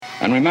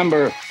And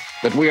remember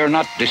that we are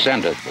not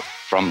descended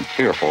from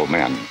fearful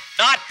men.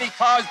 Not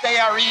because they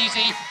are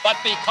easy, but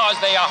because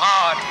they are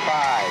hard.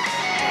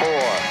 5,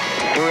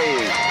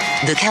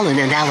 4, 3, The Kellen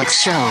and Alex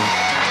Show. 0.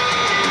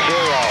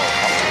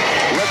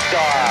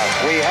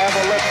 Liftoff. We have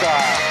a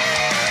liftoff.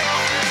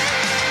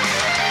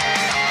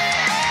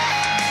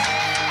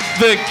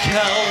 The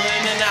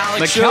Kellen and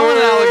Alex The Show. Kellen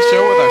and Alex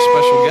Show with our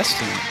special guest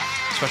tonight.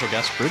 Special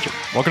guest, Brigid.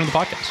 Welcome to the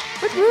podcast.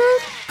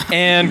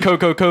 And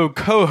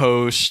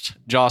co-host,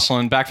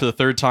 Joslynn, back for the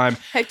third time.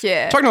 Heck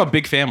yeah. Talking about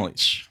big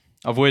families,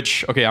 of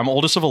which, okay, I'm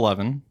oldest of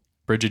 11.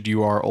 Brigid,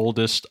 you are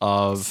oldest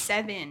of...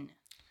 7.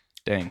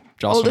 Dang.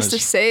 Joslynn Oldest is,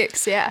 of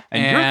 6, yeah.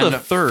 And you're the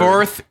third.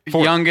 Fourth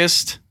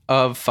youngest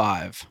of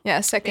 5. Yeah,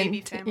 second.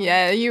 Baby family.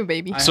 Yeah, you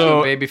baby. I have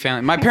a baby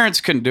family. My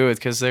parents couldn't do it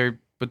because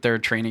with their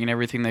training and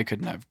everything, they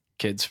couldn't have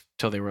kids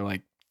till they were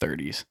like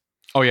 30s.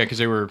 Oh, yeah, because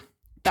they were...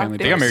 Family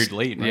They got days. married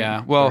late, right?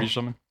 Yeah, well, 30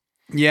 something?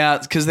 Yeah,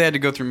 because they had to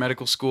go through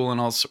medical school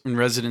and also in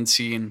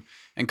residency and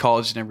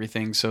college and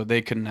everything, so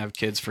they couldn't have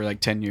kids for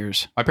like 10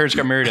 years. My parents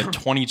got married at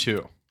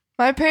 22.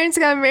 My parents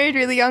got married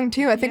really young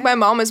too. I think my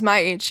mom was my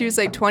age. She was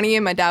like 20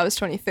 and my dad was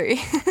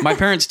 23. My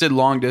parents did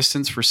long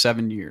distance for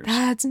 7 years.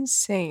 That's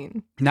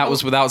insane. And that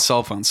was without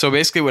cell phones. So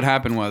basically what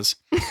happened was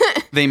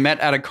they met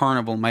at a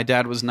carnival. My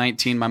dad was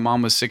 19. My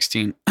mom was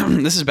 16.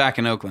 This is back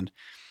in Oakland.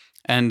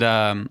 And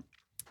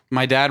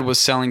my dad was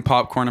selling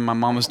popcorn and my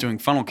mom was doing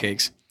funnel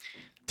cakes.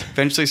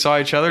 Eventually saw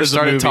each other,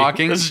 started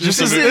talking. This This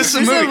is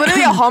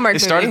literally a Hallmark They movie.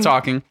 started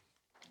talking.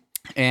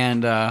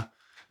 And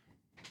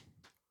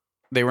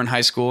they were in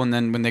high school. And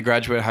then when they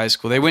graduated high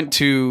school,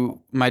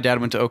 my dad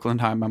went to Oakland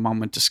High. My mom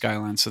went to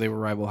Skyline. So they were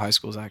rival high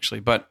schools actually.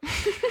 But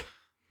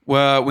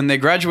well, when they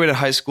graduated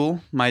high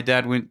school, my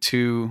dad went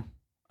to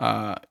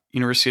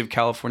University of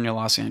California,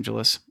 Los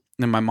Angeles.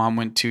 And then my mom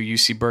went to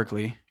UC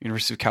Berkeley,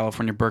 University of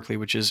California, Berkeley,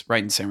 which is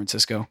right in San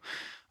Francisco.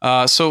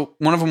 So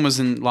one of them was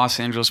in Los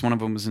Angeles, one of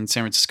them was in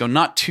San Francisco.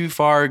 Not too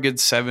far, a good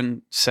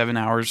 7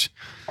 hours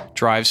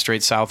drive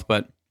straight south.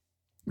 But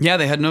yeah,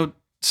 they had no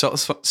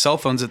cell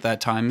phones at that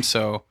time.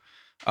 So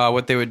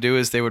what they would do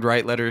is they would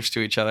write letters to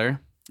each other,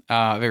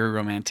 very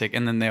romantic.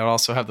 And then they would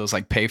also have those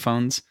like pay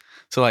phones.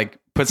 So like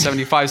put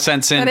 75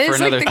 cents in That for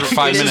is, like, another the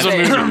 5 cutest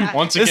minutes. thing. Movie.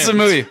 Once again. This is a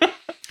movie.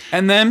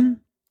 And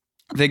then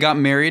they got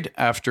married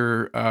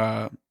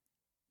after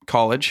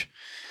college.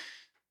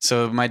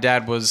 So I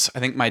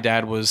think my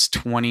dad was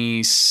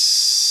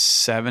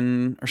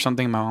 27 or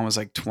something. My mom was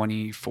like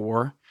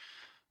 24.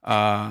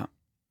 And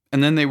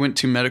then they went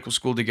to medical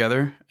school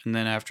together. And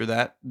then after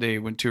that, they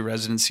went to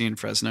residency in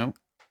Fresno.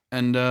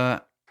 And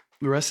the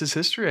rest is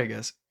history, I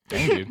guess.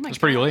 Dang, dude. Oh my That's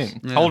pretty gosh. late.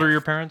 Yeah. How old are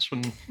your parents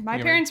when My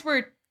parents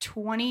were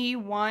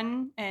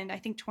 21 and I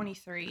think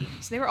 23.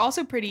 So they were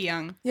also pretty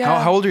young.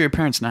 Yeah. How old are your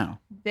parents now?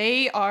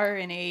 They are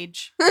an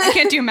age. I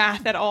can't do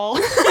math at all.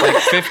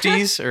 Like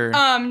 50s or?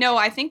 No,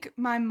 I think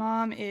my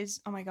mom is,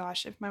 oh my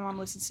gosh, if my mom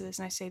listens to this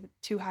and I say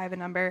too high of a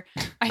number,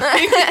 I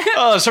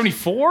think.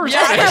 74?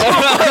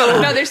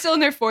 No, they're still in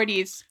their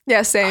 40s.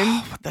 Yeah,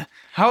 same.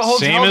 How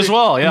old? Same as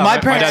well, yeah. My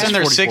My parents dad's in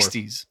their 44.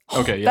 60s.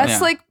 Okay, yeah. That's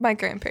Yeah. like my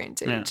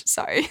grandparents' age. Yeah.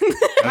 Sorry.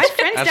 My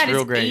friend's that's dad real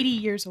is great. 80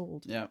 years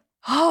old. Yeah.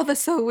 Oh, that's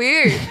so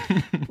weird.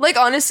 Like,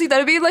 honestly, that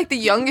would be like the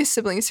youngest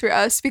siblings for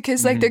us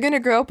because like they're going to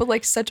grow up with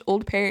like such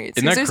old parents.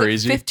 Isn't that 'Cause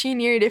crazy? There's a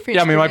 15-year difference.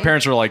 Yeah, I mean, my between-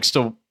 parents were like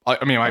still.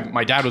 I mean,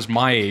 my dad was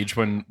my age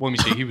when. Let me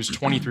see, he was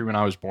 23 when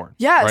I was born.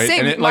 Yeah, right?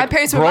 same. And My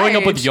parents were my growing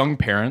up with age. young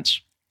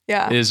parents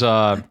Yeah. is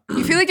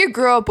You feel like you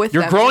grow up with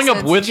you're them. growing in a up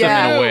sense. with them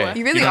Yeah, in a way.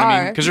 You really know what I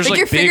are. mean? Because there's like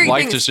you're big figuring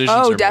life things- decisions. Oh,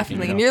 they're making,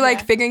 definitely. you And know? you're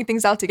like figuring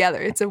things out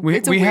together. It's a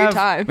weird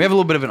time. We have a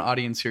little bit of an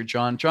audience here,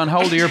 John. John,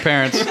 how old are your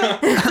parents?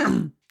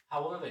 How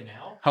old are they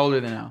now? How old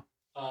are they now?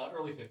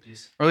 Early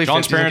 50s. Early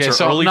John's 50s. parents Okay, are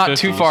so early not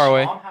too 50s. far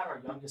away. Mom had our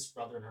youngest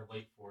brother in her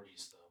late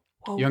 40s,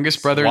 though.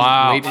 Youngest brother,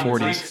 Wow. late By the time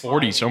 40s. it's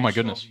 40s, oh my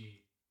she'll goodness.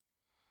 be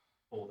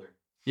Older.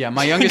 Yeah,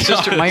 my youngest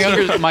sister. My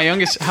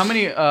youngest. How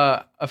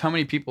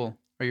many people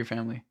are your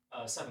family?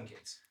 7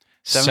 kids.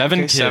 Seven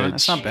Okay, kids.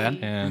 That's not bad.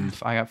 And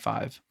I got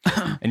 5.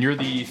 and you're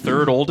the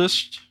third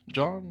oldest,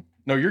 John?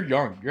 No, you're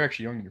young. You're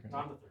actually young in your family.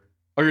 I'm the third.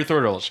 Oh, you're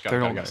third oldest. Got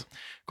Third it. oldest.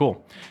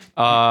 Cool.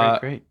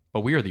 Great. But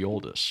we are the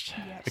oldest,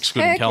 Yes.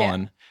 excluding Heck yeah.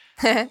 Kellen.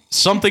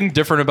 Something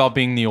different about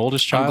being the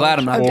oldest child. I'm glad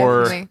I'm not. Oh,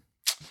 Or definitely.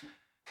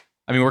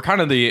 I mean, we're kind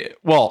of the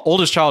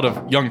oldest child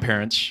of young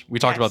parents. We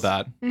talked Yes.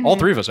 about that. Mhm. All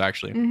three of us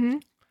actually.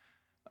 Mhm.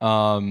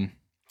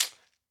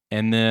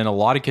 And then a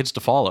lot of kids to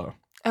follow.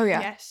 Oh, yeah.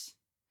 Yes.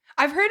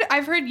 I've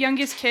heard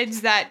youngest kids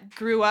that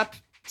grew up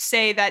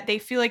say that they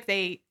feel like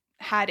they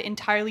had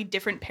entirely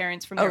different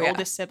parents from Oh, their yeah.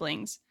 oldest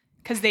siblings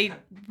because they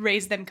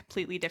raised them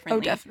completely differently.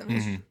 Oh, definitely.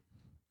 Mhm.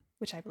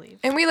 which I believe.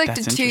 And we like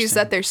That's to tease interesting.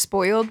 that they're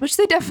spoiled, which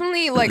they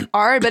definitely like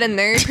are, but in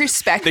their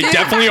perspective. They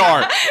definitely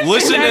are.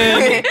 Listen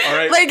in. All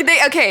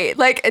right.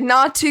 Like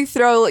not to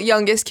throw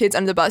youngest kids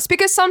under the bus,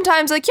 because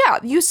sometimes like, yeah,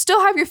 you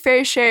still have your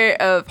fair share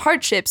of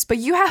hardships, but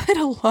you have it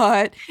a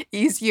lot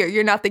easier.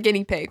 You're not the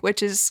guinea pig,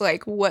 which is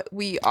like what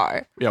we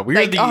are. Yeah, we're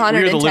Like the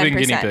living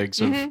guinea 110%. pigs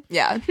of,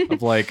 Yeah.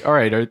 of like, all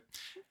right,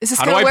 Is this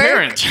how do gonna I work?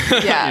 parent?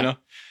 Yeah. you know?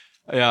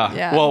 Yeah.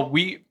 Yeah.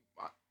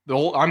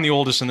 Well, I'm the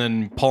oldest, and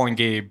then Paul and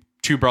Gabe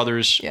 2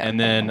 brothers, and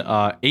then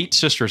 8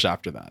 sisters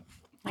after that.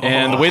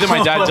 And the way that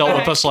my dad dealt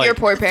with us, like Your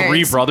poor 3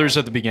 parents. brothers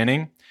at the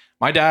beginning,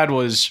 my dad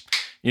was,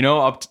 you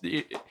know,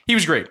 he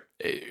was great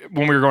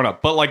when we were growing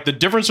up. But like the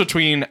difference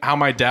between how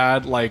my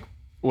dad like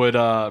would,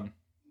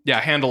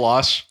 handle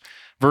us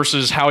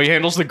versus how he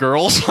handles the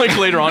girls like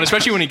later on,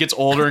 especially when he gets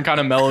older and kind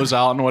of mellows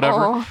out and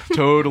whatever,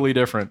 totally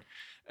different.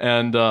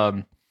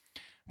 And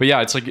but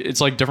yeah,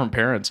 it's like different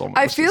parents almost.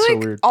 I feel It's so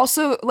like weird.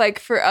 also like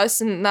for us,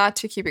 and not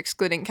to keep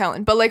excluding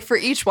Kellen, but like for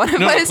each one of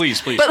No, us.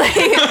 please. But like,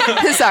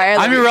 sorry, I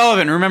love I'm you.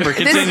 irrelevant. Remember,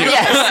 This, continue.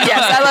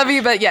 yes, I love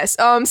you, but yes.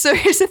 So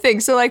here's the thing.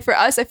 So like for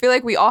us, I feel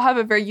like we all have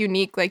a very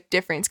unique like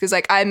difference because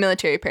like I have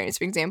military parents,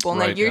 for example,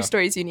 and Right, like your yeah.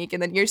 story is unique,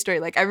 and then your story,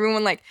 like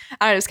everyone, like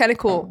I don't know, it's kind of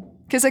cool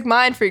because like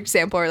mine, for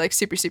example, are like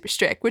super super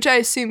strict, which I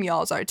assume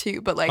y'all's are too.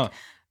 But like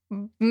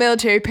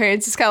military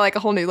parents is kind of like a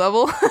whole new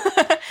level. Were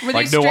they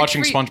Like no strict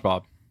watching for you?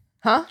 SpongeBob.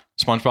 Huh?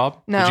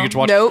 SpongeBob? No. Did you get to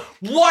watch? Nope.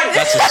 What?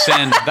 That's a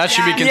sin. That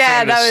should be considered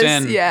Yeah, that a was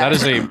sin. yeah. That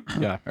is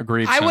a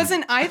grave I sin.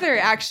 wasn't either,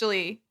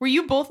 actually. Were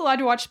you both allowed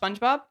to watch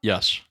SpongeBob?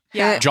 Yes.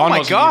 Yeah. John Oh my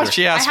wasn't gosh,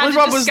 either. yeah. I had to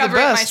SpongeBob was the discover it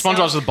best. myself.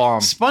 SpongeBob's the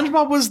bomb.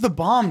 SpongeBob was the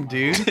bomb,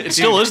 dude. It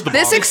still is the bomb.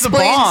 This It's the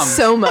bomb. explains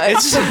so much.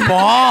 It's the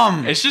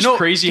bomb. It's just No,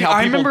 crazy dude, how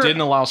I people remember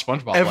didn't allow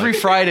SpongeBob. Every like,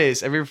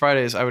 Fridays,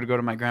 I would go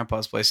to my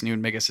grandpa's place and he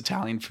would make us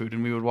Italian food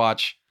and we would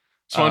watch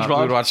SpongeBob?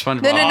 We would watch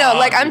SpongeBob. No.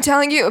 Like I'm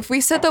telling you, if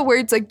we said the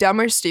words like dumb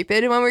or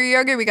stupid when we were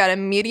younger, we got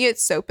immediate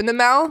soap in the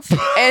mouth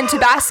and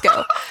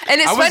Tabasco.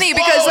 And it's funny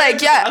because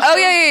like yeah,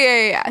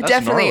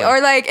 definitely. gnarly.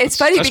 Or like it's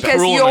funny That's because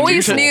cruel you and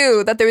always unusual.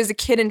 knew that there was a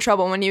kid in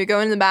trouble when you would go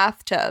in the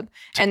bathtub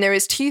and there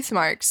was teeth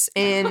marks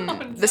in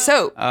the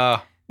soap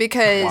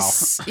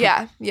because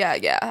yeah,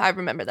 I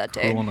remember that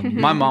day. Cruel and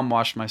unusual. My mom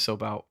washed my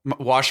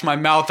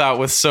mouth out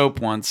with soap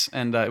once,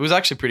 and it was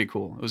actually pretty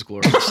cool. It was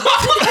glorious.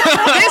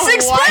 This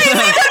explains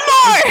even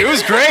It more.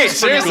 was great.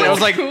 Seriously, I was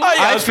like, yeah, I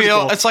that's pretty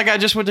feel cool. it's like I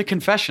just went to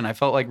confession. I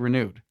felt like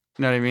renewed.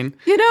 You know what I mean?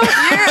 You know,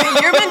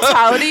 your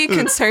mentality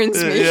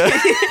concerns me.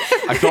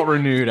 I felt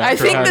renewed. I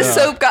After think I the had,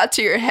 soap got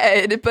to your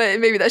head,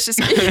 but maybe that's just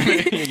me.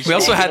 We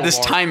also had this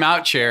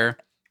timeout chair,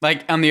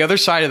 like on the other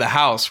side of the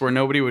house, where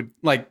nobody would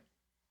like.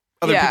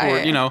 Other Yeah, people were,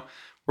 yeah. you know,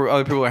 where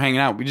other people were hanging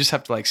out. We just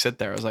have to like sit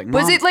there. I was like,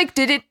 Was Mom. it like,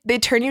 they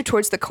turn you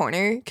towards the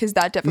corner? Because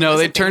that definitely No, was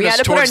they a thing. turned We us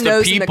had to put our towards the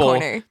nose in the people.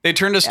 corner. They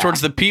turned us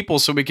towards the people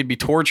so we could be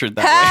tortured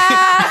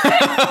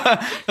that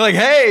way. They're like,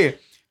 hey,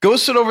 go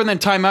sit over in the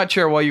timeout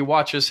chair while you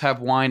watch us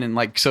have wine and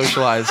like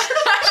socialize.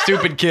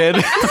 Stupid kid.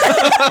 No,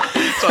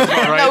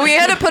 we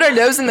had to put our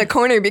nose in the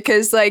corner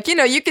because, like, you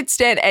know, you could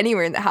stand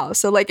anywhere in the house.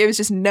 So, like, it was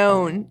just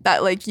known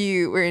that, like,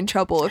 you were in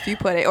trouble if you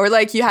put it. Or,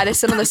 like, you had to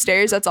sit on the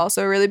stairs. That's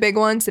also a really big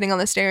one. Sitting on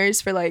the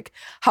stairs for, like,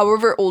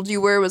 however old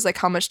you were was, like,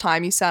 how much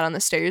time you sat on the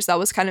stairs. That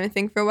was kind of a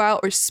thing for a while.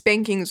 Or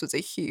spankings was a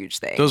huge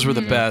thing. Those were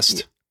the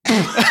best. Dear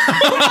goodness.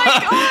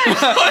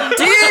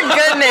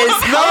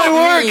 No, help they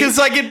were me. because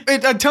like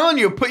it, I'm telling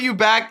you, it put you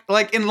back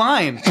like in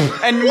line.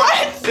 And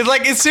it,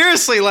 like it's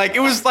seriously like it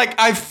was like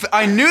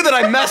I knew that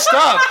I messed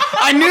up.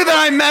 I knew that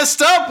I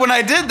messed up when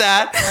I did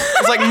that.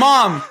 It's like,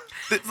 Mom,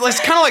 it's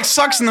kind of like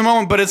sucks in the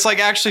moment, but it's like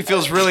actually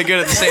feels really good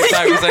at the same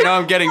time because I know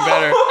I'm getting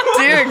better.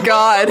 Dear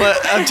God. But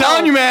I'm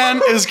telling you, man,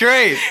 it was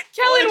great.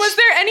 Kellen, was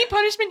there any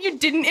punishment you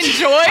didn't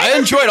enjoy? I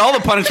enjoyed all the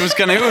punishments.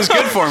 It was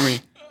good for me.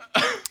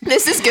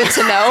 This is good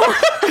to know.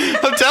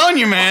 I'm telling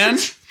you, man,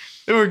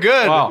 they were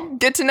good. Wow.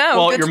 Good to know.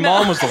 Well, good your to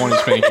mom know. was the one who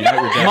spanked you, not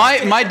your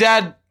dad. My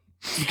dad,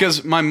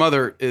 because my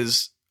mother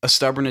is a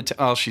stubborn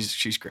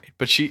she's great,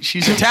 but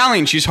she's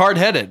Italian. She's hard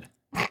headed.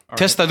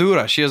 Testa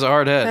dura. She has a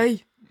hard head.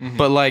 Hey.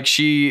 But like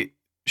she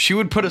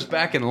would put us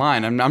back in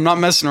line. I'm not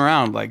messing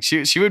around. Like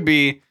she would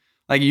be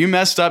like, you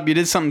messed up. You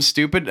did something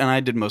stupid, and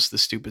I did most of the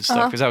stupid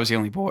stuff because I was the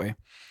only boy.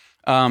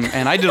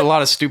 And I did a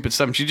lot of stupid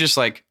stuff. And she just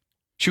like.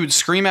 She would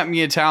scream at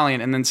me Italian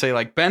and then say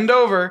like, bend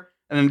over.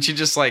 And then she'd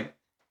just like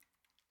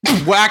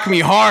whack me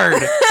hard.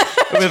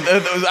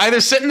 With either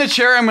sit in the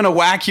chair, I'm going to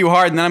whack you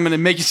hard, and then I'm going to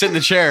make you sit in the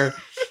chair.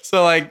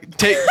 So like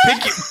pick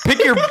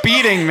your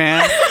beating,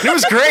 man. And it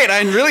was great.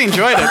 I really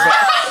enjoyed it. But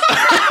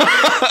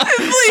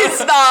Please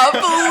stop.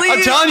 Please.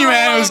 I'm telling you,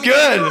 man, it was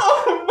good.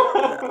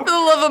 For the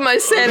love of my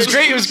It sanity. was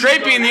great. It was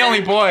great being the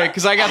only boy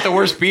because I got the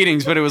worst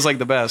beatings, but it was like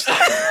the best.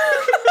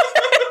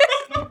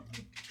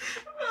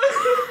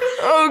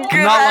 Oh, good.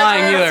 I'm not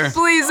lying either.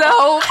 Please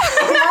help.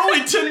 We're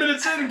only 10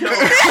 minutes in.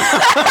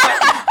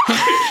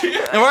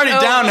 I'm already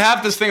down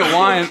half this thing of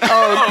wine.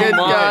 Oh, good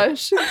my.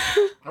 gosh.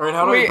 All right,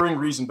 how do I Wait. bring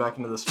reason back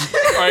into this? All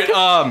right,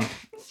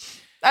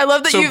 I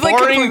love that so you've like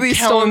barring completely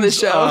stolen the Kellen's,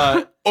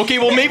 show. okay,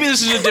 well maybe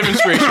this is a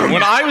demonstration.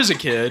 When I was a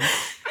kid,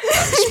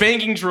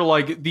 spankings were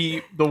like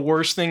the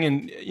worst thing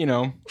in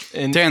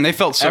Damn, they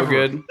felt so ever.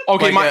 good.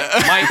 Okay, Like,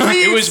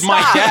 it was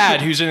my stop.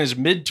 dad who's in his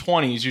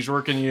mid-20s who's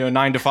working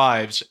 9 to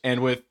 5s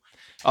and with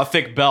a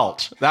thick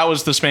belt. That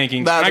was the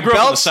spanking. The And I grew up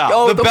in the belts- South.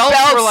 Oh, the the belts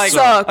belts were like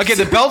sucked. okay,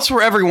 the belts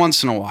were every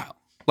once in a while.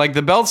 Like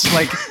the belts,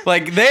 like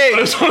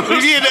they. Small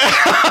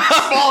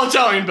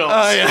Italian belts.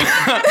 Oh yeah.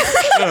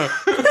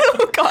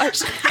 Oh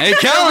gosh. Hey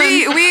Kellen,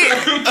 We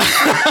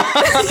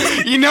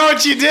you know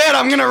what you did?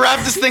 I'm gonna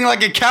wrap this thing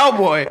like a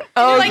cowboy.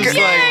 oh Like, good.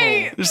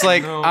 yay! Just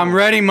like I'm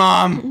ready,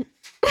 Mom.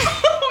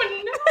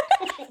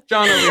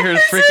 John over here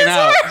is freaking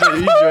out. So he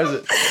enjoys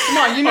it. Come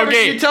on, you never.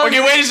 Okay, you tell me.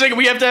 wait a second.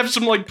 We have to have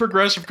some like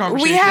progressive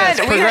conversation. We had-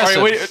 All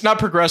progressive. right, wait, not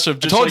progressive.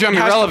 Just, told you I'm it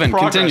has to irrelevant.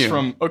 progress Continue.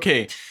 From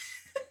okay.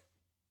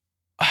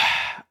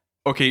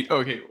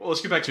 Okay. Well,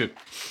 let's get back to it.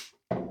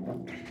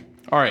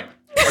 All right.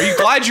 Are you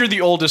glad you're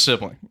the oldest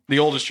sibling, the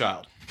oldest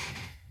child?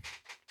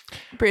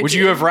 Brigid. Would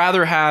you have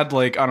rather had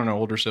like I don't know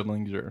older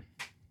siblings or?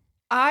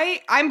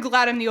 I'm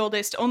glad I'm the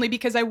oldest, only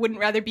because I wouldn't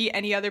rather be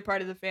any other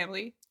part of the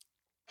family.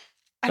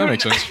 That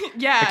makes sense.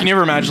 Yeah. I can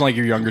never imagine like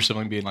your younger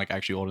sibling being like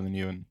actually older than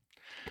you and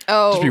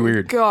Oh, just be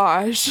weird.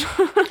 Gosh.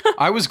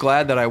 I was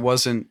glad that I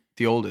wasn't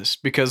the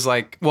oldest because,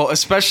 like, well,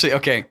 especially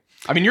okay.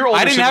 I mean, your older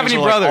I didn't have siblings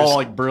any are, like, brothers. all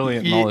like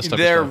brilliant and all this stuff.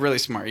 They're really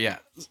smart. Yeah.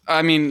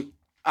 I mean,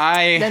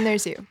 Then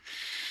there's you.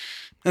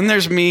 Then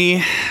there's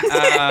me,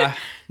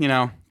 you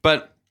know,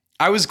 but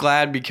I was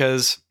glad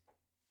because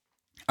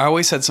I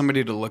always had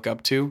somebody to look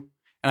up to.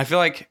 And I feel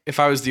like if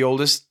I was the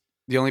oldest,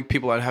 the only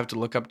people I'd have to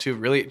look up to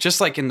really, just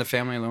like in the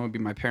family alone, would be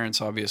my parents,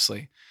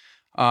 obviously.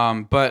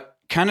 But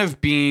kind of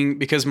being,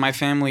 because my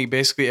family,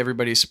 basically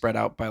everybody's spread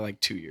out by like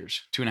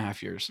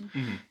 2.5 years.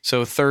 Mm-hmm.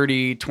 So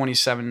 30,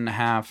 27 and a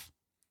half,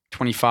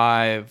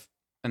 25,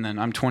 and then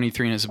I'm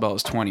 23 and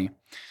Isabella's 20.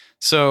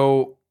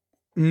 So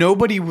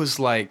nobody was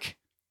like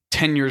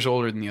 10 years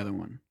older than the other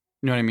one.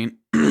 You know what I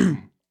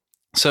mean?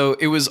 So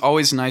it was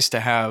always nice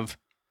to have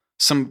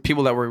some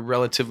people that were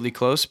relatively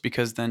close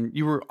because then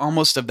you were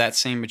almost of that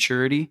same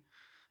maturity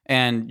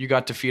and you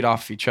got to feed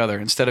off each other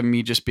instead of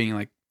me just being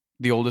like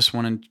the oldest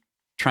one and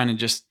trying to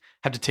just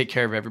have to take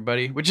care of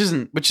everybody, which is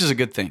a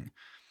good thing.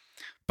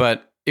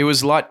 But it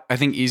was a lot, I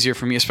think, easier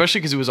for me,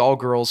 especially because it was all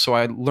girls. So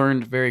I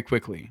learned very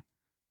quickly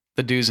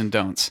the do's and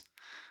don'ts.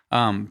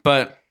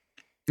 But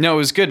no, it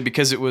was good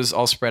because it was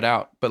all spread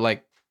out, but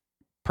like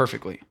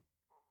perfectly.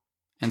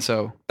 And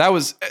so that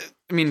was,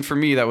 I mean, for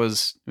me, it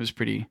was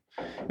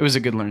a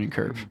good learning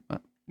curve.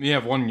 But You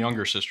have one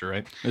younger sister,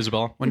 right,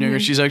 Isabella? one younger,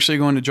 she's actually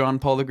going to John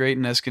Paul the Great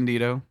in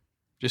Escondido.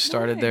 Just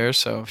started there.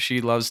 So she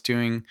loves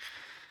doing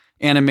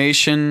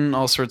animation,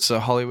 all sorts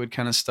of Hollywood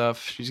kind of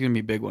stuff. She's going to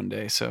be big one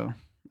day. So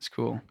it's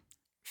cool.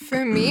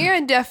 For me,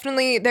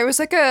 there was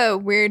like a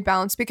weird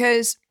balance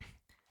because,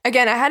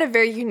 again, I had a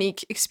very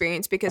unique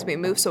experience because we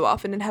moved so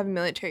often and having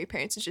military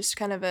parents is just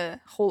kind of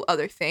a whole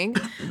other thing.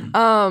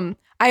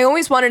 I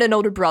always wanted an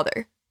older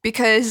brother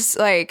because,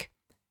 like,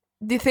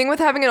 the thing with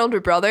having an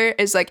older brother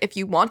is, like, if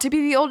you want to be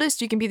the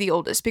oldest, you can be the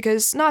oldest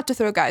because, not to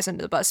throw guys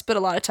under the bus, but a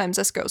lot of times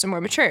us girls are more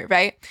mature,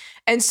 right?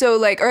 And so,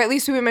 like, or at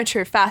least we would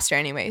mature faster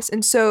anyways.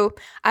 And so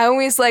I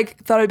always,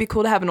 like, thought it'd be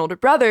cool to have an older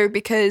brother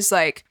because,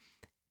 like,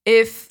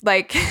 if,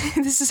 like,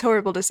 this is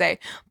horrible to say,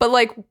 but,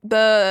 like,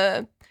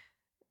 the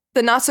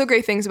not so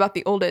great things about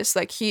the oldest,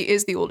 like, he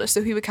is the oldest,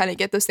 so he would kind of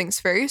get those things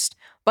first.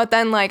 But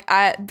then, like,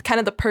 kind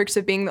of the perks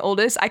of being the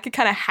oldest, I could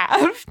kind of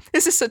have.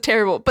 This is so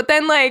terrible. But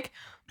then, like,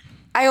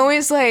 I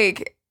always,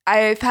 like,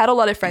 I've had a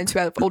lot of friends who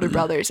have older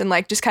brothers and,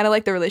 like, just kind of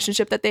like the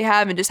relationship that they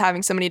have and just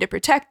having somebody to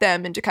protect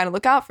them and to kind of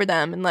look out for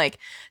them and, like,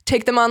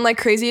 take them on, like,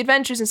 crazy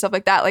adventures and stuff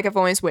like that. Like, I've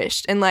always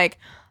wished. And, like,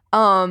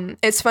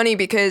 it's funny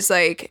because,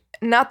 like,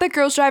 not that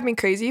girls drive me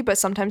crazy, but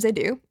sometimes they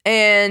do.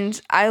 And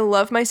I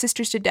love my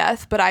sisters to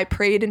death, but I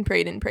prayed and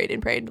prayed and prayed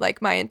and prayed,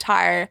 like, my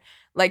entire,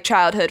 like,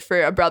 childhood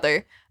for a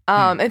brother.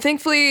 And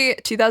thankfully,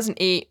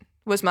 2008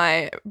 was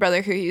my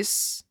brother who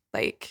he's,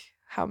 like,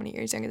 how many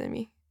years younger than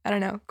me? I don't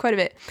know, quite a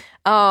bit.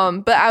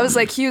 But I was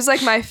like, he was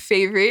like my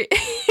favorite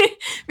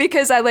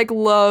because I like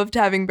loved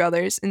having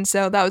brothers. And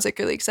so that was like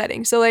really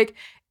exciting. So like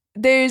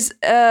there's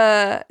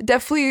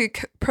definitely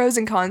pros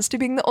and cons to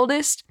being the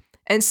oldest.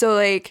 And so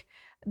like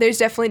there's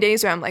definitely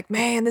days where I'm like,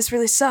 man, this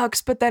really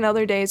sucks. But then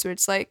other days where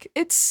it's like,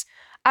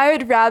 I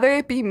would rather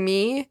it be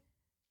me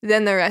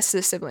than the rest of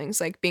the siblings,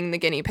 like being the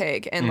guinea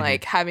pig and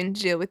like having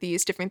to deal with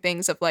these different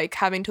things of like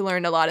having to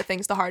learn a lot of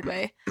things the hard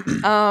way.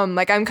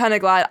 Like I'm kind of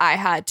glad I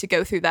had to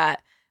go through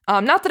that.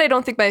 Not that I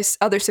don't think my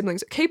other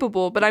siblings are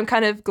capable, but I'm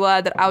kind of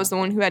glad that I was the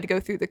one who had to go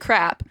through the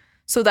crap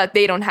so that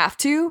they don't have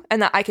to and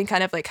that I can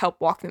kind of like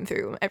help walk them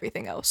through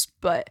everything else.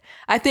 But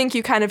I think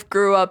you kind of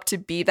grew up to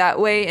be that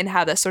way and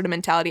have that sort of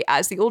mentality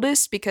as the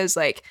oldest because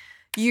like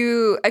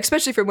you,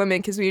 especially for women,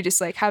 because we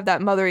just like have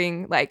that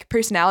mothering like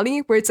personality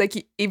where it's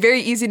like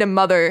very easy to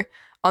mother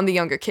on the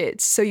younger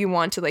kids. So you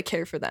want to like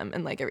care for them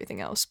and like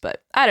everything else.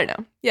 But I don't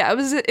know. Yeah,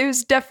 it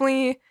was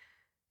definitely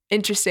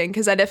interesting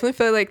because I definitely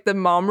feel like the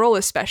mom role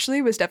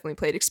especially was definitely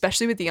played,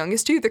 especially with the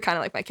youngest two. They're kind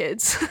of like my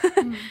kids.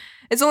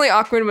 It's only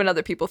awkward when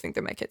other people think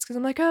they're my kids because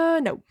I'm like,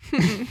 no,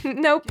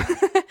 nope.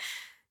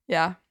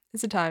 Yeah,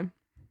 it's a time.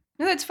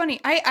 No, that's funny.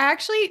 I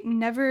actually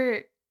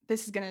never,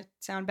 this is going to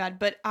sound bad,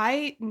 but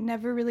I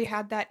never really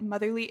had that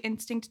motherly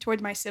instinct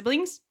towards my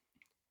siblings.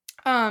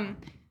 I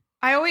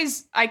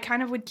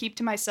kind of would keep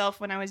to myself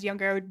when I was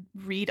younger. I would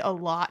read a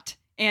lot.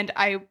 And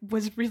I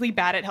was really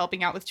bad at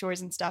helping out with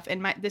chores and stuff.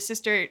 And the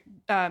sister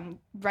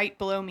right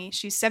below me,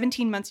 she's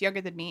 17 months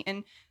younger than me.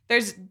 And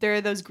there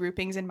are those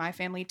groupings in my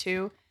family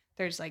too.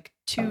 There's like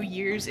 2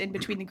 years in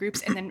between the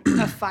groups and then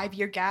a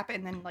 5-year gap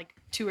and then like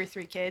 2 or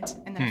 3 kids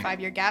and then a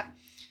 5-year gap.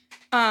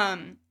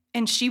 And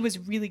she was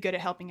really good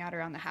at helping out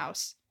around the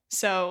house.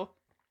 So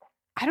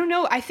I don't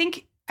know. I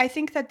think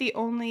that the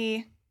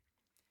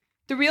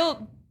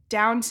real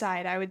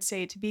downside, I would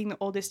say, to being the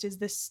oldest is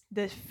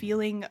the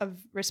feeling of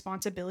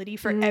responsibility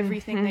for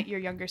everything that your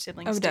younger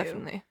siblings do.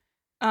 Definitely.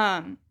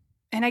 And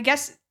I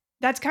guess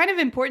that's kind of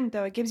important,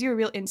 though. It gives you a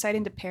real insight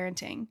into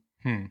parenting.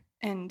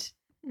 And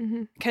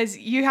because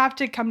you have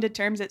to come to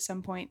terms at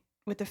some point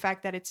with the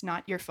fact that it's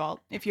not your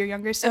fault if your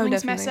younger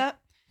siblings mess up.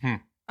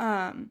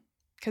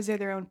 Because they're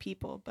their own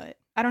people. But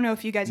I don't know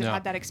if you guys have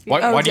had that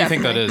experience. Why do you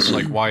think that is?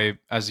 Like, why,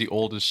 as the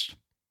oldest,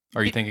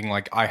 are you thinking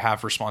like I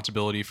have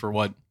responsibility for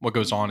what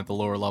goes on at the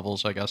lower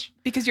levels? I guess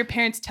because your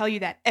parents tell you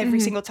that every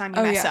single time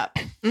you mess up.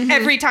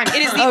 Every time.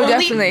 It is the only.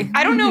 Definitely.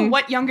 I don't know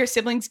what younger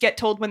siblings get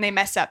told when they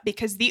mess up,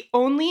 because the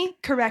only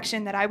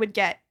correction that I would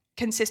get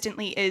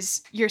consistently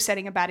is you're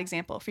setting a bad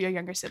example for your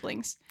younger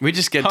siblings. We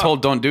just get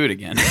told don't do it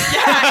again.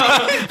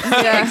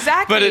 Yeah,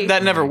 exactly. But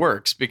that never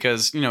works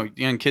because,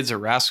 young kids are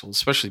rascals,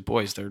 especially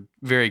boys. They're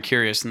very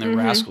curious and they're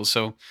rascals.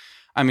 So,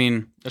 I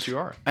mean, yes, you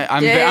are.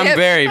 I'm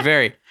very,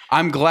 very,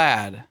 I'm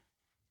glad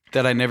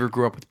that I never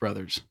grew up with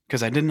brothers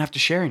because I didn't have to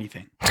share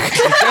anything.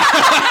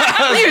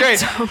 That was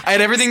great. I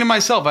had everything to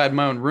myself. I had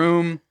my own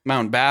room, my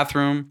own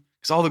bathroom,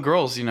 because all the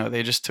girls,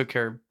 they just took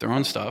care of their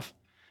own stuff.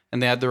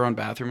 And they had their own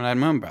bathroom, and I had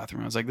my own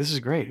bathroom. I was like, this is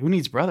great. Who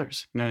needs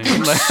brothers? You know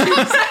what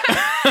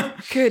I mean?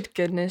 Good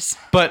goodness.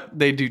 But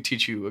they do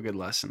teach you a good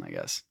lesson, I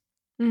guess.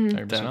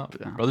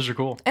 Brothers are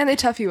cool. And they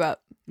tough you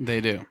up.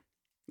 They do.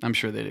 I'm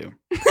sure they do.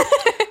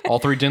 All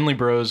three Dinley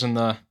bros in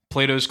the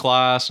Plato's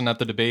class and at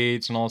the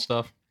debates and all that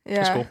stuff. Yeah.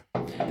 That's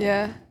cool.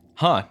 Yeah.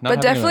 Huh.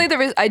 But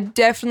definitely I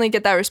definitely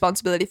get that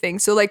responsibility thing.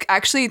 So like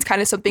actually it's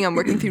kind of something I'm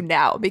working through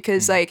now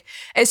because like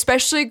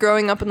especially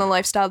growing up in the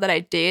lifestyle that I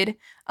did,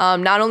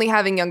 not only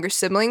having younger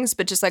siblings,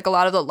 but just like a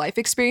lot of the life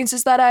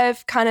experiences that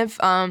I've kind of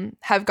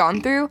have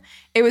gone through,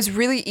 it was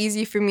really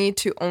easy for me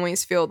to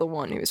always feel the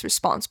one who was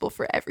responsible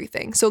for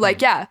everything. So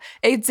like, yeah,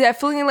 it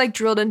definitely like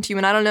drilled into you.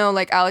 And I don't know,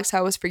 like Alex,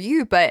 how it was for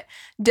you, but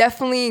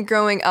definitely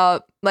growing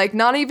up, like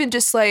not even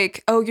just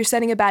like, oh, you're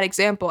setting a bad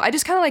example. I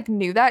just kind of like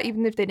knew that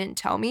even if they didn't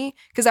tell me,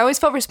 because I always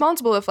felt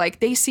responsible if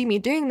like they see me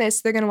doing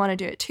this, they're going to want to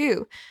do it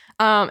too.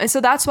 And so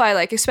that's why,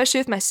 like,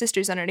 especially with my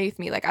sisters underneath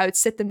me, like I would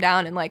sit them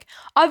down and like,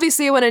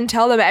 obviously I wouldn't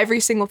tell them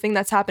every single thing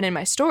that's happened in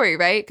my story,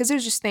 right? Because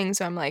there's just things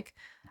where I'm like,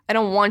 I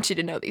don't want you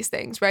to know these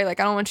things, right? Like,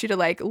 I don't want you to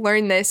like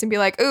learn this and be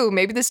like, oh,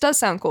 maybe this does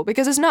sound cool,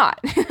 because it's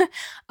not.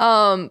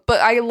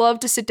 But I love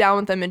to sit down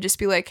with them and just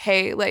be like,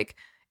 hey, like,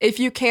 if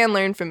you can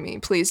learn from me,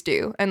 please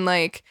do. And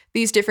like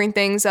these different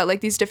things that like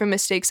these different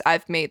mistakes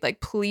I've made,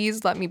 like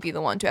please let me be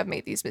the one to have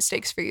made these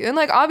mistakes for you. And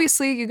like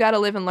obviously you got to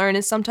live and learn,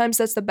 and sometimes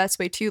that's the best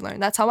way to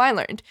learn. That's how I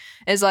learned.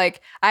 Is like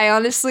I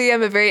honestly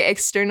am a very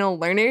external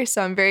learner,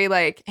 so I'm very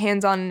like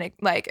hands-on and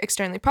like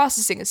externally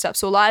processing and stuff.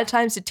 So a lot of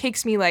times it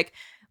takes me like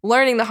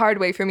learning the hard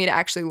way for me to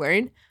actually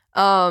learn.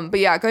 But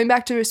yeah, going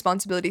back to the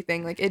responsibility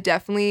thing, like it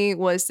definitely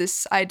was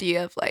this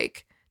idea of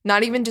like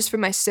not even just for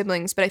my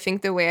siblings, but I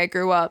think the way I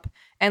grew up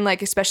and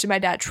like especially my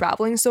dad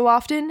traveling so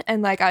often,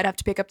 and like I'd have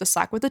to pick up the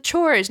slack with the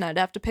chores and I'd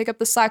have to pick up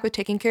the slack with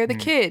taking care of the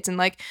kids, and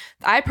like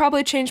I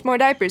probably changed more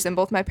diapers than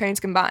both my parents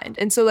combined.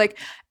 And so like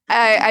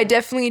I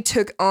definitely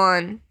took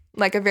on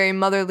like a very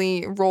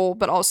motherly role,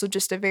 but also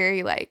just a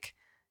very like,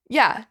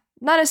 yeah,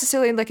 not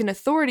necessarily like an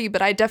authority,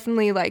 but I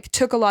definitely like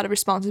took a lot of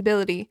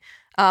responsibility.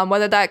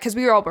 Whether that, because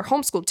we were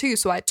homeschooled too,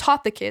 so I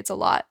taught the kids a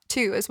lot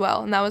too as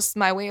well, and that was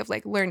my way of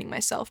like learning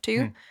myself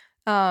too.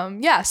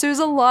 Yeah, so there's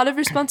a lot of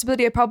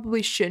responsibility I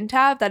probably shouldn't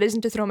have. That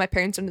isn't to throw my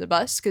parents under the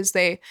bus, because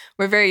they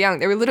were very young.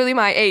 They were literally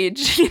my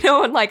age,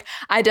 and like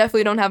I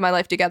definitely don't have my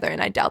life together,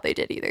 and I doubt they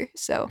did either.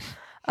 So,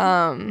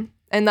 and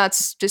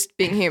that's just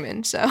being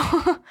human. So,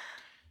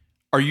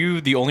 are you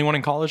the only one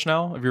in college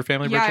now of your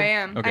family? Yeah, Brigid? I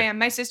am. Okay. I am.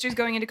 My sister's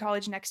going into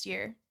college next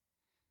year.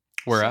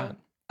 Where at?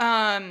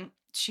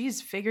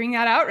 She's figuring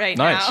that out right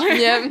Nice. now.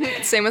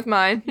 yeah, same with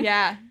mine.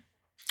 Yeah.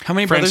 How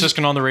many brothers?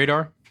 Franciscan on the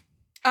radar?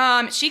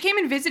 She came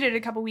and visited a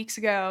couple weeks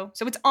ago,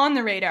 so it's on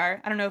the radar.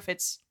 I don't know if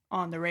it's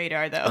on the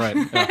radar though. Right.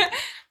 Yeah.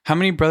 How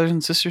many brothers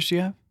and sisters do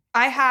you have?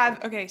 I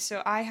have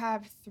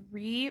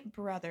 3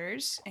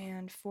 brothers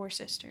and 4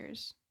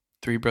 sisters.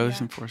 3 brothers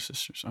Yeah. and 4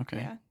 sisters. Okay.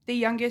 Yeah. The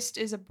youngest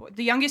is a boy.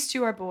 The youngest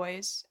 2 are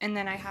boys, and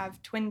then I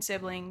have twin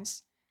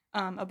siblings,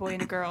 a boy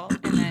and a girl,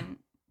 and then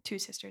 2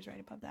 sisters right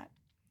above that.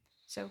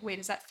 So wait,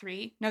 is that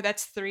 3? No,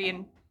 that's 3,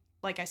 and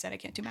like I said, I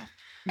can't do math.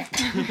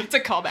 It's a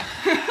callback.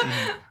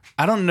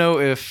 I don't know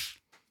if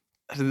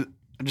I'm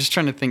just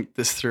trying to think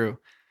this through.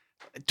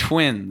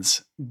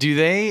 Twins,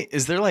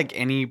 is there like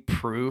any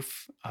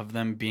proof of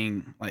them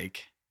being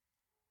like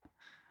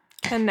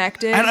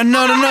Connected.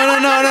 No.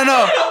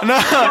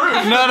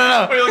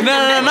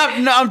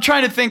 I'm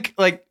trying to think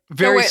like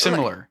very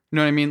similar. You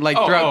know what I mean? Like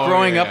throughout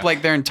growing up,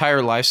 like their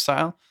entire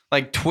lifestyle,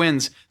 like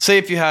twins. Say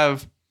if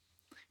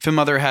a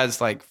mother has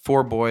like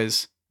 4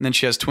 boys and then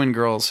she has twin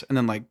girls and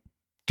then like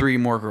 3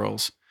 more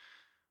girls,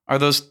 are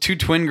those 2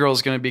 twin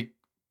girls going to be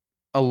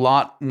a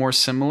lot more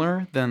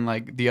similar than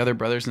like the other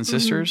brothers and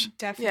sisters?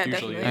 Definitely. Yeah,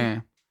 Usually, definitely.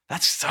 Yeah.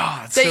 That's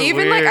They so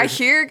even weird. like I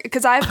hear,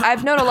 because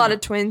I've known a lot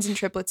of twins and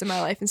triplets in my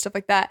life and stuff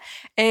like that,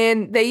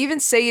 and they even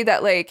say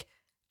that like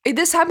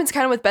this happens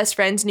kind of with best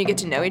friends and you get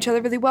to know each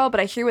other really well, but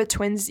I hear with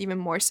twins even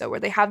more so, where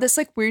they have this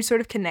like weird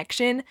sort of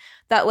connection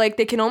that like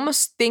they can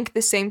almost think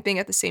the same thing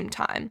at the same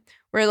time.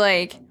 Where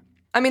like,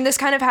 I mean, this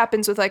kind of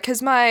happens with like,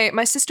 because my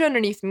sister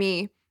underneath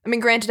me, I mean,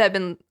 granted, I've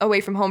been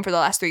away from home for the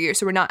last 3 years,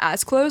 so we're not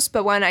as close,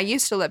 but when I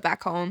used to live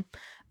back home,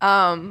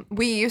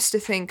 we used to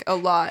think a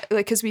lot,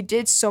 like, because we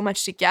did so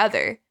much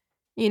together.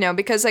 You know,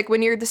 because like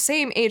when you're the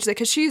same age, like,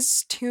 because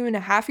she's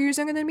 2.5 years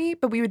younger than me,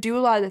 but we would do a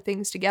lot of the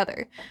things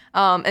together.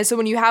 And so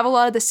when you have a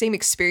lot of the same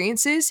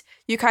experiences,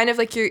 you kind of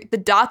like the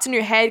dots in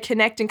your head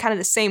connect in kind of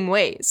the same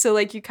way. So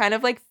like you kind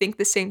of like think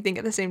the same thing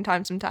at the same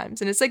time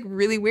sometimes. And it's like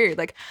really weird.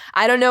 Like,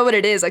 I don't know what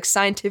it is, like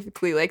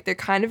scientifically, like they're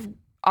kind of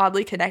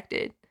oddly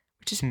connected,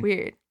 which is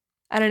weird.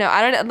 I don't know.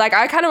 Like,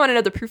 I kind of want to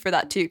know the proof for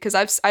that too, because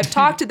I've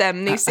talked to them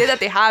and they say that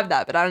they have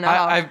that, but I don't know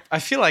how. I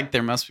feel like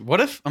there must be. What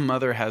if a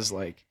mother has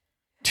like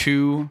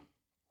 2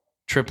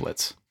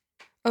 triplets?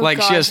 Oh, like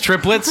God. she has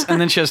triplets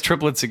and then she has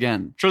triplets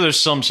again. Sure, there's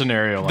some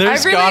scenario. Like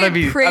There's I really gotta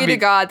be. pray to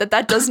God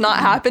that does not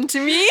happen to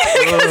me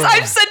because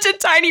I'm such a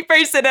tiny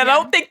person and I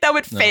don't think that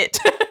would fit.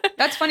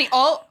 That's funny.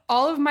 All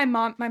of my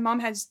mom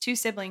has 2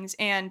 siblings,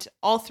 and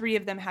all 3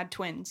 of them had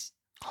twins.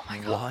 Oh my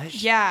God. What?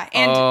 Yeah,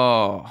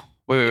 and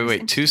Wait. 2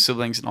 interesting.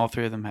 siblings and all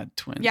 3 of them had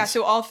twins. yeah,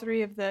 so all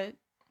 3 of the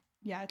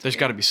it's There's weird.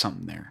 got to be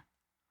something there.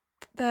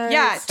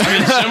 Yeah. I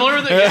mean,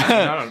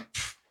 similar.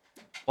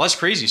 Well, that's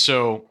crazy.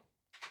 So,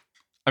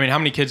 I mean, how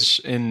many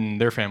kids in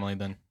their family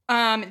then?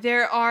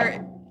 There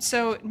are,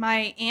 so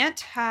my aunt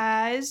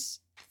has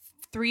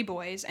 3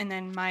 boys, and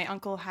then my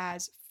uncle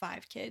has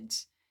 5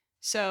 kids.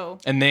 So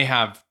And they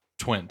have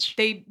twins.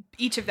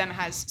 each of them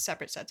has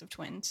separate sets of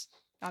twins,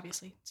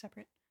 obviously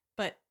separate,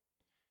 but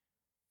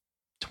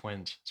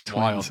Twins. It's Twins.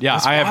 wild. Yeah,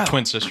 That's I have wild.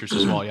 twin sisters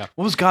as well. Yeah.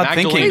 What was God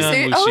Magdalena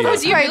thinking? and Oh, Lucia.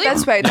 that's right. Really?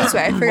 That's right. That's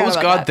right. I forgot What was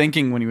about God that.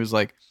 thinking when he was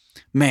like,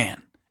 man,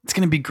 it's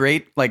gonna be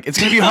great. Like it's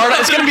gonna be hard.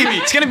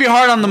 It's gonna be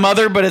hard on the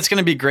mother, but it's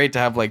gonna be great to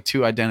have like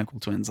 2 identical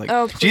twins. Like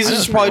Oh, please. Jesus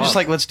is probably just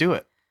like, let's do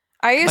it.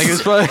 I used, Like,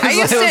 it's probably- I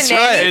used that's to right.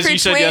 nanny As for you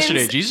said twins.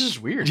 yesterday, Jesus is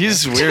weird.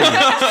 Jesus is weird.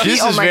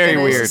 Jesus Oh is my very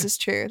goodness, weird. This is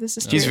true. This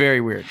is true. He's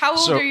very weird. how old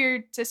So- are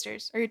your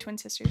sisters? Are your twin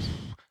sisters?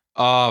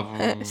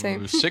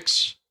 Same.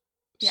 6.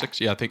 Yeah.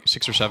 6. Yeah, I think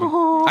 6 or 7.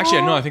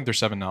 Actually, no, I think they're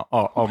 7 now.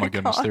 Oh my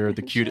goodness, God. they're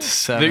the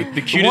cutest. 7.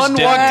 The cutest. One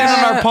dead walked in kids.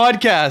 on our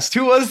podcast.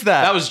 Who was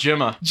that? That was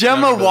Gemma.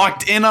 Gemma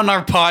walked in on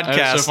our podcast.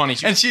 That was so funny.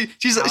 And she's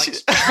it's so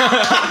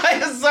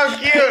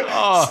cute.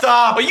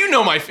 Stop. Well, you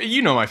know my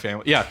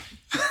family. Yeah,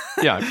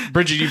 yeah.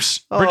 Bridget's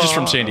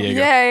from San Diego.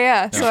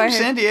 Yeah. So From I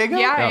San Diego?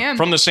 Yeah, I Yeah, am.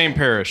 from the same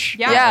parish.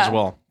 Yeah. Yeah. as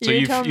well. So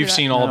You told me you've that.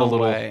 seen all the little.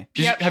 way.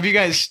 Yep.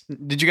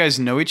 Did you guys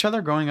know each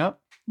other growing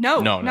up? No,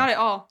 No. not at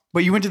all.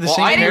 But you went to the Well,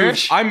 same I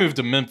parish? moved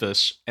to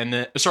Memphis, and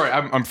then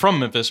I'm from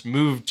Memphis.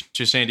 Moved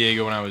to San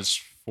Diego when I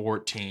was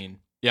 14.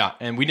 Yeah,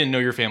 and we didn't know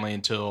your family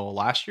until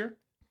last year.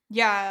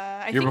 Yeah,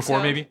 I Year think before,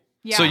 so. maybe.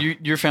 Yeah. So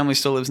your family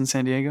still lives in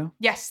San Diego?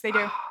 Yes, they do.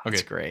 Okay,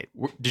 That's great.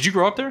 Did you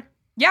grow up there?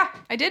 Yeah,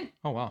 I did.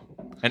 Oh wow,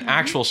 an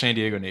actual San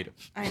Diego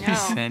native. I know.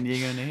 San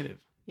Diego native.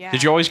 Yeah.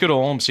 Did you always go to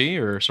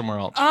OLMC or somewhere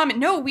else?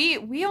 No,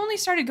 we only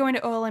started going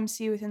to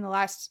OLMC within the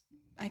last,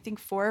 I think,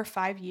 4 or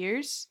 5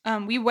 years.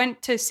 We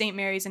went to St.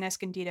 Mary's in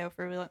Escondido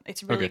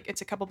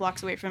it's a couple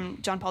blocks away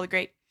from John Paul the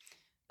Great.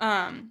 You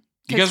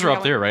 'cause guys were we up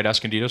all there, right?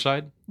 Escondido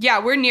side. Yeah,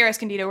 we're near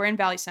Escondido. We're in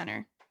Valley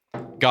Center.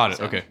 Got it.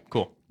 So- Okay,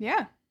 cool.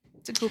 Yeah,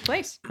 it's a cool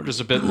place. We're just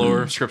a bit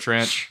lower, Scripps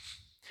Ranch,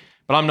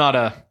 but I'm not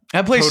a.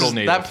 That place Total is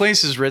native.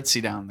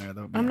 ritzy down there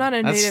though. I'm man. not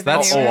a native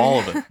That's anyway. all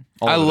of it.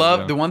 All I of it, love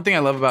yeah. the one thing I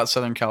love about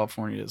Southern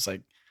California is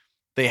like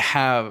they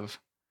have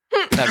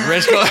that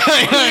rich. Your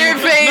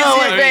face,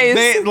 your face.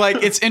 They like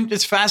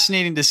it's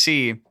fascinating to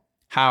see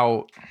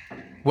how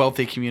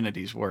wealthy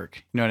communities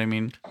work. You know what I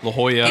mean? La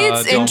Jolla,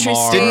 It's Del Mar.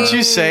 interesting. Didn't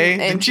you say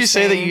that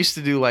Interesting. you used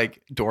to do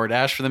like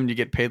DoorDash for them to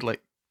get paid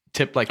like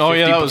tip like Oh, 50,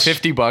 yeah, that was-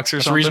 $50 or That's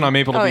something? the reason I'm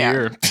able to Oh, be yeah.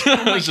 here.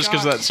 It's just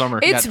because of that summer.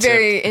 It's That's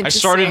very it. interesting. I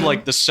started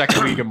like the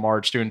second week of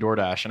March doing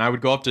DoorDash, and I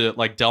would go up to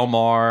like Del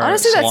Mar,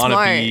 Honestly, that's Solana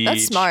smart. Beach,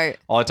 That's smart.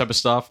 all that type of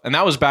stuff. And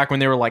that was back when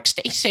they were like,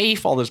 "Stay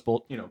safe," all this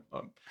bull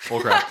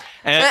crap.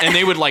 And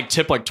they would like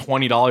tip like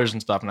 $20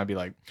 and stuff, and I'd be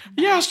like,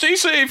 "Yeah, stay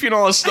safe,"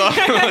 all this stuff.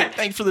 Like,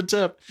 thanks for the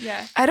tip.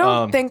 Yeah. I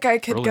don't think I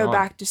could early go on.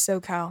 back to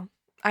SoCal.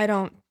 I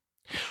don't.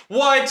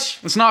 What?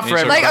 It's not for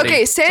Like, everybody. Like,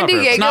 okay, It's San not for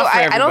everybody. Diego, It's not for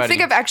I don't everybody.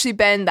 think I've actually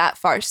been that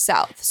far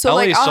south. So, LA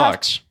like, I'll have-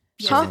 sucks.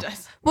 Huh? It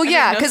does. Well, yeah,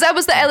 Everyone because knows. that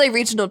was the LA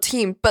regional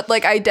team, but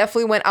like I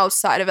definitely went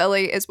outside of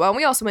LA as well. And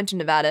we also went to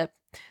Nevada.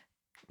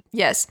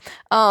 Yes.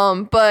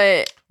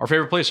 But Our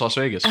favorite place, Las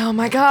Vegas. oh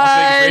my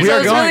god, Vegas. I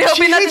was really hoping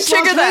She not to hates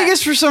trigger Las that.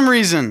 Vegas for some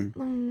reason.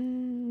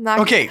 Not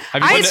Okay.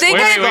 Have you I been to, think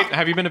wait, I- wait, wait.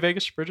 Have you been to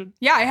Vegas, Bridget?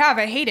 Yeah, I have.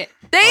 I hate it.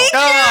 Thank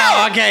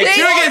Oh, you. okay. Thank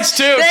 2 you. against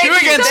 2. Thank 2 you.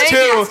 against Thank 2.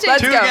 you. 2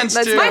 Let's go. against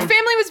Let's 2. go. My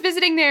family was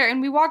visiting there,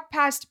 and we walked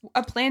past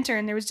a planter,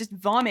 and there was just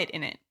vomit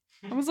in it.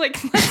 I was like,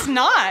 let's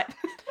not.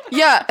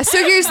 Yeah. So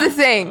here's the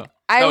thing.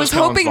 I That was was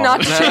Kellen's hoping not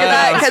to fault. trigger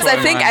that That's because I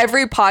fine, think man.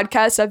 every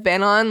podcast I've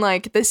been on,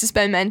 like this has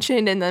been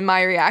mentioned, and then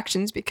my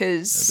reactions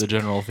because The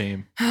general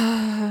theme.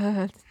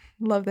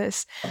 love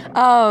this.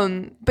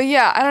 But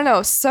yeah, I don't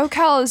know.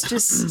 SoCal is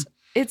just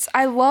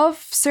I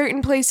love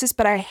certain places,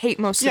 but I hate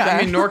most of them. Yeah,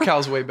 I mean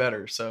NorCal's way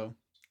better. So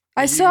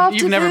I still have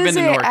you've to never been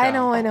to visit. NorCal.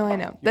 I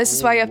know. This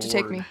is why you have to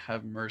take Lord, me.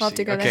 Have mercy. I'll have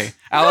to go Okay, there.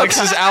 Alex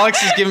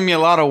is giving me a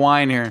lot of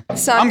wine here.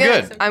 So I'm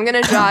gonna, good. I'm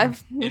gonna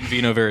drive. In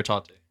vino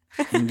veritate.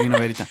 Vino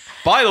Veritas.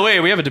 By the way,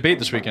 we have a debate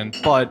this weekend,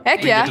 but Heck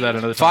we can yeah. get to that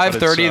another time.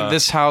 5:30.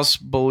 This house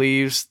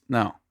believes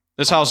no.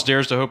 This house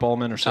dares to hope all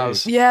men are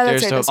House. saved. Yeah,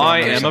 that's There's right. hope. That's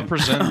right. I There's am a hope.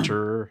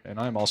 presenter, and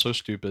I'm also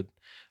stupid.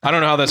 I don't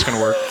know how that's going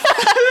to work.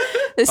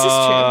 This is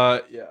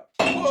true. Yeah.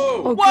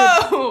 Oh,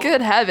 Whoa.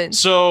 Good heavens.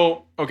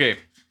 So, okay.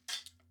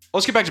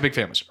 Let's get back to big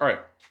families. All right.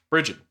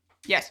 Brigid.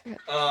 Yes.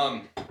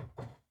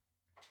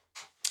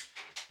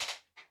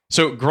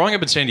 So, growing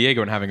up in San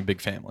Diego and having a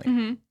big family,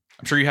 Mhm.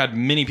 I'm sure you had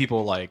many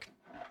people like,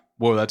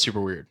 whoa, that's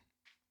super weird.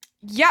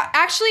 Yeah,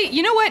 actually,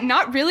 you know what?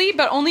 Not really,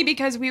 but only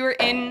because we were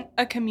in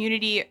a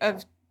community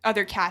of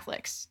other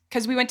Catholics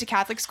because we went to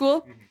Catholic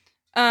school.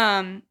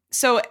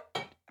 So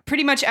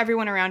pretty much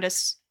everyone around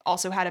us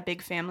also had a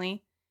big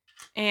family,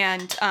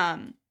 and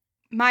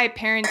my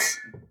parents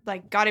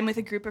like got in with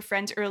a group of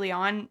friends early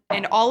on,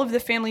 and all of the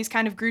families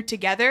kind of grew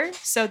together,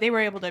 so they were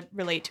able to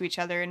relate to each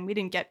other, and we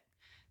didn't get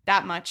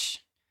that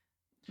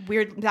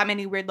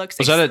many weird looks.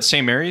 Was that at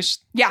St. Mary's?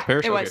 Yeah,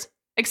 Parish? it was. Okay.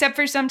 Except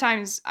for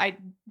sometimes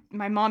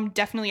my mom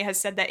definitely has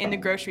said that in the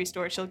grocery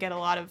store she'll get a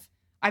lot of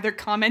either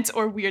comments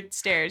or weird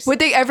stares. Would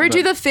they ever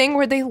do the thing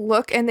where they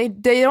look and they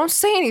don't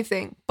say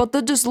anything, but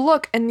they'll just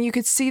look and you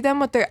could see them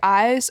with their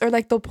eyes, or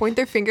like they'll point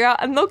their finger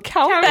out and they'll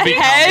count Count the it.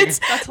 heads?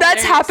 That's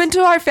That's hilarious. happened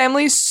to our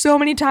family so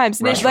many times.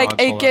 And it's like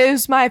Restaurants, all it that.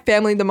 gives my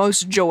family the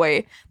most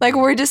joy. Like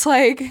we're just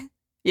like,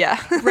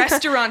 yeah.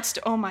 Restaurants.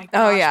 Oh my gosh.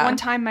 Oh, yeah. One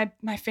time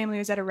my family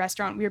was at a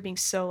restaurant. We were being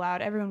so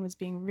loud. Everyone was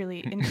being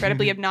really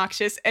incredibly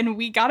obnoxious. And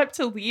we got up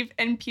to leave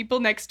and people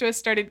next to us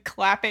started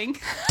clapping.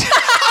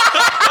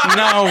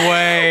 No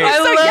way. I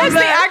So love yes, they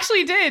that.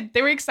 actually did.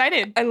 They were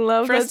excited I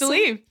love for us that to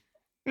leave.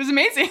 It was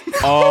amazing.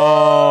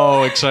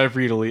 Oh, excited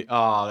for you to leave.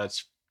 Oh,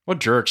 that's what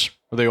jerks.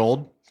 Were they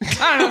old?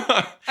 I don't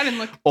know. I didn't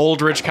look.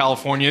 Old rich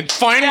California.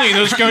 Finally,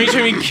 those going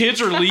to mean kids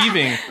are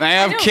leaving. I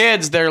have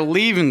kids. They're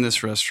leaving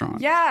this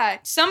restaurant. Yeah.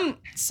 Some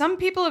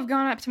people have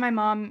gone up to my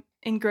mom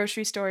in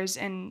grocery stores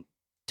and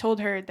told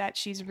her that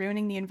she's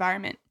ruining the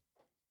environment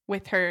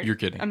with her You're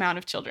kidding. amount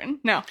of children.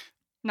 No,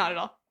 not at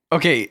all.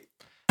 Okay.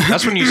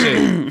 That's when you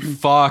say,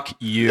 fuck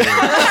you. Va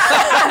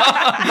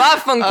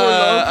fanculo.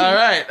 All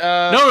right.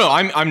 No,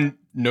 I'm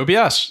no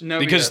BS. No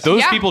because BS. those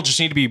Yeah. people just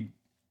need to be,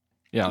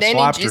 They need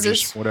slapped or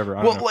Jesus. just whatever.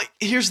 I don't Well, know. like,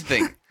 here's the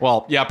thing.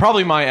 Well, yeah,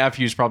 probably my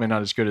FU is probably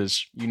not as good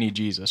as you need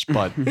Jesus,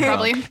 but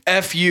Probably.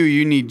 F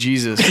you need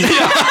Jesus.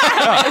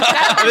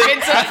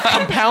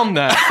 compound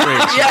that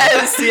phrase.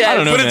 Yes, yes. I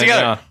don't know. Put it man,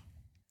 together. yeah.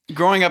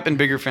 Growing up in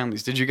bigger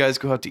families, did you guys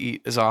go out to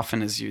eat as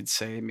often as you'd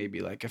say maybe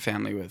like a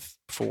family with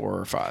 4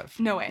 or 5?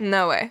 No way.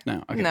 No way.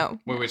 No. Okay. No.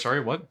 Wait, sorry,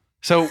 what?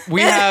 So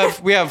we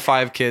have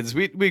 5 kids.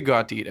 We go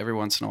out to eat every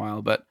once in a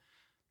while, but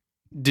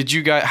did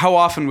you guys? How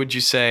often would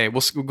you say?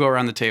 We'll go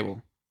around the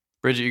table.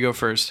 Brigid, you go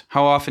first.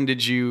 How often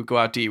did you go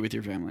out to eat with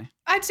your family?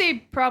 I'd say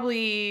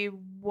probably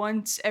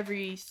once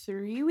every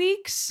 3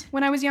 weeks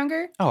when I was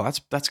younger. Oh,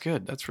 that's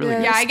good. That's really Yeah.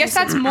 good. Yeah, I guess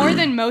that's more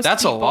than most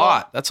That's people. a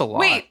lot. That's a lot.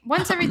 Wait,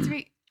 once every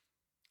 3.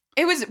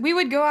 We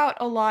would go out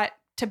a lot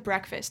to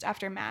breakfast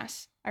after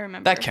mass. I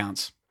remember. That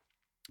counts.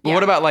 But Yeah.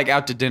 what about like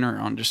out to dinner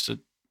on just a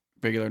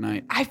regular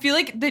night? I feel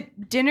like the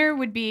dinner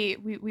would be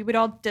we would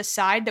all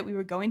decide that we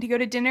were going to go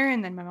to dinner,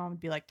 and then my mom would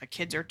be like, the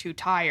kids are too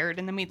tired,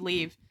 and then we'd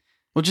leave.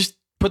 Well, just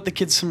put the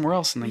kids somewhere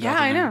else and then go Yeah,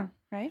 to I dinner. know,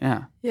 right?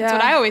 Yeah. Yeah. That's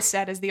what I always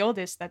said as the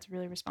oldest. That's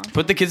really responsible.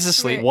 Put the kids to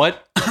sleep.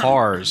 What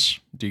cars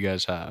do you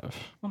guys have?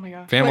 Oh my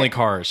god. Family Wait.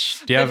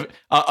 cars. Do you have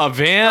a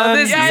van? Oh,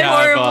 this Do you is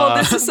have, horrible.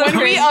 This is so When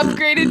we crazy.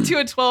 upgraded to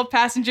a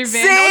 12-passenger van,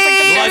 Same. that was like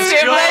the best Let's day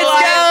of go.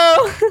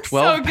 my life. Let's go.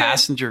 12 good.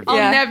 passenger. I'll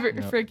Yeah. never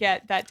Yep.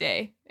 forget that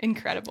day.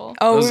 Incredible.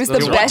 Oh, Those- it was those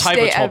the are what best type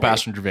day of 12 ever.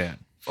 passenger van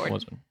Ford.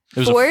 was it? It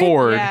was Ford? a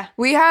Ford. Yeah.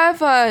 We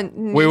have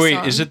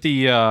Wait, is it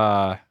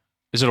the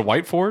is it a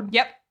white Ford?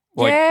 Yep.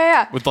 Like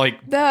yeah. with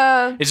like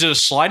The is it a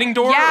sliding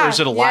door Yeah. or is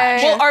it a Yeah.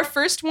 latch? Well, our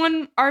first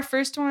one,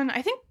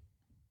 I think,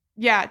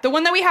 yeah, the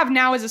one that we have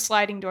now is a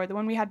sliding door. The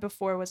one we had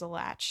before was a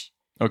latch,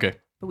 Okay.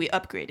 but we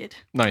upgraded.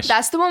 Nice.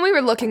 that's the one we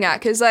were looking at,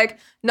 because like,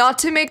 not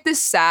to make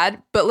this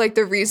sad, but like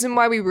the reason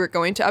why we were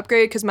going to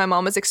upgrade, because my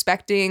mom was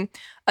expecting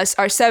us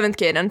our 7th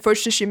kid.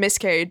 Unfortunately, she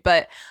miscarried,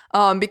 but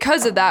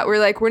because of that, we're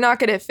like, we're not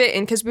gonna fit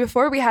in, because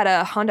before we had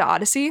a Honda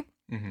Odyssey.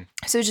 Mhm.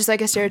 So it's just like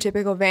a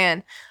stereotypical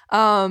van.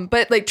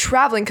 But like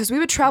traveling, because we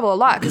would travel a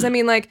lot. Because I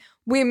mean, like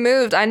I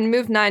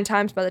moved 9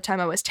 times by the time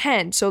I was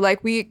 10. So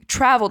like we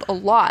traveled a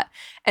lot.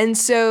 And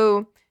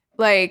so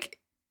like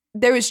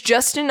there was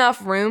just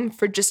enough room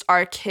for just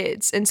our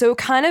kids. And so it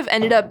kind of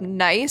ended up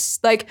nice.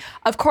 Like,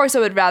 of course I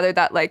would rather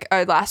that like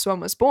our last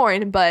one was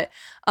born, but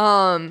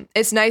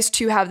it's nice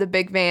to have the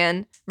big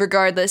van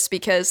regardless,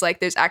 because like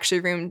there's actually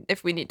room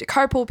if we need to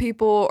carpool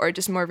people, or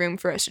just more room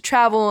for us to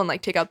travel and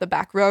like take out the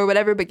back row or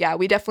whatever. But yeah,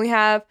 we definitely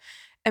have.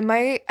 And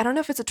I don't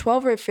know if it's a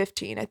 12 or a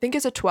 15. I think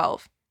it's a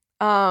 12.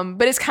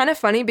 But it's kind of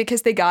funny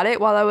because they got it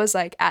while I was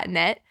like at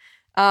net.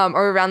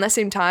 or around that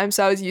same time.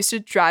 So I was used to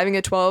driving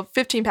a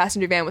 15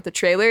 passenger van with a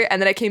trailer.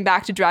 And then I came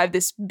back to drive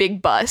this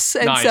big bus.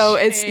 And Nice. so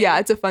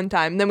it's a fun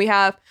time. And then we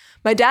have,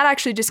 my dad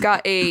actually just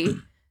got a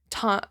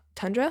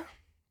Tundra?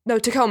 No,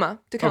 Tacoma.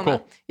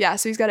 cool. Yeah,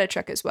 so he's got a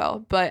truck as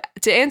well. But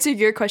to answer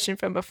your question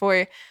from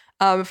before,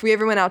 if we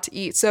ever went out to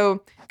eat,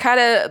 so kind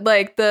of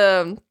like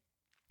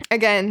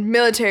again,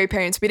 military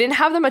parents, we didn't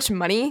have that much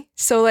money.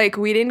 So like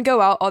we didn't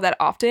go out all that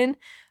often.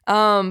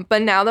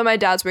 But now that my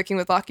dad's working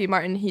with Lockheed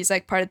Martin, he's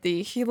like part of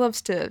he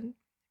loves to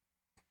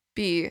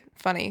be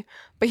funny,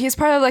 but he's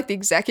part of like the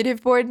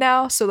executive board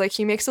now. So like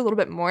he makes a little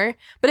bit more,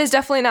 but it's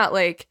definitely not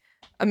like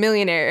a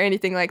millionaire or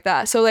anything like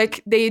that. So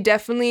like they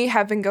definitely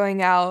have been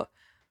going out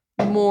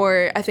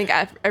more, I think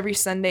every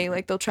Sunday,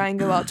 like they'll try and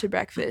go out to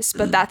breakfast,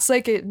 but that's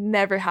like it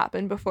never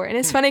happened before. And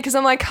it's funny because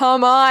I'm like,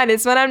 come on,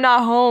 it's when I'm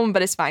not home,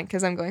 but it's fine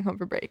because I'm going home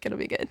for break. It'll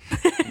be good.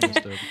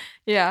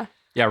 Yeah.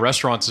 Yeah,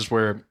 restaurants is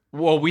where.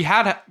 Well, we've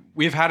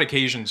had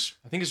occasions.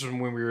 I think this was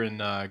when we were in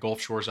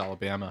Gulf Shores,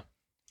 Alabama.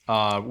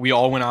 We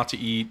all went out to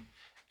eat,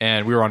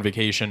 and we were on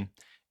vacation,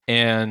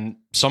 and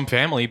some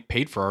family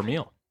paid for our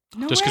meal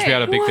just because we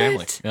had a big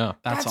family. Yeah,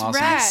 That's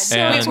awesome. Rad.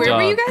 And, Wait, where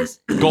were you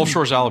guys? Gulf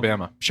Shores,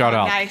 Alabama. Shout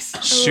out. Nice.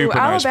 Super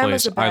nice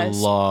Alabama's place. the I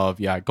best. love.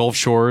 Yeah, Gulf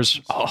Shores.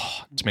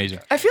 Oh, it's amazing.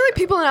 I feel like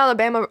people in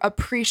Alabama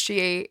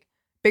appreciate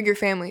bigger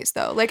families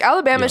though. Like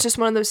Alabama is just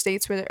one of those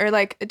states where, or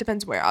like it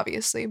depends where,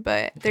 obviously,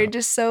 but they're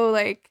just so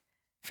like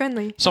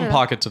friendly. Some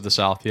pockets of the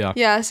South, yeah.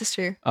 Yeah, this is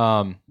true.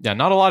 Yeah,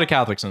 not a lot of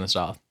Catholics in the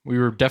South. We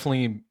were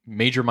definitely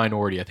major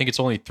minority. I think it's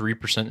only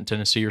 3% in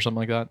Tennessee or something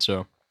like that.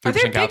 So 3% Are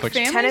there big Catholics.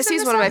 families Tennessee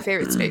is in one the of my South?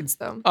 favorite states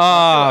though.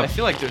 I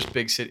feel like there's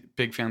big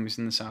families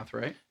in the South,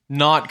 right?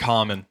 Not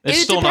common. It's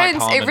It still depends.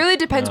 not common. It really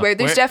depends Yeah. where.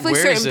 There's definitely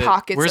Where is certain it-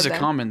 pockets. Where's of it them.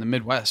 common? The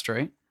Midwest,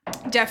 right?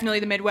 Definitely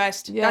the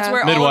Midwest. Yeah. That's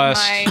where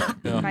Midwest. all of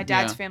Yeah. my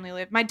dad's Yeah. family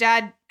lived. My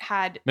dad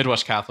had,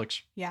 Midwest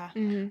Catholics. yeah.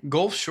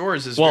 Gulf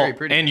Shores is Well, very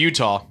pretty. and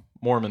Utah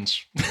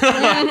Mormons.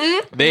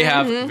 They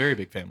have very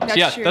big families. That's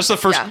yeah, true. that's the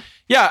first. Yeah.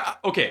 Yeah.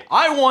 Okay.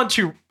 I want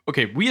to.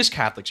 Okay, we as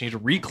Catholics need to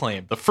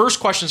reclaim the first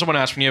question someone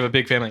asks when you have a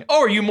big family.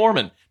 Oh, are you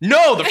Mormon?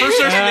 No, the first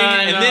person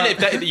and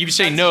then if you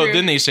say That's no, true.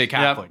 then they say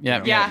Catholic. Yeah.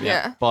 you know?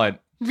 Yeah.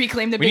 But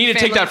Reclaim the we big need to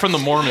take family. that from the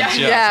Mormons.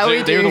 Yeah, Yeah, we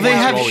they're do. the Well, they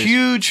ones have who always-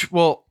 huge.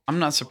 Well, I'm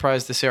not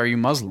surprised to say, are you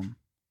Muslim?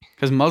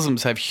 Because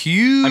Muslims have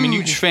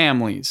huge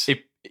families.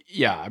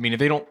 Yeah, I mean, if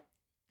they don't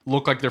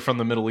look like they're from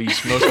the Middle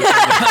East, most of the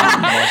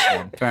time they're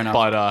Muslim. Fair enough.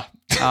 But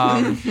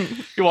Um,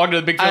 you walk into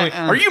the big family.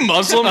 Are you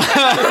Muslim? hey,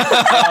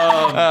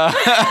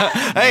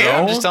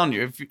 I'm No? just telling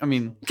you. I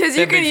mean, Because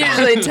they're you can big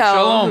families. usually tell.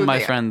 Shalom, who my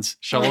they are. friends.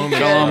 Shalom. Good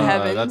Shalom.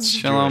 heavens. That's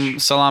Shalom.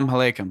 Jewish. Salam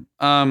alaikum.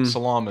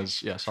 Salam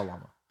is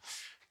salama.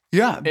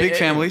 Yeah, big It-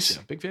 families.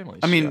 Yeah, big families.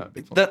 I mean, yeah,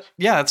 big families.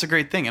 that's a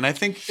great thing, and I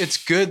think it's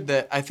good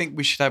that I think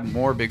we should have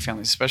more big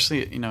families,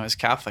 especially as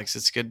Catholics.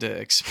 It's good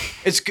to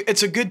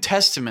it's a good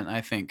testament, I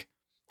think,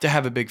 to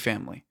have a big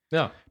family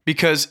Yeah.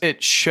 because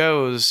it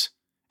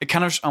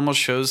kind of almost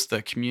shows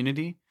the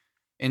community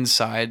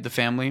inside the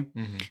family.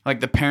 Mm-hmm. Like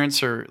the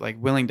parents are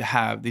like willing to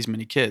have these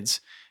many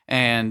kids,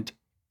 and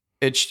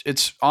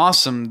it's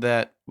awesome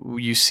that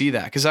you see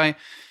that because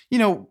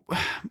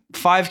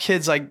 5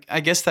 kids. I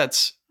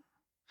guess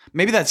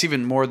maybe that's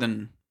even more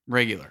than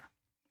regular.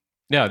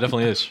 Yeah, it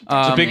definitely is.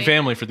 It's a big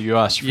family for the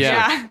U.S. For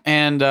Yeah. sure. Yeah.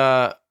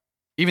 And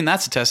even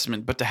that's a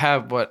testament. But to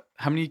have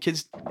how many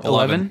kids?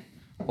 11.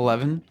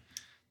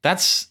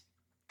 That's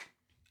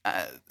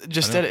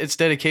just I know. it's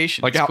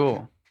dedication. Like it's how-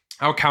 cool.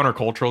 How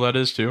countercultural that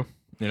is too.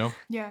 You know,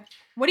 Yeah.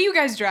 What do you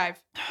guys drive?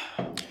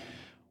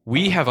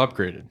 we have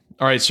upgraded.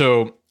 All right,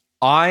 so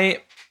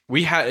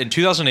we had in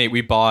 2008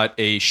 we bought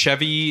a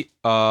Chevy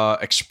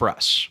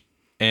Express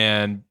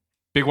and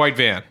big white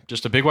van,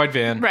 just a big white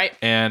van, Right.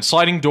 And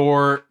sliding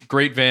door,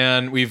 great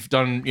van. We've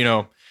done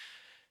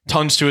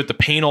tons to it. The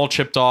paint all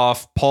chipped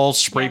off. Paul's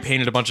spray Yes.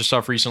 painted a bunch of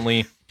stuff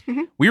recently.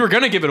 We were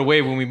gonna give it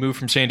away when we moved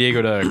from San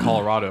Diego to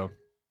Colorado.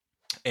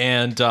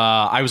 And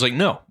I was like,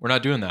 no, we're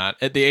not doing that.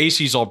 The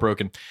AC's all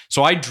broken.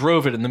 So I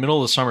drove it in the middle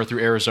of the summer through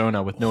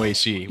Arizona with no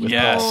AC. With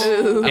Yes.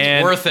 Paul. Ooh.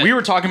 And worth it. we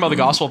were talking about the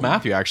Gospel of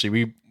Matthew, actually.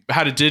 We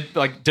did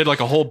a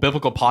whole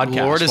biblical podcast.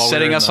 Lord is while we were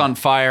setting in us on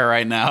fire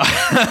right now.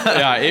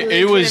 Yeah,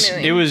 it was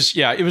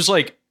Legitimately. it was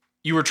like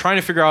you were trying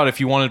to figure out if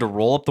you wanted to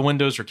roll up the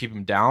windows or keep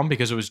them down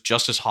because it was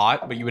just as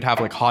hot, but you would have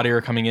like hot air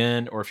coming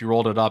in, or if you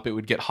rolled it up, it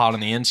would get hot on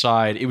the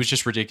inside. It was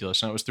just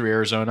ridiculous. And it was through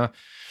Arizona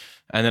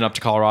and then up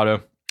to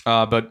Colorado.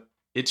 But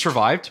it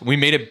survived. We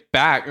made it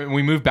back.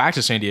 We moved back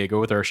to San Diego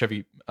with our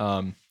Chevy.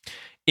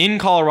 In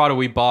Colorado,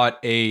 we bought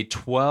a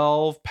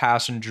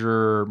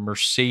 12-passenger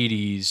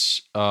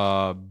Mercedes,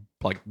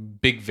 like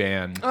big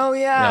van. Oh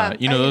yeah.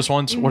 You know those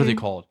ones? What are they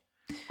called?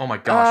 Oh my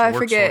gosh, I I worked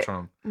forget.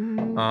 so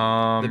much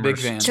on them. The big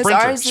van. 'Cause Sprinter.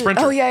 ours is-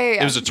 Sprinter. oh,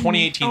 yeah. It was a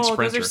 2018 Oh,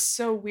 Sprinter. those are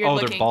so weird Oh,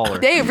 looking. they're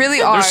baller. They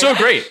really are. They're so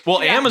great.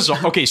 Well, Yeah.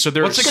 Amazon. Okay, so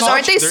they're What's it Because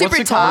aren't they They're- super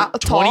what's it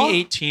called? tall?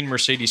 2018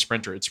 Mercedes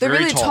Sprinter. It's They're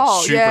very really tall,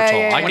 tall. super Yeah, tall.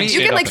 yeah, I yeah. can You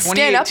stand can up like in it.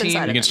 stand up 2018 inside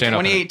You of can it. stand up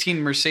in it. 2018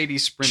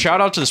 Mercedes Sprinter.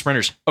 Shout out to the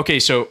Sprinters. Okay,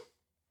 so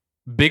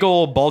big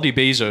old Baldy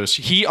Bezos,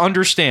 he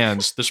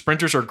understands the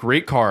Sprinters are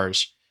great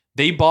cars.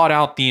 They bought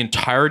out the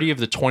entirety of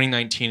the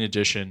 2019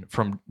 edition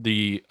from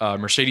the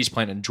Mercedes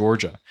plant in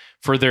Georgia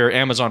for their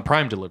Amazon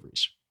Prime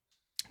deliveries.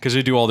 Because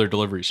they do all their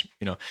deliveries,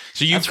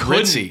 So you That's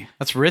ritzy.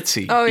 That's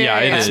ritzy. Oh yeah,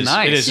 it is. That's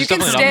nice. It is. You It's can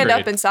definitely an stand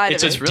upgrade. up inside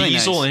It's of a it. really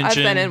diesel nice.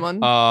 engine. I've been in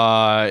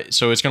one.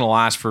 So it's gonna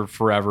last for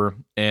forever,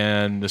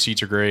 and the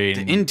seats are great.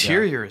 The and,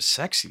 interior is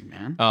sexy,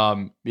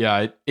 man.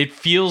 It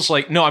feels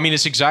like no. I mean,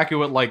 it's exactly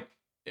what like.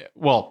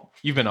 Well,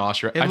 you've been to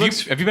Austria. Have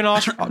you been to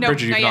Austria? No,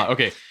 Bridget, you've not not. yet.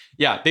 Okay.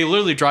 Yeah, they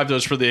literally drive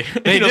those for the.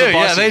 They do. the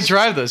Yeah, they buses.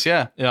 drive those.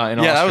 Yeah. Yeah, in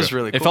Yeah, that Austria. was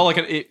really It cool. felt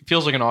like it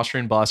feels like an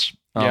Austrian bus.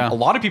 Yeah. A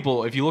lot of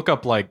people, if you look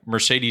up like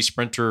Mercedes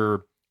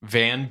Sprinter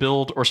van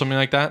build or something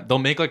like that, they'll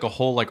make like a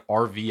whole like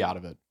RV out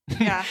of it.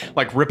 Yeah.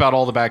 Like rip out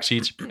all the back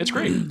seats. It's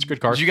great. It's a good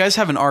car. Did you guys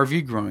have an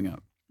RV growing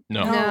up?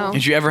 No. No.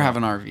 Did you ever have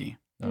an RV?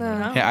 No.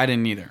 Yeah, I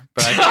didn't either.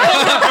 But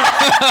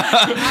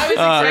I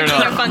was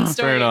expecting a fun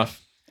story. Fair enough.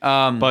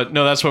 But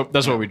no, that's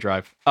what we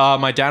drive.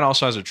 My dad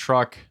also has a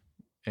truck,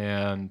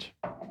 and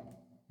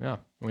yeah,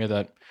 we had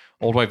that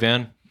old white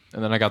van,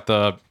 and then I got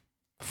the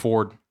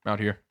Ford out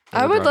here.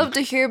 I would love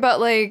to hear about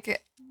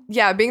like,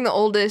 yeah, being the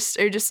oldest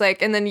or just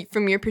like, and then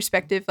from your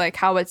perspective, like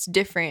how it's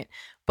different,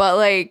 but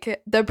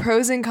like the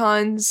pros and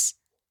cons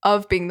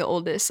of being the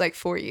oldest, like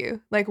for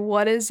you, like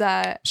what is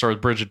that? Sorry,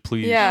 Brigid,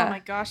 please. Yeah. Oh my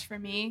gosh, for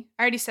me,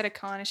 I already said a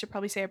con. I should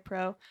probably say a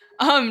pro.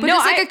 But no,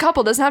 it's like a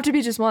couple, doesn't have to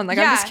be just one. Like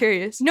I'm Yeah. just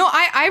curious. No,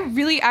 I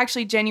really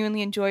actually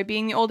genuinely enjoy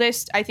being the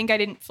oldest. I think I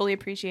didn't fully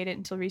appreciate it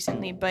until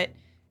recently, but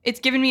it's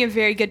given me a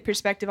very good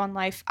perspective on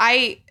life.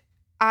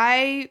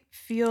 I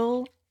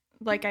feel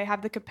like I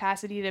have the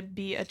capacity to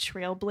be a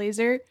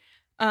trailblazer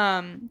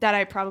that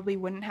I probably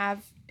wouldn't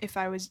have if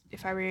I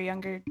were a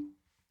younger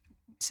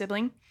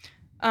sibling.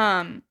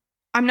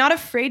 I'm not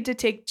afraid to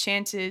take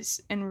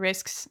chances and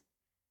risks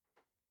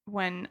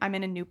when I'm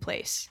in a new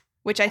place,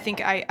 which I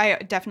think I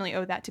definitely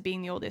owe that to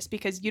being the oldest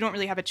because you don't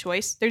really have a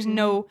choice. There's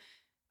no,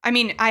 I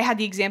mean, I had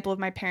the example of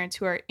my parents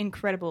who are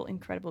incredible,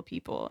 incredible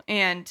people.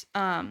 And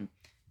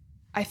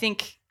I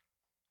think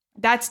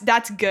that's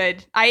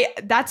good.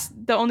 That's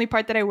the only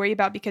part that I worry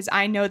about because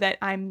I know that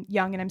I'm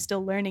young and I'm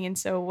still learning. And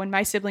so when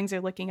my siblings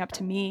are looking up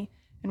to me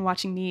and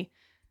watching me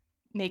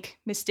make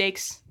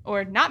mistakes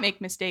or not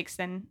make mistakes,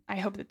 then I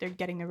hope that they're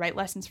getting the right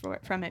lessons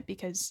from it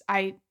because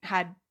I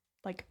had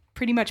like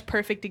pretty much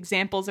perfect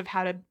examples of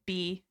how to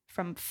be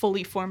from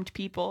fully formed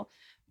people.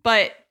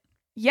 But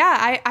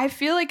yeah, I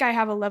feel like I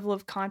have a level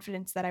of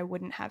confidence that I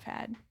wouldn't have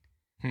had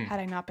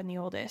I not been the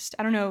oldest.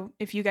 I don't know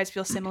if you guys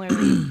feel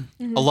similarly.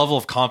 A level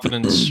of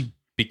confidence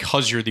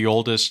because you're the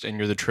oldest and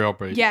you're the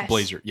trailblazer.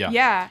 Yes.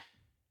 Yeah.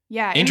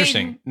 Yeah.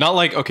 Interesting. Not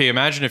like, okay,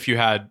 imagine if you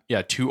had,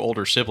 two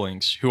older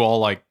siblings who all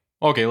like,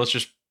 okay, let's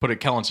just put a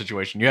Kellen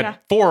situation. You had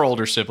 4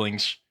 older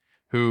siblings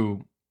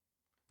who,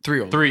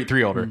 3 older.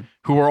 three older,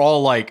 who were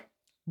all like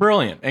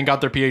brilliant and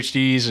got their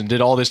PhDs and did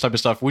all this type of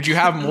stuff. Would you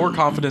have more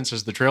confidence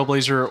as the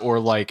trailblazer or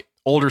like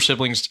older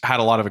siblings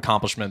had a lot of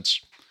accomplishments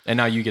and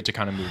now you get to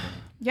kind of move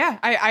in? Yeah,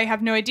 I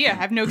have no idea. I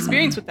have no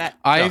experience with that.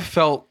 I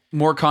felt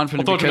more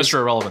confident We'll throw it to because Mr.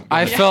 Irrelevant.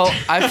 I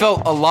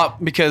felt a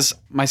lot because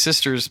my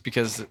sisters,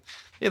 because they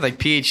had like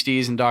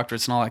PhDs and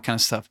doctorates and all that kind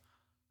of stuff.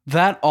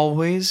 That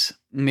always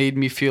made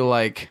me feel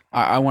like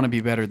I want to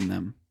be better than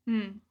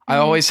them. I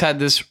always had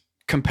this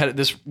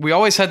we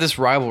always had this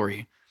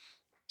rivalry,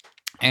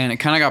 and it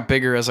kind of got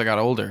bigger as I got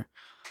older.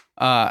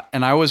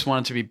 And I always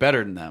wanted to be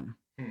better than them.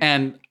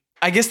 And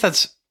I guess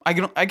that's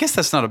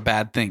not a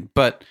bad thing,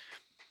 but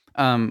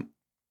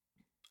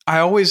I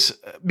always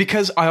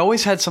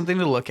had something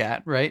to look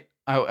at, right?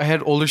 I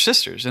had older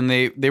sisters and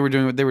they were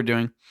doing what they were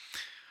doing.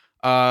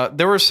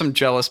 There were some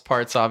jealous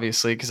parts,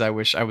 obviously, because I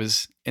wish I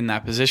was in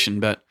that position,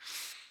 but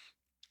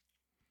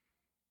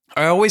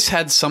I always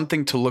had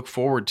something to look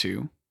forward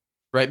to,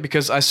 right?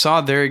 Because I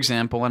saw their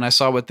example and I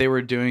saw what they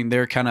were doing,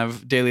 their kind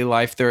of daily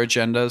life, their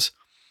agendas.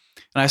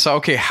 And I saw,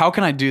 okay, how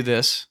can I do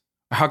this?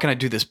 How can I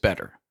do this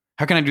better?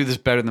 How can I do this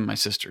better than my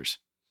sisters?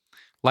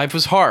 Life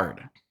was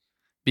hard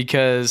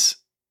because,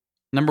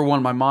 number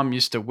one, my mom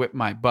used to whip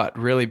my butt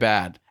really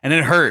bad. And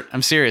it hurt.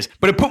 I'm serious.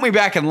 But it put me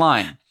back in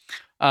line.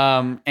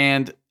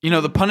 And,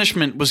 the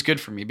punishment was good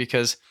for me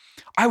because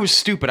I was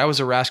stupid. I was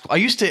a rascal. I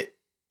used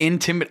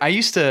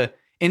to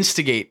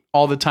instigate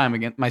all the time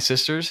against my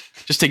sisters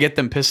just to get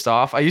them pissed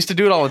off. I used to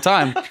do it all the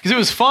time because it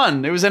was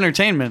fun. It was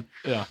entertainment.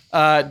 Yeah.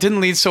 Didn't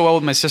lead so well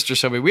with my sister,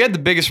 Sophie. We had the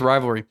biggest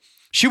rivalry.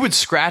 She would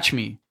scratch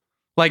me.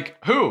 Like,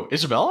 Who?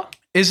 Isabella?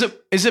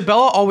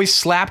 Isabella always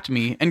slapped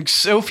me and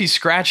Sophie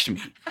scratched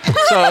me.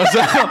 So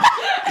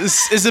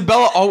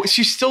Isabella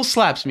she still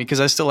slaps me because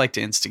I still like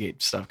to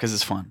instigate stuff because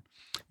it's fun.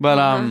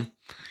 But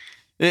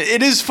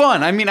it is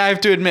fun. I mean, I have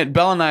to admit,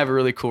 Bella and I have a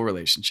really cool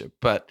relationship,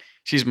 but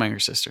she's my younger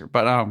sister.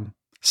 But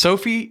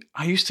Sophie,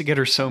 I used to get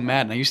her so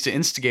mad and I used to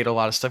instigate a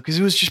lot of stuff because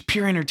it was just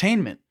pure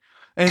entertainment.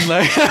 And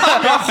like,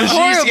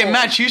 she used to get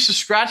mad. She used to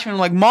scratch me. And I'm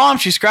like, Mom,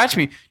 she scratched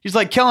me. She's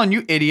like, Kellen,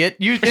 you idiot.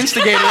 You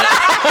instigated it.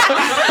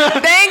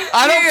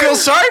 I don't feel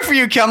sorry for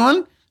you,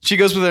 Kellen. She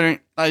goes with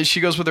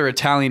her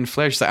Italian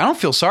flair. She's like, I don't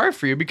feel sorry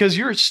for you because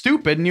you're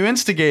stupid and you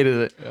instigated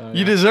it.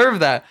 You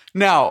deserve that.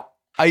 Now,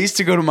 I used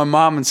to go to my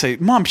mom and say,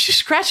 Mom, she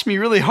scratched me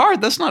really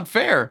hard. That's not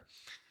fair.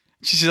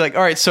 She's like,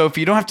 all right, so if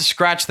you don't have to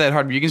scratch that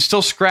hard, you can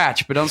still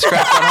scratch, but don't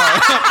scratch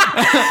that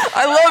hard.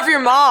 I love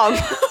your mom.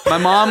 My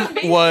mom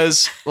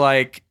was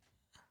like,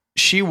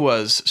 she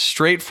was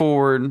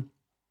straightforward.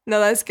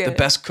 No, that's good. The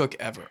best cook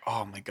ever.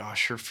 Oh my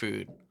gosh, her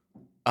food.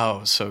 Oh,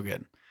 it was so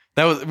good.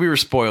 We were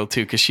spoiled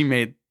too, because she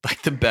made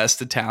like the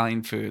best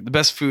Italian food, the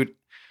best food.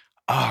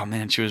 Oh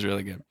man, she was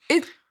really good.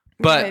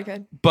 Very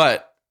good.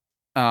 But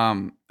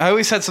I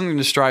always had something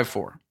to strive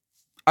for.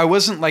 I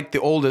wasn't like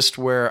the oldest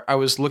where I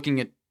was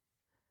looking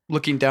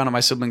down at my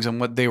siblings and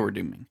what they were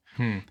doing.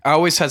 I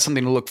always had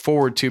something to look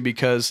forward to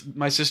because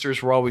my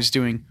sisters were always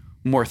doing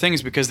more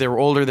things because they were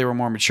older, they were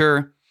more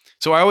mature.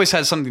 So I always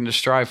had something to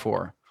strive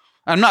for.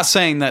 I'm not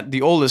saying that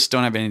the oldest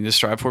don't have anything to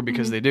strive for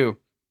because they do.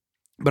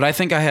 But I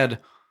think I had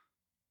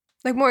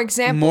like more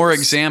examples. More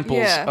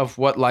examples of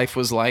what life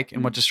was like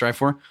and what to strive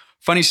for.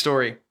 Funny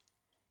story.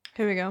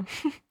 Here we go.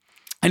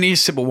 I need a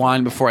sip of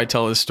wine before I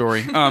tell this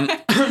story. Oh,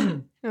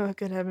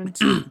 good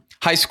heavens.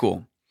 High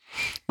school.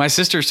 My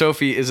sister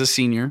Sophie is a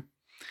senior,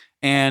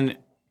 and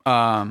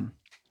I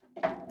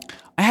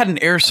had an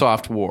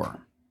airsoft war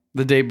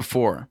the day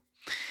before,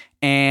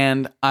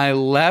 and I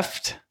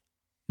left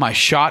my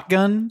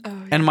shotgun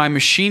and my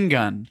machine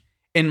gun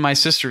in my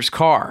sister's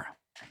car.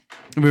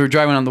 We were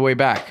driving on the way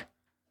back.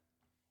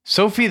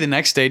 Sophie the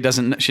next day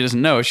doesn't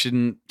know. She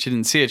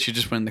didn't see it. She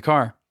just went in the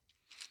car.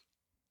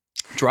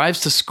 Drives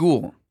to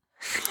school,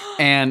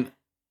 and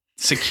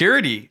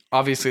security,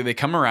 obviously, they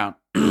come around.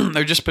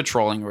 They're just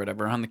patrolling or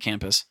whatever on the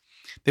campus.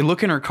 They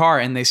look in her car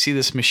and they see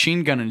this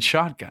machine gun and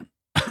shotgun.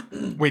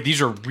 Wait,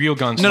 these are real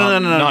guns? No.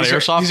 Not These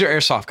airsoft? These are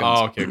airsoft guns.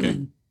 Oh,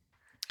 okay.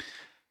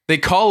 They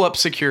call up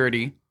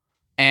security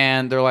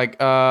and they're like,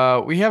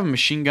 we have a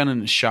machine gun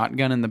and a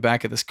shotgun in the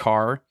back of this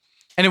car.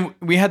 And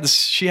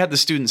she had the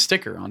student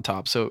sticker on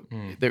top. So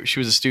she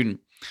was a student.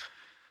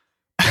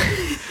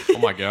 Oh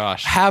my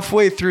gosh.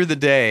 Halfway through the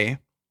day,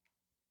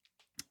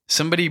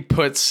 somebody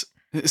puts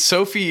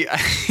Sophie, I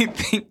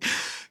think,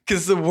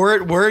 because the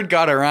word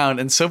got around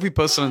and Sophie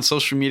posted on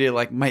social media,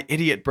 like, my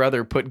idiot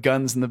brother put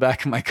guns in the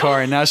back of my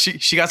car. And now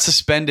she got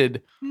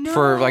suspended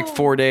for like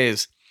 4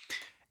 days.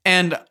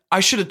 And I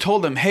should have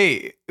told them,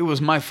 hey, it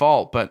was my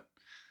fault. But,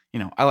 you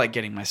know, I like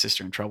getting my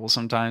sister in trouble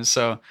sometimes.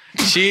 So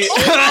she, she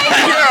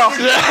got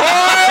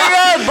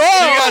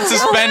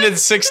suspended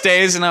 6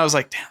 days. And I was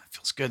like, damn, that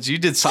feels good. So you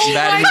did something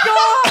bad.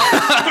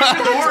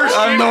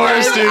 I'm the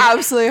worst, dude.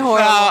 Absolutely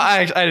horrible. No,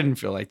 I didn't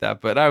feel like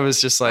that. But I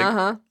was just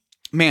like,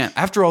 man,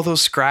 after all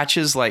those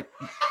scratches,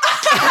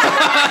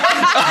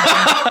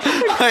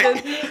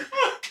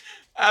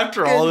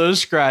 After all those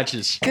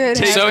scratches. Good.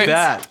 Take so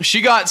that.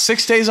 She got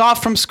 6 days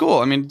off from school.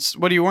 I mean,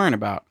 what are you worrying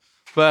about?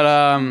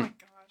 But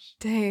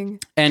Dang.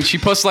 and she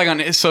posted like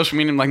on social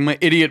media, like, my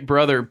idiot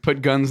brother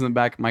put guns in the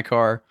back of my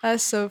car.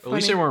 That's so funny. At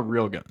least they weren't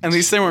real guns. At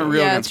least they weren't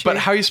real Yeah, guns. true. But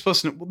how are you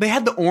supposed to know? They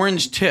had the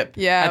orange tip at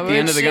the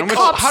end of the gun.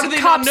 How did they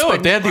not know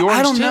it? They had the orange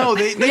I don't tip. know.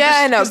 They Yeah,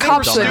 I know. 'cause they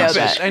Cops were would know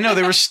stupid. that. I know,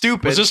 they were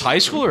stupid. Was this high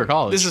school or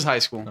college? This is high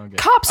school. Okay.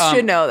 Cops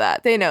should know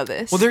that. They know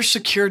this. Well, they're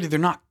security. They're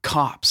not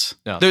cops.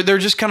 No. They're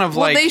just kind of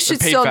well, like they should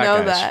paid still fat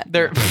know guys.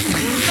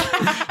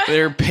 that.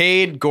 they're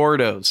paid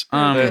gordos. They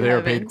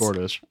are paid heavens.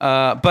 quarters.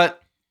 But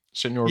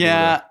Senor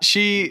yeah,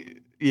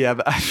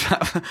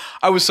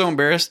 I was so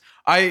embarrassed.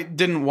 I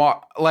didn't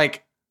walk,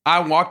 like, I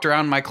walked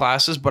around my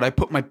classes, but I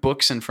put my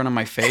books in front of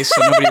my face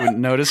so nobody would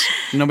notice,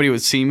 nobody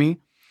would see me,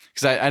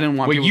 because I didn't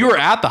want. Wait, people you to- were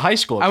at the high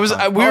school. At the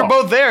time. We were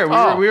both there.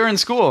 We were in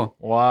school,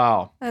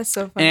 Wow. That's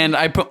so funny. and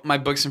I put my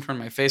books in front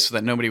of my face so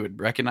that nobody would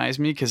recognize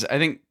me, because I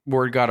think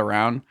word got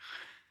around.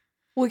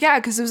 well, yeah,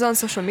 because it was on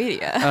social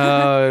media.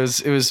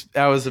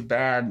 That was a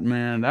bad,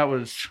 man. That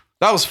was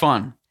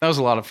fun. That was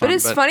a lot of fun. but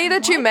it's funny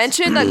that you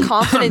mentioned the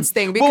confidence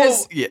thing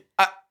because.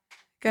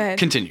 Go ahead.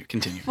 Continue.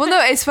 Well, no,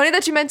 it's funny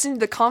that you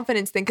mentioned the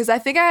confidence thing because I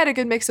think I had a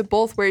good mix of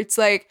both where it's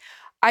like,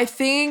 I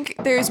think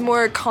there's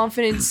more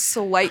confidence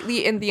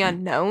slightly in the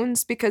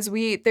unknowns because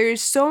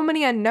there's so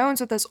many unknowns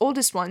with us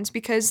oldest ones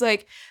because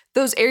like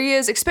those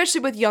areas,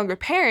 especially with younger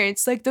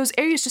parents, like those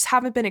areas just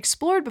haven't been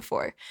explored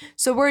before.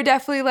 So we're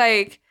definitely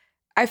like,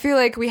 I feel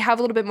like we have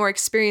a little bit more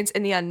experience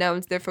in the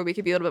unknowns, therefore we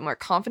could be a little bit more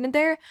confident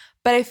there.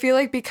 But I feel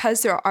like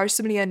because there are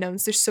so many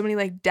unknowns, there's so many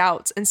like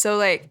doubts. And so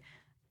like,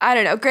 I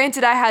don't know.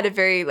 Granted, I had a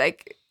very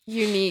like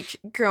unique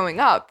growing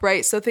up,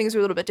 right? So things were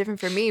a little bit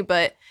different for me,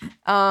 but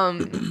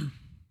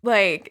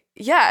like,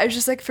 yeah, it's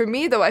just like for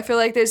me though, I feel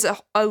like there's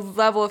a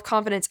level of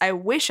confidence I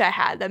wish I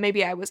had that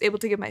maybe I was able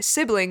to give my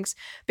siblings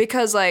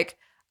because like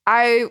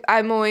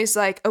I'm always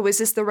like, oh, is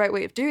this the right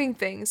way of doing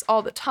things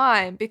all the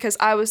time? Because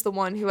I was the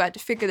one who had to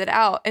figure that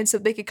out. And so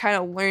they could kind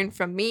of learn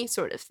from me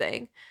sort of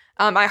thing.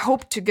 I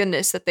hope to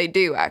goodness that they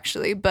do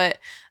actually, but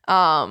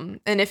and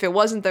if it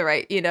wasn't the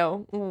right,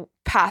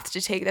 path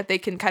to take, that they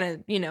can kind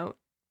of, you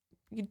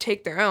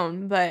take their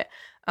own. But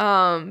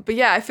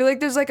yeah, I feel like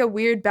there's like a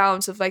weird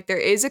balance of like there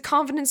is a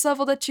confidence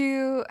level that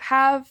you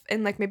have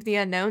and like maybe the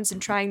unknowns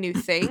and trying new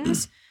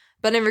things,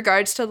 but in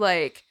regards to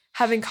like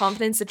having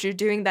confidence that you're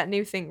doing that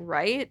new thing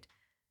right,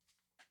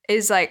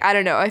 is like, I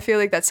don't know. I feel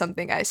like that's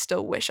something I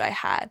still wish I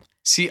had.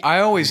 See, I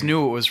always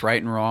knew what was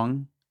right and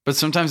wrong, but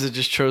sometimes it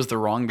just chose the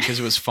wrong because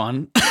it was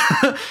fun.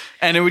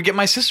 And it would get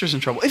my sisters in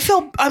trouble.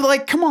 I'm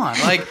like, come on.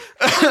 Like,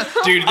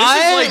 dude,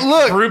 this is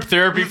like group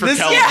therapy for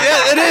Kellen.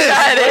 Yeah, it is.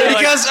 Yeah,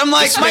 because I'm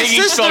like, my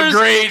sisters felt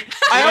great.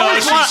 I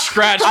always want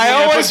scratch. I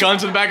always put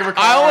guns in the back of her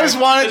car. I always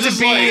wanted This to is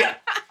be. like-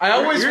 I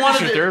always You're wanted.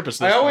 just your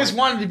therapist at I this always point.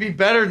 wanted to be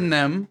better than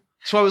them.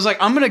 So I was like,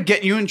 I'm gonna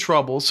get you in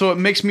trouble, so it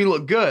makes me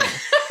look good.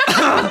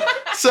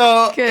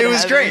 So Good it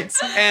was heavens.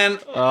 great, and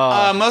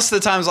most of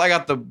the times I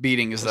got the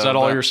beatings. Is that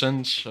all your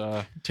sins?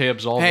 Te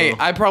absolvo. Hey,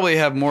 I probably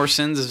have more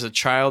sins as a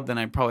child than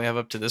I probably have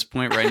up to this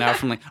point right now.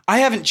 From like, I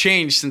haven't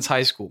changed since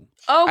high school.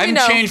 Oh, I we haven't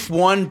know. changed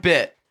one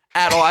bit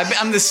at all.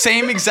 I'm the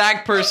same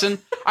exact person.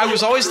 I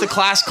was always the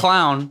class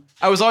clown.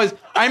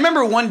 I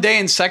remember one day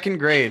in second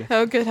grade,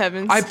 Oh, good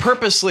heavens. I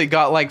purposely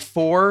got like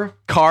 4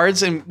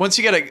 cards, and once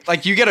you get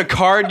a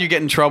card, you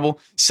get in trouble.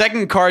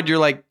 Second card, you're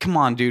like, come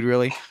on, dude,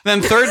 really?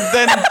 Then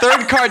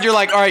third card, you're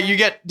like, all right, you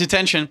get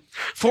detention.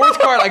 Fourth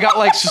card, I got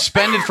like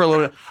suspended for a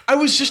little bit. I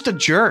was just a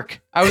jerk.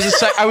 I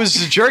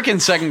was a jerk in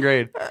second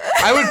grade.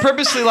 I would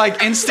purposely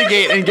like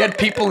instigate and get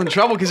people in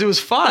trouble because it was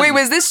fun. Wait,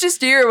 was this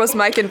just you or was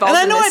Mike involved And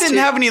I in know this I didn't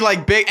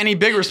too? have any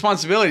big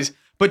responsibilities,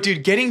 but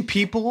dude, getting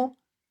people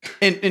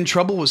in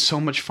trouble was so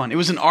much fun. It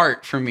was an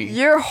art for me.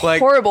 You're Like,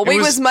 horrible. it Wait,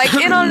 was Mike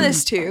in on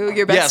this too?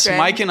 Your best Yes, friend?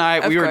 Mike and I,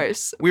 Of we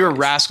course, were of course.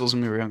 rascals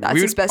when we were younger. That's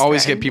We his would best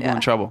always friend, get people yeah.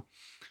 in trouble.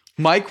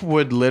 Mike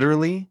would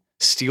literally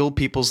steal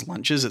people's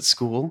lunches at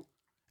school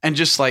and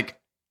just like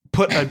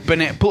put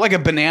like a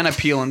banana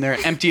peel in there,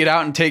 empty it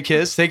out, and take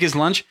his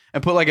lunch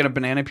and put like a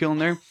banana peel in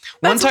there.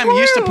 One That's time he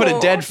used to put a horrible.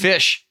 dead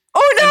fish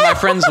Oh no! in my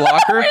friend's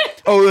locker.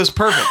 Oh, it was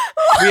perfect.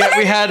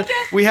 We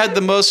had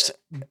the most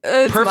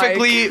It's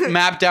perfectly Mike.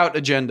 mapped out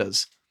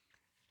agendas.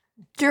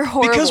 You're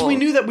horrible. Because we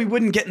knew that we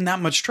wouldn't get in that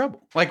much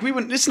trouble. Like we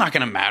wouldn't. It's not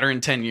going to matter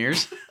in 10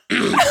 years.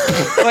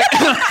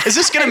 Like, is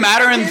this going to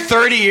matter in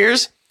 30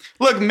 years?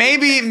 Look,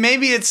 maybe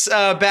it's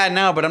bad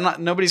now, but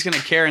nobody's going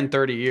to care in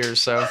 30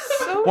 years. So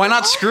why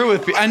not screw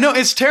with people? I know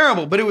it's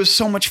terrible, but it was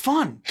so much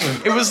fun.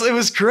 It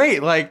was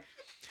great. Like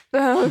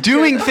Oh,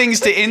 doing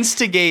things to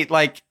instigate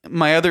like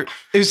it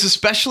was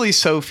especially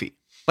Sophie.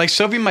 Like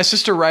Sophie, my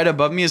sister right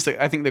above me is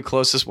I think the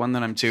closest one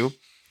that I'm to.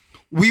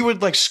 We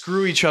would like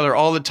screw each other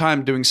all the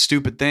time doing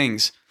stupid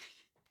things.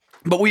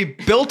 But we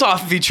built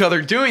off of each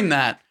other doing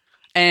that.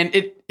 And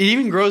it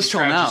even grows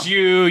till now. Scratches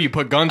you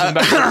put guns in the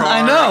back of your car.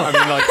 I know. I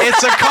mean, like,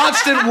 It's a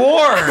constant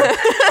war.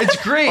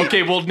 It's great.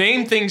 okay, well,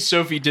 name things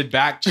Sophie did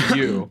back to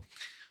you.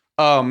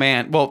 Oh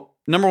man. Well,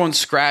 number one,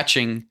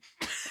 scratching.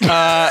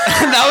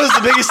 That was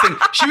the biggest thing.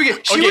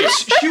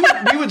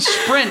 We would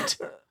sprint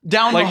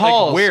down Like, the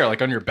halls. like where?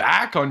 Like on your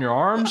back, on your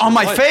arms? On or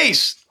my what?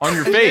 face. On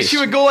your And face. She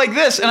would go like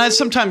this, and I'd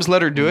sometimes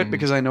let her do it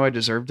because I know I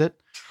deserved it.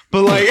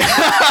 But like,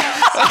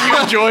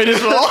 You enjoyed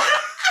it all?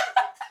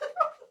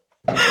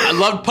 I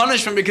loved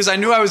punishment because I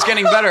knew I was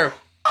getting better.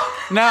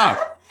 Now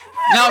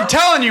I'm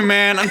telling you,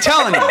 man. I'm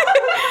telling you.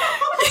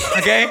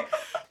 Okay,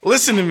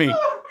 listen to me.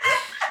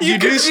 You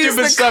do confuse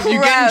stupid the stuff. You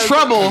get crowd. in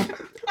trouble.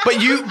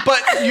 But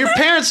your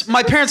parents.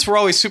 My parents were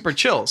always super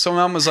chill. So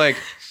mom was like,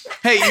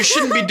 "Hey, you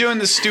shouldn't be doing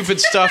this stupid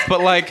stuff.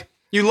 But like,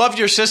 you love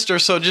your sister,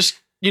 so just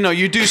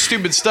you do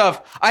stupid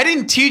stuff. I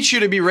didn't teach you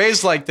to be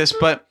raised like this,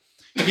 but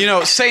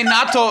say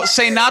nato.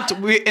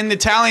 In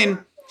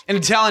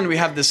Italian, we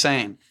have the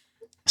saying.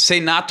 Sei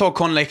nato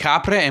con le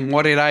capre e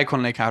morirai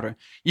con le capre.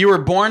 You were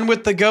born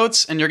with the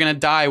goats and you're going to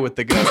die with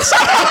the goats.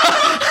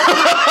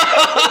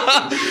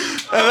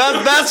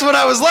 And that's what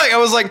I was like. I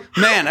was like,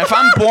 man, if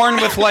I'm born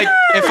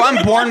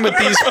with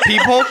these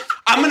people,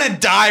 I'm going to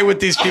die with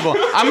these people.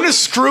 I'm going to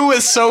screw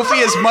with Sophie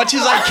as much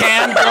as I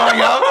can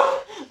growing up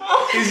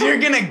because you're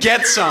going to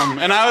get some.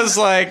 And I was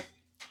like,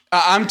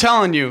 I'm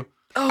telling you,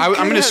 I'm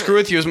going to screw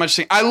with you as much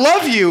as I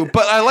love you,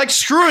 but I like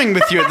screwing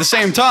with you at the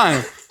same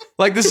time.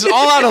 Like, this is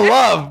all out of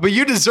love, but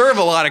you deserve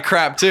a lot of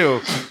crap,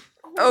 too.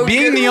 Oh,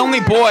 Being the only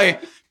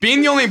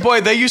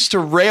boy, they used to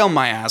rail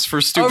my ass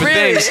for stupid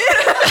really? things.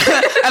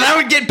 And I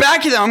would get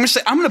back to them. I'm going to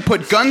say, I'm going to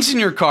put guns in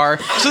your car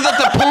so that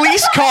the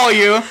police call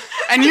you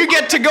and you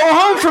get to go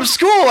home from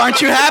school.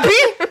 Aren't you happy?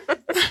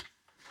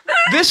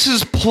 This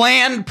is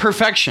planned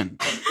perfection.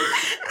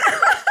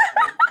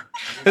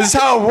 This is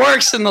how it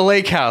works in the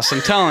lake house,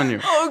 I'm telling you.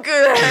 Oh,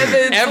 good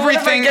heavens.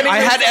 Everything, I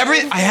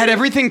had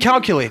everything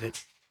calculated.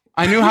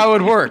 I knew how it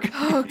would work.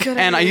 Oh, good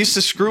And I heavens. used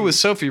to screw with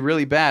Sophie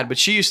really bad, but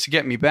she used to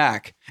get me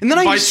back. And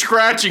then By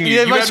scratching you.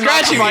 Yeah, You by have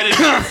scratching me. not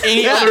provided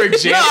any other No,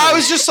 example. I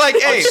was just like,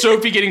 hey, of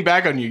Sophie getting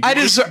back on you. I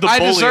You're just deserve the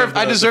bully of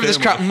I the deserve this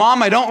crap. family.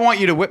 Mom, I don't want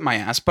you to whip my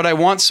ass, but I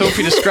want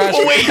Sophie to scratch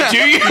me. Wait, do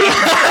you?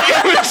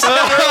 You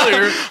said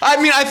earlier. I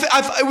mean,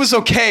 it was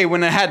okay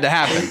when it had to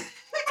happen.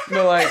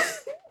 But like,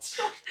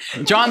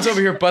 John's over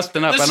here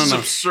busting up. This I don't is know.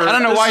 absurd. I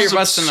don't know This why is you're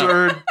busting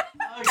absurd. up.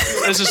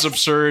 This is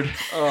absurd.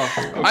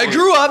 I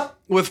grew up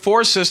with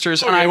 4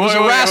 sisters, and I was a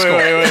rascal.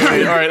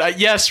 Wait. All right.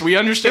 Yes, we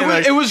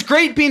understand. It was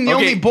great being the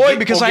only boy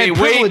because I had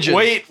privileges.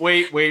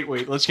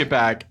 Wait. Let's get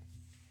back.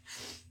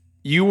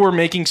 You were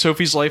making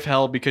Sophie's life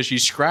hell because she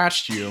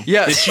scratched you.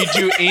 Yes. Did she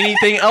do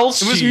anything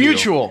else? It was to you?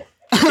 mutual.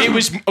 It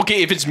was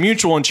okay if it's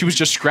mutual and she was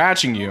just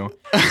scratching you.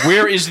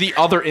 Where is the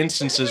other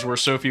instances where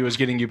Sophie was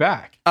getting you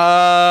back?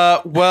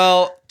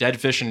 Well, Dead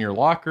fish in your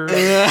locker.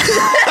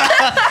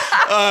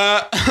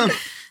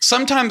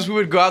 sometimes we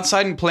would go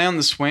outside and play on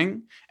the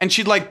swing, and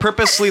she'd like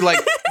purposely like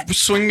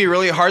swing me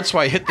really hard so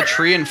I hit the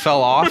tree and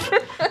fell off.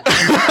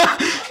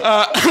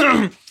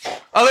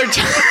 Other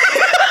times,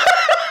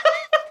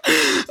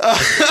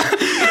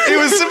 it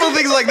was simple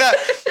things like that.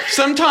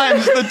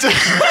 Sometimes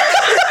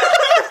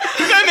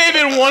That may have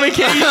been one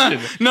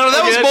occasion. No,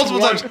 that was multiple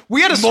times.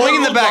 We had a swing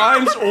in the back.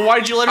 Times?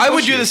 Why'd you let her I push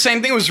would do you? the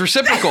same thing. It was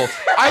reciprocal.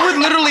 I would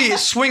literally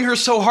swing her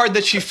so hard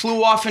that she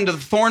flew off into the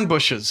thorn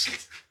bushes.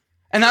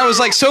 And I was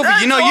like, Sophie,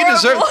 That's you know, you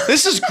deserve. horrible.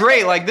 This is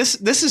great. Like this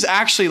is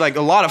actually like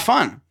a lot of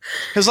fun.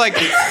 Because like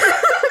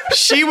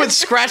she would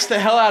scratch the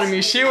hell out of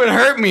me. She would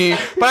hurt me.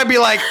 But I'd be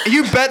like,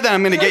 you bet that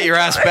I'm going to get your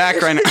ass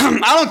back right now.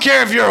 I don't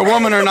care if you're a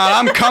woman or not.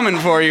 I'm coming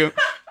for you.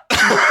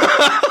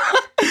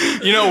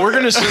 You know, we're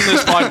gonna send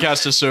this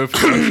podcast to Sophie.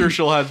 I'm sure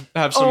she'll have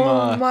some.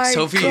 Oh my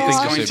Sophie gosh. is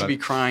Say going about to be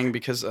it. crying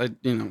because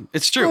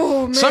it's true.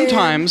 Oh, man.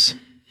 Sometimes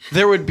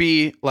there would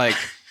be like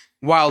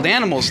wild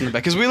animals in the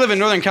back because we live in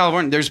Northern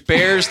California. There's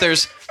bears.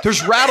 There's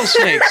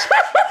rattlesnakes.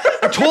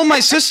 I told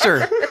my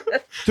sister,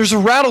 there's a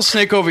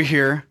rattlesnake over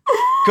here.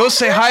 Go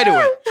say hi to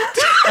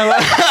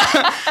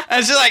it.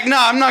 And she's like, no,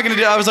 I'm not gonna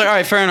do it. I was like, all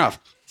right, fair enough.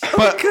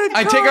 But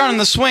I take her on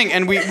the swing,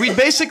 and we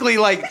basically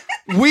like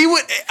we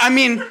would. I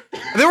mean,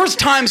 there was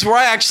times where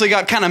I actually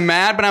got kind of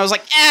mad, but I was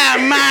like,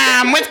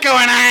 Mom, what's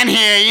going on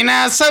here? You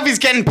know, Sophie's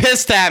getting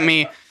pissed at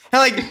me. And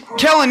like,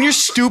 Kellen, you're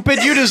stupid.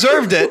 You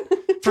deserved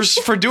it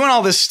for doing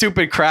all this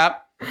stupid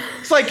crap.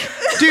 It's like,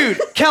 dude,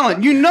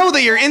 Kellen, you know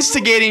that you're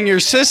instigating your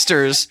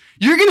sisters.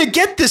 You're gonna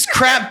get this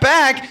crap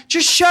back.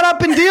 Just shut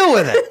up and deal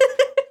with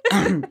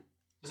it.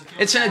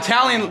 It's an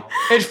Italian.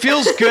 It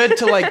feels good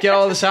to like get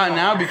all this out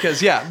now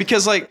because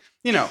like,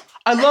 you know,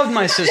 I loved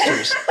my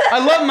sisters.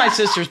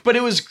 But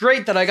it was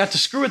great that I got to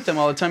screw with them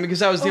all the time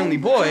because I was the only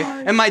boy.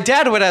 And my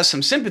dad would have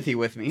some sympathy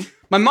with me.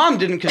 My mom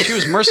didn't because she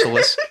was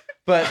merciless.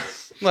 But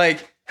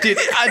like, dude,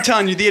 I'm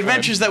telling you, the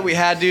adventures that we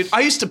had, dude.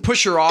 I used to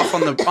push her off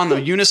on the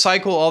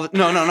unicycle.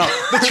 No.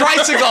 The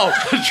tricycle.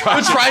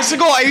 The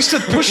tricycle. I used to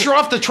push her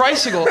off the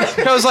tricycle.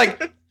 I was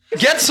like,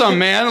 get some,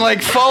 man.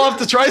 Like, fall off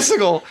the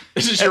tricycle.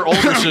 This is your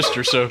older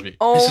sister, Sophie.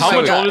 Oh How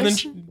my much older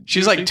gosh. than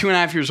She's like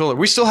 2.5 years older.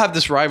 We still have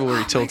this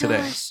rivalry till my today.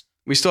 gosh.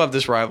 We still have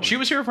this rivalry. She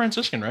was here at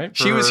Franciscan, right?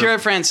 She was here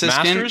at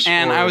Franciscan, Masters,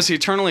 and or- I was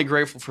eternally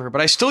grateful for her.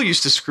 But I still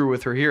used to screw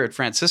with her here at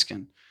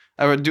Franciscan.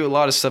 I would do a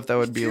lot of stuff that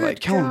would be Good like,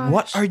 Kellen, gosh.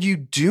 what are you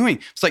doing?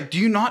 It's like, do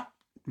you not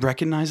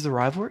recognize the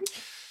rivalry?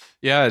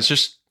 Yeah, it's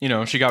just, you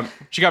know, she got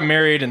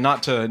married and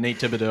not to Nate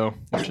Thibodeau,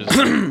 which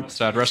is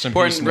sad. Rest in peace.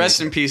 Important. Nate.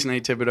 Rest in peace,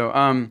 Nate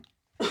Thibodeau.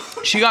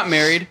 She got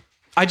married.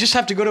 I just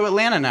have to go to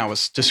Atlanta now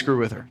to screw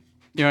with her.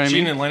 You know what I She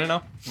mean? in Atlanta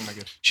now? Oh my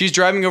gosh. She's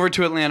driving over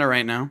to Atlanta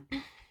right now.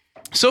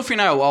 Sophie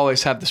and I will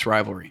always have this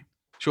rivalry.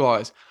 She'll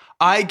always.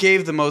 I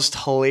gave the most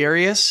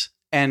hilarious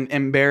and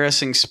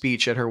embarrassing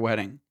speech at her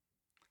wedding.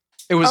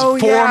 It was 4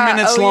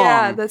 minutes long.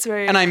 Yeah, that's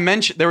right. And I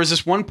mentioned there was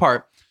this one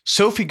part.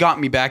 Sophie got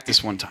me back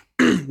this one time.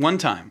 One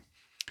time,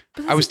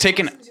 I was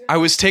taking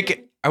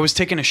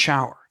a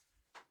shower,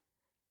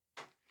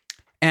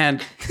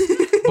 and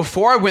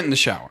before I went in the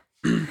shower,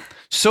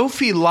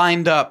 Sophie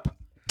lined up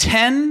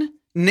 10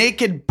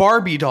 naked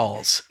Barbie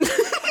dolls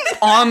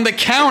on the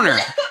counter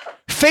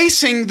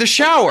facing the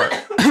shower.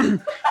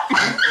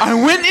 I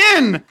went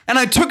in and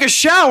I took a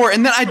shower,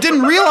 and then I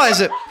didn't realize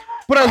it.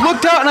 But I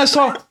looked out and I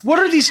saw, what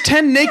are these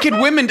 10 naked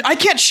women? I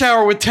can't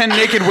shower with 10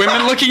 naked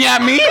women looking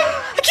at me.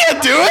 I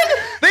can't do it.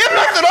 They have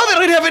nothing on.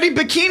 They don't have any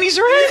bikinis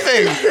or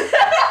anything.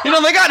 You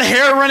know, they got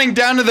hair running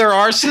down to their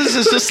arses.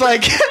 It's just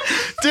like,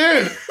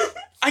 dude,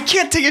 I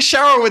can't take a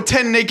shower with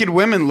 10 naked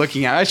women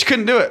looking at me. I just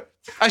couldn't do it.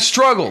 I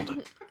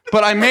struggled,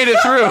 but I made it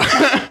through.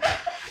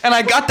 And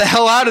I got the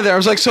hell out of there. I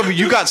was like, Sophie,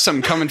 you got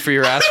something coming for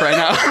your ass right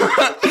now.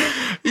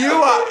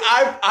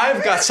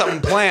 I've got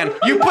something planned.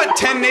 You put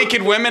 10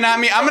 naked women at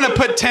me, I'm going to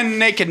put 10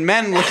 naked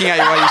men looking at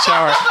you while you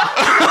shower.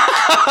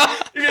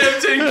 You're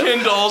going to have 10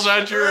 Ken dolls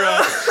at your...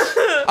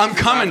 I'm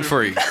coming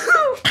for you.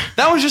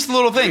 That was just the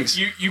little things.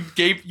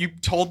 You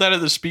told that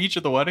at the speech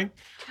at the wedding?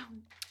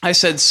 I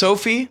said,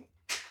 Sophie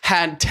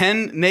had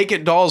 10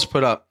 naked dolls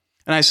put up.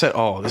 And I said,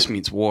 oh, this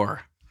means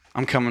war.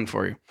 I'm coming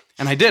for you.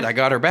 And I did. I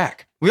got her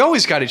back. We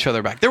always got each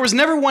other back. There was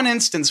never one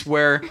instance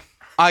where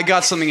I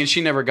got something and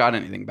she never got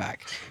anything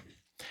back.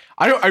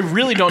 I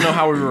really don't know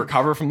how we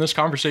recover from this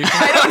conversation.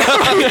 I don't know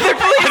how we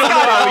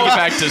get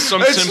back to some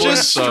It's semblance.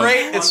 just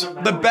straight. It's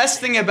the best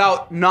thing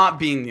about not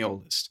being the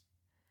oldest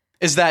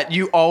is that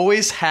you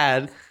always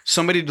had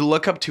somebody to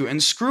look up to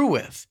and screw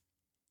with.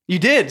 You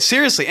did,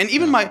 seriously. And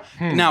even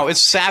now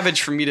it's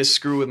savage for me to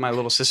screw with my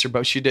little sister,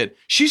 but she did.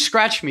 She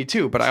scratched me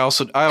too, but I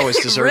always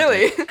deserved really?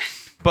 it.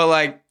 But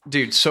like,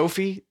 dude,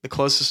 Sophie,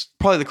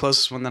 probably the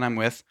closest one that I'm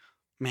with,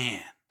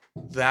 man,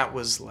 that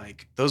was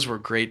like, those were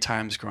great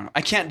times growing up.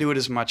 I can't do it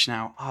as much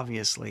now,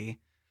 obviously,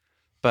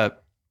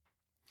 but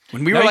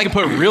when we Now were you like,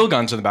 can put real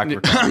guns in the back of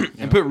her car.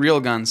 and put real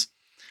guns.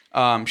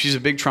 She's a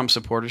big Trump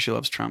supporter. She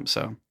loves Trump,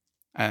 so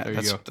There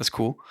you go. That's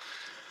cool.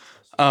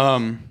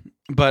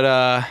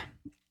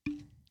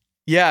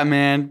 Yeah,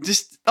 man,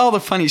 just all the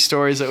funny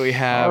stories that we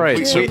have. All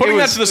right, so putting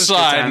that to the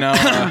side now.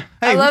 Hey,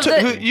 I love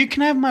that- you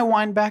can have my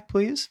wine back,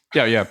 please.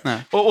 Yeah.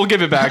 No. We'll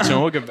give it back to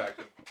him. We'll give it back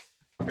to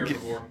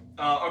him.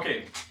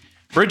 Okay,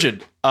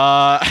 Brigid.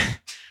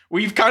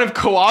 We've kind of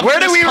co-opted. Where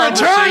do this we return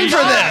conversation.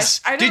 for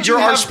this? I don't Did you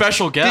know. Our have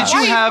special guest. Did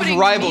Why you are you have putting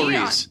me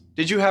rivalries?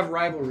 Did you have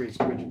rivalries,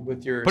 Bridget,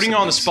 with your Putting you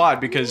on the siblings? spot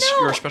because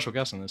No. you're a special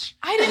guest in this.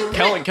 I didn't.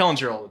 Put, Kellen's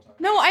here all the time.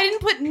 no, I didn't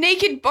put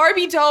naked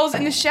Barbie dolls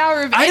in the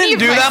shower of I any didn't of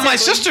do my that. My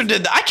siblings. sister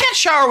did that. I can't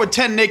shower with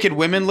 10 naked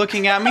women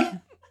looking at me.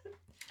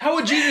 How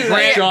would you do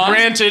that, John?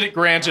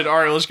 Granted. All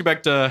right, let's get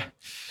back to.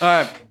 All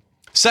right.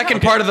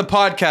 Second part of the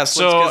podcast.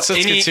 So, let's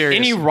get serious.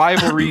 any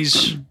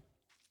rivalries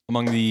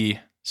among the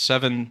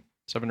seven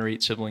or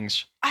eight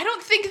siblings? I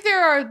don't think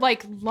there are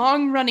like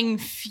long-running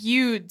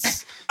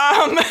feuds.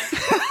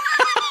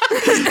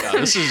 Yeah,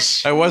 this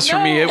is. It was for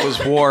me. It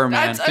was war,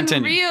 man. That's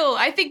Continue. unreal.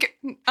 I think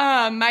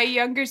my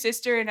younger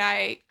sister and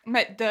I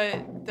met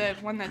the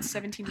one that's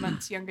 17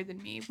 months younger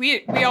than me.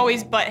 We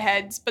always butt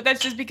heads, but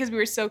that's just because we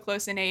were so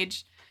close in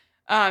age.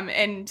 But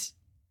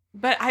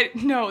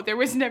there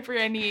was never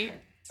any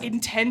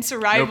intense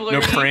rivalry.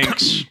 No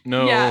pranks.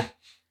 No. Yeah.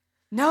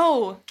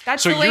 No,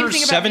 that's So the lame you're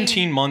thing about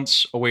 17 me.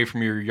 months away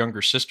from your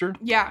younger sister.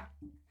 Yeah.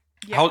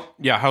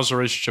 Yeah. How's the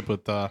relationship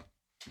with her?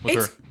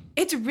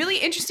 It's really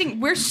interesting.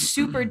 We're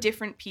super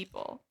different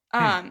people.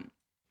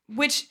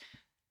 Which,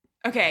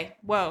 okay,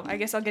 whoa, I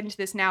guess I'll get into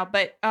this now.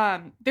 But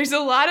there's a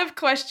lot of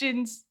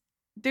questions.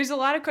 There's a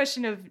lot of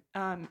question of,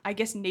 I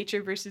guess,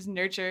 nature versus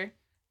nurture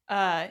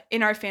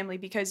in our family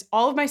because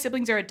all of my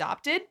siblings are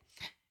adopted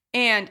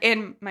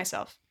and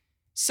myself.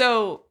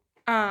 So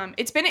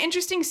it's been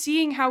interesting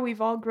seeing how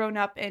we've all grown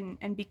up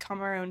and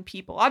become our own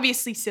people.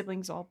 Obviously,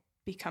 siblings all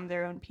become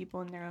their own people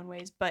in their own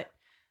ways, but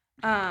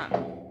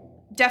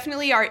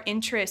definitely our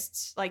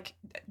interests, like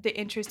the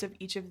interest of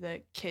each of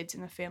the kids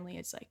in the family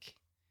is like,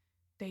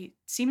 they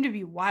seem to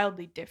be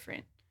wildly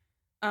different.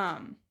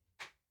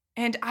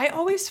 And I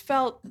always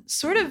felt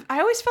sort of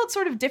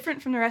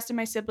different from the rest of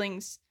my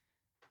siblings.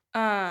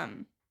 I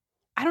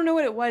don't know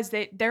what it was.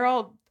 They're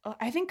all,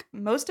 I think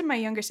most of my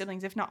younger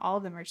siblings, if not all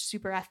of them, are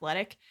super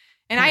athletic.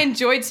 And I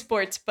enjoyed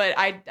sports, but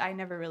I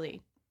never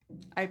really,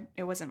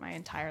 it wasn't my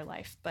entire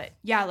life. But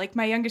yeah, like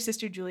my younger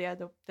sister, Julia,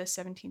 the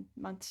 17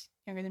 months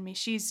younger than me,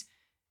 she's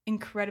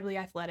incredibly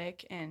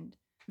athletic and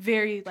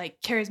very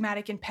like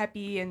charismatic and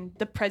peppy and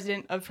the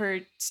president of her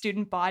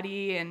student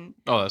body. And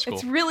Oh, that's cool.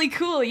 it's really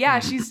cool. Yeah,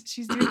 she's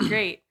doing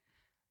great.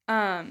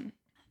 But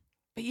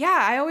yeah,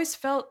 I always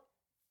felt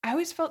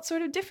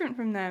sort of different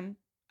from them.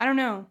 I don't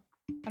know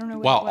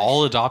what Wow, it was.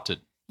 all adopted.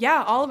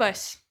 Yeah, all of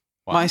us.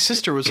 Wow. My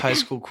sister was high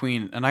school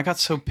queen, and I got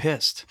so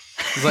pissed.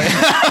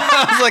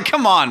 I was like,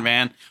 come on,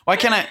 man. Why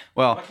can't I?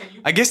 Well,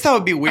 I guess that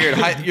would be weird.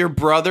 Your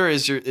brother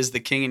is the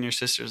king and your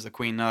sister is the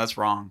queen. No, that's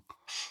wrong.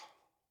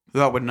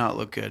 That would not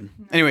look good.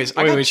 Anyways,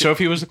 Wait,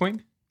 Sophie was the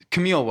queen?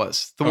 Camille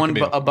was the Oh, one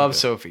Camille. above Okay.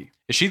 Sophie.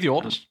 Is she the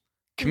oldest?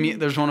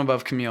 There's one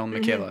above Camille and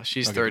Michaela.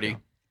 She's Okay, 30.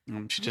 yeah.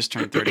 She just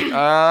turned 30.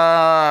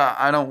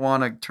 I don't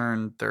want to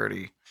turn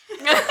 30.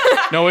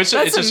 No, it's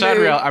That's a a sad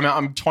mood. reality. I mean,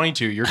 I'm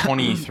 22. You're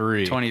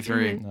 23.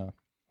 23. No.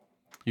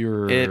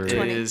 You're It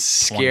 20. is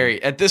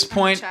scary. At this I'm a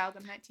point, child,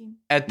 I'm 19.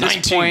 at this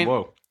 19. point,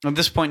 Whoa. at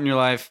this point in your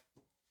life,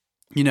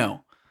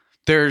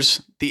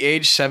 there's the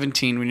age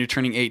 17 when you're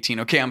turning 18.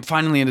 Okay, I'm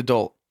finally an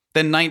adult.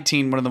 Then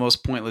 19, one of the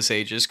most pointless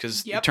ages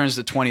because it turns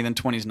to 20, then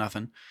 20 is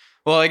nothing.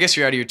 Well, I guess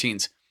you're out of your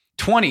teens.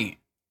 20,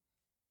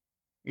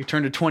 you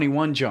turn to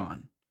 21,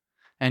 John.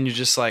 And you're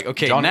just like,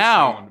 okay, John is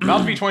now, 21. About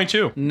to be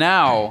 22.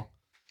 now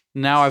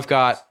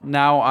I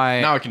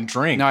Now I can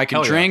drink. now I can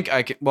Hell yeah. drink.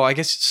 I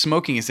guess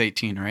smoking is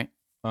 18, right?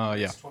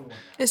 Yeah.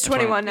 It's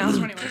 21 now.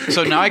 21.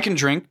 So now I can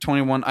drink.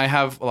 21, I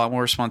have a lot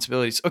more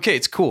responsibilities. Okay,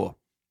 it's cool.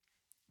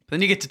 But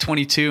then you get to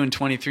 22 and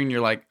 23 and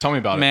you're like, Tell me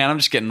about man, I'm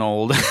just getting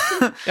old. it.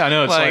 Yeah, I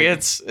know. It's like,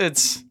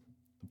 it's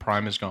the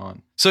prime is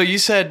gone. So you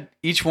said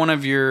each one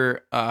of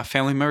your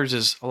family members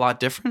is a lot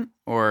different,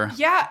 or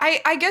Yeah,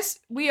 I guess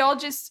we all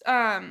just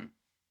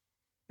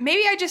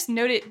maybe I just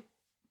noted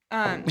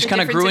Just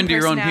kinda grew into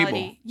your own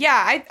people.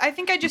 Yeah, I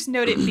think I just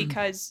note it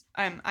because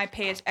I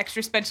pay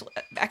extra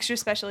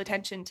special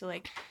attention to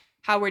like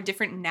how we're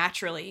different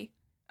naturally.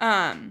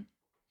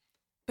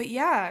 But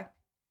yeah,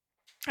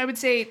 I would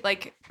say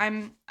like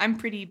I'm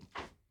pretty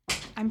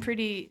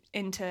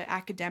into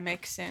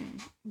academics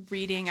and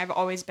reading. I've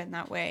always been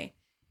that way.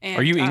 And,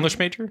 Are you English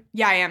major?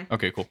 Yeah, I am.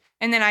 Okay, cool.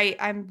 And then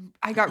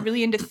I got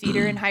really into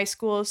theater in high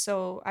school,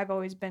 so I've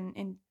always been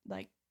in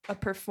like a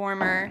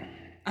performer.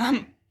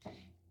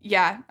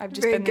 Yeah, I've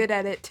just Very been good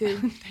at it too.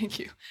 Thank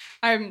you.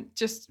 I'm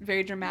just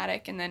very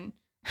dramatic, and then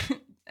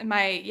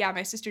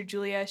my sister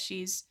Julia,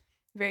 she's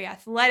very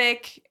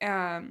athletic.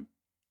 And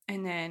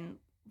then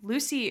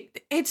Lucy,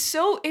 it's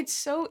so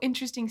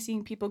interesting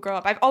seeing people grow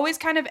up. I've always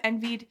kind of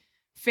envied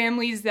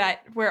families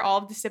where all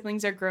of the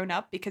siblings are grown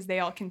up because they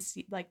all can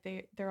see like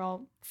they're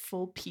all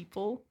full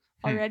people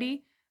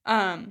already.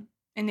 And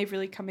they've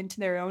really come into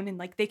their own, and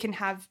like they can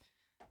have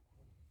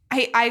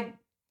I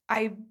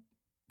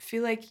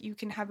feel like you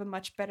can have a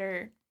much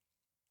better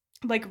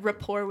like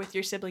rapport with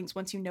your siblings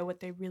once you know what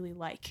they really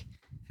like.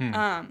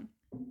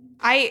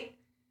 I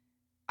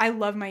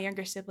love my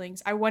younger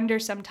siblings. I wonder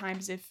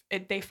sometimes if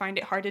they find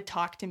it hard to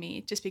talk to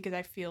me just because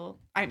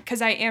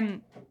because I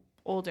am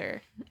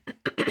older.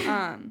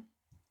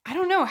 I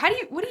don't know.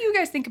 What do you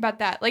guys think about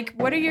that? Like,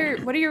 what are your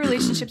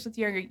relationships with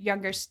your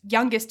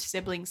youngest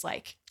siblings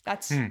like?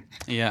 That's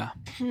Yeah.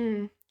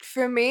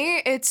 For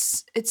me,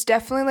 it's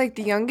definitely like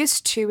the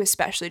youngest two,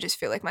 especially just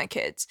feel like my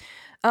kids.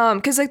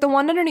 Because like the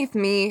one underneath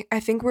me, I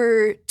think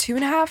we're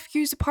 2.5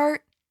 years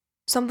apart,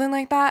 something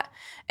like that.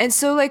 And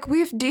so like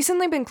we've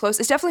decently been close.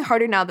 It's definitely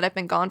harder now that I've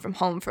been gone from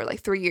home for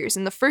like 3 years.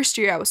 And the first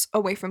year I was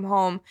away from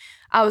home,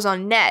 I was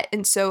on net,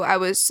 and so I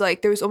was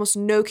like there was almost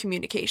no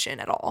communication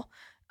at all.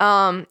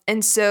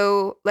 And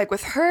so like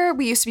with her,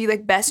 we used to be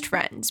like best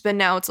friends, but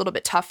now it's a little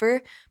bit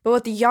tougher. But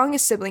with the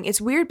youngest sibling, it's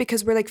weird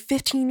because we're like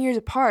 15 years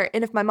apart.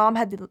 And if my mom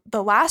had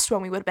the last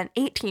one, we would have been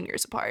 18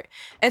 years apart.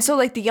 And so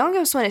like the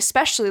youngest one,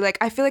 especially, like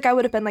I feel like I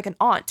would have been like an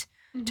aunt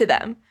to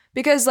them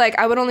because like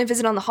I would only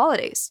visit on the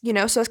holidays, you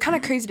know? So it's kind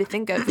of crazy to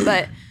think of.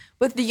 But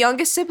with the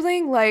youngest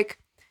sibling, like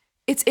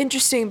it's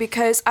interesting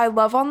because I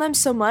love on them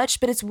so much,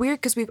 but it's weird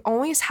because we've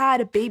always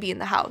had a baby in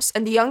the house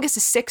and the youngest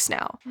is 6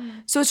 now.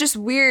 So it's just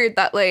weird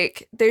that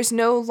like there's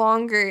no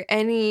longer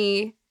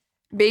any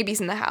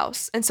babies in the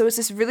house. And so it's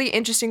this really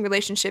interesting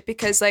relationship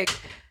because like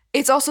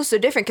it's also so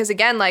different because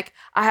again, like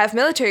I have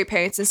military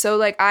parents, and so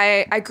like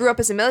I grew up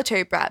as a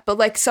military brat, but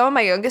like some of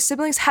my youngest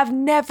siblings have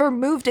never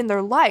moved in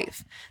their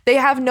life. They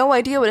have no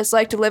idea what it's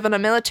like to live on a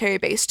military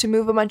base, to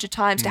move a bunch of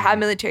times, to have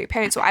military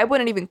parents. So I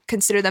wouldn't even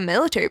consider them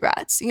military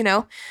brats, you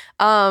know?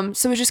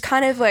 So it's just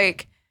kind of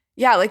like,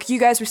 yeah, like you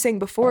guys were saying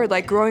before,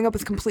 like growing up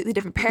with completely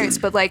different parents,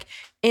 but like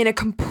in a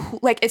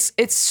like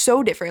it's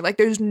so different. Like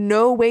there's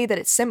no way that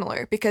it's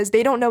similar because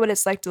they don't know what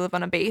it's like to live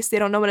on a base. They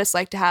don't know what it's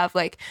like to have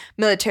like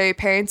military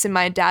parents, and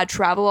my dad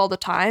travel all the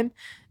time.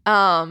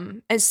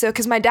 And so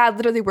because my dad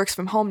literally works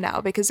from home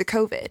now because of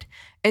COVID.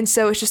 And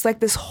so it's just like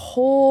this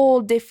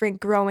whole different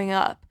growing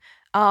up.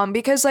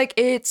 Because like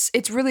it's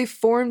really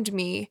formed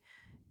me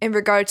in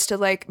regards to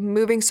like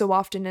moving so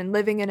often and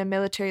living in a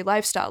military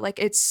lifestyle. Like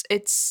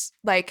it's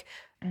like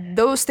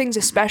those things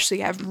especially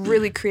have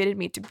really created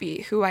me to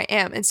be who I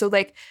am. And so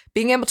like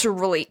being able to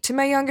relate to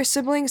my younger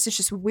siblings is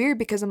just weird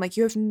because I'm like,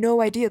 you have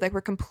no idea, like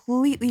we're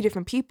completely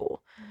different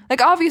people.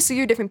 Like obviously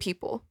you're different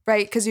people,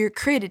 right? Because you're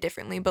created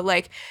differently, but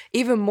like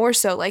even more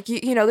so, like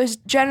you know, there's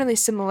generally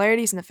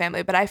similarities in the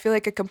family, but I feel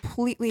like a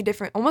completely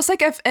different, almost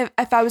like if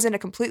I was in a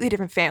completely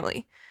different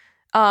family.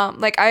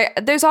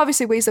 There's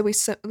obviously ways that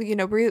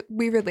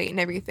we relate and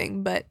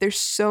everything, but there's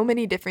so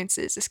many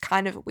differences. It's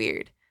kind of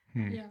weird.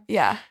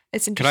 Yeah,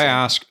 it's interesting. Could I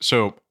ask,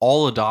 so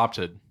all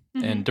adopted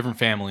and different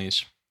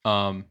families,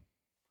 yeah,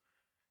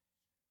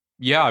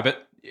 I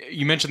bet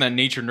you mentioned that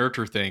nature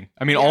nurture thing.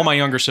 I mean, all my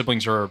younger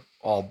siblings are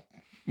all,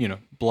 you know,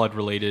 blood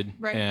related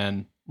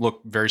and look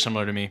very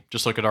similar to me.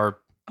 Just look at our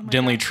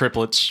Dinley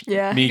triplets,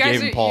 me,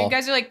 Gabe, and Paul. You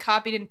guys are like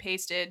copied and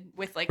pasted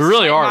with like we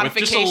really are, with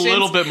just a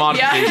little bit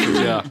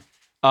modifications,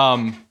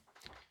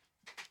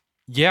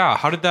 yeah,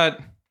 how did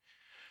that,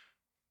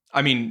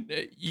 I mean,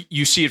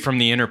 you see it from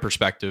the inner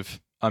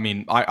perspective. I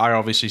mean, I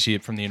obviously see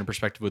it from the inner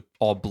perspective with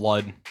all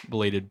blood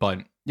related,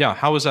 but yeah,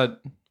 how is that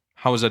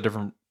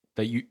different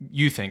that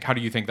you think? How do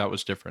you think that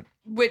was different?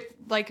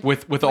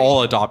 With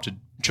all adopted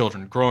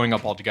children growing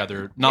up all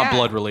together, not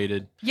blood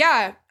related?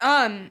 Yeah.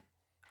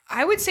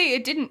 I would say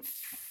it didn't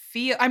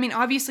feel, I mean,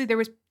 obviously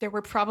there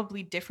were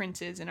probably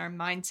differences in our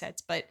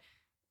mindsets, but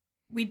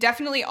we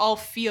definitely all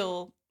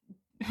feel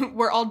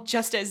we're all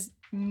just as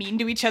mean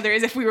to each other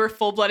as if we were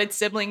full-blooded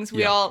siblings.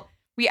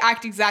 We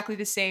act exactly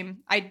the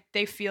same.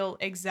 They feel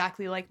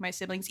exactly like my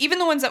siblings, even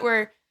the ones that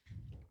were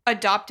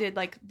adopted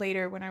like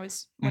later when I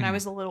was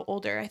a little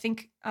older. I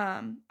think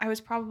I was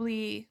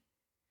probably,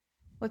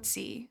 let's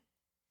see,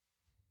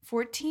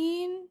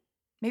 14.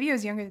 Maybe I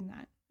was younger than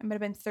that. I might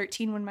have been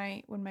 13 when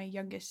my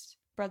youngest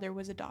brother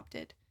was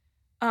adopted.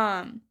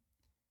 But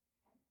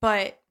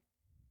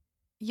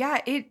yeah,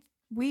 it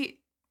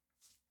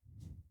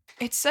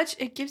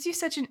gives you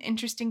such an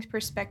interesting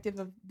perspective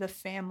of the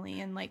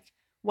family and like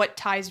what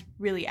ties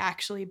really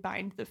actually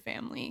bind the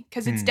family.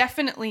 Because it's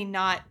definitely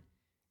not,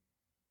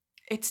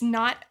 it's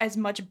not as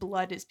much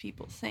blood as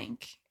people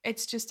think.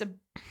 It's just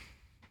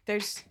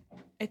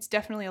it's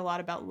definitely a lot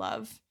about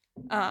love.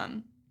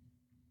 And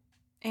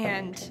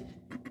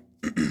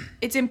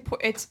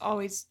it's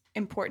always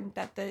important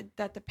that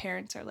the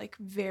parents are like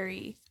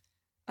very,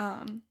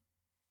 I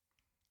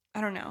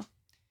don't know,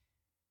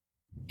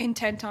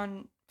 intent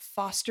on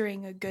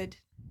fostering a good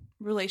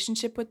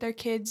relationship with their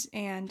kids.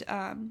 And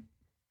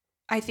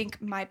I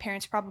think my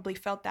parents probably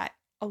felt that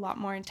a lot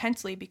more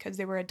intensely because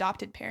they were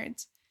adopted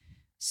parents.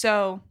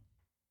 So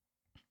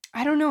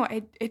I don't know.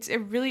 It's a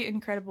really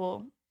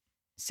incredible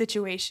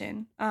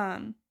situation.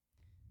 But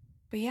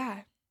yeah,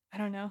 I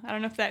don't know. I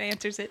don't know if that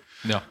answers it.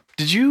 No.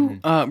 Did you,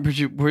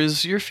 Brigid,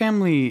 was your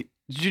family,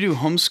 did you do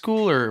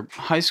homeschool or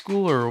high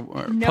school or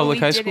No, public we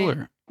high didn't. school?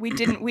 Or? We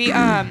didn't.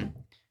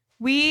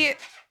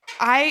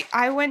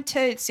 I went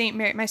to St.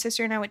 Mary. My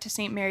sister and I went to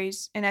St.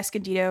 Mary's in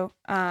Escondido.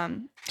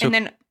 And So,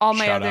 then all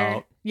my shout other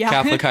out.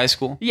 Catholic high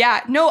school.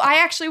 Yeah. No, I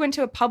actually went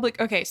to a public.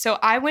 Okay, so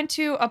I went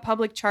to a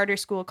public charter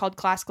school called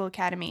Classical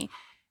Academy,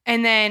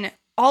 and then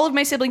all of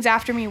my siblings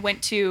after me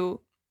went to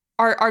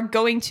are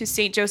going to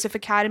St. Joseph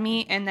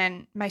Academy, and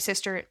then my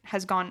sister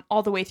has gone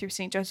all the way through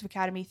St. Joseph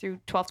Academy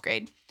through 12th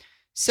grade.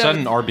 So Is that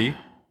an RB?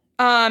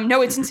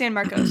 no, it's in San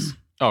Marcos.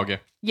 Oh, okay.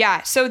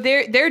 Yeah, so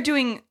they're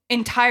doing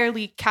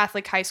entirely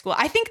Catholic high school.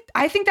 I think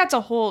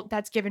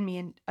that's given me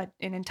an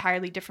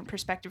entirely different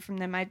perspective from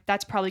them.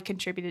 That's probably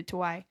contributed to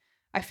why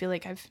I feel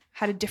like I've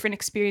had a different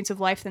experience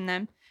of life than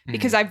them,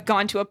 because I've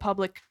gone to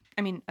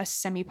a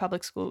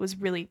semi-public school. It was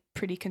really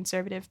pretty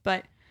conservative,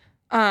 but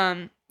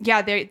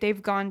yeah,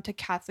 they've gone to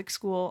Catholic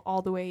school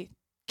all the way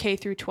K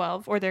through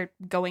 12, or they're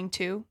going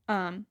to.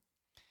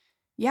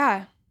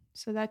 Yeah,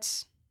 so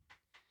that's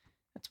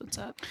what's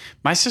up.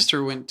 My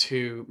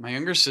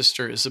younger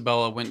sister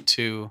Isabella went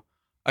to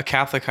a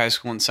Catholic high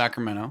school in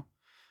Sacramento,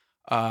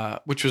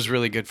 which was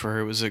really good for her.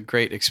 It was a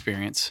great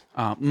experience.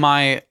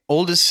 My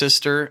oldest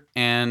sister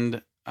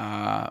and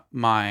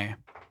my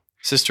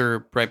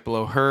sister right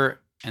below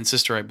her and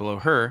sister right below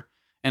her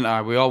and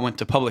I, we all went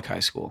to public high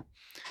school.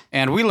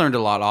 And we learned a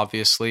lot,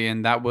 obviously,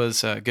 and that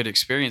was a good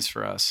experience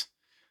for us.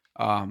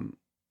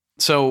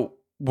 So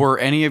were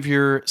any of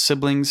your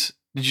siblings,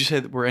 did you say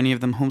that were any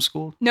of them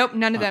homeschooled? Nope,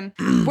 none of them.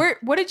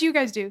 What did you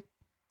guys do?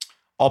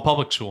 All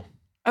public school.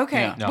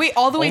 Okay. Yeah. No. Wait,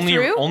 all the way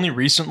through? Only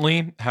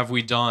recently have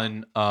we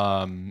done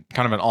kind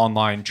of an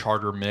online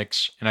charter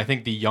mix, and I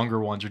think the younger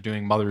ones are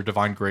doing Mother of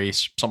Divine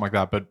Grace, something like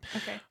that. But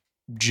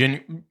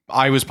Okay.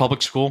 I was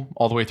public school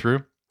all the way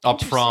through,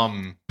 up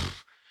from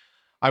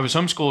I was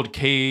homeschooled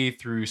K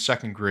through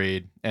second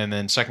grade, and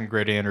then second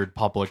grade I entered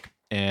public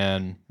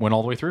and went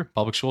all the way through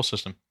public school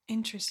system.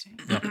 Interesting.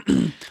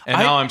 And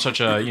now I'm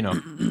such a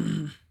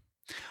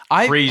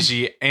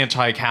crazy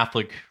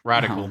anti-Catholic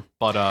radical,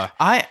 but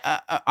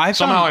I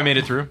somehow I made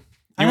it through.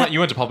 You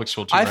went to public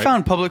school too, I right?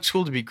 found public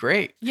school to be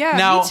great. Yeah,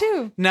 now, me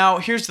too. Now,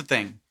 here's the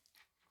thing.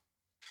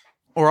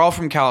 We're all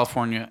from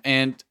California,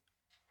 and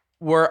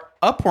where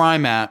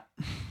I'm at,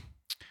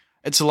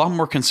 it's a lot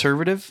more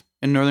conservative.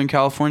 In Northern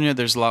California,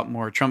 there's a lot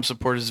more Trump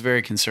supporters,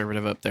 very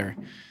conservative up there.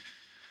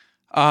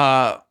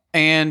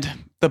 And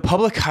the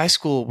public high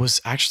school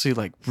was actually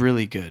like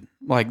really good.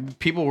 Like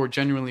people were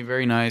genuinely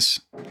very nice.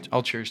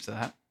 I'll cheers to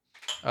that.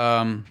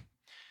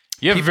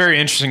 You have a very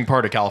interesting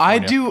part of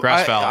California. I do.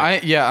 Grass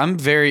Valley. I'm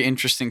very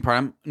interesting part.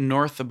 I'm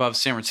north above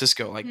San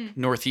Francisco, like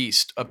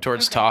northeast up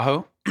towards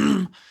Tahoe.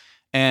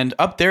 And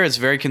up there, it's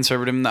very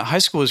conservative. And the high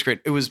school is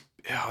great. It's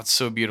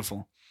so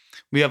beautiful.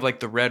 We have like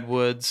the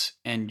Redwoods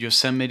and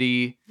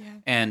Yosemite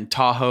and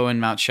Tahoe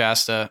and Mount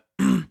Shasta.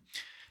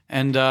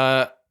 And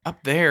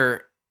up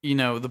there,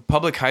 the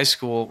public high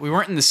school, we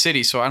weren't in the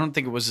city, so I don't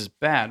think it was as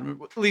bad.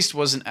 At least it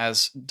wasn't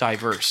as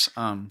diverse.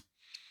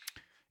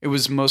 It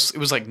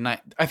was like,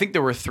 I think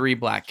there were 3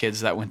 black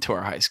kids that went to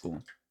our high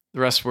school. The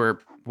rest were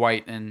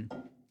white and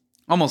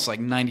almost like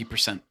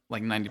 90%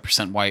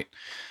 white.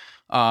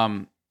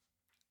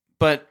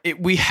 But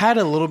we had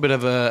a little bit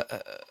of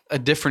a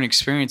different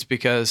experience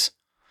because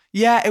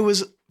it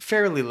was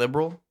fairly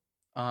liberal.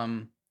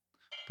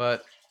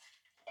 But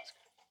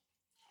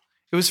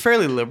it was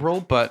fairly liberal,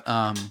 but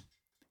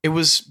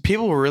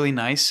people were really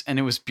nice and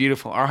it was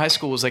beautiful. Our high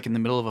school was like in the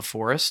middle of a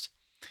forest.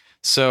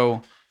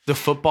 So the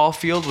football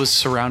field was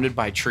surrounded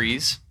by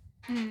trees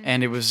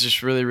and it was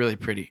just really, really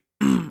pretty.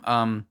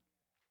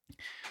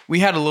 We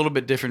had a little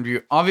bit different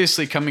view.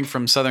 Obviously coming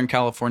from Southern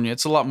California,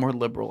 it's a lot more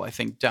liberal, I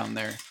think, down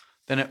there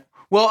than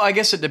I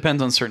guess it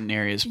depends on certain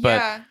areas,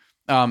 but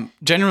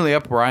generally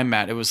up where I'm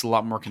at, it was a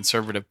lot more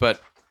conservative.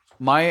 But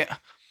my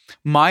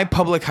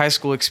public high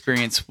school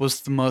experience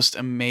was the most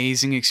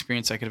amazing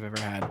experience I could have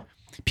ever had.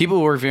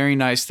 People were very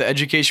nice. The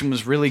education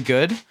was really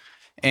good,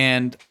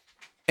 and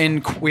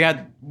we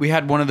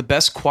had one of the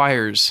best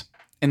choirs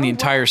in the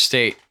entire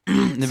state,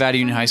 Nevada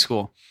Union High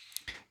School.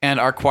 And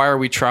our choir,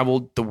 we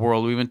traveled the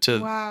world. We went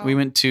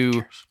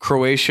to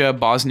Croatia,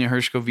 Bosnia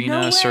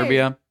Herzegovina,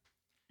 Serbia.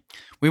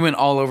 We went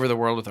all over the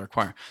world with our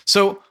choir.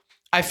 So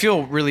I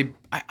feel really,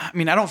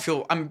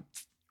 I'm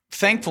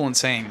thankful in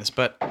saying this,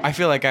 but I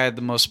feel like I had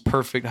the most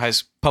perfect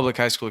public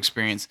high school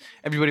experience.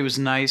 Everybody was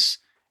nice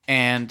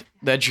and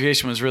the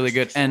education was really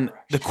good. And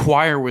the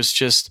choir was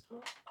just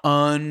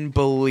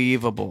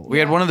unbelievable. We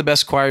had one of the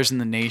best choirs in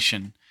the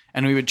nation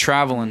and we would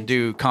travel and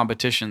do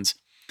competitions.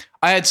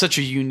 I had such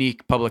a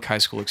unique public high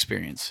school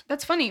experience.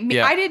 That's funny.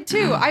 I did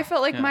too. I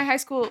felt like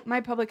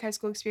my public high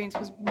school experience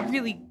was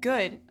really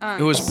good.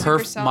 It was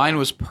perfect. Mine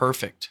was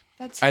perfect.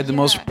 I had the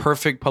most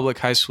perfect public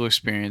high school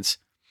experience.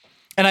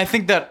 And I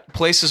think that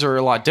places are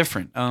a lot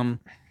different. Totally.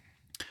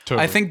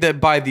 I think that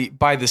by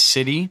the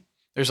city,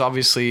 there's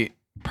obviously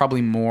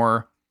probably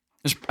more.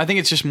 I think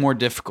it's just more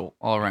difficult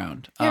all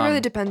around. It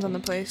really depends on the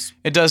place.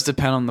 It does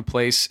depend on the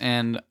place,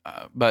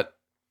 but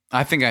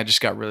I think I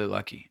just got really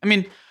lucky. I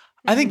mean,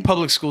 I think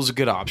public school is a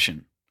good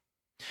option.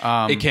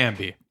 It can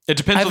be. It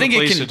depends I on think the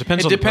place. it It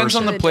depends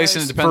on the It place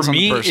does. and it depends For on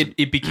me, the person.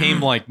 it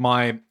became like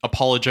my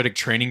apologetic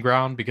training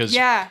ground because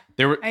Yeah,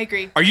 there were. I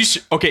agree. Are you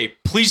okay?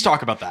 Please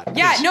talk about that.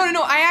 Yeah, please.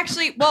 no. I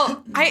actually,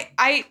 well,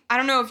 I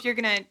don't know if you're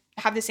gonna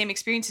have the same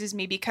experiences as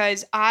me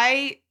because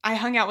I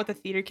hung out with the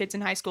theater kids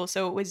in high school,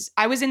 so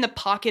I was in the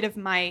pocket of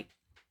my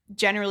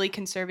generally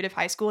conservative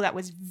high school that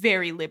was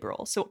very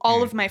liberal. So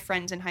all of my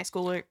friends in high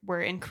school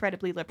were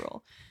incredibly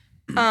liberal,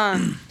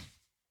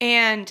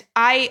 and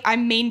I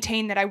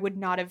maintain that I would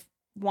not have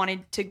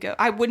wanted to go.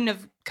 I wouldn't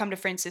have come to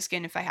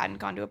Franciscan if I hadn't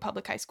gone to a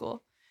public high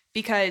school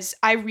because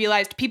I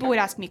realized people would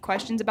ask me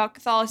questions about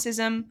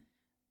Catholicism.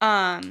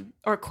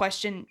 Or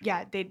question,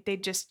 they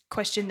just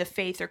question the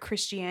faith or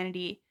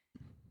Christianity.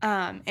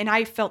 And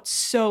I felt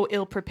so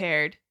ill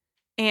prepared.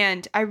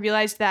 And I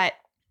realized that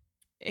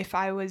if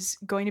I was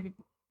going to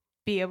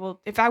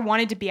if I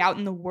wanted to be out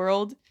in the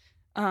world,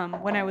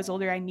 when I was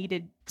older, I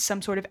needed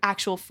some sort of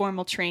actual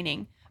formal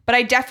training. But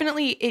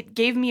it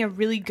gave me a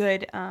really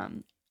good,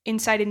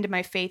 insight into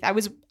my faith.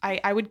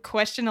 I would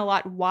question a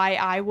lot why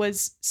I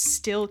was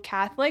still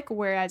Catholic,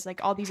 whereas like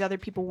all these other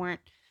people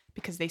weren't,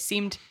 because they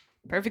seemed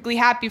perfectly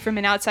happy from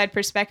an outside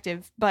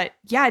perspective. But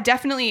yeah,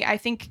 definitely, I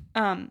think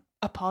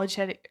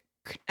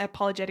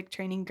apologetic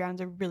training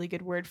ground's a really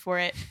good word for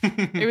it.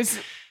 It was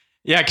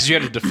Yeah, because you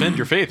had to defend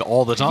your faith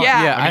all the time.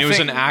 Yeah. I mean, it was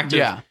an active.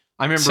 Yeah.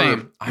 I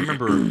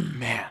remember,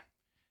 man.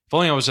 If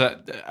only I was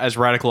as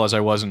radical as I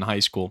was in high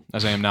school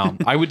as I am now.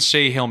 I would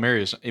say Hail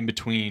Marys in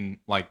between,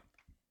 like,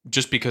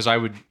 just because I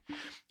would,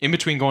 in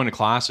between going to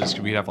classes,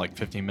 because we'd have like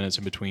 15 minutes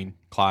in between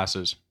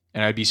classes,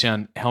 and I'd be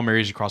saying Hail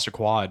Marys across the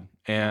quad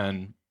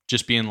and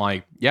just being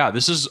like, yeah,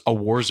 this is a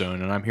war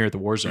zone, and I'm here at the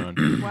war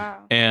zone. wow.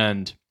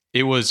 And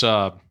it was,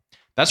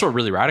 that's what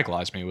really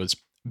radicalized me, was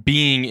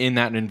being in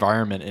that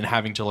environment and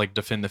having to like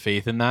defend the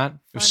faith in that.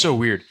 It was so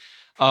weird.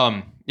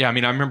 Yeah, I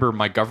mean, I remember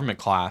my government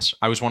class,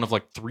 I was one of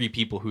like 3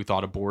 people who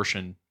thought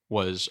abortion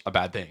was a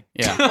bad thing.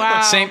 Yeah.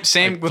 Wow.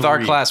 Same Like with our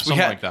 3, class. something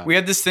like that. We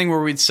had this thing where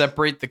we'd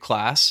separate the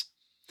class.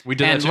 We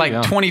did And that too, like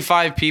yeah.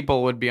 25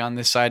 people would be on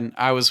this side, and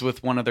I was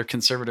with one other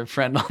conservative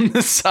friend on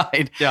this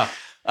side. Yeah.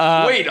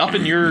 Wait, up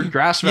in your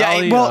Grass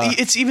Valley? Yeah, well,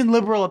 it's even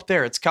liberal up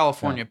there. It's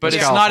California, but It's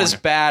it's not as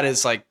California. bad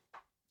as like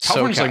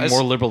California's SoCal. like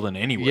more liberal than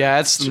anywhere. Yeah,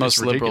 it's the most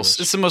liberal. ridiculous.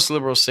 It's the most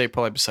liberal state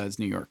probably besides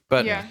New York.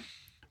 But Yeah.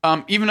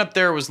 even up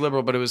there it was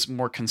liberal, but it was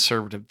more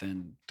conservative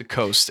than the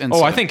coast. And Oh,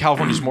 so I think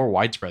California's more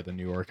widespread than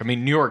New York. I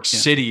mean, New York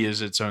City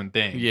is its own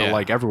thing, Yeah. but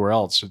like everywhere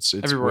else, it's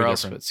everywhere way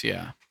else, different. it's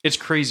It's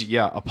crazy.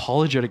 Yeah,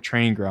 apologetic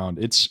training ground.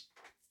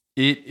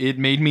 It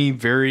made me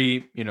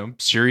very,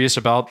 serious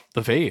about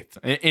the faith.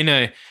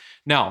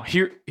 Now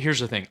here's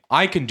the thing.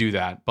 I can do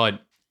that,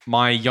 but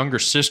my younger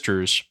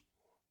sisters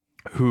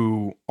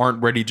who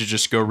aren't ready to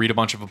just go read a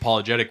bunch of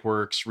apologetic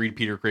works, read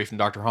Peter Grafe and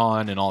Dr.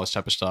 Hahn and all this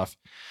type of stuff.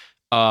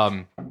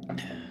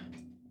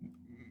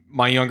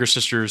 My younger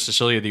sister,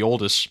 Cecilia, the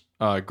oldest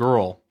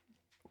girl,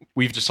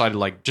 we've decided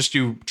like just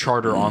do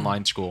charter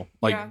online school.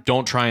 Like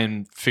don't try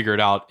and figure it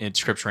out in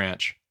Scripps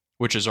Ranch,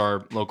 which is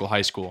our local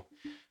high school,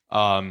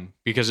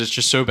 because it's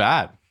just so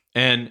bad.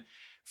 And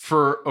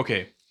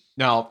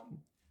now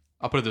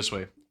I'll put it this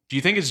way. Do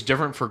you think it's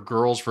different for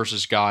girls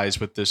versus guys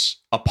with this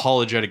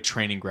apologetic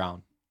training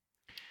ground?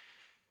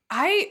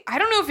 I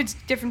don't know if it's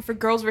different for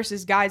girls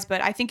versus guys,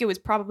 but I think it was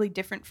probably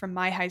different from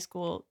my high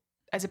school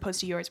as opposed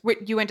to yours.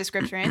 You went to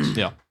Scripps Ranch?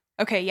 Yeah.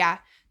 Okay, yeah.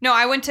 No,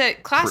 I went to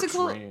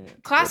classical.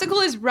 Classical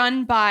is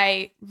run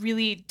by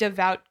really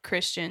devout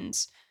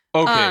Christians.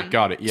 Okay,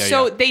 got it. Yeah,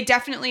 So yeah. they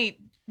definitely.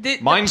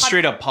 Mine's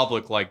straight up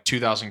public, like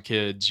 2,000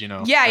 kids, Yeah, that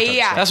type yeah, of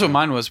yeah. stuff. that's what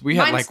mine was. We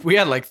had Mine's-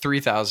 like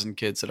 3,000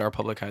 kids at our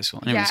public high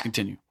school. Anyways, Yeah.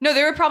 continue. No,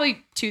 there were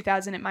probably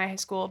 2,000 at my high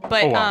school,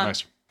 but Oh, wow,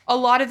 nice. a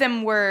lot of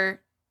them were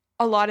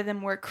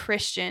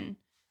Christian.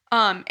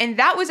 And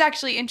that was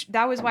actually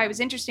that was why it was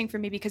interesting for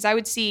me, because I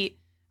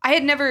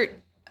had never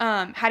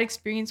had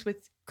experience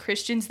with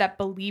Christians that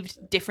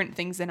believed different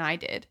things than I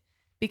did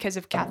because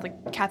of Catholic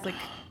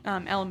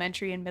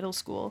elementary and middle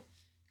school.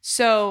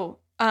 So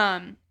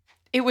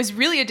it was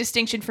really a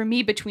distinction for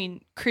me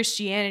between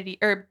Christianity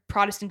or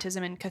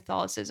Protestantism and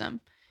Catholicism.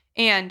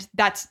 And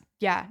that's,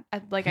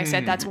 like I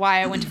said, that's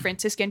why I went to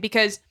Franciscan,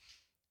 because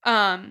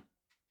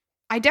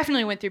I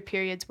definitely went through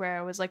periods where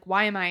I was like,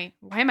 why am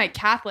I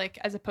Catholic,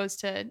 as opposed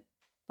to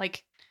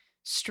like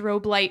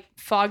strobe light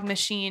fog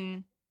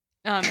machine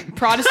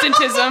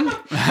Protestantism.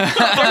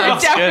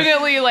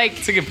 Definitely like,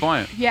 That's a good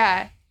point.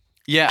 yeah.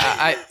 Yeah,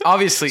 I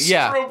obviously,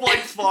 yeah. Strobe light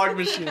fog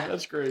machine.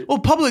 That's great. Well,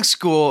 public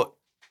school,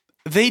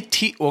 they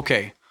teach.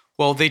 Okay,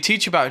 well, they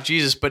teach about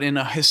Jesus, but in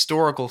a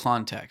historical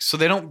context. So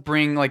they don't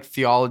bring like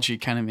theology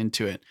kind of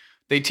into it.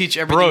 They teach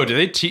everything. Bro, do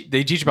they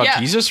teach about Yeah.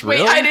 Jesus? Wait,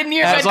 Really? I didn't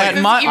hear That's that.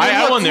 like my.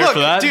 I wasn't there for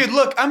that. Dude.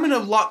 Look, I'm in a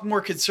lot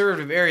more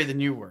conservative area than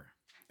you were.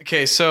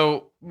 Okay,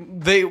 so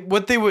they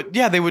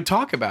would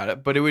talk about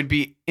it, but it would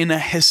be in a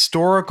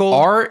historical.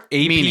 Our AP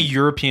meaning.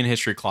 European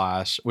history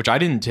class, which I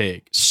didn't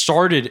take,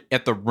 started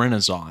at the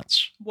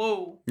Renaissance,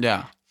 Whoa.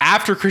 Yeah.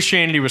 after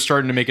Christianity was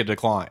starting to make a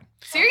decline.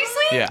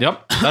 Seriously? Yeah.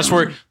 Yep.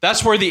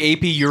 That's where the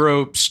AP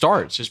Euro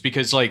starts, is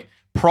because like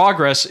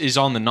progress is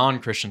on the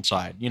non-Christian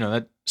side. You know,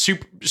 that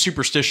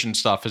superstition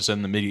stuff is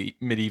in the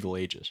medieval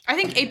ages. I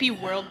think AP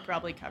World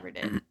probably covered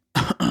it.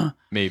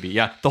 Maybe,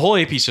 yeah. The whole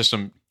AP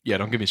system. Yeah,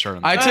 don't get me started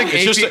on that. I took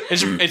it's AP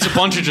just it's a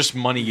bunch of just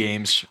money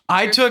games.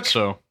 I took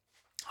So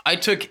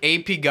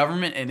AP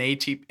Government and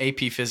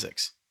AP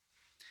Physics.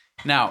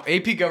 Now,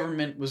 AP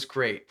Government was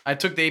great. I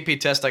took the AP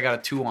test. I got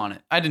a 2 on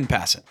it. I didn't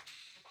pass it.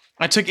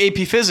 I took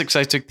AP Physics.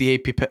 I took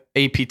the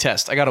AP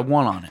test. I got a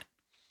 1 on it.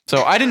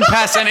 So I didn't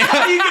pass any.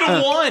 how do you get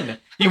a 1?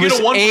 You get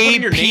a 1 for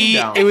putting your name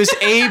down. It was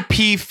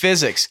AP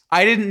Physics.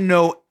 I didn't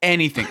know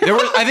anything. There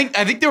was I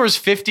think there was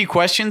 50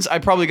 questions. I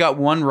probably got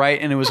 1 right,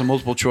 and it was a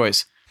multiple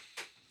choice.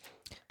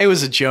 It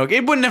was a joke.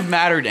 It wouldn't have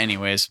mattered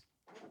anyways,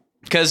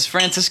 because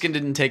Franciscan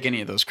didn't take any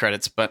of those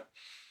credits. But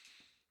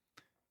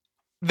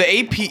the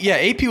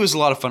AP was a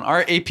lot of fun.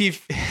 Our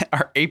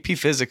AP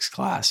Physics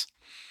class,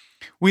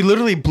 we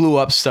literally blew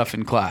up stuff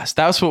in class.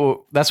 That's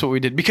what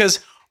we did, because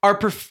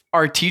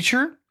our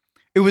teacher,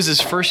 it was his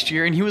first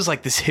year, and he was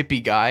like this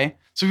hippie guy.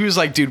 So he was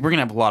like, dude, we're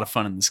gonna have a lot of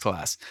fun in this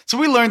class. So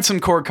we learned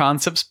some core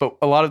concepts, but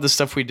a lot of the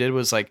stuff we did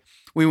was like,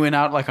 we went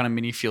out like on a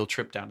mini field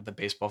trip down to the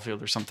baseball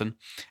field or something,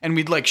 and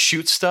we'd like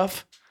shoot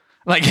stuff.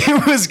 Like,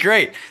 it was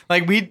great.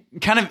 Like, we'd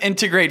kind of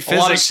integrate physics.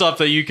 A lot of stuff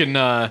that you can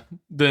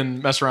then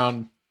mess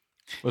around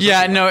with.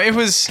 Yeah, no, it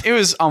was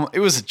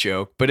a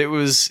joke, but it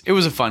was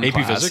a fun AP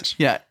class. Physics?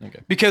 Yeah.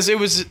 Okay. Because it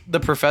was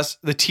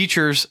the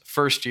teacher's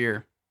first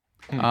year.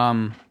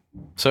 So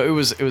it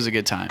was a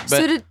good time. But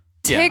so to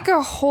take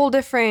a whole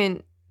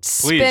different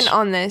spin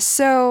on this,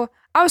 so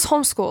I was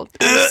homeschooled.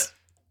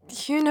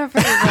 You never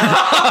know.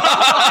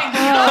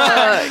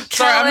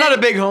 Sorry, I'm not a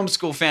big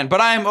homeschool fan, but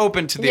I am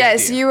open to the idea.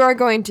 Yes, you are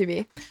going to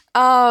be.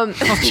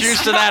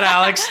 Cheers to that,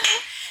 Alex.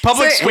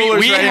 Public schoolers.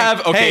 We right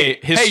have here.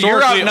 historically,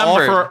 you're all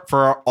outnumbered.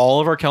 for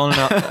all of our Kellen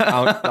and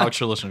Alex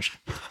listeners,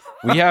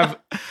 we have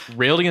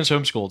railed against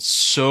homeschooled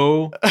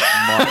so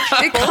much.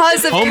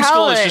 Because of Homeschool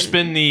Kellen. has just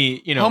been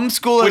the,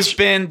 Homeschool has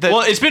been the...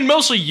 well, it's been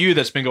mostly you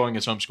that's been going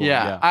against homeschool.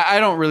 Yeah, I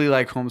don't really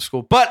like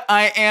homeschool, but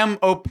I am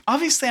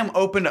obviously I'm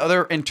open to other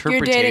You're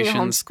interpretations. dating a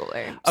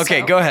homeschooler.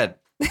 Okay, so. go ahead.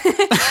 So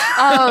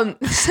I'm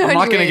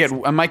not gonna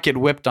anyways. I might get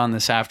whipped on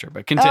this after,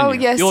 but continue. Oh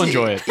yes, You'll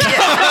enjoy it.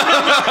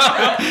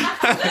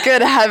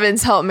 Good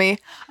heavens, help me.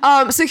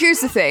 So here's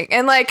the thing,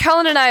 and like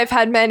Kellen and I have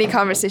had many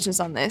conversations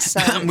on this.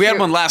 We had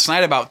one last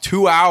night about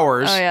 2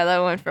 hours. Oh yeah, that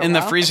went for a in the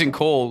while. freezing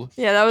cold.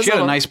 Yeah, that was. She had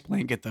a little- nice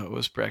blanket though. It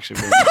was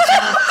actually very nice.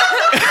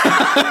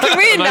 Can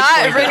we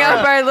not bring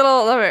up our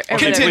little? Okay,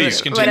 Continue.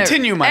 please, continue.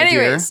 Continue, my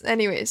dear.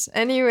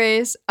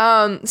 Anyways.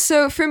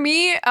 So for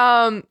me,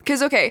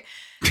 because okay,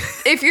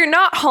 if you're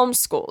not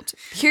homeschooled,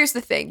 here's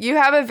the thing: you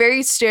have a very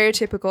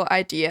stereotypical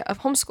idea of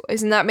homeschool,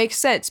 and that makes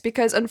sense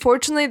because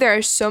unfortunately there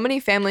are so many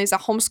families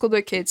that homeschool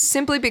their kids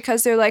simply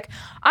because they're like,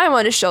 I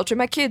want to shelter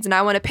my kids and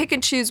I want to pick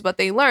and choose what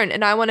they learn,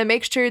 and I want to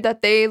make sure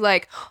that they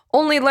like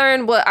only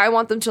learn what I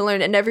want them to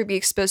learn and never be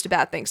exposed to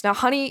bad things. Now,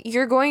 honey,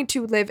 you're going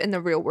to live in the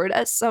real world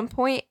at some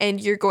point and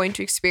you're going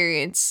to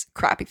experience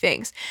crappy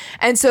things.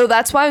 And so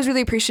that's why I was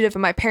really appreciative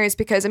of my parents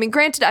because, I mean,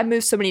 granted, I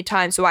moved so many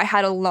times, so I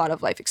had a lot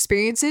of life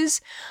experiences.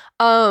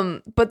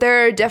 But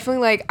there are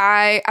definitely like,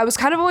 I was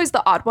kind of always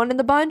the odd one in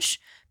the bunch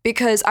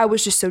because I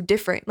was just so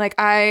different. Like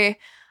I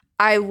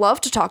love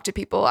to talk to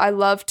people. I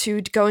love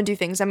to go and do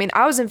things. I mean,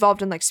 I was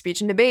involved in like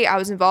speech and debate. I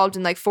was involved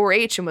in like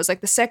 4-H and was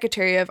like the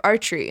secretary of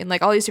archery and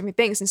like all these different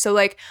things. And so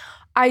like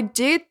I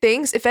did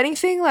things, if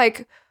anything,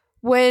 like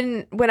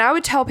when I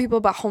would tell people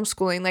about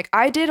homeschooling, like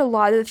I did a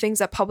lot of the things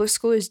that public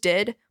schoolers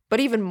did, but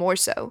even more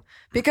so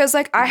because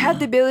like I had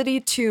the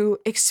ability to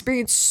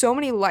experience so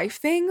many life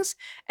things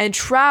and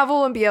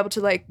travel and be able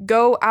to like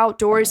go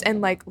outdoors and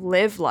like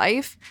live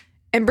life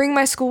and bring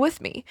my school with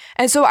me.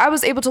 And so I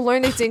was able to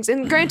learn these things.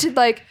 And granted,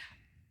 like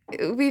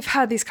we've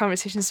had these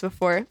conversations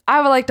before. I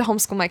would like to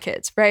homeschool my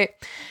kids, right?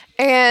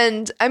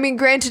 And I mean,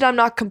 granted, I'm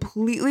not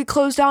completely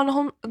closed down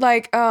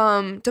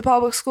to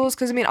public schools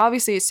because I mean,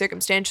 obviously, it's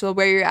circumstantial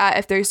where you're at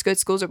if there's good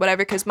schools or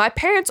whatever. Because my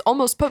parents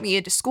almost put me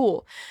into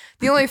school.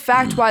 The only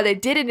fact why they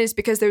didn't is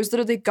because there was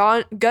literally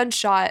gunshot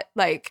gunshot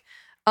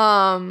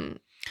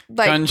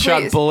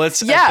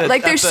bullets. Yeah, at the,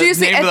 like there's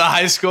seriously name of the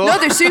high school. No,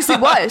 there seriously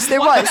was.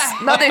 There was.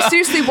 No, there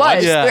seriously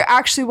was. Yeah. There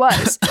actually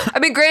was. I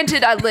mean,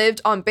 granted, I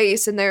lived on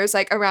base and there was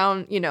like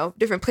around,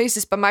 different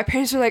places, but my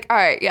parents were like, all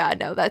right, yeah,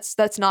 no,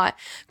 that's not.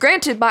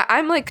 Granted,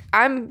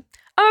 I'm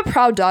a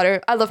proud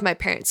daughter. I love my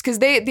parents because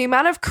the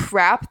amount of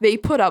crap they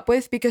put up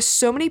with because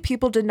so many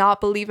people did not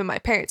believe in my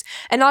parents.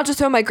 And not to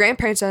throw my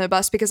grandparents on the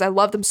bus because I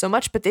love them so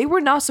much, but they were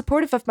not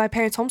supportive of my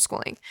parents'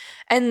 homeschooling.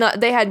 And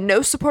they had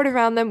no support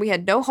around them. We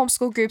had no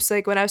homeschool groups.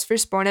 Like when I was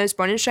first born, I was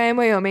born in Cheyenne,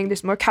 Wyoming.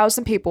 There's more cows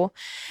than people.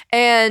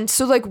 And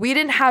so like we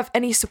didn't have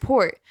any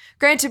support.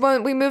 Granted,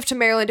 when we moved to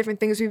Maryland, different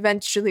things, we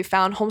eventually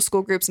found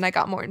homeschool groups and I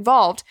got more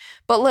involved.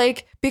 But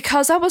like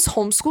because I was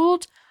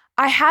homeschooled,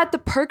 I had the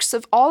perks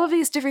of all of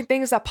these different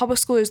things that public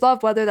schoolers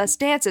love, whether that's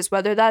dances,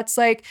 whether that's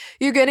like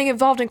you're getting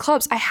involved in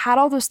clubs. I had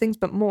all those things,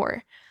 but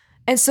more.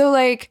 And so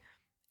like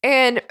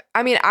And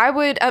I mean, I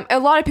would, a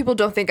lot of people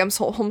don't think I'm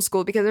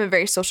homeschooled because I'm a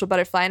very social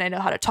butterfly and I know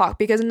how to talk,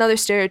 because another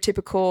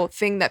stereotypical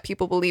thing that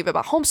people believe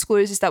about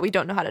homeschoolers is that we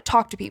don't know how to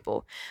talk to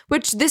people,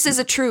 which this is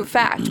a true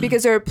fact,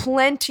 because there are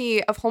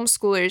plenty of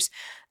homeschoolers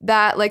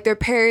that like their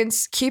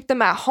parents keep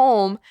them at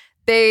home.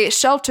 They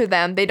shelter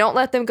them. They don't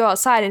let them go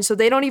outside. And so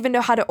they don't even know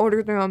how to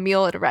order their own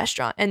meal at a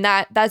restaurant. And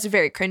that's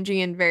very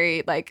cringy and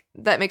very like,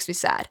 that makes me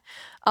sad.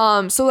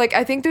 So like,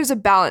 I think there's a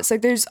balance.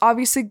 Like there's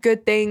obviously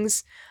good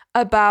things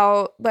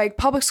about like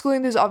public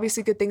schooling. There's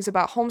obviously good things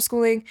about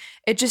homeschooling.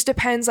 It just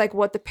depends like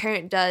what the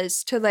parent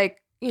does to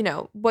like, you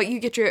know, what you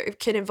get your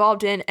kid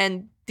involved in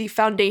and the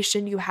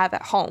foundation you have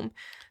at home,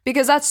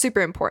 because that's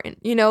super important.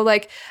 You know,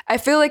 like I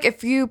feel like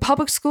if you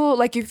public school,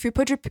 like if you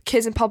put your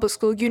kids in public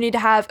school, you need to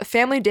have a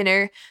family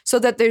dinner so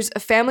that there's a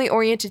family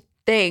oriented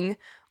thing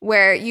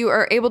where you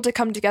are able to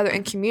come together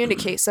and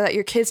communicate so that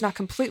your kid's not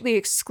completely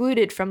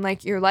excluded from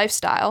like your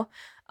lifestyle.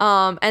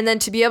 And then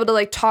to be able to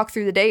like talk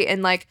through the day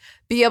and like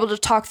be able to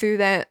talk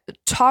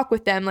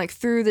with them like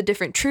through the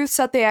different truths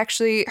that they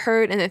actually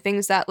heard and the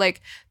things that like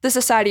the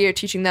society are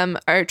teaching them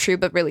are true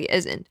but really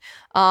isn't.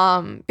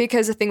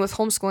 Because the thing with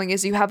homeschooling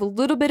is you have a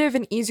little bit of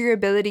an easier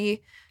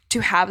ability to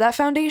have that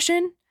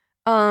foundation,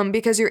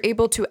 because you're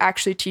able to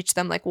actually teach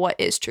them like what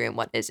is true and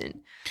what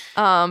isn't.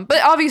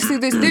 But obviously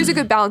there's a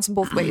good balance in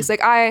both ways. Like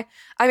I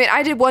mean,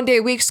 I did 1 day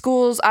a week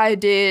schools. I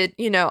did,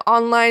 you know,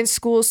 online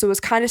schools. So it was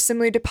kind of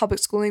similar to public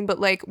schooling, but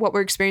like what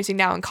we're experiencing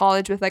now in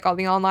college with like all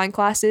the online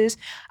classes.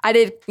 I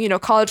did, you know,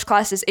 college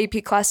classes,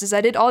 AP classes.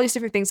 I did all these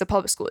different things that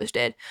public schoolers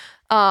did.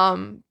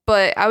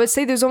 But I would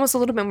say there's almost a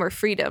little bit more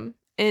freedom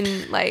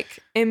in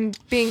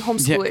being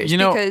homeschoolers, you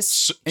know,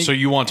 because So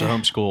you want to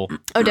homeschool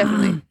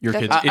definitely your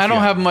kids? definitely. I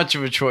don't have much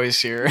of a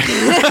choice here.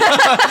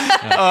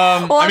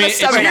 Well, I'm a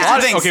stubborn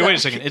ass, okay, so- wait a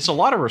second. It's a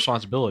lot of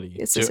responsibility.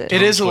 Yes, to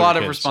it is a homeschool lot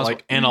your of kids, responsibility.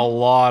 like, and a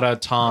lot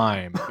of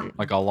time,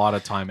 like a lot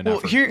of time and Well,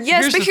 effort.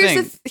 Yes, but here's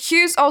the thing.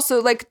 here's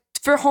also like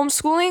for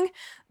homeschooling,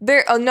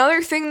 there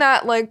another thing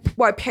that like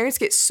why parents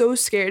get so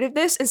scared of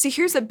this. And see,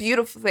 here's the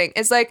beautiful thing.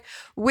 It's like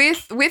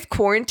with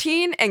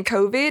quarantine and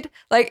COVID,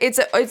 like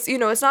it's you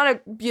know, it's not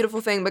a beautiful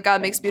thing, but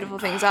God makes beautiful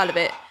things out of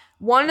it.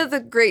 One of the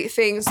great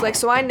things, like,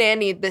 so I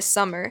nannied this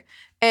summer,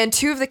 and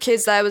 2 of the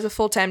kids that I was a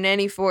full-time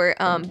nanny for,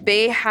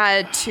 they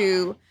had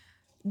to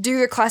do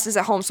their classes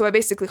at home. So I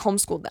basically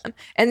homeschooled them,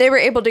 and they were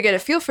able to get a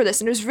feel for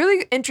this. And it was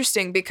really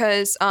interesting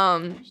because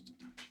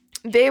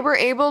they were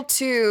able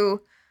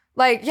to,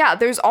 like, yeah,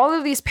 there's all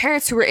of these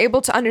parents who were able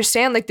to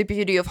understand like the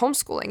beauty of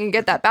homeschooling and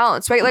get that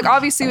balance, right? Like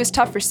obviously it was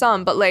tough for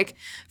some, but like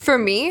for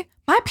me,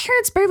 my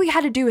parents barely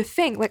had to do a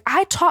thing. Like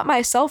I taught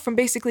myself from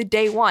basically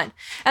day one.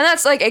 And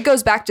that's like, it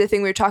goes back to the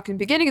thing we were talking at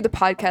the beginning of the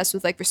podcast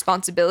with like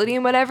responsibility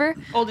and whatever.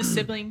 Oldest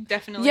sibling,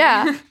 definitely.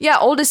 Yeah,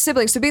 oldest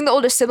sibling. So being the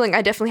oldest sibling,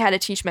 I definitely had to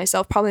teach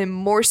myself, probably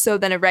more so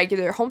than a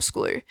regular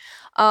homeschooler.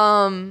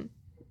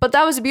 But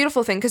that was a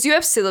beautiful thing because you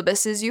have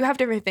syllabuses, you have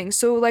different things.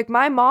 So like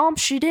my mom,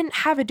 she didn't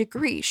have a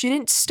degree. She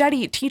didn't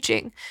study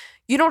teaching.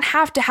 You don't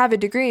have to have a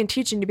degree in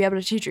teaching to be able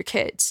to teach your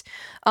kids.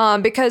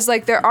 Because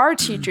like there are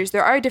teachers,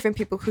 there are different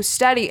people who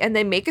study and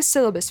they make a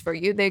syllabus for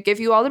you. They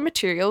give you all the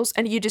materials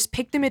and you just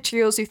pick the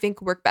materials you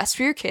think work best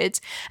for your kids.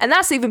 And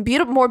that's the even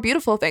more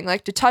beautiful thing,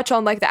 like to touch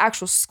on like the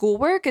actual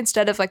schoolwork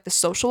instead of like the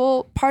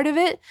social part of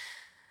it.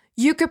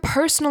 You could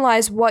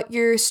personalize what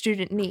your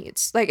student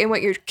needs, like, and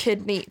what your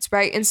kid needs,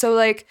 right? And so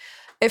like,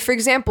 if, for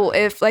example,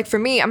 if like for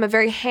me, I'm a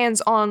very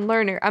hands-on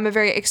learner, I'm a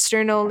very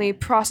externally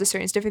processor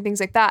and different things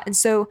like that. And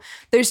so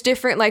there's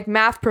different like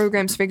math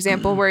programs, for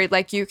example, where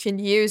like you can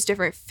use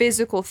different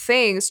physical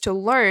things to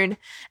learn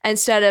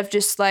instead of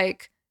just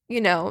like, you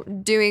know,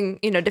 doing,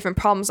 you know, different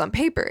problems on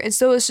paper. And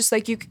so it's just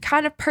like you can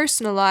kind of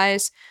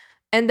personalize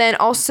and then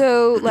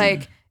also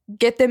like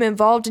get them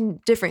involved in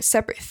different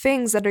separate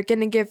things that are going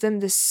to give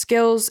them the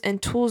skills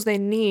and tools they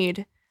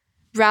need,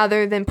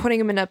 rather than putting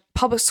them in a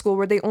public school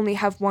where they only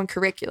have one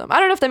curriculum. I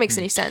don't know if that makes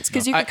any sense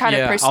because you can kind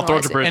of personalize I'll throw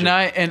it to it. Brigid.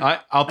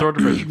 I'll throw it to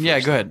Brigid. Yeah,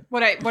 first. go ahead.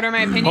 What are my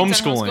opinions on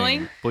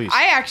homeschooling? Please.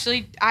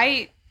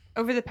 I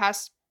over the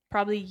past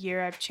probably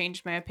year, I've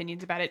changed my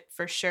opinions about it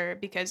for sure,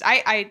 because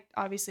I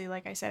obviously,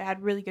 like I said, I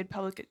had really good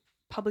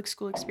public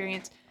school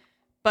experience,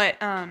 but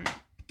I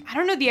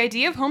don't know, the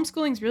idea of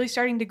homeschooling is really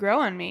starting to grow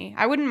on me.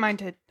 I wouldn't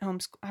mind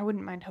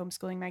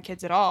homeschooling my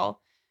kids at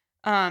all.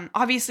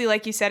 Obviously,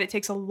 like you said, it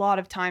takes a lot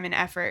of time and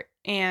effort,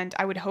 and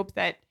I would hope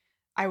that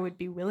I would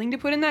be willing to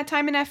put in that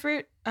time and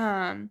effort.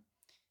 I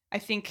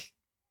think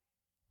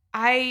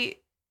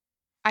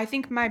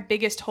my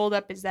biggest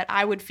holdup is that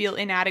I would feel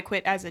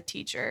inadequate as a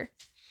teacher.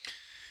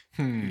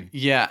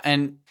 Yeah,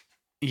 and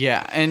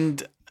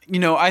you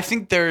know, I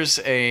think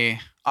I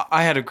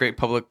had a great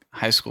public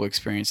high school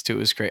experience too. It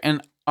was great,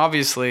 and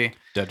obviously,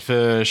 Dead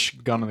fish,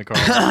 gun in the car.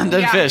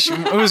 dead fish.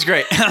 It was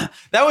great.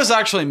 That was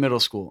actually middle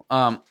school.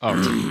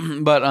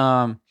 But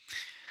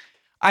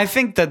I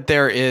think that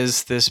there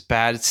is this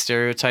bad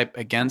stereotype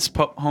against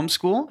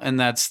homeschool, and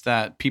that's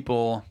that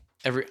people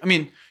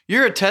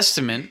you're a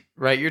testament,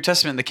 right? You're a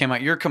testament that came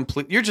out. You're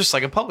just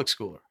like a public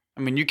schooler.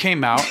 I mean, you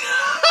came out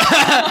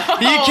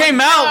You came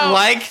out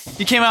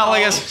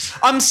like us.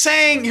 I'm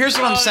saying, here's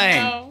what I'm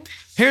saying. No.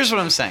 Here's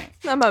what I'm saying.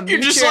 You're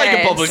just like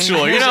a public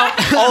schooler, you know.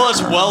 All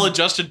us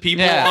well-adjusted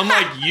people, Yeah.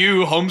 unlike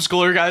you,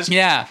 homeschooler guys.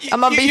 Yeah.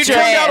 I'm gonna beat you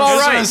your turned out ass. all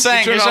Here's right. what I'm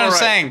saying. You Here's turned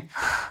what out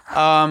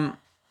I'm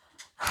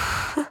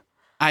saying.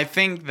 I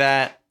think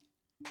that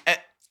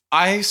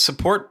I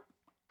support,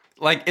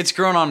 like, it's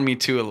grown on me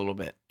too a little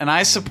bit, and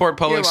I support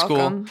public You're school.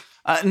 welcome.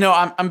 No,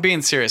 I'm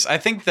being serious. I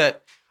think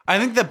that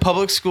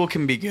public school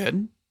can be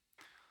good,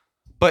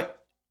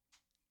 but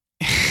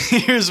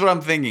here's what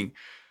I'm thinking.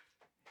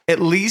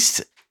 At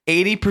least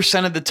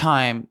 80% of the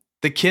time,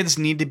 the kids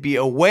need to be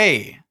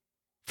away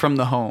from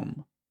the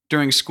home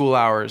during school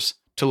hours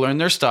to learn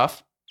their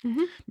stuff,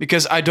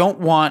 because I don't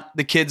want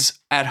the kids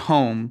at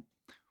home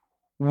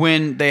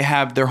when they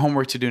have their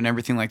homework to do and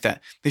everything like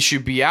that. They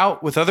should be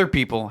out with other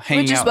people,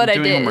 hanging Which is out what and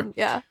I doing did. homework.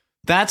 Yeah.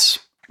 That's,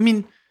 I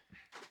mean,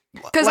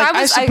 Because like,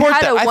 I support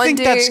had that. a I one think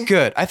day. that's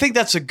good. I think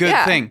that's a good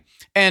Yeah. thing.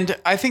 And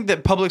I think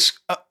that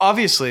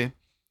obviously,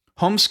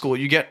 homeschool,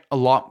 you get a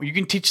lot. You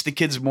can teach the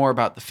kids more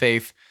about the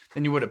faith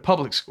than you would at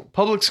public school.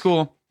 Public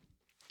school,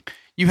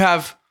 you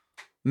have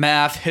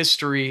math,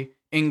 history,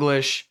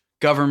 English,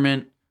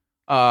 government,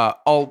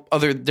 all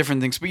other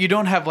different things, but you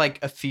don't have like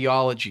a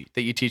theology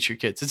that you teach your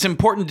kids. It's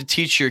important to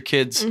teach your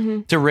kids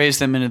to raise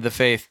them into the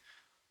faith.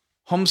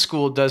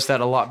 Homeschool does that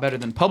a lot better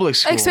than public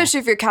school. Especially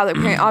if you're a Catholic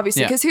parent,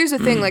 obviously. Yeah. Because here's the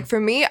thing, like for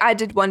me, I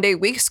did 1 day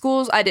week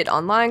schools, I did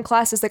online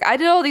classes, like I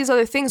did all these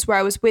other things where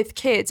I was with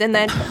kids. And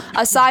then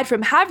aside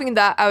from having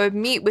that, I would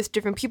meet with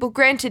different people.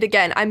 Granted,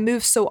 again, I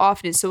moved so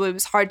often, so it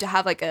was hard to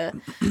have like a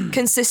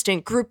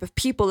consistent group of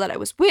people that I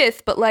was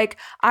with. But like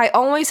I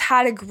always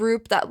had a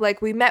group that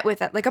like we met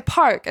with at like a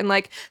park, and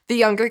like the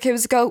younger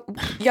kids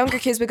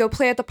would go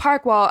play at the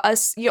park while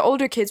us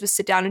older kids would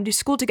sit down and do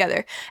school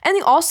together. And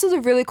then also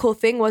the really cool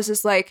thing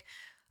was like,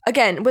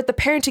 again, with the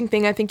parenting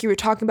thing, I think you were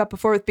talking about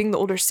before with being the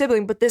older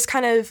sibling, but this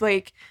kind of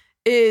like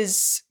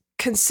is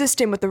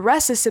consistent with the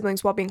rest of the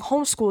siblings while being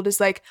homeschooled, is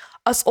like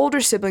us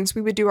older siblings,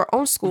 we would do our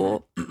own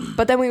school,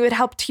 but then we would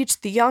help teach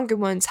the younger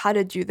ones how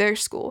to do their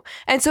school.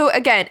 And so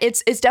again,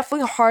 it's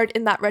definitely hard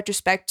in that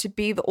retrospect to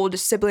be the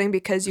oldest sibling,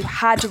 because you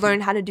had to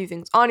learn how to do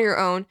things on your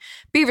own,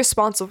 be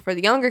responsible for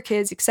the younger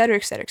kids, et cetera,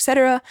 et cetera, et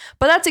cetera.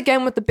 But that's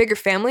again with the bigger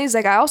families.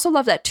 Like I also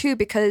love that too,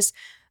 because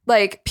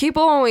like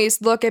people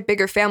always look at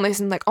bigger families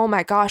and like, oh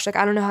my gosh, like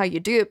I don't know how you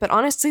do it. But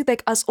honestly,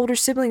 like us older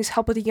siblings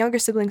help with the younger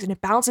siblings and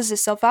it balances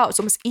itself out. It's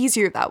almost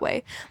easier that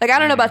way. Like I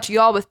don't know about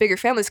y'all with bigger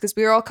families, because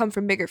we all come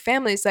from bigger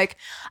families. Like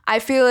I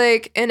feel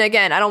like, and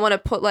again, I don't want to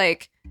put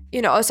like,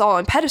 us all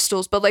on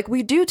pedestals, but like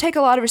we do take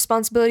a lot of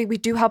responsibility. We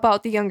do help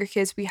out the younger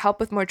kids. We help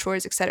with more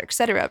chores, et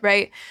cetera,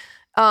 right?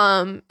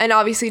 And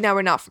obviously now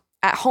we're not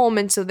at home,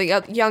 and so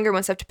the younger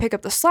ones have to pick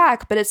up the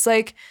slack. But it's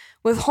like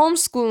with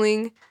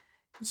homeschooling,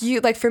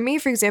 like for me,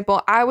 for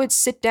example, I would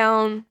sit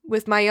down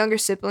with my younger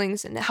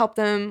siblings and help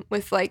them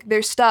with like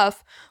their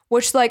stuff,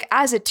 which like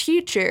as a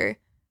teacher,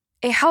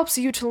 it helps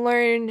you to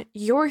learn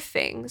your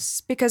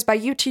things, because by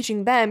you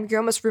teaching them,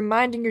 you're almost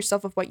reminding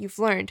yourself of what you've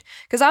learned.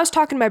 Because I was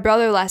talking to my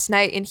brother last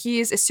night, and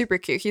he's super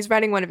cute. He's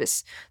writing one of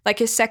his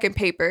second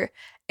paper.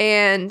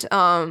 And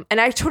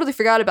I totally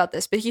forgot about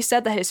this, but he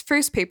said that his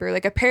first paper,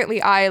 like apparently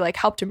I like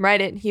helped him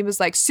write it, and he was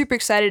like super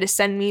excited to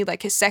send me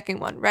like his second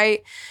one,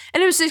 right?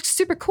 And it was just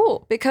super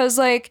cool, because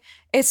like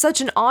it's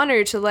such an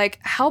honor to like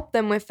help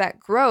them with that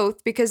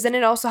growth, because then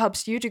it also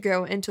helps you to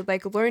grow and to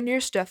like learn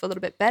your stuff a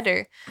little bit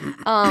better.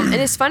 And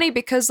it's funny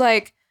because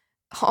like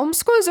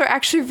homeschoolers are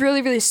actually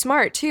really, really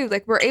smart too.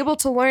 Like we're able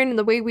to learn in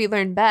the way we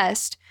learn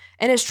best.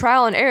 And it's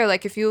trial and error.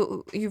 Like if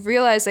you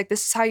realize like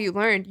this is how you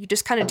learn, you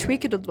just kind of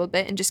tweak it a little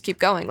bit and just keep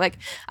going. Like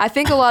I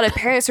think a lot of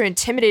parents are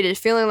intimidated,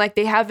 feeling like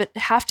they have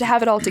to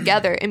have it all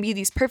together and be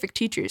these perfect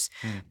teachers.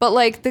 But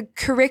like the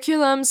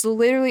curriculums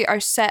literally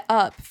are set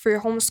up for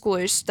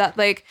homeschoolers that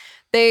like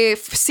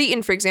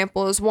Seton, for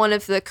example, is one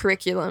of the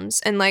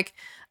curriculums. And like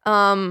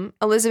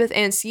Elizabeth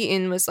Ann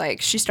Seton was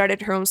like, she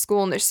started her own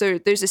school, and there's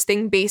this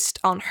thing based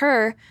on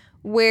her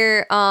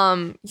where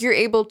you're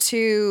able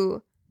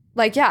to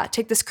like,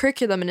 take this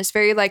curriculum, and it's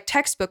very like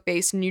textbook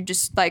based, and you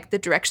just like the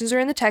directions are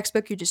in the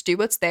textbook, you just do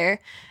what's there.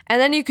 And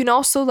then you can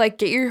also like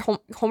get your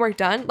homework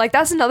done. Like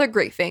that's another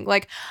great thing.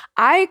 Like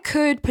I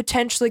could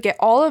potentially get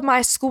all of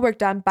my schoolwork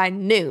done by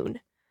noon,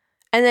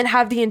 and then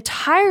have the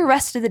entire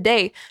rest of the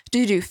day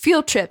to do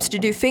field trips, to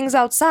do things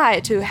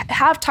outside, to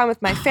have time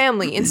with my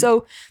family. And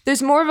so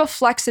there's more of a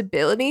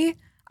flexibility,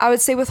 I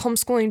would say, with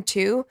homeschooling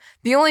too.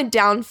 The only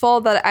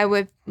downfall that I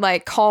would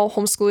like call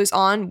homeschoolers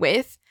on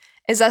with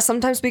is that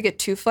sometimes we get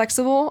too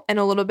flexible and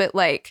a little bit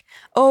like,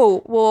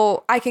 oh,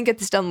 well, I can get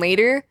this done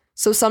later.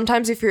 So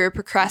sometimes if you're a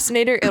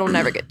procrastinator, it'll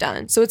never get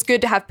done. So it's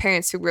good to have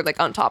parents who were like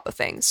on top of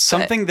things.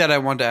 Something that I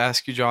wanted to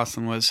ask you,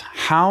 Joslynn, was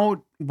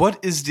what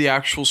is the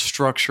actual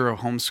structure of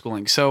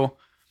homeschooling? So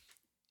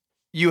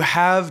you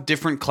have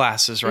different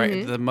classes, right?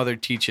 Mm-hmm. The mother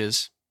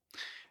teaches.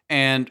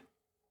 And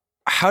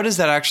how does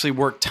that actually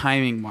work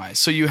timing wise?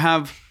 So you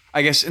have,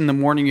 I guess in the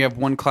morning you have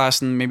one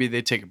class, and maybe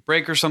they take a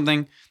break or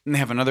something, and they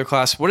have another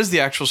class. What is the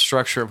actual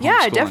structure of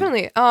homeschooling? Yeah,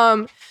 definitely.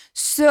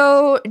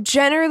 So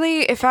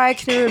generally, if I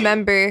can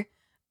remember,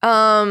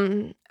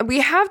 we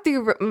have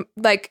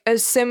like a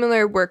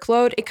similar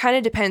workload. It kind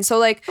of depends. So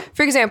like,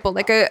 for example,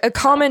 like a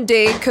common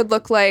day could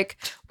look like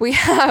we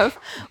have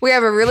a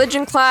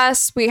religion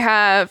class, we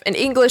have an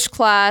English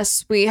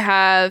class,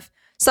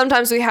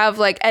 sometimes we have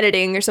like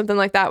editing or something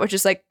like that, which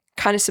is like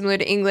kind of similar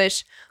to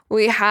English.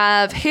 We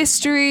have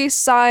history,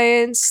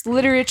 science,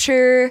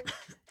 literature,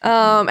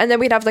 and then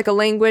we'd have like a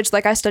language.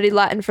 Like I studied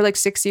Latin for like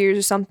 6 years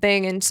or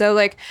something, and so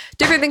like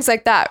different things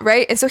like that,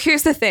 right? And so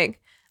here's the thing.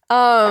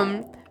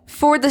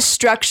 For the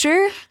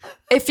structure,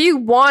 if you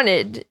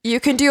wanted,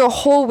 you can do a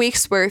whole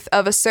week's worth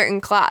of a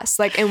certain class,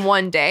 like in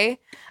one day.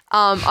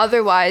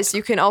 Otherwise,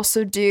 you can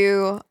also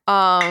do,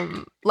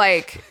 I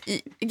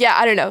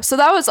don't know. So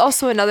that was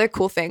also another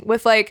cool thing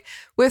with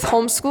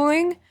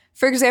homeschooling.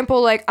 For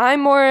example, like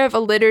I'm more of a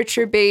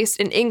literature-based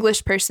and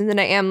English person than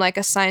I am like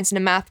a science and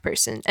a math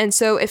person. And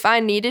so if I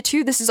needed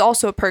to, this is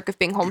also a perk of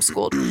being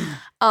homeschooled.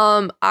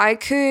 I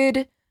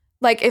could...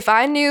 Like, if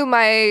I knew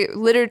my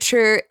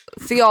literature,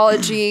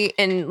 theology,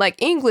 and,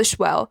 like, English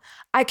well,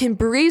 I can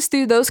breeze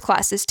through those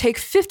classes, take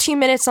 15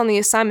 minutes on the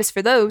assignments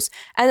for those,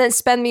 and then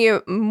spend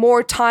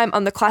more time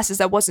on the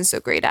classes I wasn't so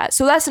great at.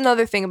 So that's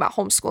another thing about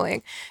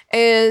homeschooling,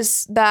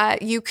 is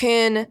that you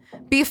can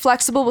be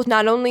flexible with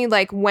not only,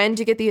 like, when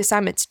to get the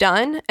assignments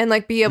done and,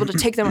 like, be able to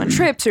take them on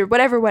trips or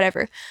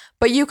whatever,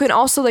 but you can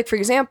also, like, for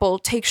example,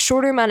 take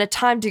shorter amount of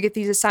time to get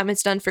these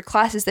assignments done for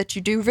classes that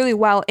you do really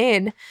well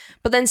in,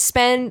 but then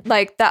spend,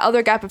 like, that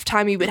other gap of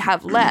time you would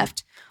have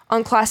left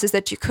on classes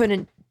that you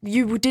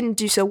didn't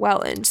do so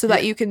well in, so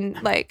that you can,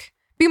 like,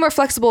 be more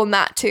flexible in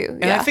that, too.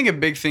 And I think a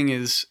big thing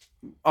is,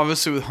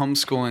 obviously with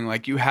homeschooling,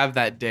 like, you have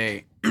that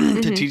day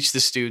to teach the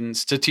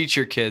students, to teach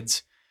your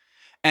kids.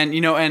 And, you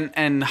know,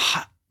 and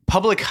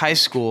public high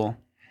school,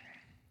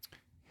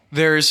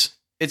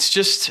 it's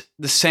just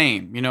the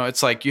same, you know,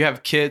 it's like you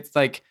have kids,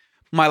 like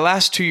my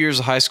last 2 years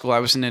of high school, I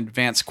was in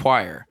advanced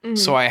choir.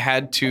 So I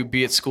had to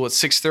be at school at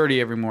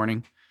 6:30 every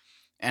morning,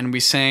 and we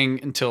sang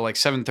until like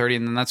 7:30,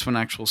 and then that's when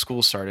actual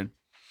school started.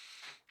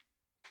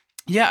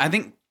 Yeah, I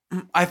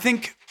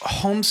think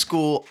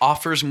homeschool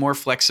offers more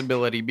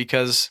flexibility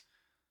because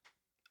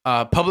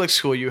public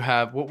school, you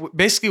have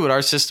basically what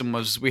our system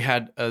was. We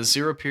had a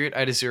 0 period, I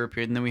had a 0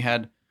 period, and then we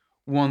had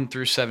 1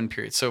 through 7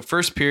 periods. So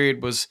first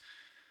period was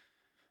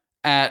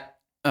at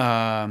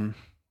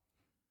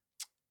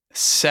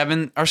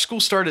 7. Our school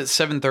started at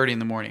 7:30 in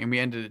the morning, and we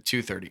ended at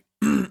 2:30.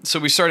 So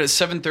we started at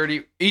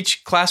 7:30.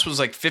 Each class was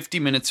like 50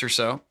 minutes or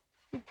so.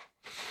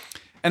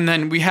 And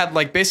then we had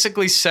like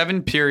basically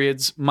 7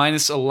 periods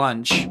minus a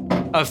lunch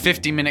of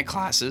 50-minute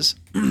classes.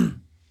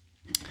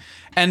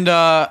 And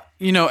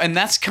you know, and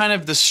that's kind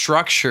of the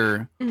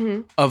structure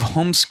of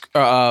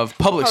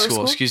public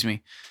school, excuse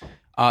me.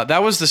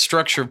 That was the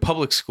structure of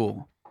public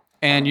school.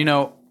 And you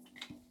know,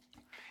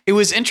 it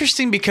was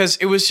interesting because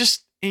it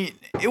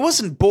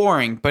wasn't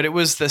boring, but it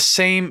was the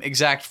same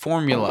exact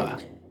formula.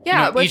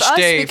 Yeah, you know, each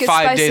day,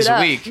 5 days a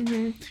week.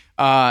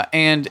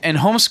 And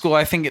homeschool,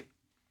 I think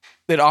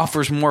it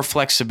offers more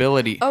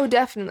flexibility. Oh,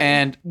 definitely.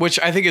 And which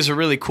I think is a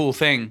really cool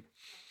thing.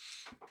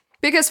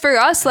 Because for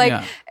us,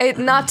 like,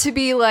 not to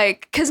be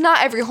like, because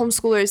not every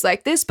homeschooler is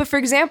like this, but for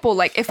example,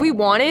 like, if we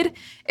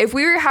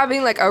were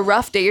having like a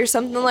rough day or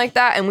something like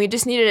that, and we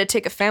just needed to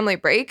take a family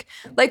break,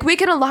 like, we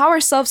can allow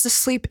ourselves to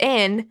sleep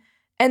in,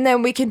 and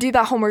then we can do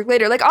that homework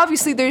later. Like,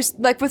 obviously, there's,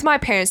 like, with my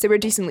parents, they were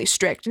decently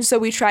strict, and so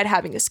we tried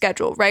having a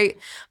schedule, right?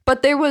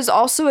 But there was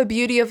also a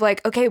beauty of,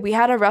 like, okay, we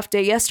had a rough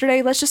day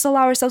yesterday, let's just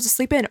allow ourselves to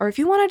sleep in. Or if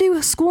you want to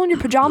do school in your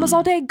pajamas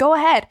all day, go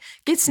ahead.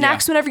 Get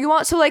snacks whenever you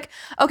want. So, like,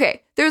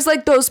 okay, there's,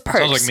 like, those perks.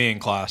 Sounds like me in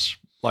class,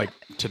 like,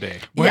 today.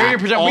 Yeah.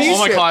 All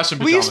my class in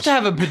pajamas. We used to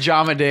have a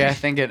pajama day, I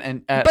think, at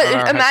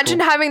But imagine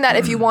having that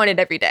if you wanted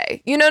every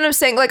day. You know what I'm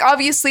saying? Like,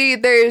 obviously,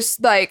 there's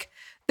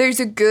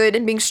a good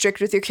in being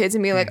strict with your kids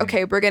and being like,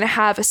 okay, we're going to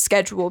have a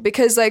schedule,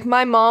 because like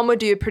my mom would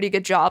do a pretty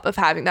good job of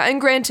having that. And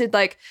granted,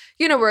 like,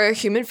 you know, we're a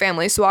human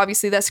family. So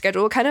obviously that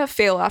schedule would kind of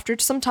fail after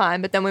some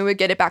time, but then we would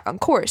get it back on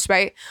course.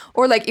 Right.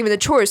 Or like even the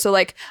chores. So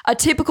like a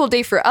typical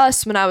day for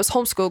us when I was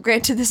homeschooled,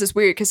 granted, this is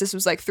weird because this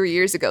was like 3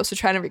 years ago. So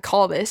trying to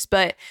recall this,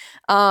 but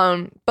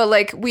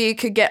like we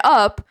could get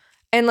up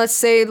and let's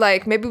say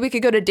like maybe we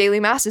could go to daily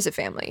mass as a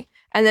family.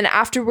 And then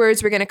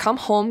afterwards, we're going to come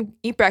home,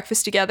 eat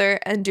breakfast together,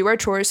 and do our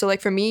chores. So,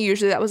 like, for me,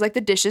 usually that was, like, the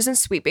dishes and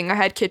sweeping. I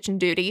had kitchen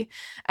duty.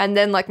 And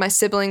then, like, my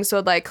siblings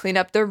would, like, clean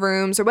up their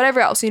rooms or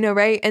whatever else, you know,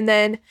 right? And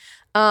then,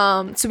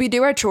 so we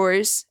do our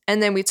chores,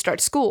 and then we'd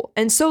start school.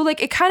 And so,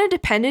 like, it kind of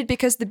depended,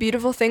 because the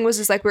beautiful thing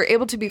was, like, we're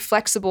able to be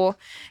flexible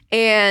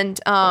and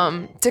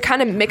to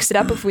kind of mix it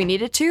up if we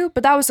needed to.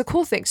 But that was the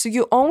cool thing. So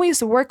you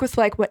always work with,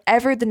 like,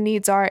 whatever the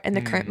needs are in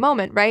the current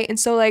moment, right? And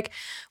so, like,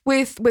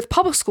 with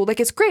public school, like,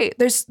 it's great.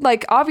 There's,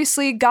 like,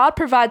 obviously God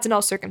provides in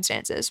all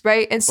circumstances,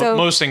 right? And so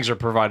most things are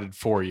provided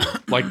for you.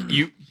 Like,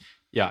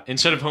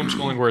 instead of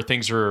homeschooling where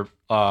things are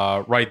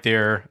right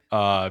there,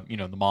 you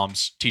know, the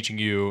mom's teaching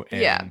you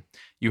and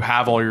you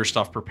have all your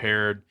stuff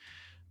prepared.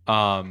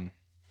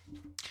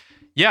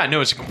 Yeah,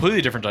 no, it's a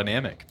completely different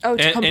dynamic. Oh,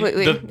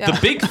 completely, The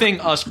big thing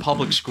us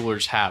public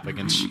schoolers have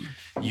against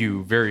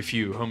you, very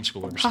few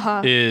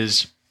homeschoolers,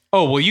 is,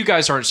 oh, well, you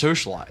guys aren't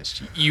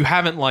socialized. You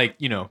haven't, like,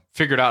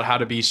 figured out how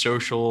to be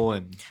social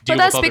and deal But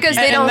that's with other because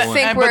people. they don't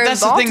think we're But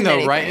that's the involved thing, in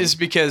though, right? anything. Is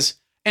because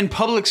in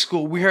public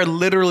school, we are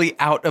literally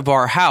out of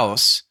our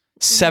house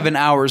 7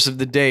 hours of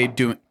the day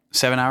doing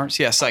 7 hours.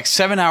 Yes, like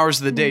 7 hours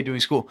of the day doing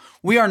school.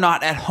 We are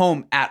not at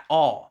home at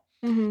all.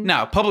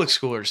 Now, public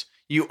schoolers,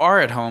 you are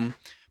at home,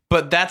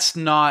 but that's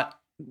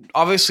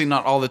obviously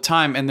not all the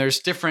time. And there's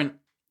different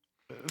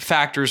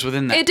factors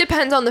within that. It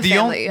depends on the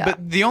family.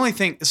 But the only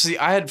thing, see,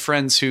 I had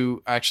friends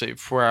who actually,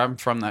 where I'm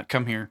from, that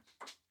come here,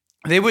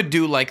 they would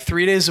do like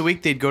 3 days a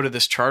week. They'd go to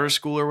this charter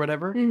school or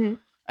whatever.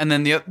 And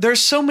then there's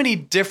so many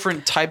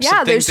different types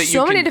of things that you can do. Yeah,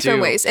 there's so many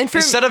different ways. And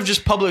instead of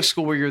just public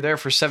school where you're there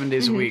for 7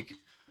 days a week.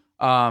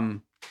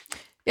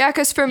 Yeah,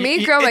 because for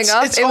me growing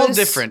up, it's all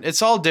different.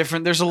 It's all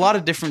different. There's a lot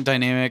of different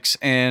dynamics,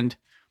 and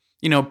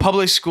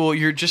public school,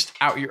 you're just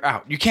out. You're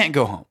out. You can't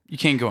go home.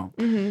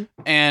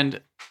 And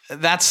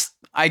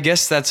I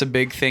guess that's a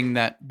big thing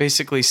that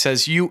basically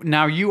says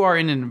you are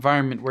in an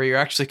environment where you're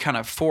actually kind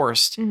of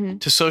forced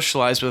to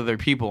socialize with other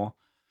people.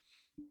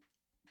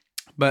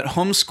 But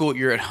homeschool,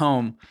 you're at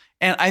home.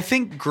 And I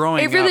think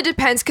growing up... It really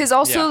depends, because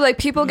also, like,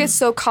 people get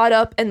so caught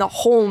up in the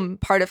home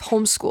part of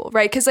homeschool,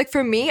 right? Because, like,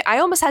 for me, I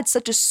almost had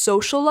such a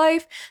social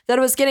life that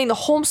I was getting the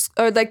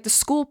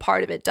school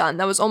part of it done.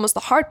 That was almost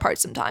the hard part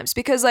sometimes,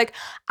 because, like,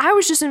 I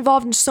was just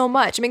involved in so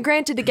much. I mean,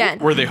 granted, again...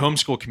 Were they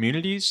homeschool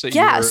communities? So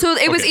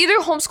it was either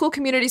homeschool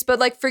communities, but,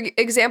 like, for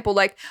example,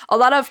 like, a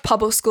lot of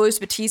public schoolers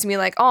would tease me,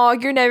 like, oh,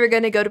 you're never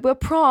going to go to a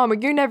prom, or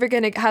you're never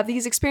going to have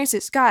these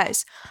experiences.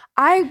 Guys,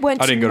 I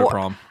didn't go to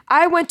prom.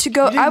 I went to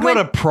prom?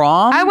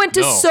 I went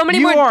to so many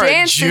more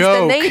dances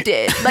than they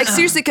did. Like,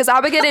 seriously, because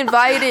I would get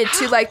invited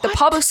to, like, the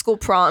public school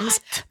proms,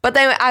 but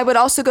then I would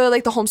also go to,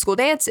 like, the homeschool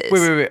dances.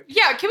 Wait.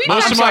 Yeah, can we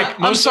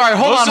I'm sorry.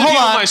 Hold on.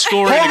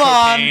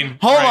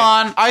 Hold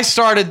on. I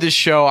started this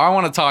show. I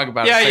want to talk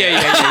about it.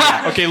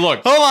 Yeah. Okay,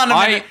 look. Hold on a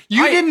minute.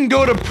 You didn't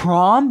go to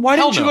prom? Why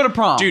didn't you go to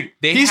prom? Dude,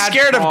 he's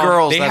scared of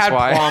girls. They had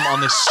prom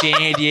on the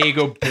San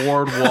Diego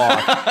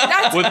boardwalk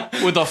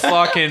with a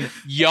fucking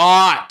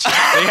yacht.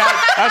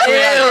 That's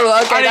what Okay,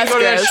 I didn't go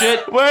to that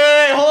shit.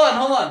 Wait,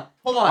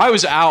 hold on. I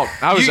was out.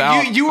 I was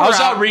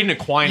out reading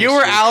Aquinas. You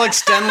were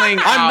Alex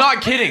Stenling. I'm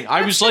not kidding.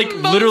 I was like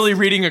literally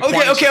reading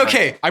Aquinas.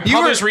 Okay. I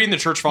probably was reading the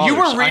Church Fathers. You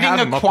were reading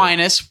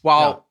Aquinas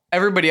while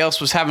everybody else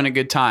was having a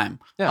good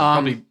time.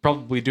 Yeah,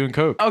 probably doing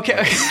coke.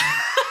 Okay.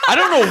 I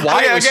don't know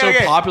why it was so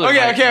popular.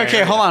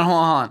 Okay. Hold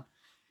on.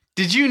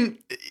 Did you...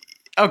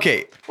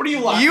 Okay. What are you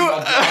laughing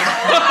about?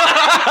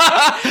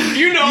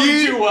 You know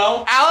me too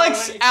well.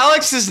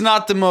 Alex is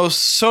not the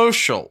most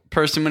social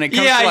person when it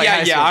comes to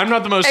high school. I'm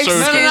not the most social.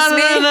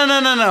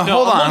 No.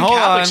 Hold on.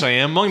 Catholics, I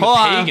am. Among the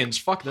pagans,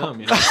 fuck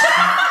them.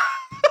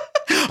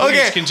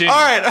 Okay. Continue.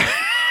 All right.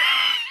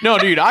 No,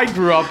 dude, I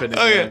grew up in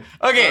it.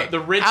 Okay. The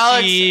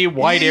ritzy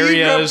white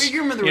areas.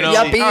 You remember the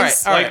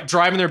Yuppies. All right. Like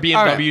driving their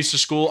BMWs to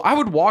school. I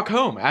would walk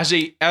home as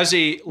a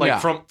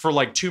for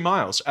like 2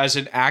 miles as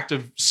an act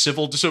of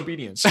civil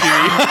disobedience to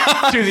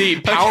the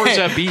powers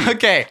that be.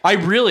 Okay. I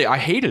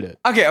hated it.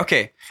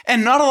 Okay.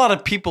 And not a lot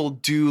of people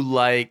do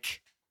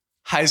like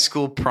high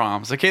school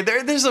proms. Okay.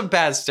 There's a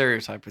bad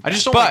stereotype with that. I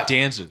just don't like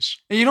dances.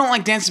 You don't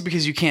like dances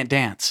because you can't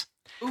dance.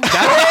 No, that's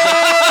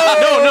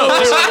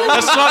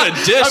not a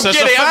diss. That's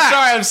kidding. a fact.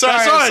 I'm sorry.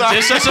 That's not a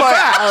diss. That's a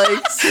fact.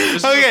 Alex. This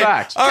is a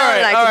fact. All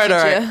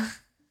right.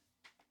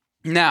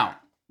 Now.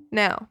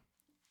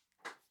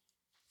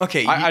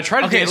 Okay. I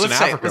tried to dance in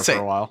Africa for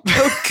a while.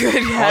 Oh,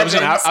 good heavens.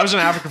 I was in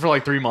Africa for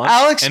like 3 months.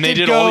 Alex and they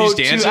did did all go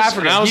these dances. to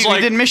Africa. And I was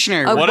like, he did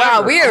missionary. Oh,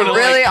 whatever. wow, we are I'm gonna,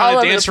 really all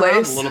over dance the around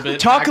place. a little bit.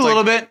 Talk act a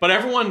little bit. But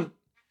everyone...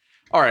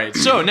 All right.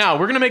 So now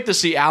we're going to make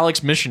this the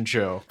Alex Mission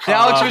Show. The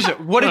Alex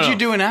Mission. What did you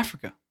do in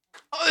Africa?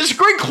 Oh, it's a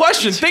great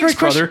question. Thanks,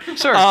 brother.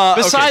 Sir,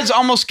 besides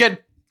almost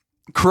get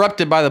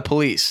corrupted by the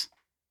police.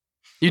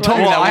 You told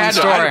me that one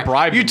story.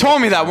 You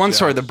told me that one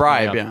story, the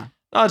bribe, yeah.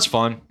 Oh, it's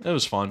fun. It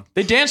was fun.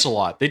 They dance a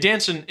lot. They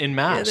dance in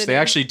mass. Yeah, they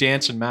actually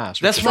dance in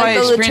mass. That's what I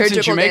experienced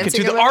in Jamaica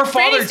too. The Our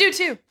Father Frannies do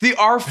too. The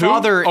Our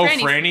Father. Oh,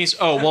 Frannies.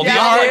 Oh, well,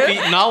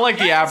 not like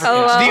the Africans.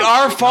 Oh, wow. The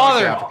Our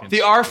Father.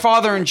 The Our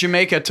Father in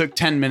Jamaica took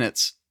 10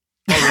 minutes.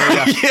 Oh, really?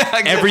 Yeah. Yeah,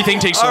 exactly. Everything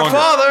takes Our longer.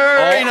 Father.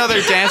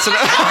 They're dancing.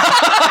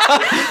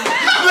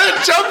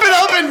 They're jumping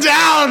up and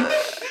down.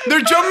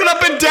 They're jumping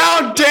up and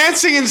down,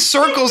 dancing in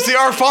circles. The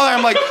Our Father.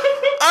 I'm like,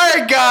 all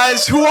right,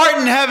 guys, who art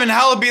in heaven,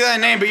 hallowed be thy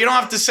name. But you don't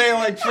have to say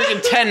like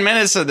freaking 10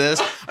 minutes of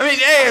this. I mean,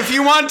 hey, if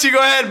you want to, go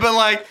ahead. But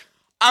like,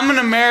 I'm an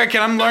American.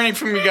 I'm learning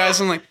from you guys.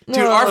 I'm like, dude,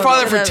 Our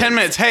Father for 10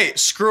 minutes. Hey,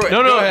 screw it.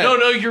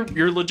 No.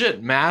 You're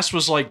legit. Mass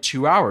was like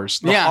 2 hours.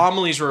 The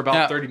homilies were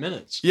about 30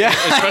 minutes. Yeah,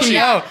 especially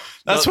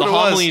that's the what it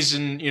was. homilies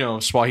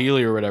in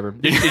Swahili or whatever.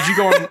 Did you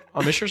go on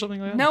a mission or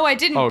something like that? No, I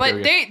didn't. Oh,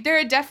 okay, but there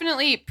are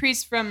definitely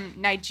priests from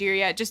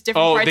Nigeria, just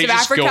different parts they of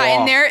just Africa, go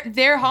and off.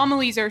 their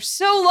homilies are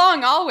so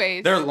long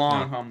always. They're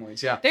long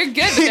homilies, yeah. They're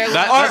good, but they're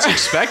long. That's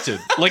expected.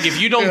 Like if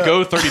you don't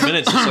go 30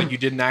 minutes, it's like you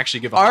didn't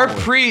actually give a Our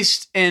homily.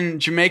 priest in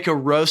Jamaica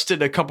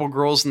roasted a couple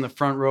girls in the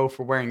front row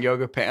for wearing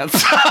yoga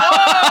pants.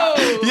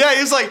 Whoa! Yeah,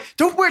 he was like,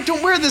 don't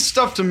wear this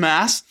stuff to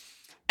mass.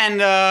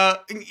 And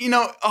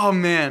oh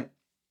man,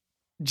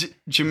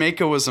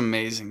 Jamaica was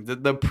amazing.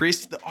 The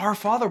priest, the Our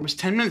Father was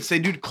 10 minutes. They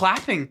do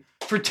clapping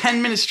for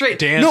 10 minutes straight.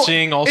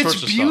 Dancing, all sorts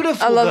of It's beautiful.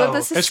 stuff. I love though. that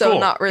this is It's so cool.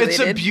 not related. It's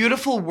a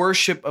beautiful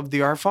worship of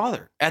the Our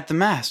Father at the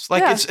Mass.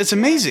 Like, Yeah. it's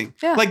amazing.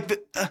 Yeah. Like,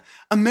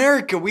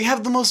 America, we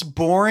have the most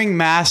boring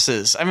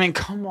masses. I mean,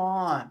 come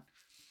on.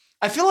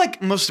 I feel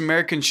like most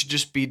Americans should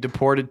just be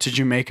deported to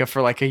Jamaica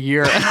for like a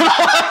year.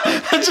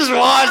 Just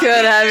watch.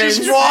 Good heavens.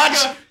 Just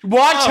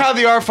watch how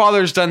the Our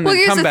Father's done. Well, Then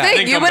here's come the back. thing: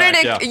 Then you come wouldn't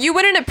back, yeah. you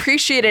wouldn't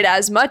appreciate it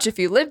as much if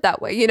you lived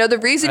that way. You know, the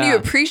reason you Yeah.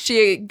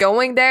 appreciate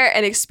going there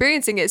and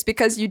experiencing it is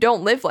because you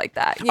don't live like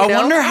that. You I know?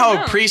 wonder how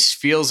know. a priest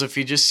feels if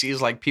he just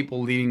sees like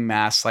people leading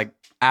mass like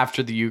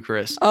after the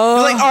Eucharist. Oh.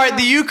 He's like, all right,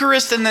 the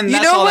Eucharist, and then You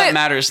that's know all what? that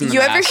matters in the you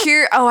mass. ever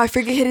hear? Oh, I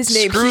forget his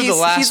name. Screw the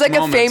last he's like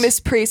moments. a famous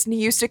priest, and he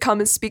used to come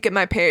and speak at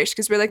my parish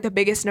because we're like the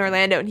biggest in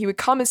Orlando. And he would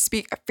come and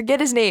speak. I forget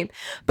his name,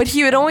 but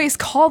he would always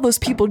call those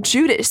people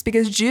Judas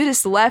because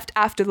Judas left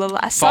after the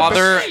Last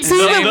Father- Supper. So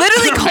he would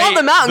literally call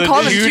them out and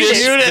call them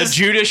Judas. The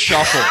Judas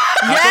Shuffle.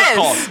 That's Yes.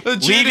 what it's called. The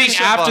Judas Leaving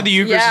Shuffle. after the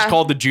Eucharist Yeah. is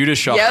called the Judas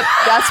Shuffle. Yep,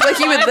 that's what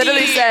he would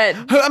literally said.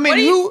 I mean,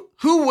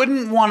 who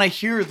wouldn't want to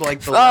hear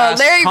like the last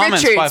Larry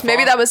comments Richards, by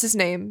maybe Father? that was his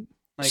name.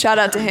 Like- Shout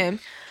out to him.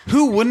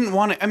 Who wouldn't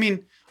want to? I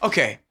mean,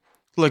 okay,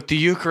 look, the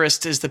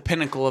Eucharist is the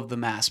pinnacle of the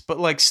Mass, but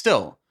like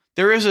still,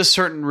 there is a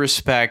certain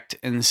respect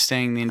in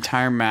staying the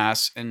entire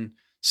Mass and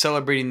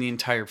celebrating the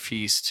entire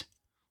feast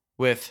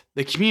with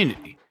the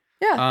community.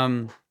 Yeah.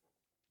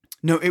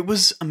 No, it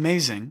was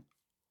amazing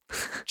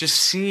just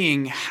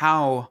seeing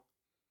how,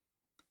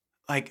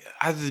 like,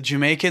 either the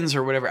Jamaicans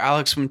or whatever,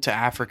 Alex went to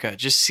Africa,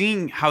 just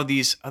seeing how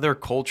these other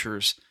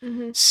cultures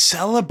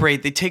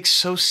celebrate, they take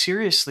so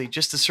seriously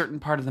just a certain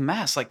part of the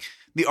Mass. Like,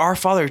 the Our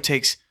Father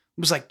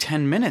was like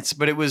 10 minutes,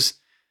 but it was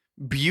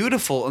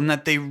beautiful in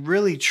that they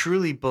really,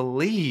 truly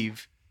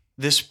believe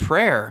this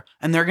prayer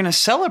and they're going to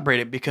celebrate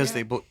it because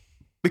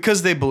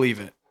they believe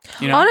it.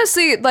 You know?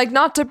 Honestly, like,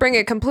 not to bring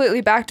it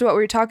completely back to what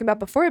we were talking about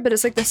before, but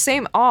it's like the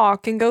same awe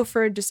can go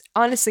for just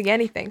honestly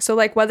anything. So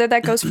like whether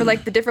that goes for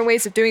like the different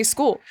ways of doing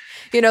school,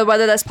 you know,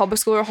 whether that's public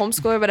school or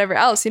homeschool or whatever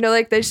else, you know,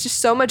 like there's just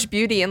so much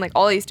beauty in like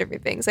all these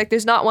different things. Like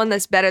there's not one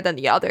that's better than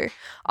the other,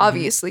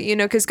 obviously, you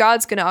know, because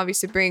God's going to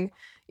obviously bring,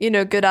 you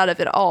know, good out of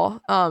it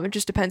all. It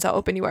just depends how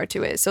open you are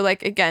to it. So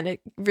like, again,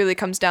 it really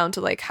comes down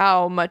to like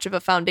how much of a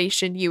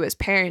foundation you as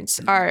parents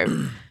are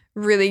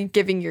really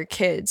giving your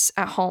kids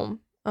at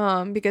home.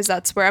 Because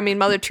that's where, I mean,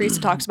 Mother Teresa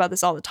talks about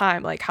this all the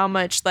time, like how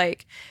much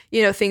like,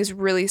 you know, things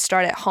really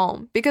start at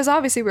home, because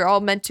obviously we're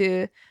all meant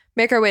to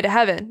make our way to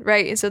heaven,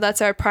 right? And so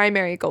that's our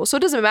primary goal. So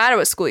it doesn't matter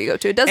what school you go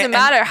to. It doesn't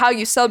matter how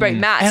you celebrate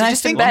Mass. And It I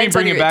just think- Let me depends on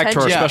bring it your back to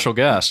our intention. special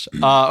guest.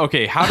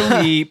 Okay, how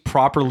do we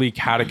properly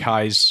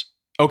catechize?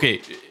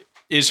 Okay,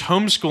 is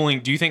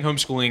homeschooling? Do you think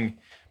homeschooling,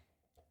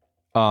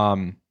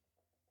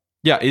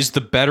 is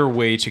the better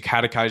way to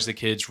catechize the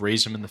kids,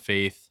 raise them in the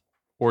faith,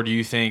 or do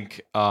you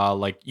think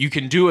like you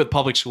can do it with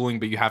public schooling,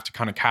 but you have to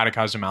kind of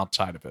catechize them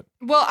outside of it?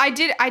 Well, I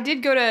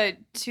did go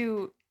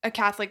to a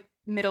Catholic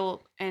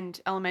middle and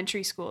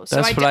elementary school. So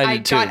That's what I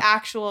did got too.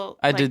 actual.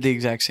 I like, did the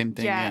exact same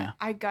thing. Yeah.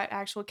 I got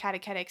actual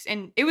catechetics,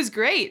 and it was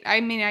great. I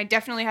mean, I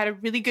definitely had a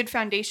really good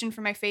foundation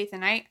for my faith,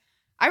 and I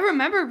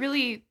remember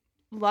really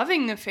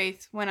loving the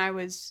faith when I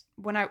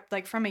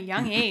like from a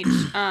young age.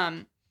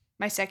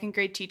 My second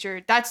grade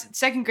teacher.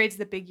 Second grade's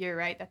the big year,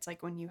 right? That's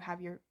like when you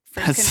have your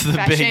first That's the big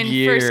confession,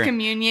 year. first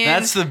communion.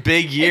 That's the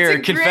big year.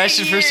 It's a great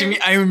Confession, first year.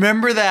 communion. I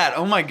remember that.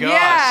 Oh my gosh.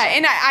 Yeah,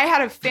 and I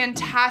had a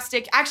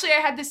fantastic. Actually, I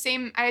had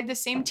the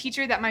same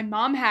teacher that my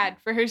mom had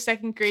for her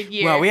second grade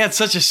year. Wow, we had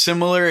such a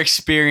similar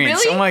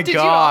experience. Really? Oh my Did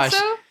gosh. You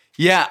also?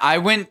 Yeah, I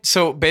went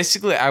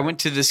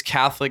to this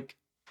Catholic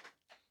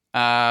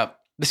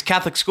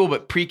school,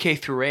 but pre-K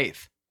through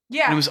 8th.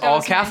 Yeah, And it was that all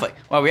mine. Catholic.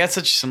 Wow, we had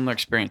such a similar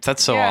experience.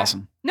 That's so Yeah.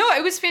 awesome. No,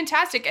 it was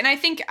fantastic, and I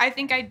think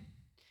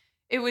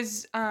it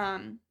was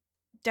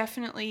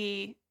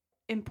definitely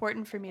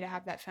important for me to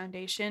have that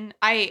foundation.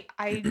 I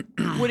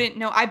wouldn't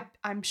know.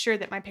 I'm sure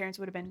that my parents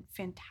would have been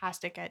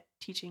fantastic at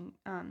teaching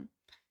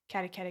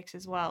catechetics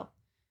as well.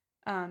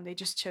 They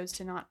just chose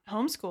to not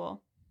homeschool.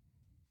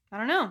 I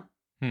don't know.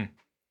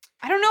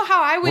 I don't know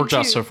how I would Worked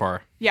out so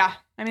far. Yeah,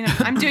 I mean,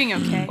 I'm doing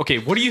okay. Okay,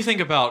 what do you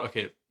think about?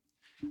 Okay,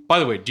 by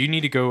the way, do you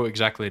need to go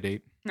exactly a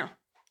date? No.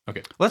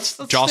 Okay, Let's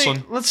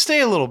Joslynn?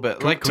 stay a little bit.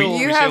 Can like we till-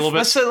 say You a have- little bit?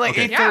 let's say like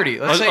Okay. 8:30.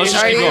 Yeah. Let's say Let's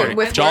just Are keep you going.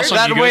 with Joslynn,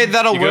 that you way good?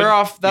 that'll You wear good?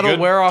 off You good?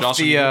 Joslynn,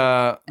 the you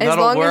good? As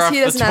that'll long wear as off he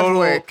the doesn't have total.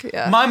 work,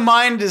 yeah. My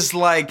mind is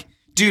like,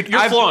 dude,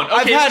 You're flowing.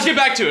 Okay, let's get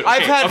back to it.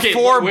 I've Okay, had okay,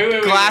 4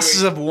 wait,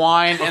 glasses of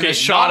wine and a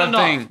shot of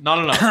thing. Not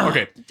enough.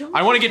 Okay,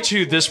 I want to get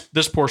to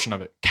this portion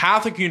of it.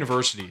 Catholic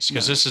universities,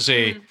 because this is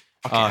a.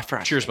 I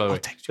forgot. Cheers, by the I'll way.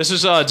 take This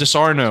is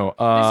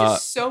DiSarno.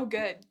 This is so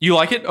good. You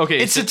like it? Okay,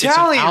 It's an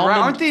Italian, right? almond-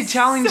 Aren't the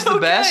Italians So the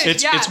best? good.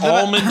 It's Yeah.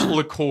 almond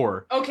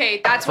liqueur. Okay,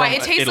 that's why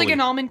From it tastes like Italy.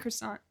 an almond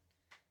croissant.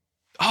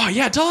 Oh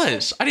yeah, it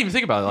does. I didn't even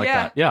think about it like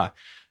Yeah. that. Yeah,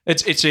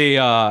 it's a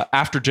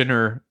after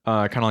dinner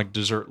kind of like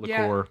dessert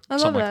liqueur, I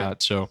love something like that.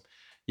 that. So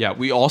Yeah,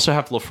 we also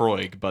have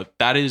Lafroig, but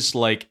that is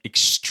like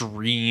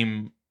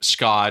extreme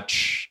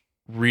Scotch,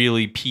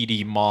 really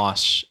peaty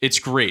moss. It's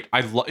great.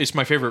 It's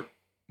my favorite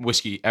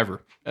whiskey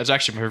ever. That's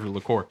actually my favorite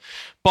liqueur.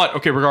 But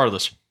okay,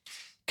 regardless,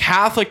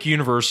 Catholic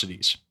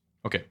universities.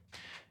 Okay,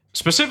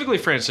 specifically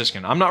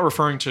Franciscan. I'm not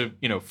referring to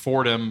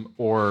Fordham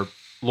or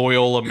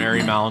Loyola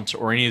Marymount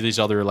or any of these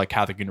other like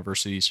Catholic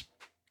universities.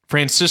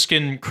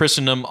 Franciscan,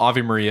 Christendom,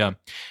 Ave Maria.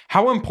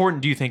 How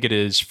important do you think it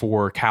is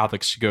for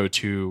Catholics to go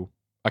to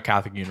a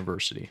Catholic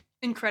university?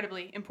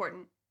 Incredibly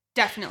important.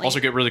 Definitely.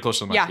 Also get really close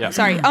to the mic. Yeah.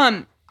 Sorry.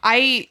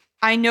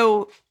 I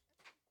know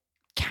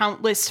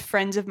countless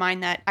friends of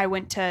mine that I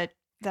went to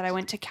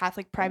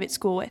Catholic private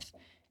school with,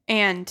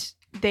 and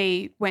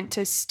they went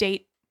to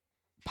state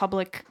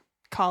public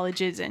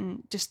colleges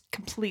and just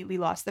completely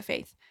lost the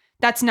faith.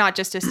 That's not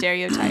just a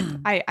stereotype.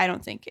 I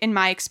don't think, in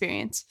my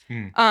experience.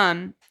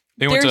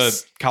 They went to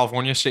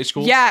California state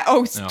schools? Yeah.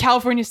 Oh,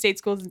 California state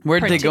schools.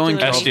 Where did they go in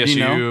particularly. SDSU. Do you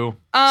know?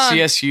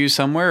 CSU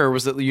somewhere, or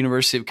was it the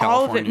University of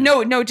California? All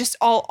of it. No, just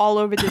all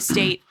over the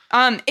state.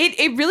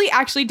 It really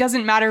actually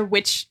doesn't matter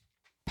which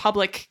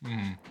public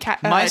college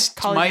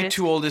my it is.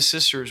 two oldest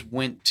sisters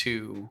went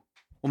to.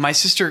 Well, my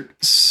sister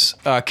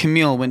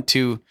Camille went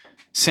to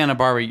Santa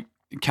Barbara,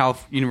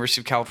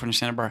 University of California,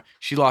 Santa Barbara.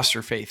 She lost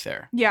her faith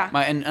there. Yeah.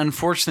 And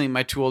unfortunately,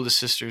 my two oldest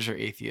sisters are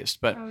atheists,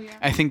 but yeah.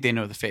 I think they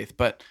know the faith.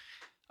 But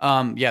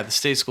the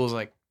state schools,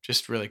 like,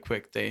 just really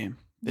quick, they're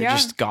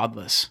just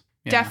godless.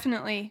 Yeah.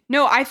 Definitely.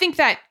 No, I think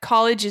that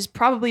college is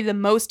probably the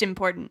most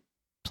important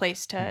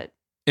place to.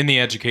 In the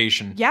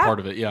education part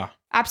of it, yeah.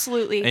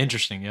 Absolutely.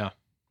 Interesting, yeah.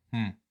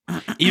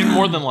 Even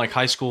more than like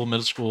high school,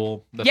 middle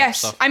school. That type of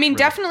stuff, I mean, really.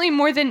 definitely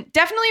more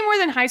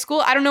than high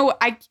school. I don't know.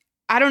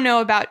 I don't know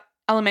about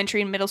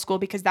elementary and middle school,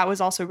 because that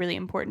was also really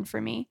important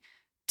for me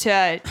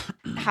to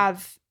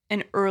have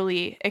an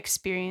early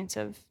experience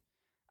of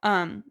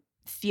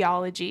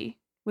theology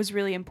was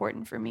really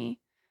important for me.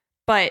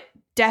 But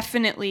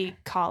definitely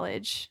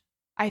college.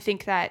 I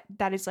think that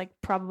is like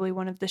probably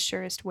one of the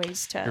surest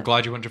ways to. You're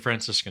glad you went to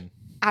Franciscan.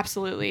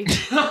 Absolutely.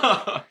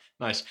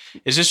 Nice.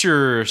 Is this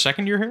your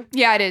second year here?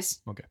 Yeah, it is.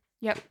 Okay.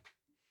 Yep.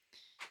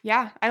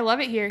 Yeah, I love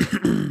it here.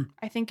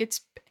 I think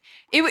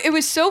it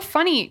was so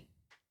funny.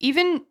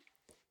 Even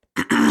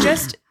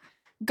just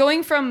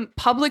going from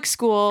public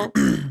school,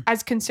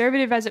 as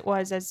conservative as it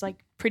was, as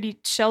like pretty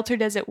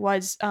sheltered as it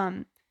was,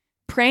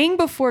 praying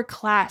before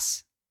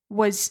class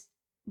was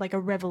like a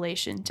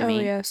revelation to me.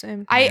 Oh yeah,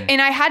 same.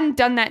 I hadn't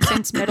done that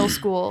since middle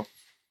school.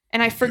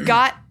 And I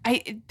forgot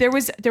there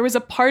was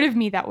a part of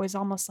me that was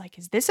almost like,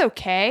 is this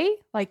okay?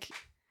 Like,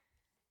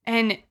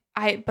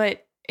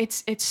 but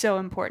it's so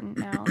important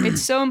now.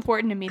 It's so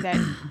important to me that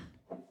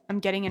I'm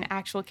getting an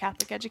actual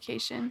Catholic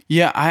education.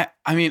 Yeah,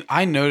 I mean,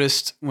 I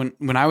noticed when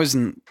I was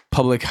in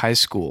public high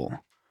school,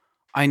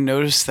 I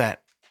noticed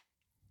that,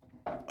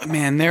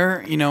 man,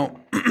 there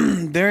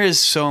is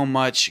so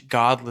much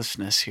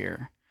godlessness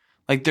here.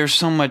 Like, there's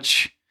so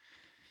much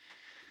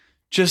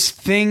just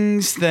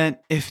things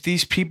that if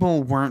these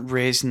people weren't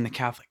raised in the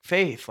Catholic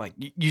faith, like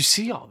you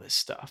see all this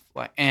stuff.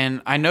 Like,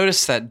 and I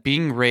noticed that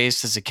being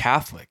raised as a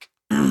Catholic,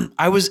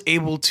 I was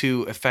able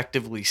to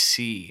effectively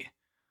see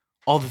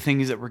all the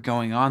things that were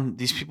going on.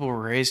 These people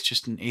were raised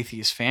just in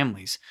atheist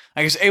families.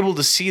 I was able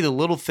to see the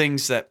little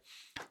things that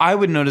I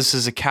would notice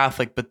as a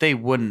Catholic, but they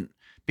wouldn't,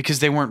 because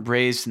they weren't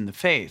raised in the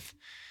faith.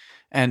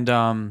 And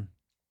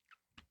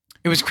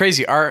it was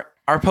crazy. Our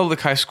public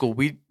high school,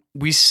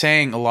 we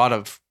sang a lot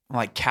of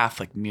like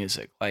Catholic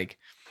music, like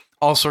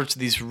all sorts of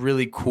these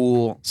really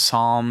cool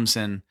psalms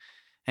and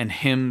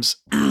hymns.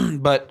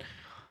 But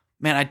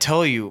man, I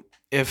tell you,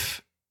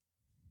 if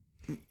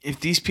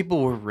these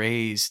people were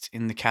raised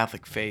in the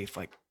Catholic faith,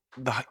 like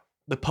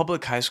the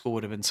public high school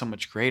would have been so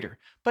much greater.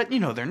 But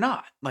they're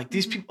not. Like,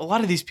 these people, a lot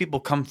of these people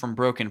come from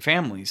broken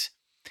families,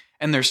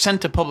 and they're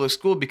sent to public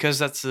school because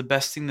that's the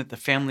best thing that the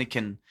family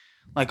can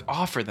like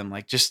offer them.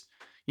 Like, just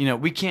we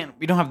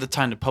don't have the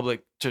time to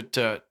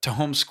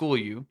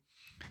homeschool you.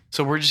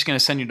 So we're just going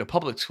to send you to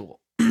public school.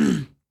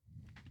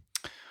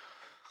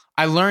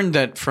 I learned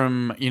that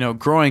from,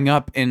 growing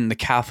up in the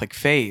Catholic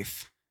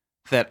faith,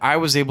 that I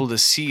was able to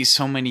see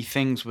so many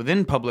things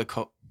within public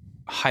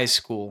high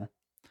school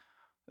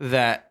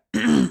that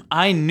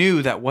I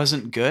knew that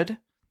wasn't good,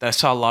 that I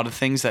saw a lot of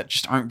things that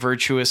just aren't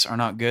virtuous, are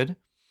not good.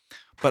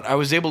 But I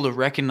was able to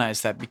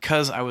recognize that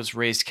because I was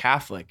raised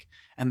Catholic,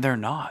 and they're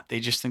not. They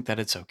just think that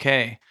it's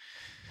okay.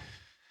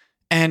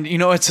 And,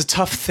 it's a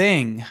tough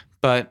thing,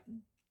 but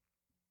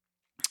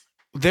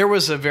there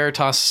was a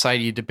Veritas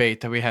Society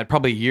debate that we had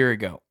probably a year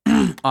ago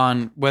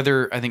on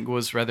whether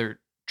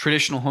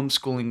traditional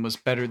homeschooling was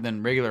better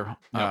than regular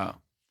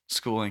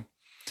schooling.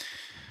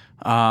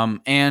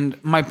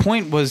 And my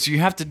point was, you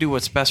have to do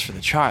what's best for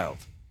the child.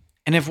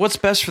 And if what's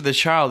best for the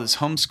child is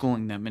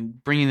homeschooling them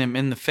and bringing them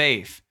in the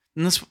faith,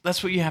 then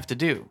that's what you have to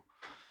do.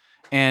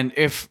 And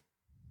if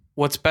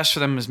what's best for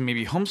them is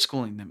maybe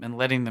homeschooling them and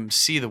letting them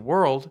see the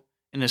world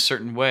in a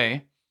certain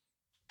way,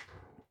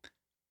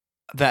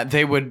 that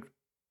they would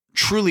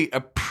truly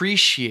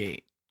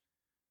appreciate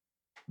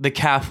the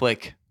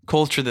Catholic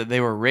culture that they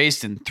were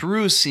raised in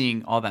through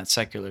seeing all that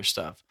secular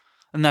stuff.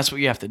 And that's what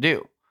you have to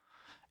do.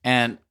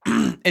 And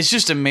it's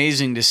just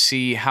amazing to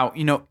see how,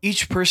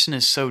 each person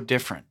is so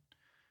different,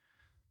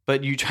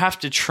 but you have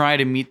to try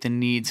to meet the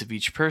needs of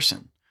each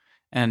person.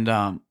 And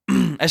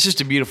it's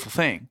just a beautiful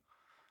thing.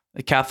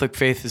 The Catholic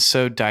faith is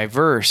so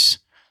diverse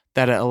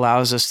that it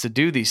allows us to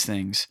do these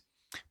things,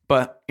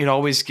 but it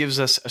always gives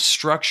us a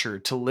structure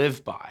to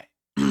live by.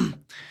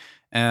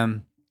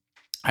 And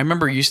I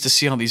remember you used to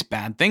see all these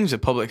bad things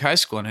at public high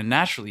school, and then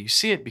naturally you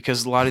see it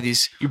because a lot of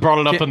these. You brought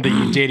it up on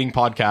the dating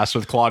podcast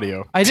with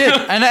Claudio. I did,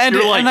 and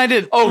I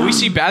did. Oh, we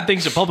see bad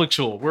things at public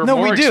school. We're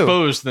more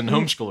exposed than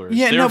homeschoolers.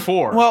 Yeah,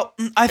 therefore. Well,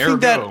 I think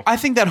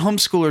that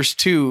homeschoolers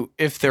too,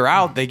 if they're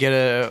out, they get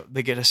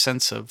a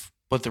sense of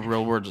what the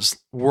real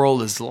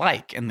world is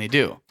like, and they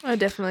do. I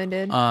definitely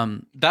did.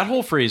 That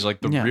whole phrase,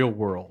 like the real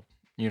world.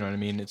 You know what I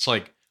mean? It's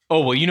like, oh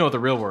well, you know what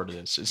the real world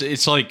is.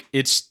 It's like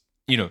it's.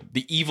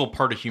 The evil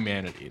part of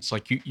humanity. It's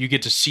like you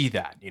get to see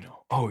that,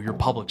 oh, you're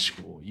public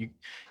school.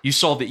 You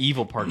saw the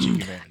evil parts of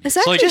humanity. Is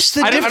that like, just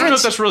the I don't know if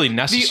difference? that's really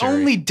necessary. The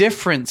only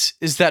difference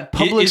is that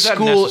public Is that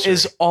school necessary?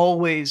 is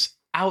always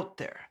out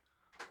there.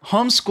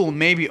 Homeschool,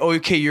 maybe,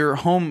 okay, you're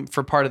home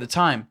for part of the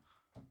time.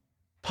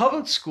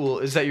 Public school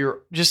is that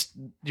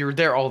you're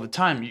there all the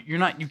time.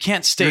 You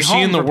can't stay You're home.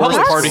 seeing the for worst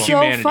public part of school.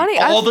 so humanity funny.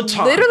 all I've the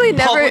time. literally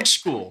never- Public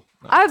school.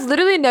 I've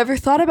literally never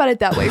thought about it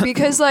that way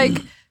because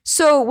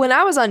so when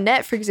I was on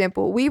net, for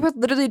example, we would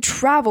literally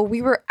travel.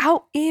 We were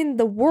out in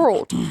the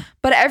world.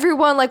 But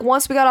everyone,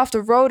 once we got off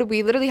the road,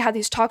 we literally had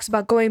these talks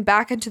about going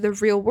back into the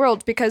real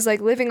world because,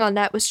 living on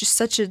net was just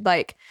such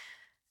a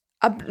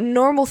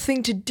normal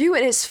thing to do.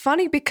 And it's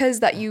funny because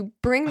that you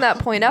bring that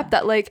point up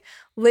that,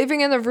 living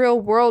in the real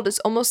world is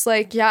almost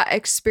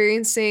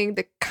experiencing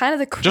the kind of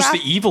the crap. Just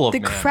the evil of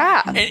the man.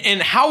 crap.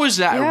 And how is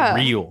that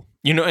real?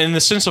 In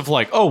the sense of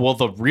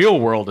the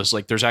real world is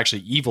there's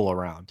actually evil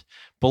around.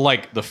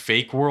 But the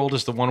fake world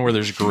is the one where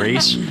there's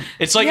grace.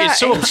 It's it's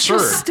so absurd.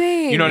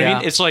 interesting. You know what I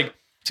mean? It's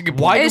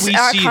why do we see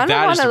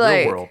that as the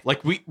real world?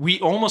 We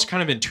almost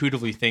kind of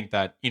intuitively think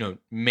that,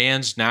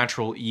 man's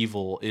natural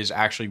evil is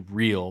actually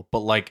real,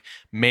 but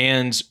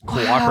man's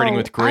cooperating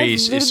with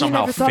grace is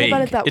somehow fake.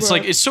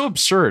 It's so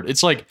absurd.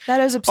 It's that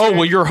is absurd. oh,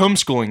 well, you're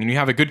homeschooling and you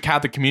have a good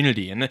Catholic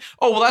community. And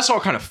oh, well, that's all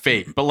kind of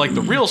fake. But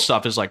the real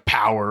stuff is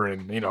power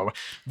and,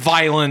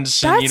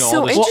 violence and, That's all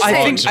so this interesting.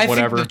 drugs and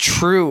whatever.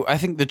 I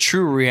think the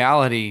true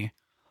reality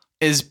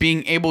is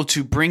being able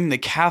to bring the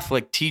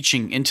Catholic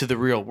teaching into the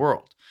real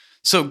world.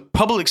 So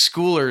public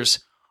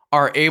schoolers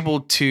are able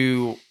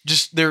to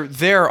they're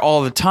there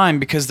all the time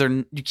because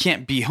you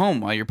can't be home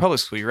while you're public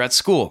school. You're at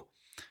school.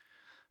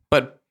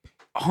 But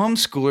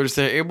homeschoolers,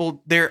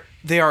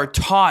 they are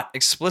taught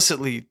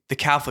explicitly the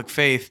Catholic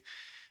faith,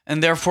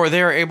 and therefore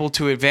they are able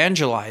to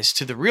evangelize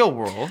to the real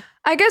world.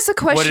 I guess a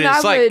question what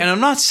it's like. And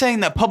I'm not saying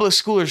that public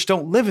schoolers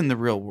don't live in the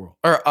real world.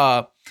 Or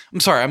I'm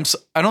sorry,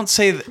 I don't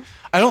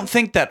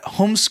think that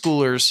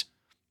homeschoolers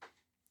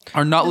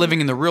are not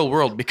living in the real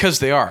world because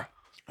they are.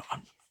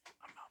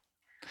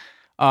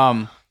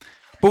 But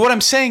what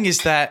I'm saying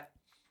is that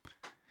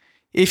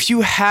if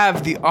you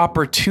have the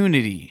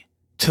opportunity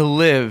to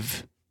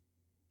live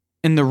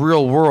in the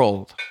real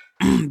world,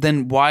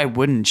 then why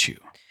wouldn't you?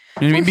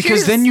 You know what I mean?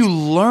 Because then you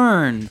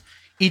learn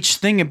each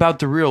thing about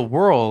the real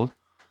world.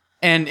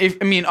 And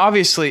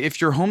obviously, if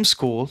you're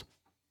homeschooled,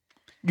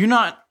 you're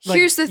not.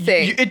 Here's the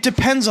thing. It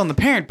depends on the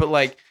parent, but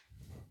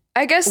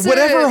I guess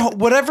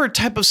whatever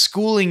type of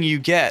schooling you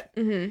get,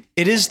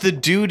 it is the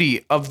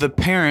duty of the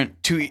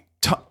parent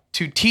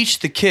to teach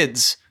the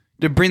kids,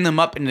 to bring them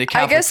up into the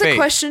Catholic faith. I guess the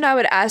question I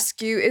would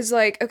ask you is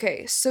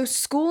okay, so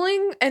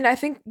schooling, and I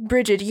think,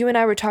 Brigid, you and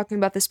I were talking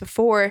about this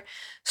before,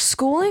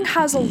 schooling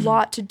has a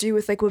lot to do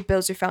with what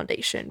builds your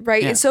foundation,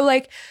 right? Yeah. And so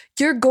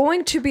you're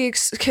going to be,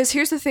 because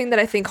here's the thing that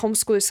I think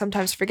homeschoolers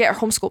sometimes forget, or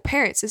homeschool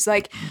parents, is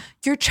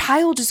your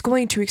child is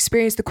going to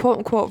experience the quote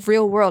unquote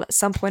real world at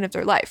some point of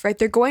their life, right?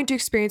 They're going to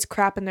experience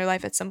crap in their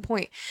life at some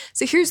point.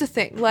 So here's the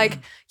thing,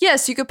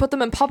 yes, you could put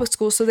them in public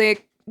school so they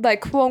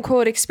quote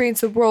unquote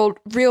experience the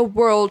real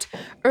world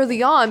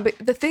early on, but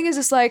the thing is,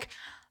 it's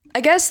I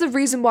guess the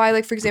reason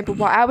why, for example,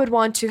 why I would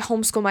want to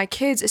homeschool my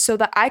kids is so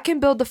that I can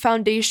build the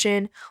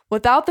foundation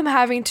without them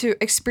having to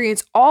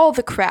experience all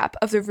the crap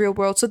of the real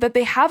world, so that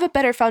they have a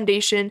better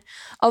foundation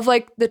of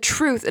the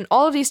truth and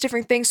all of these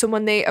different things. So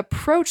when they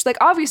approach,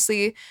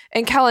 obviously,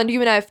 and Kellen, you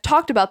and I have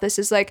talked about this,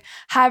 is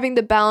having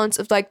the balance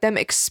of them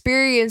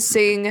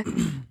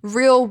experiencing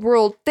real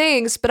world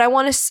things, but I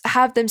want to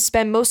have them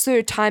spend most of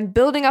their time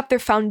building up their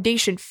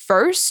foundation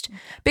first,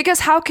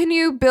 because how can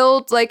you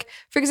build,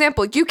 for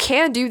example, you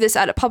can do this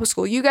at a public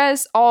school. You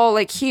guys all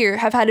here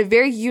have had a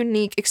very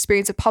unique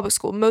experience of public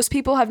school. Most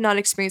people have not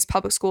experienced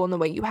public school in the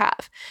way you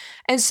have.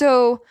 And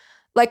so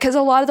because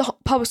a lot of the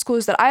public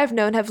schools that I have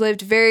known have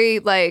lived very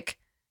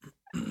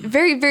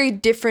very, very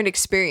different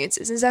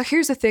experiences. And so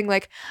here's the thing,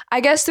 I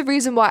guess the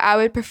reason why I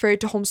would prefer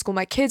to homeschool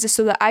my kids is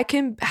so that I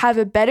can have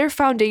a better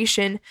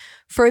foundation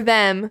for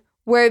them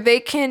where they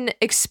can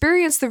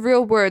experience the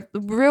real world,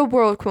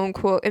 quote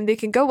unquote, and they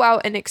can go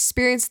out and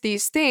experience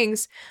these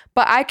things,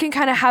 but I can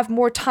kind of have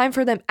more time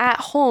for them at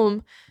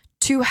home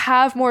to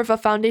have more of a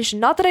foundation.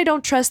 Not that I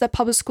don't trust that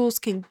public schools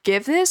can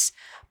give this,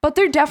 but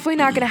they're definitely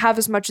not going to have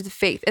as much of the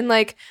faith. And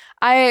like,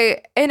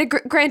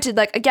 granted,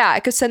 like, yeah, I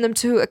could send them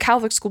to a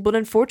Catholic school, but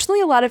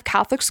unfortunately a lot of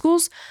Catholic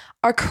schools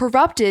are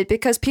corrupted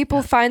because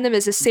people find them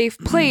as a safe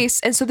place,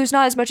 and so there's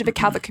not as much of a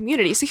Catholic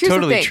community. So here's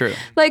Totally the thing. true.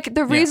 Like,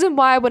 the reason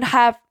why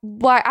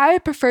I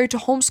prefer to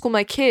homeschool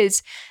my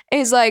kids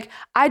is, like,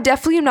 I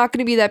definitely am not going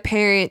to be that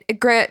parent,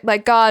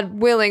 like, God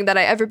willing that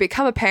I ever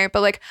become a parent,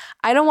 but like,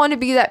 I don't want to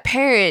be that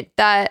parent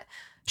that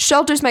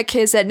shelters my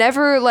kids, that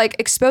never like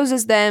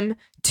exposes them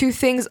to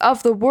things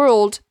of the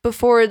world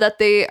before that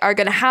they are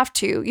going to have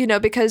to, you know,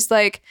 because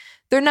like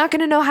they're not going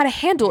to know how to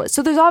handle it.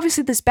 So there's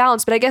obviously this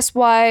balance, but I guess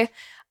why,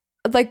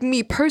 like,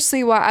 me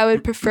personally, why I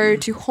would prefer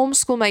to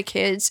homeschool my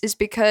kids is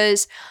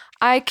because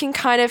I can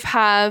kind of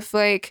have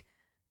like,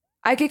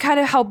 I can kind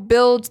of help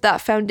build that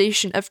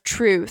foundation of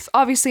truth.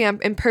 Obviously I'm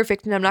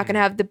imperfect and I'm not going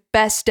to have the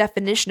best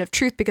definition of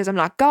truth because I'm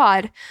not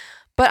God,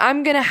 but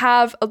I'm going to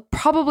have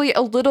probably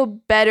a little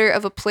better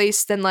of a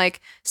place than,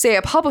 like, say,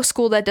 a public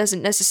school that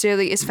doesn't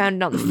necessarily is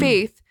founded on the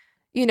faith,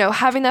 you know,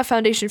 having that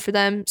foundation for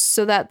them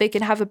so that they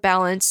can have a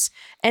balance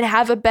and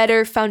have a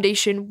better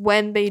foundation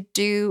when they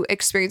do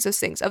experience those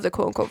things of the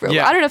quote unquote real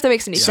world. I don't know if that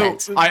makes any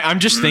sense. I'm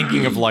just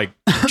thinking of, like,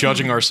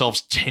 judging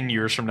ourselves 10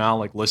 years from now,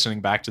 like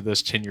listening back to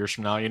this 10 years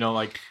from now, you know,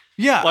 like,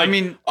 Yeah, like, I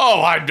mean,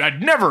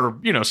 I'd never,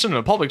 you know, send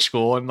them to public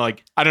school. And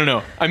like, I don't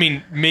know. I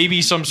mean,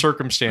 maybe some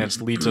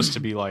circumstance leads us to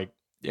be like,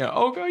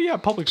 yeah,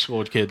 public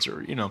school kids,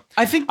 or, you know.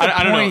 I think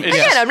I don't know.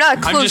 Again, I'm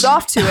not closed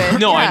off to it.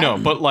 No, Yeah. I know,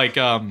 but like,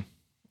 I don't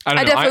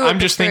know. definitely I'm would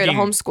just prefer to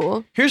thinking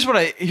homeschool. here's what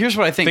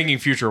I think. Thinking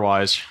future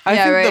wise. I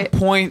Yeah, think right. the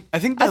point. I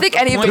think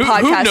any of the Who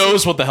podcast-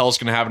 knows what the hell's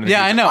going to happen? In the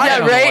Yeah, I future? know. Yeah, have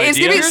no right? It's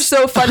going to be idea.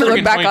 so fun to look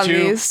Friggin' back on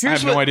 22. these. I have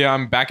Here's no what- idea.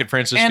 I'm back at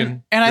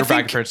Franciscan. and I You're back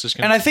think, at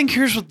Franciscan. and I think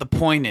here's what the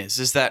point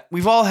is that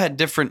we've all had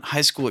different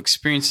high school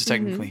experiences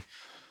technically.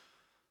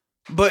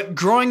 But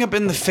growing up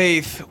in the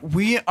faith,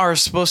 we are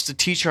supposed to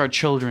teach our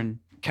children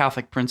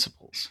Catholic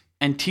principles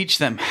and teach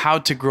them how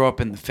to grow up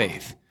in the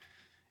faith.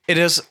 It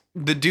is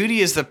the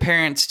duty as the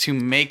parents to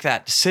make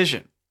that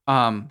decision.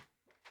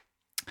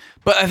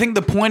 But I think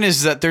the point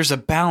is that there's a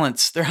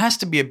balance. There has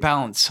to be a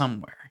balance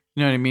somewhere.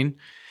 You know what I mean?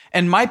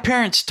 And my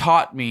parents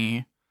taught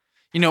me,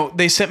 you know,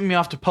 they sent me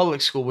off to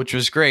public school, which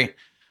was great.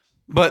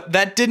 But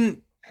that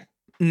didn't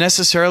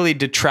necessarily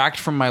detract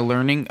from my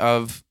learning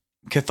of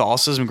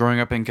Catholicism, growing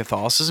up in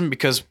Catholicism,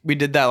 because we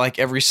did that like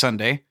every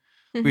Sunday.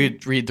 We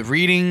would read the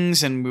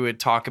readings and we would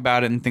talk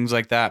about it and things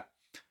like that.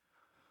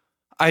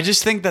 I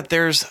just think that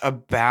there's a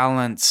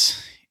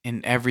balance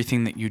in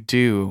everything that you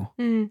do.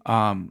 And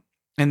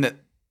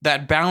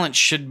that balance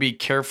should be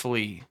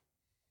carefully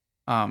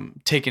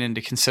taken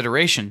into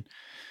consideration.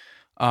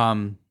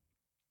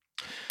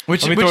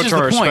 Which, Let me which throw it is to the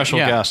our point. special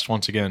Yeah. guest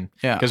once again.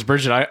 Yeah. Because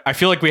Brigid, I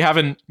feel like we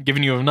haven't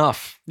given you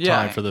enough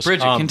time for this.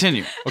 Brigid,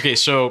 continue. Okay,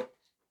 so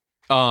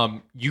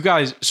you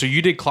guys, so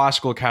you did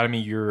classical academy.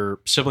 Your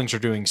siblings are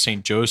doing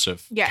St.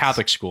 Joseph Yes.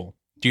 Catholic school.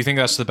 Do you think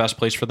that's the best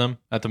place for them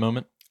at the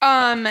moment?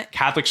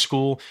 Catholic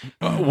school.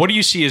 What do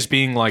you see as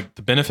being like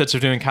the benefits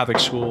of doing Catholic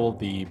school?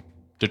 The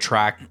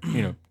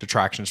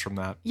detractions from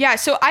that. Yeah,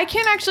 so I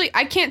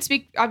can't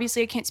speak,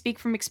 obviously I can't speak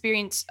from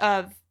experience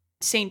of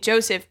St.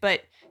 Joseph,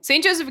 but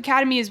St. Joseph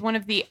Academy is one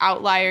of the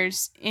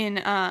outliers in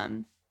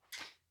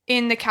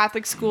the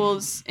Catholic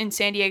schools in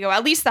San Diego,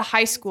 at least the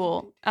high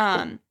school,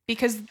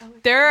 because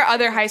there are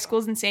other high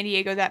schools in San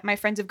Diego that my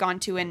friends have gone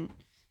to and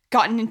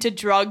gotten into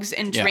drugs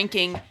and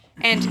drinking,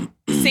 and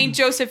St.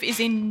 Joseph is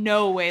in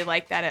no way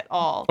like that at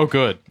all. Oh,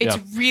 good. It's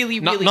Yeah. really,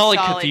 Not really like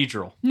solid.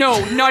 Cathedral.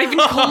 No, not even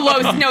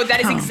close. No,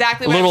 that is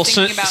exactly A what I little was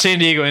thinking about. San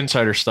Diego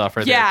insider stuff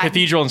right Yeah. there.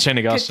 Cathedral and St.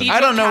 Augustine. Cathedral- I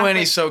don't know Catholic.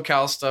 any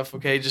SoCal stuff.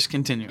 Okay, just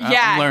continue.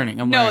 Yeah, I'm learning.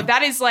 I'm no, learning.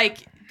 that is like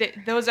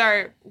those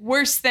are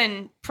worse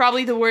than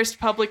probably the worst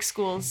public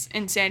schools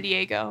in San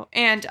Diego.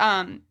 And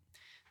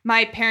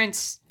my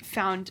parents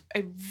found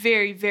a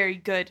very, very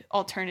good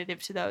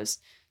alternative to those.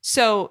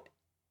 So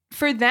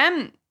for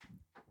them,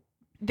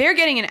 they're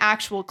getting an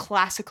actual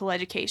classical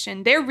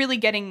education. They're really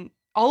getting,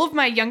 all of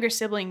my younger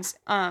siblings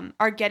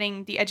are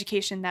getting the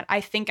education that I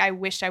think I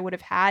wished I would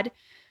have had.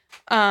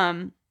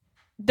 The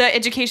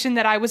education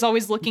that I was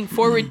always looking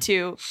forward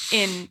to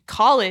in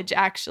college,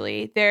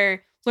 actually.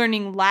 They're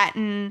learning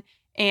Latin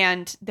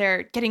and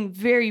they're getting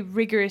very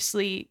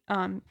rigorously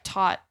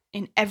taught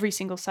in every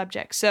single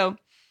subject. So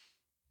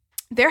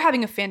they're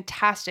having a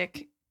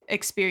fantastic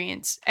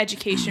experience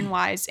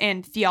education-wise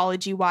and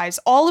theology-wise.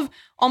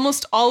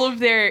 Almost all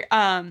their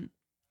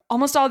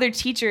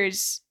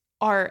teachers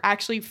are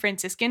actually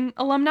Franciscan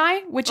alumni,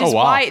 which is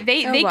why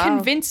they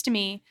convinced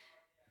me.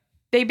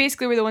 They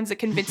basically were the ones that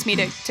convinced me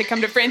to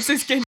come to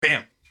Franciscan.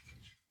 Bam.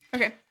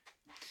 Okay.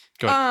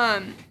 Go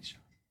ahead.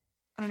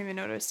 I don't even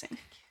know what I was saying.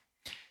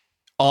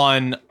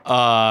 On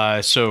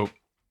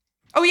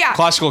Oh yeah,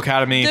 Classical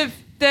Academy.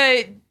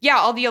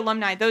 All the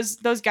alumni, those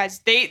guys,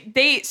 they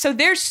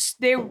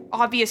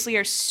obviously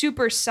are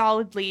super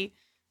solidly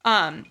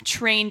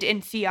trained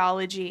in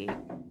theology,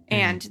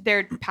 and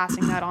they're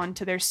passing that on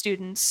to their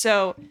students.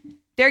 So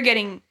they're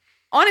getting,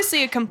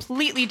 honestly, a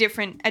completely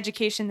different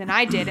education than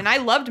I did. And I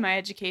loved my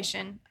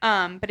education,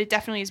 but it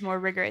definitely is more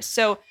rigorous.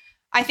 So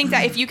I think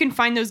that if you can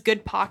find those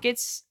good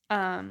pockets,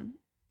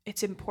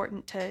 it's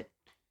important to,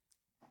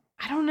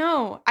 I don't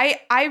know. I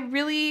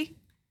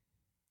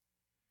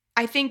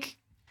think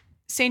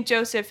St.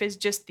 Joseph is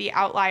just the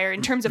outlier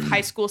in terms of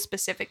high school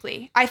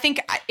specifically. I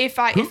think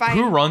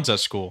who runs that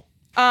school?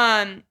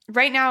 Right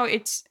now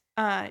it's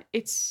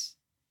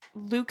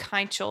Luke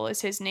Heinchel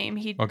is his name.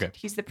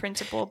 He's the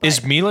principal.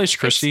 Is Miles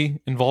Christie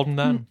involved in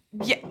that?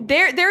 Yeah,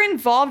 they're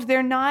involved.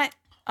 They're not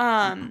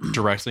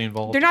directly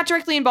involved. They're not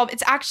directly involved.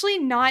 It's actually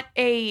not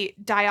a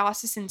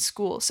diocesan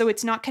school, so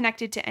it's not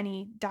connected to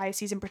any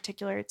diocese in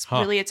particular. It's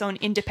really its own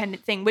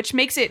independent thing, which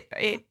makes it's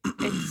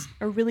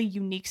a really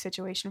unique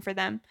situation for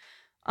them.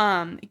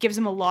 It gives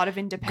them a lot of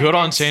independence. Good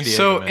on San Diego.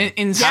 So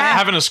in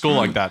having a school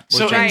like that.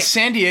 So in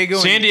San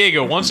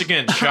Diego, once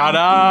again, shout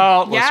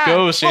out. Let's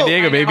go San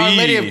Diego, baby. Our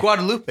Lady of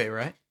Guadalupe,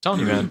 right? Telling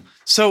you, man.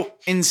 So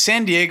in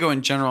San Diego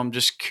in general, I'm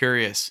just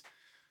curious.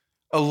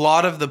 A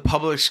lot of the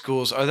public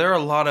schools, are there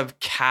a lot of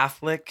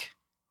Catholic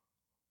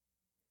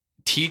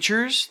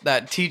teachers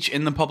that teach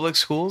in the public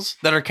schools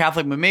that are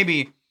Catholic, but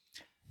maybe,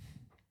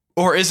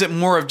 or is it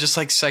more of just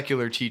like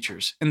secular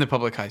teachers in the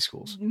public high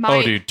schools?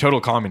 Dude,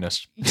 total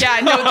communist. Yeah,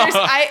 no,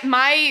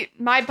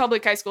 my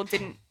public high school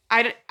didn't.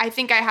 I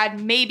think I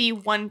had maybe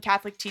one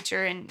Catholic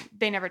teacher, and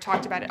they never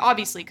talked about it,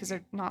 obviously, because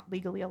they're not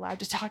legally allowed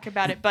to talk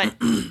about it. But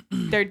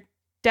they're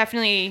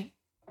definitely,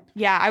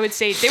 yeah, I would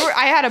say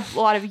I had a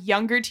lot of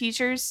younger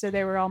teachers, so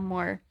they were all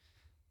more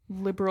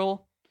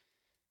liberal.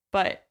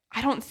 But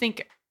I don't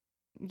think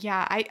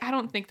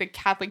the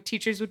Catholic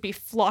teachers would be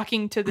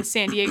flocking to the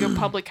San Diego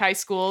public high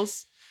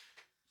schools.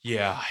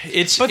 Yeah,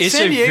 it's a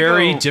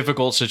very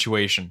difficult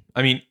situation.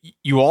 I mean,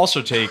 you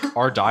also take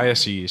our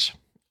diocese,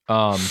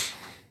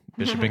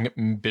 Bishop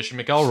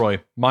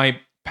McElroy. My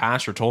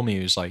pastor told me,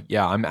 he was like,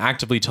 yeah, I'm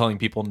actively telling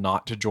people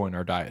not to join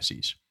our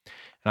diocese.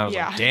 And I was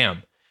like,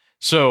 damn.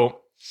 So,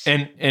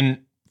 and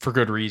for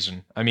good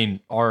reason. I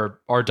mean, our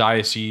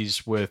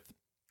diocese with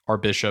our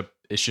bishop,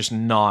 it's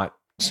not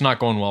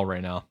going well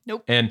right now.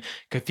 Nope. And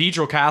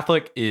Cathedral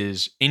Catholic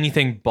is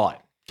anything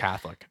but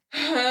Catholic.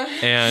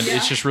 And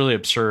it's just really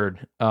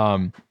absurd.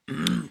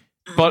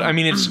 But I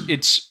mean,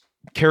 it's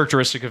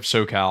characteristic of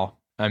SoCal.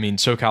 I mean,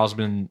 SoCal's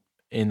been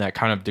in that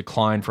kind of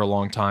decline for a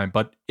long time,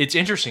 but it's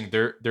interesting.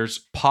 There's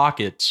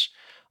pockets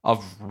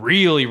of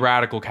really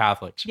radical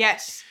Catholics.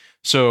 Yes.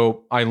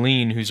 So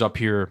Eileen, who's up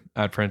here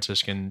at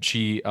Franciscan,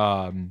 she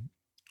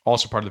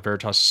also part of the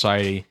Veritas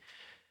Society.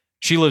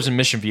 She lives in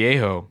Mission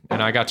Viejo,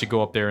 and I got to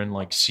go up there and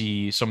like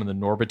see some of the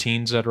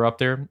Norbertines that are up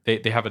there. They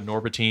have a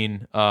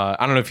Norbertine. I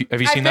don't know if have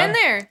you seen that? I've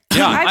been there.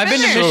 Yeah, I've been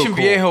to there. Mission So cool.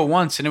 Viejo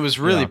once, and it was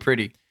really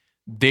pretty.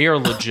 They are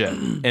legit,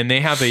 and they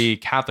have a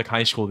Catholic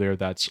high school there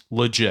that's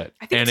legit.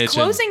 I think and it's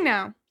closing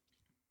now.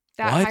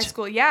 That What? high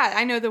school. Yeah,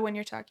 I know the one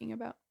you're talking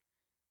about.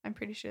 I'm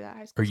pretty sure that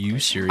high school. Are you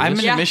serious? I've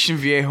been Yeah. to Mission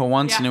Viejo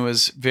once, Yeah. and it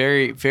was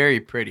very, very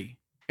pretty.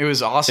 It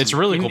was awesome. It's a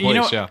really cool You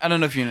know, place, yeah. I don't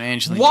know if you know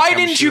Angelina. Why but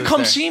didn't she you lives come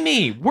there. see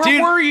me? Where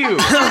Dude. were you? Dude,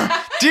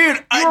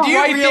 You were do you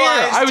right realize,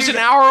 there. I was dude,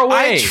 an hour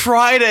away. I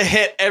try to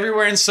hit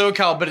everywhere in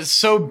SoCal, but it's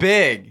so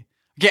big.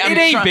 Okay, It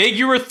ain't big.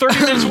 You were 30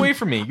 minutes away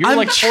from me. You're I'm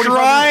like 45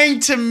 trying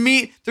minutes. to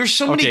meet. There's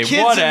so many Okay,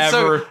 kids.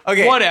 whatever.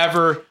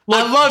 Whatever. Look,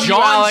 I love you,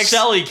 John Alex.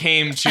 Selly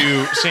came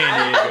to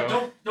San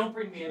Diego. Don't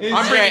bring me in.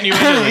 I'm bringing you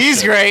into this He's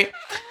shit. great.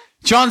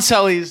 John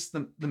Selly's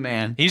the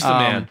man. He's the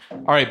man. All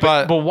right,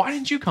 but why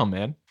didn't you come,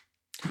 man?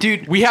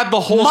 Dude, We had the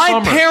whole my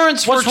summer.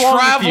 parents What's were wrong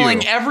with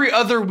traveling you? every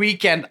other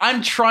weekend.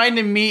 I'm trying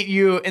to meet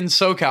you in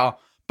SoCal,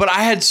 but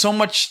I had so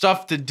much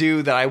stuff to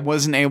do that I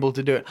wasn't able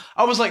to do it.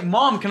 I was like,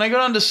 Mom, can I go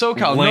down to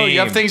SoCal? No, you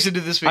have Lame. things to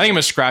do this I think I'm weekend.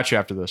 going to scratch you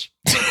after this.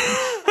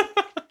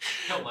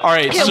 All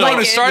right, You'll so like I'm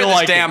going it. to start You'll this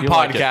like it. damn You'll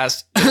like it.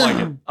 podcast. You'll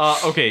like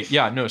it. Okay,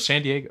 yeah, no,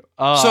 San Diego.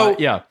 So-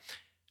 yeah,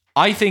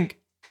 I think,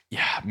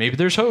 maybe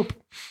there's hope.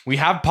 We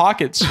have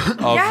pockets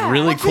of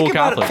really cool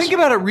Catholics. Think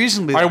about it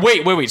reasonably. All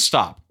right, wait,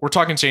 stop. We're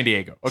talking San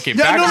Diego. Okay,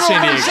 back to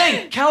San I'm Diego.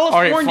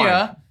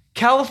 saying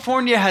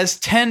California has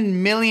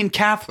 10 million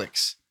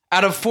Catholics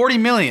out of 40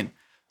 million.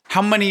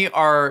 How many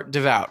are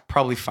devout?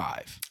 Probably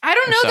 5. I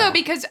don't know So. though,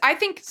 because I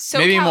think SoCal,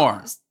 Maybe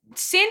more.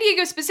 San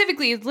Diego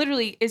specifically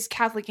is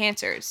Catholic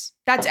Answers.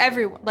 That's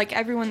everyone, like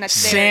everyone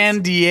that's there.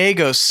 San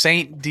Diego,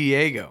 Saint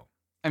Diego.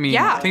 I mean,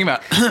 Yeah. think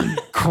about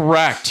it.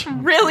 Correct.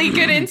 Really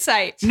good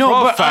insight. No,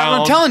 but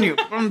I'm Profound. telling you.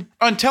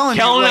 I'm telling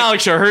you. Kellen like,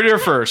 Alex, I heard it here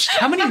first.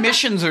 how many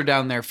missions are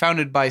down there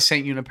founded by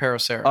Saint Junipero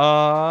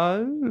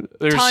Serra?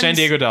 There's Tons. San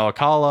Diego de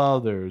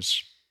Alcala.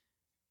 There's,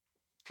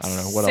 I don't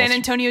know what San else.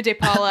 Antonio de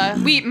Paula.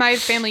 My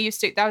family used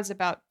to. That was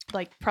about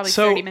like probably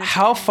So 30 minutes.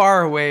 how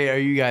far away are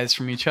you guys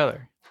from each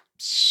other?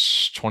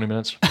 20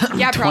 minutes.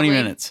 Yeah, 20 probably.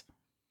 minutes.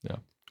 Yeah.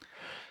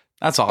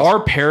 That's awesome.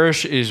 Our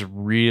parish is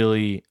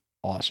really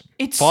awesome.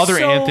 It's Father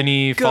so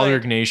Anthony, good. Father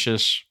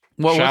Ignatius.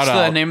 What's shout the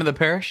out. name of the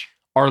parish?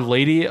 Our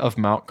Lady of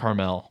Mount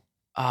Carmel.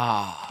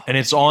 Ah. And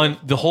it's on,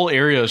 the whole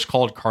area is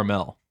called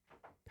Carmel.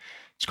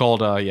 It's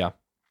called,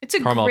 It's a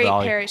Carmel great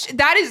Valley. parish.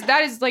 That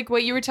is like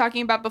what you were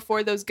talking about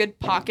before. Those good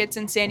pockets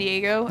in San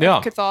Diego Yeah.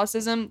 of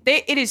Catholicism.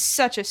 It is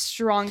such a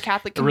strong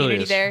Catholic It really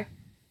community is. there.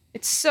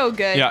 It's so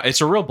good. Yeah,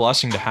 it's a real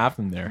blessing to have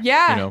them there.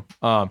 Yeah. You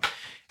know,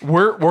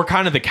 we're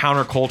kind of the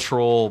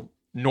countercultural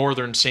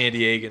northern San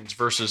Diegans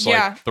versus like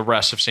Yeah. the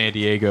rest of San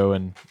Diego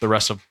and the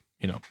rest of,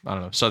 you know, I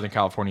don't know, Southern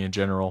California in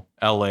general,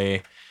 LA.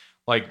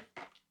 Like,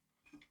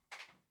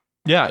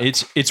 yeah,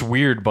 it's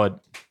weird,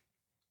 but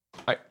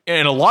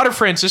and a lot of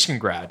Franciscan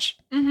grads.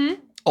 Mm-hmm.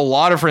 A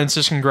lot of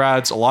Franciscan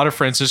grads, a lot of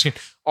Franciscan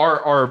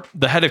are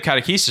the head of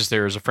catechesis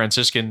there is a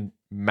Franciscan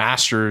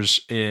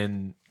master's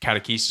in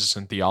catechesis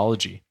and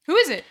theology. Who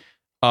is it?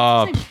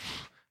 Her.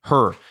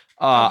 Her.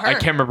 I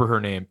can't remember her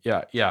name.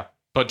 Yeah.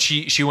 But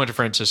she went to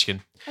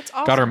Franciscan. That's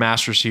awesome. Got her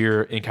master's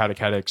here in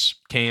catechetics.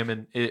 Came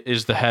and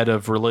is the head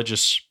of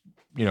religious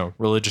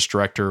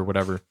director or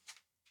whatever.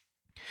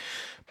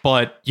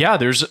 But yeah,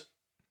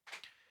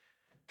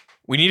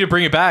 we need to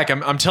bring it back.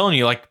 I'm telling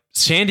you, like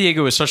San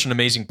Diego is such an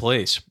amazing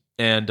place.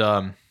 And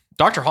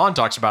Dr. Hahn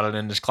talks about it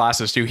in his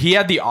classes too. He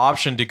had the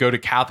option to go to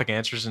Catholic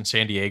Answers in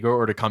San Diego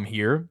or to come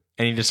here,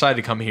 and he decided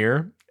to come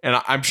here. And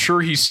I'm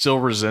sure he still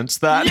resents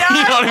that. Yeah. You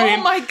know what I mean?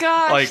 Oh my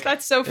gosh. Like,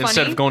 that's so funny.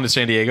 Instead of going to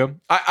San Diego,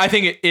 I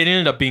think it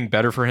ended up being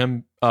better for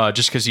him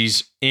just because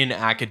he's in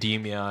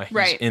academia, he's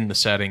Right. in the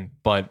setting.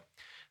 But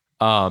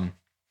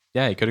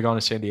yeah, he could have gone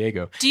to San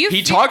Diego. He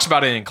feel- talks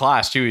about it in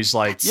class too. He's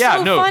like, That's yeah,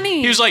 so no.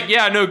 funny. He was like,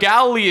 yeah, no,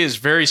 Galilee is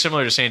very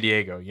similar to San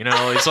Diego. You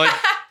know, it's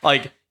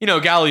like, you know,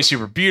 Galilee's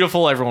super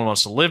beautiful. Everyone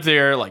wants to live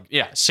there. Like,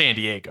 yeah, San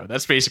Diego.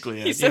 That's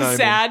basically it. He's You know so what I mean?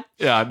 sad.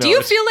 Yeah. No, Do you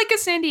it's- feel like a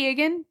San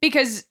Diegan?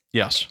 Because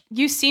Yes.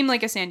 you seem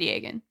like a San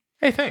Diegan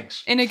Hey,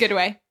 thanks. in a good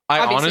way. I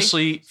obviously.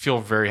 honestly feel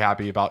very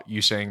happy about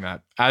you saying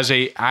that as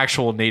a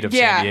actual native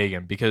Yeah. San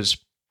Diegan because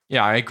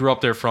yeah, I grew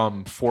up there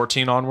from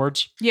 14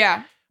 onwards.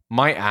 Yeah.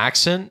 My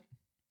accent.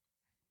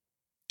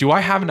 Do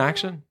I have an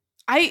accent?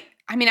 I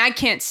mean, I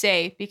can't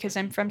say because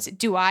I'm from.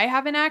 Do I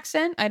have an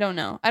accent? I don't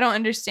know. I don't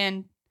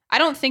understand. I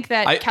don't think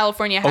that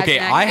California has okay,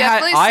 an I accent. had-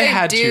 Definitely say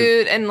had to-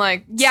 dude and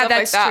like Yeah, stuff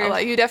that's like that. true.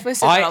 Like, you definitely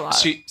say that a lot.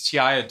 See,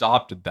 I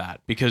adopted that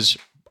because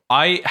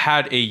I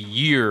had a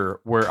year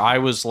where I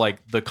was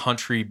like the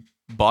country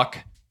buck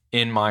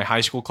in my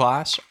high school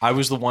class. I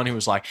was the one who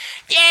was like,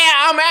 yeah,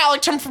 I'm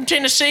Alex. I'm from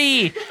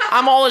Tennessee.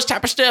 I'm all this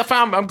type of stuff.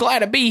 I'm glad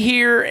to be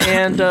here.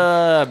 And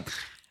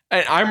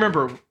I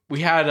remember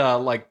we had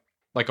like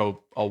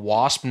a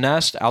wasp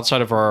nest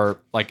outside of our,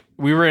 like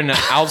we were in an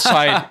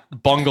outside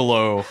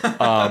bungalow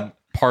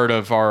part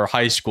of our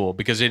high school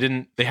because they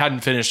hadn't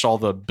finished all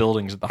the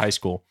buildings at the high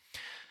school.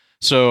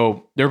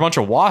 So there were a bunch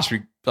of wasps who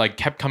like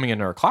kept coming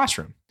into our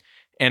classroom,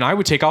 and I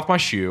would take off my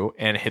shoe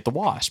and hit the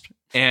wasp.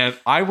 And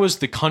I was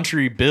the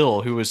country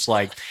Bill who was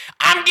like,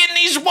 I'm getting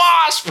these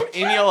wasps, and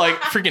you know, like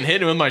freaking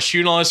hitting with my shoe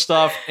and all this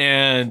stuff.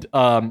 And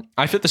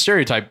I fit the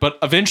stereotype, but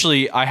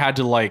eventually I had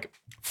to like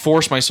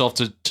force myself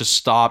to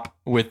stop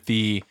with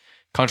the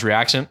country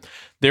accent.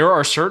 There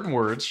are certain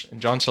words,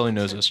 and John Sully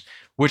knows this,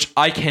 which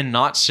I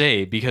cannot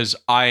say because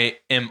I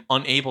am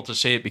unable to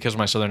say it because of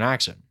my Southern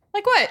accent.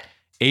 Like what?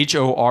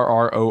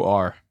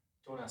 HORROR.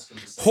 Don't ask him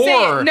to say.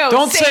 Whore. No,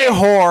 Don't say say it.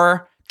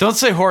 whore. Don't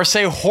say whore.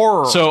 Say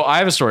horror. So I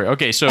have a story.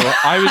 Okay, so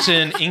I was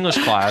in English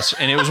class,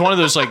 and it was one of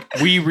those like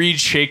we read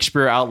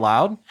Shakespeare out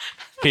loud.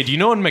 Okay, do you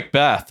know in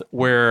Macbeth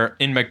where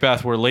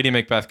Lady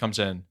Macbeth comes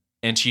in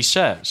and she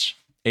says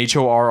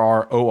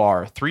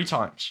HORROR 3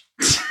 times?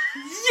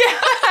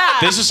 Yeah.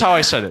 This is how I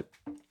said it.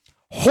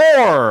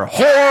 Whore,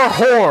 whore,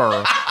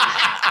 whore.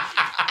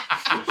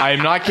 I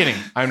am not kidding.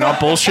 I'm not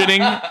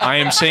bullshitting. I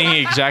am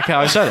saying exactly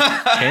how I said it.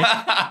 Okay?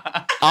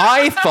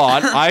 I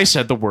thought I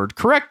said the word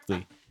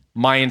correctly.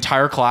 My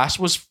entire class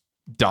was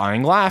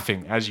dying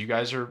laughing, as you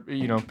guys are,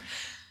 you know.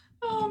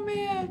 Oh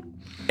man.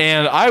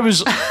 And I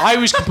was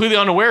completely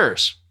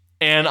unawares.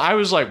 And I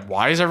was like,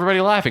 why is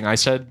everybody laughing? I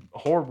said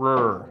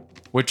horror,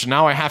 which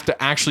now I have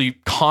to actually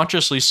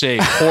consciously say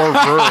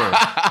horror.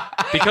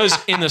 Because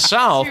in the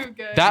South, Too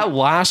good. that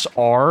last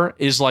R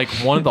is like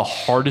one of the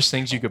hardest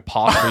things you could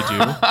possibly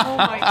do. Oh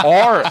my god.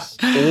 R,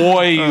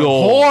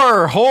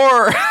 oil.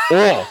 whore.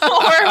 Oil.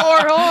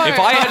 Whore. If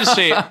I had to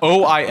say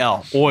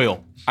OIL,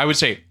 oil, I would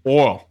say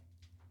oil.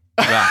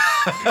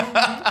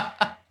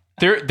 That.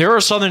 There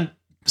are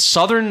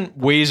southern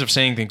ways of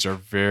saying things are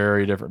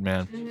very different,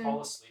 man.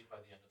 Fall asleep by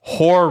the end of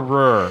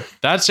Horror.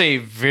 That's a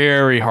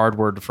very hard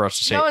word for us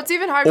to say. No, it's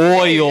even hard for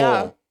me, Oil.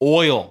 yeah.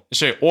 Oil. You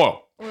say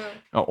oil.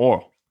 Oil.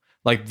 Oil.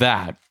 Like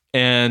that.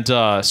 And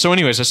so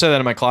anyways, I said that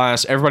in my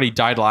class. Everybody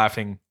died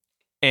laughing.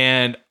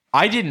 And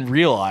I didn't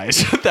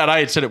realize that I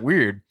had said it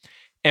weird.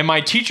 And my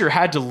teacher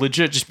had to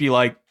legit just be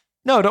like,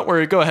 no, don't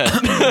worry, go ahead.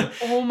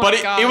 Oh my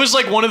But god. it was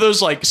like one of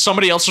those, like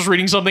somebody else was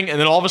reading something, and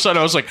then all of a sudden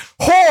I was like,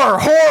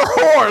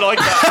 whore, like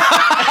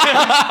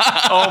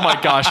that. Oh my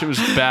gosh, it was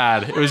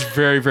bad. It was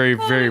very, very,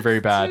 very, very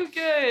bad. Too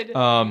good.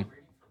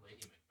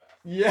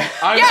 Yeah.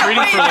 I was Yeah,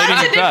 reading wait, for that's Lady a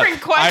Macbeth.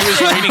 different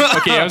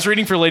question. I was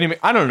reading for Lady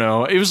Macbeth. I don't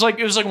know. It was like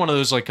one of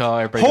those like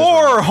everybody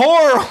does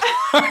Whore.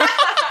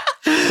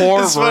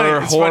 funny.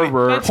 It's funny.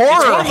 Horror. That's- It's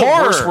one of the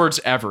Horror. worst words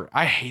ever.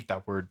 I hate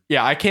that word.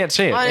 Yeah, I can't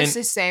say it. And-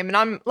 Honestly, same. And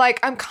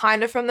I'm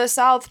kind of from the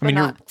South, but I mean,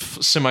 you're not.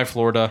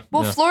 semi-Florida.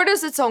 Well, Yeah.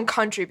 Florida's its own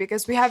country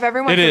because we have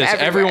everyone It from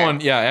is. everywhere.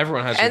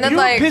 Everyone has. And their then, You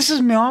know like- what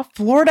pisses me off?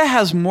 Florida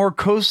has more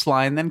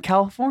coastline than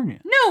California.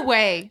 No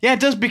way. Yeah, it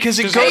does because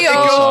it There's goes like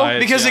both sides,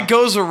 because yeah. it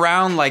goes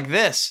around like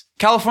this.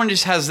 California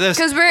just has this.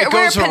 Because It we're a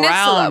goes peninsula.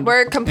 around.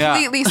 We're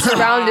completely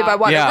surrounded by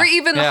water. Yeah, We're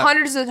even yeah.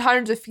 hundreds and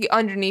hundreds of feet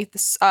underneath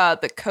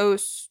the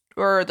coast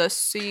or the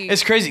sea.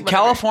 It's crazy. whatever.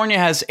 California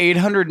has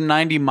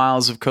 890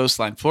 miles of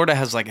coastline. Florida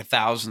has like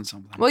 1,000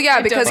 something. Well, yeah,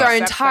 I because don't our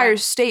accept entire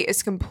that. state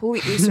is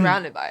completely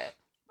surrounded by it.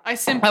 I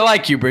simply I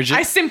like you, Bridget.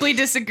 I simply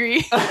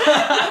disagree.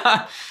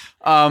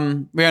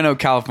 We all know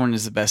California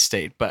is the best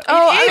state, but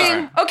Oh, It I is-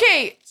 mean,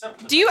 okay.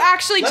 Do you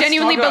actually Let's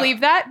genuinely talk about- believe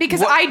that? Because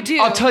What- I do.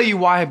 I'll tell you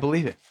why I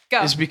believe it.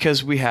 Go. It's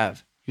because we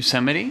have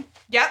Yosemite,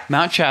 Yep.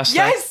 Mount Shasta,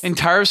 Yes.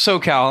 entire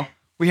SoCal.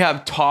 We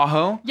have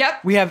Tahoe. Yep.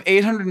 We have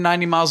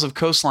 890 miles of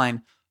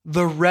coastline.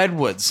 The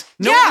redwoods.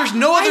 Yeah, There's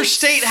no other I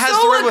state has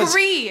so the redwoods.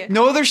 agree.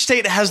 No other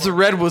state has the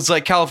redwoods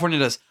like California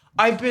does.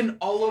 I've been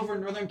all over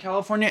Northern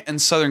California and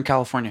Southern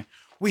California.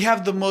 We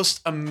have the most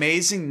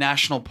amazing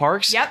national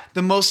parks. Yep.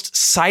 The most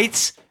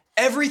sites.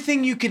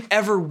 Everything you could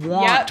ever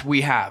want, Yep.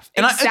 we have.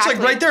 And it's like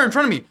Exactly. right there in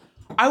front of me.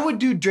 I would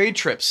do day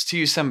trips to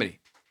Yosemite.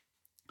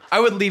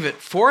 I would leave at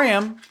 4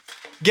 a.m.,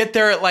 get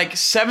there at like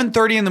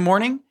 7:30 in the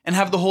morning, and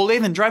have the whole day,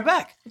 then drive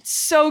back.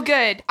 So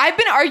good. I've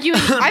been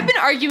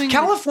arguing.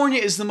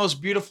 California is the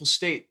most beautiful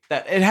state.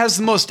 That it has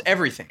the most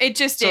everything. It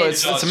just so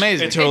is. it's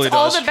amazing. It totally It's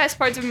all does. the best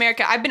parts of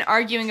America. I've been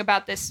arguing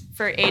about this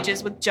for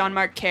ages with John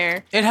Mark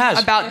Kerr. It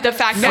has. About the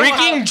fact that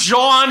Freaking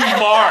John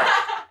Mark.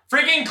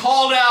 Freaking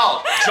called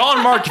out.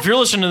 John Mark, if you're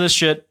listening to this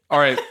shit, all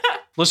right,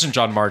 listen,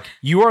 John Mark,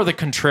 you are the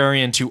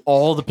contrarian to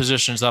all the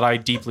positions that I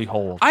deeply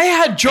hold. I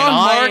had John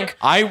Mark.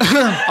 I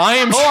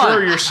am Hold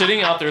sure on. you're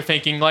sitting out there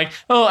thinking like,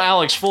 oh,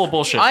 Alex, full of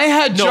bullshit. I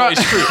had no, John-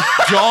 it's true.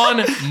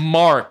 John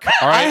Mark.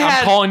 All right,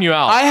 I'm calling you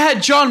out. I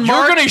had John You're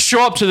Mark. going to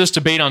show up to this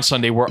debate on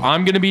Sunday where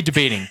I'm going to be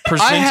debating,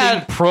 presenting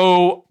had-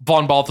 pro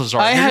Von Balthazar.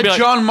 I You're gonna had be like,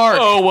 John Mark.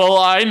 Oh, well,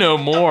 I know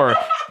more.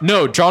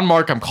 No, John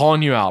Mark, I'm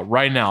calling you out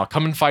right now.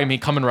 Come and fight me.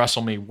 Come and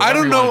wrestle me. I Whatever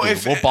don't you know wanna do.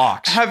 if we'll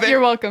box. You're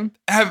welcome.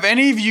 Have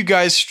any of you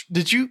guys?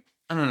 Did you?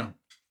 I don't know.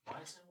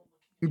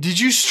 Did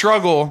you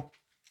struggle?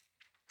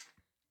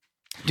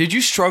 Did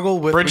you struggle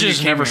with? when you Bridges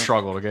came never here?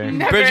 struggled. Okay.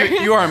 Never.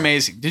 Bridget, you are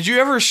amazing. Did you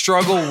ever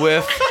struggle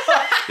with?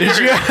 Did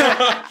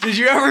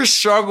you ever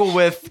struggle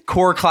with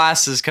core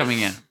classes coming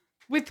in?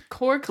 With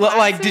core classes.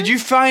 Like, did you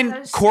find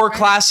core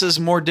classes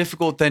more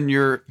difficult than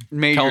your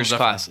majors Kellen's definitely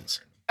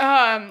classes?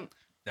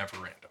 Never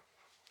random.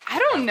 I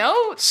don't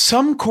know.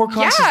 Some core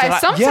classes. Yeah,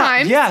 that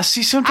sometimes. Yeah.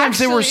 See, sometimes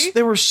Actually.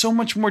 they were so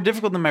much more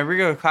difficult than my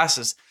regular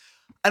classes.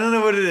 I don't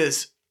know what it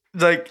is.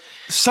 Like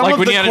some Like of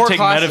when the you had core to take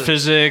classes.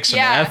 metaphysics and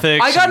Yeah.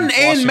 ethics. I got an and A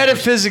philosophy. in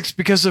metaphysics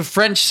because of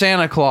French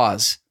Santa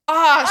Claus.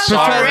 Sorry.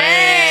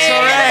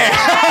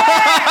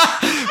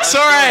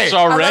 Sorry.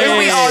 Sorry. I think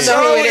we all know So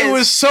who it it is.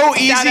 was so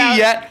easy, Shout out.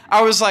 yet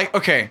I was like,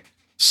 okay,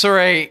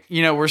 Sorry,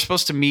 you know, we're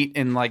supposed to meet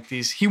in like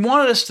these. He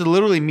wanted us to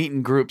literally meet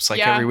in groups like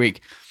Yeah. every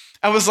week.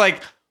 I was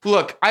like,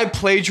 look, I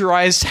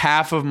plagiarized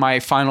half of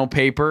my final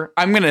paper.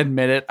 I'm going to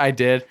admit it. I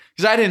did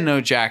because I didn't know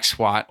jack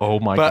squat.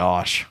 Oh my But-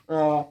 gosh.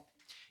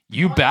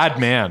 You bad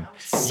man.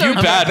 So You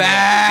bad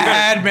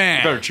Bad man.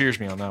 You better cheers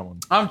me on that one.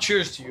 I'm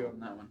cheers to you on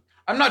that one.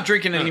 I'm not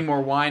drinking any more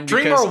wine.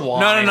 Drink because- more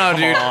wine. No,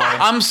 dude. Come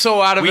on. I'm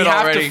so out of We it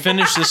have already. to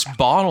finish this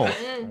bottle.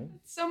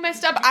 so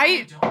messed up.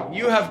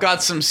 You have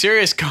got some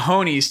serious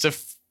cojones to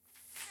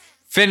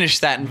finish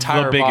that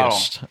entire The bottle.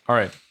 biggest. All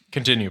right.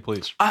 Continue,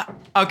 please.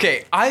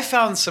 Okay, I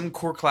found some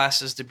core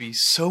classes to be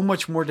so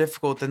much more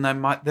difficult than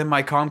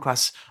my comm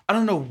classes. I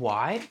don't know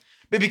why,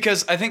 but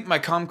because I think my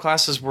comm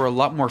classes were a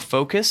lot more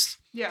focused.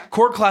 Yeah.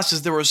 Core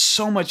classes, there was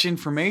so much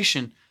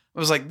information. I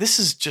was like, this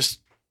is just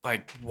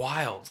like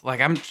wild. Like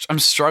I'm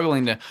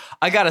struggling to.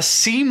 I got a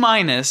C-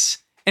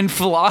 in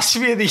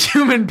philosophy of the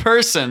human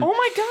person. Oh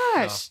my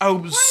gosh. I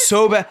was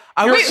so bad.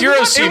 You're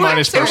a C- It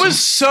person. was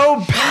so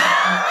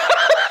bad.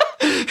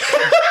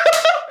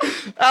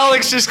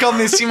 Alex just called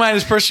me a C-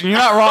 person. You're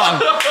not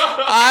wrong.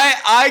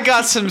 I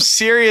got some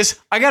serious.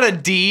 I got a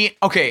D.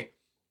 Okay.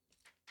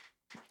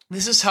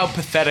 This is how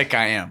pathetic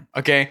I am.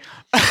 Okay.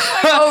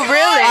 Oh,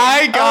 really?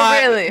 I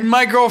got. Oh, really?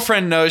 My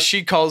girlfriend knows.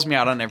 She calls me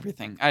out on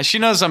everything. She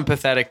knows I'm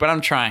pathetic, but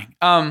I'm trying.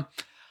 I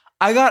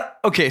got.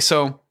 Okay.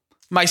 So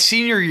my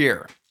senior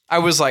year, I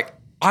was like,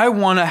 I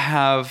want to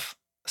have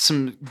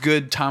some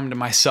good time to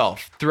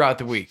myself throughout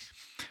the week.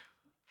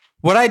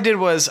 What I did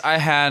was I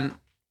had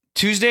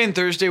Tuesday and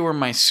Thursday were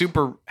my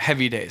super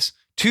heavy days.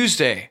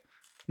 Tuesday,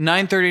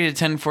 9:30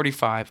 to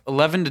 10:45,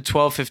 11 to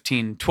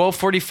 12:15,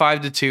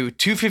 12:45 to 2,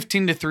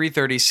 2:15 to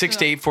 3:30, 6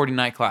 to 8:40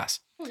 night class.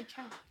 Holy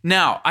cow.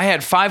 Now, I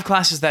had 5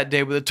 classes that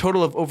day with a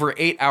total of over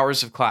 8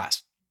 hours of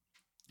class.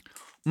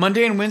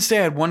 Monday and Wednesday,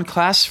 I had 1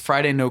 class.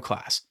 Friday, no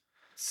class.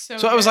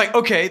 So I was like,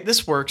 okay,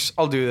 this works.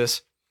 I'll do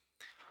this.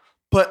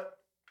 But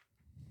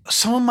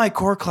some of my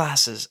core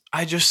classes,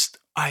 I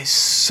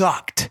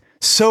sucked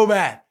so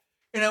bad.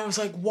 And I was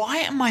like, why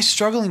am I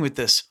struggling with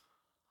this?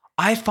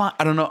 I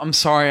don't know. I'm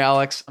sorry,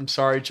 Alex. I'm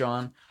sorry,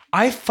 John.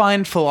 I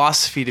find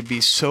philosophy to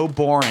be so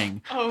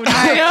boring. Oh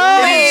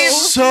no. It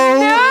is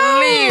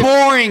so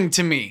boring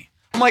to me.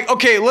 I'm like,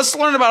 okay, let's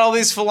learn about all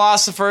these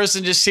philosophers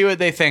and just see what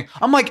they think.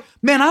 I'm like,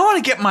 man, I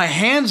want to get my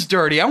hands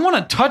dirty. I want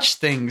to touch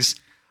things.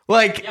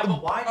 Like, Yeah,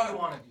 but why do you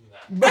want to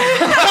do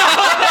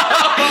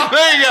that?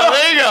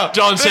 there you go.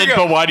 John said,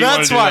 but why do you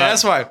want to do that?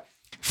 That's why.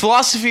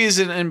 Philosophy is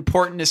an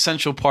important,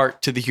 essential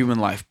part to the human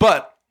life.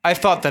 But I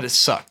thought that it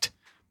sucked.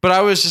 But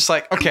I was just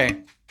like,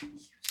 okay,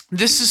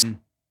 this is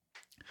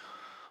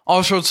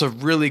all sorts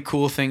of really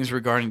cool things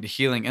regarding to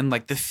healing and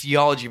like the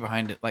theology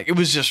behind it. Like, it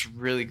was just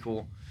really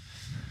cool.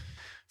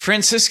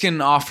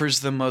 Franciscan offers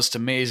the most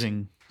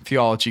amazing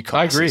theology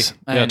classes.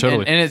 I agree. Yeah,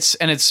 totally.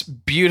 And it's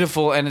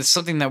beautiful, and it's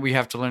something that we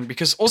have to learn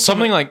because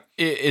Something like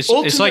it's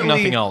like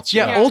nothing else.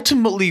 Yeah,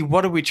 ultimately,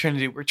 what are we trying to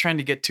do? We're trying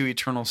to get to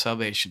eternal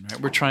salvation,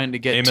 right? We're trying to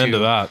get Amen to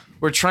that.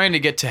 We're trying to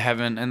get to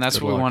heaven, and that's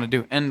Good what luck. we want to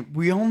do. And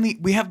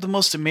we have the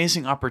most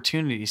amazing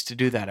opportunities to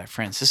do that at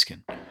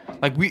Franciscan.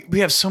 Like we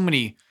have so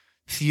many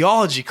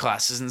theology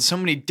classes and so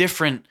many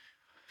different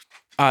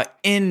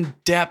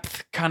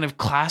in-depth kind of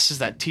classes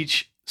that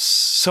teach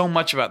so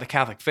much about the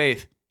Catholic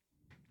faith.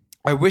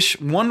 I wish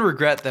one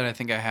regret that I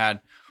think I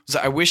had was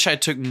I wish I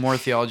took more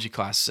theology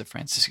classes at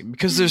Franciscan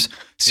because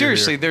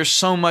there's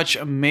so much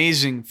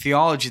amazing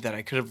theology that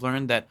I could have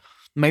learned that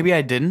maybe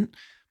I didn't,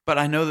 but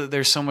I know that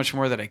there's so much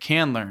more that I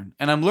can learn.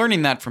 And I'm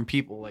learning that from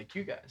people like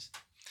you guys.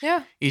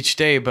 Yeah. Each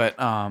day. But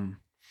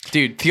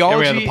dude, Yeah, theology.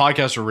 we had the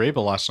podcast with Reba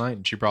last night,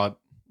 and she brought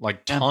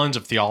like tons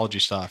of theology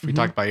stuff. We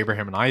talked about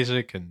Abraham and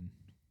Isaac, and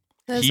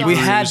That's Hebrews.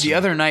 We had and- the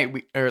other night,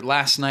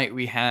 last night,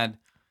 we had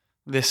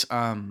this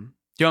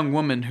young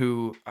woman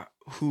who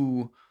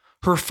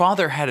her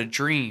father had a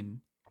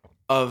dream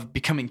of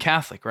becoming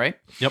Catholic, right?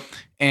 Yep.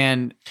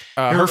 And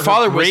her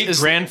father great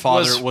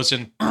grandfather was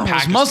in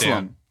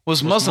Pakistan.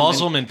 Was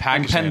Muslim in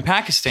Pakistan. In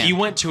Pakistan. He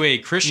went to a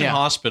Christian Yeah.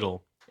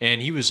 hospital,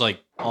 and he was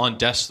like on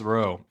death's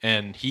row,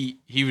 and he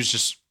was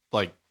just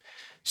like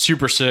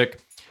super sick.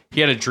 He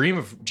had a dream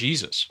of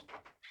Jesus,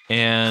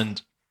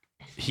 and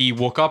he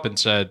woke up and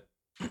said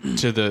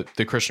to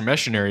the Christian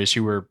missionaries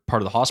who were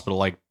part of the hospital,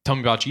 like, tell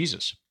me about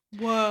Jesus.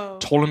 Whoa.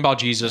 Told him about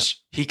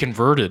Jesus. He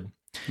converted.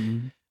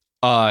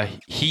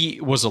 He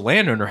was a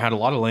landowner, had a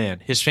lot of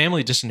land. His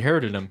family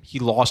disinherited him. He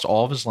lost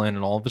all of his land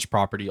and all of his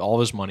property, all of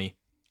his money,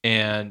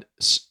 and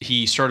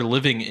he started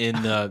living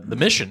in the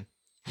mission.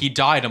 He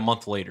died a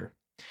month later.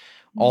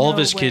 All of No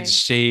his way. kids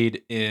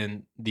stayed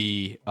in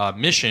the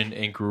mission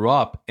and grew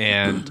up.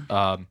 And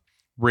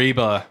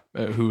Reba,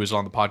 who was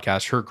on the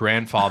podcast, her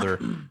grandfather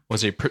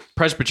was a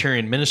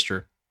Presbyterian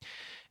minister,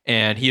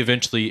 and he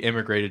eventually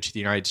immigrated to the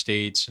United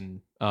States,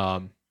 and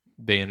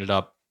they ended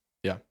up,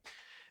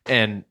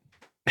 and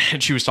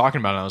she was talking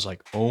about it. And I was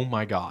like, oh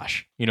my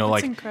gosh, That's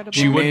like incredible.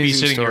 she wouldn't be Amazing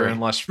sitting here story.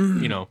 unless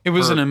It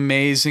was her- an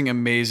amazing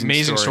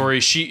story.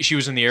 She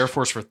was in the Air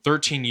Force for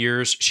 13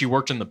 years. She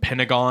worked in the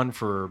Pentagon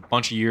for a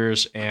bunch of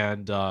years,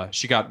 and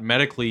she got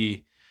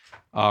medically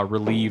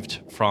relieved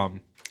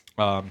from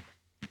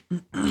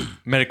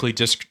medically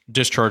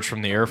discharged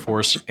from the Air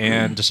Force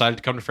and decided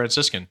to come to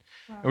Franciscan.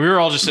 And we were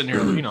all just sitting here,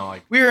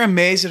 like We were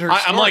amazed at her.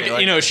 I'm like,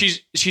 story.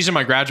 she's in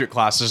my graduate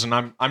classes, and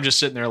I'm just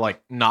sitting there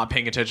like not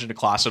paying attention to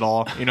class at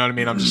all. You know what I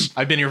mean?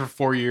 I've been here for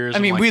 4 years. I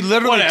mean, I'm like, we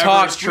literally whatever,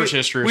 talked it's church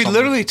history. Or We something.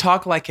 literally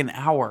talked like an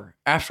hour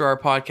after our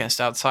podcast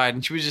outside,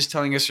 and she was just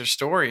telling us her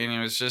story, and it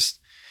was just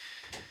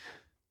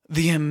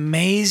the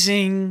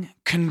amazing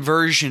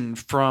conversion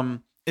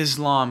from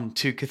Islam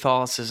to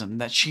Catholicism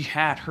that she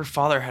had. Her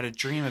father had a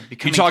dream of You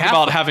becoming. talk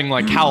Catholic. about having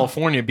like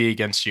California be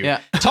against you.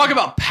 Yeah. Talk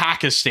about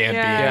Pakistan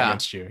being Yeah.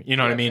 against you. You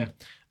know what I mean?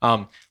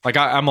 Like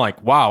I'm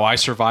like, wow, I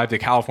survived the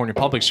California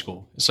public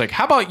school. It's like,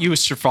 how about you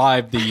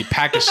survive the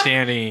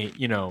Pakistani,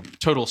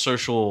 total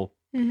social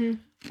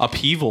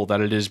upheaval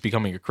that it is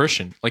becoming a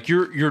Christian? Like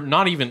you're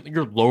not even,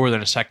 you're lower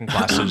than a second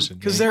class citizen.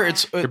 because you're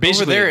you're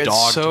basically over there. a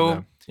dog It's so to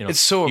them. it's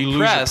so you lose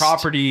your oppressed.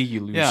 property, you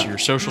lose Yeah. your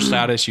social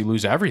status, you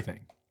lose everything.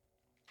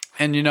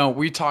 And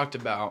we talked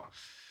about.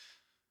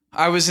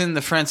 I was in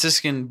the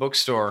Franciscan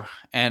bookstore,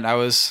 and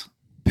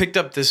picked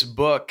up this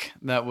book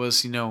that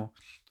was,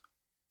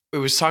 it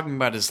was talking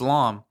about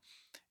Islam,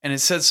 and it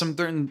said some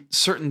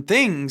certain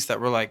things that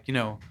were like,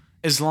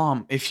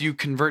 Islam. If you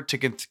convert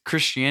to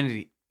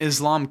Christianity,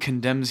 Islam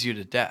condemns you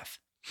to death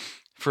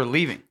for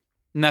leaving,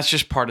 and that's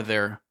just part of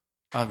their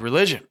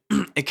religion.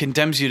 It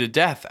condemns you to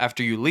death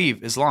after you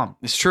leave Islam.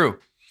 It's true.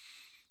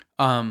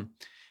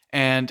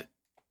 And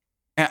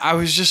I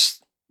was just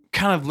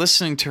kind of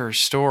listening to her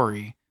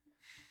story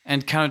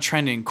and kind of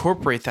trying to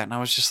incorporate that. And I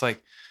was just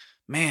like,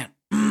 man,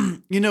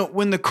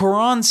 when the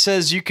Quran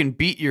says you can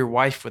beat your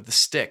wife with a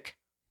stick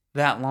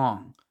that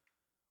long,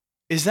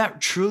 is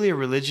that truly a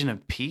religion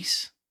of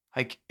peace?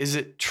 Like, is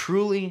it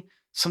truly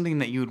something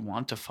that you would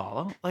want to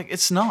follow? Like,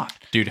 it's not.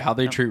 Dude, how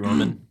they treat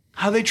women.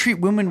 How they treat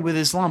women with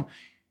Islam.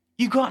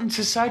 You go out in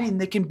society and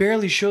they can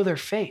barely show their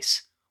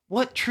face.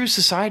 What true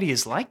society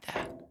is like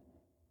that?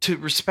 To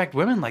respect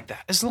women like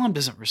that. Islam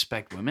doesn't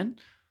respect women.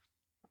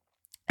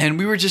 And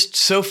we were just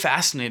so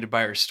fascinated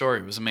by her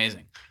story. It was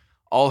amazing.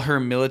 all her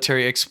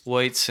military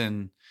exploits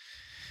and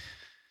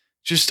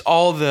just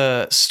all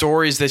the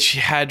stories that she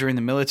had during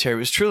the military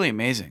was truly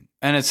amazing.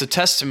 And it's a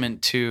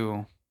testament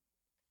to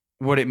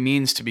what it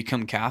means to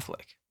become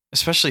Catholic,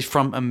 especially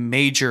from a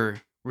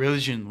major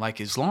religion like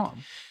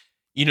Islam.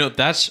 You know,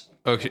 that's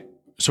okay.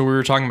 So we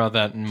were talking about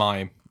that in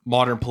my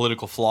modern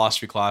political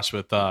philosophy class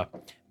with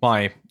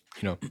my,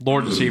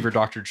 Lord and Savior,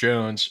 Dr.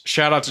 Jones.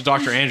 Shout out to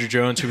Dr. Andrew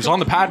Jones, who was on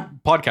the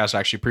podcast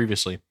actually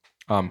previously.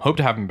 Hope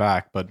to have him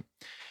back. But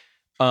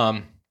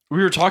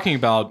we were talking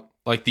about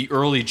like the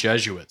early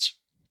Jesuits,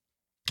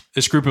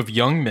 this group of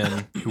young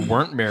men who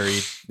weren't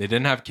married. They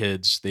didn't have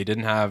kids. They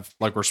didn't have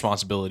like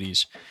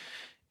responsibilities.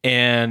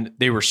 And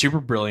they were super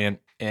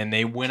brilliant. And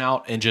they went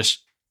out and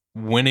just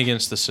went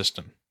against the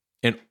system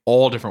in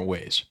all different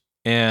ways.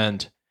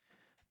 And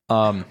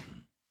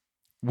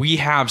we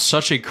have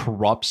such a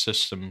corrupt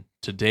system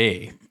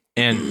today.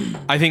 And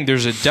I think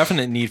there's a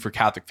definite need for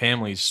Catholic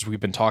families, as we've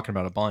been talking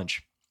about a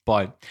bunch.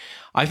 But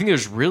I think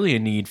there's really a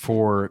need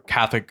for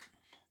Catholic,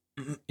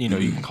 you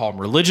can call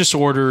them religious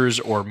orders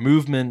or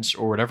movements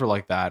or whatever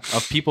like that,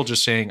 of people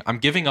just saying, I'm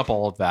giving up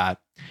all of that.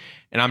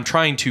 And I'm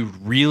trying to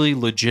really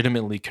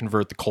legitimately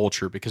convert the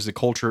culture, because the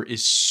culture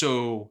is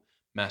so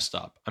messed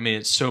up. I mean,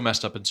 it's so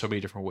messed up in so many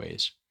different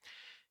ways.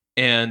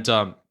 And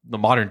the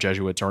modern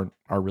Jesuits are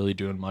really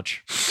doing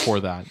much for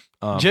that.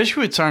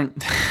 Jesuits aren't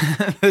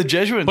the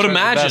Jesuits. But aren't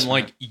imagine the best,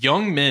 like man.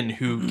 young men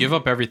who give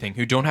up everything,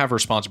 who don't have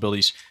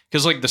responsibilities.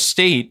 Because like the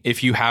state,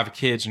 if you have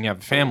kids and you have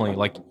a family,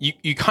 like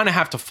you kind of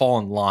have to fall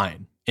in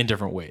line in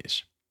different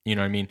ways. You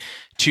know what I mean?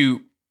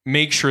 To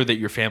make sure that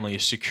your family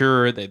is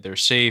secure, that they're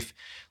safe.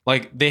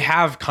 Like they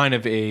have kind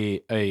of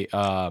a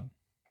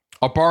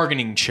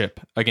bargaining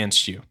chip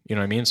against you. You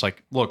know what I mean? It's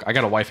like, look, I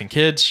got a wife and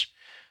kids.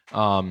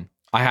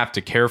 I have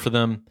to care for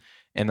them,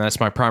 and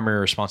that's my primary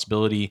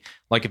responsibility.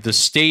 Like if the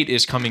state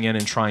is coming in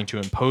and trying to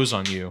impose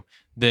on you,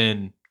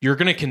 then you're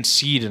going to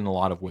concede in a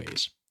lot of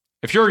ways.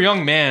 If you're a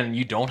young man and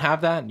you don't have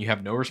that and you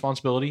have no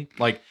responsibility,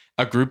 like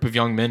a group of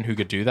young men who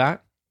could do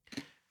that,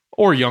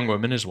 or young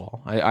women as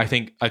well. I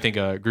think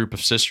a group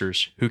of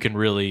sisters who can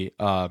really,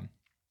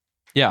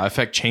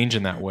 affect change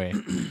in that way.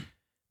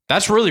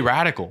 That's really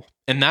radical.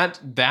 And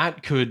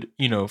that could,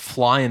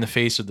 fly in the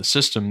face of the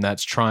system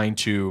that's trying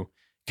to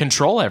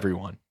control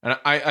everyone. And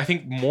I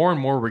think more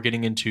and more we're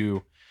getting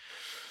into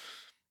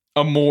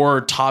a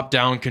more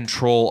top-down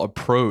control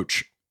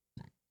approach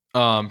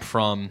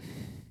from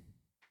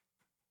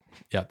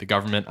the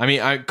government. I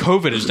mean,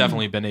 COVID has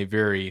definitely been a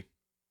very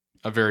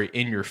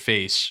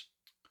in-your-face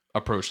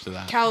approach to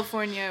that.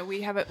 California,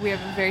 we have a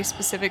very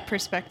specific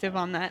perspective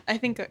on that. I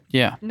think not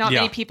Yeah.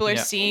 many people are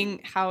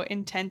seeing how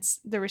intense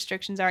the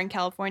restrictions are in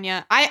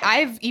California.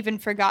 I've even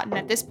forgotten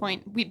at this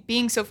point,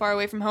 being so far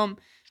away from home,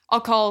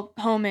 I'll call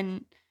home,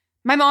 and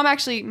my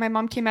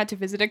mom came out to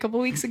visit a couple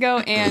weeks ago,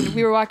 and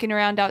we were walking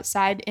around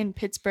outside in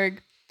Pittsburgh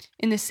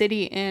in the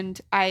city, and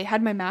I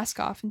had my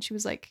mask off, and she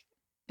was like,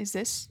 "Is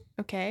this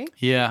okay?"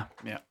 Yeah.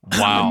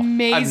 Wow.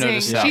 Amazing.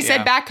 noticed that, She said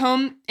yeah. back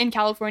home in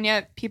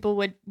California,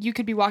 you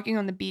could be walking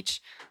on the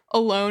beach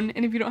alone,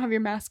 and if you don't have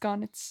your mask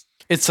on, It's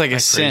like a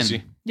crazy.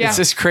 sin. Yeah. It's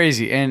just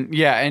crazy. And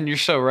you're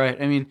so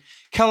right. I mean,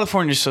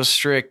 California's so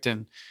strict,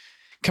 and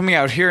coming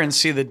out here and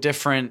see the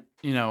different,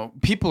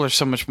 people are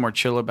so much more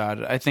chill about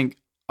it. I think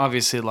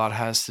obviously a lot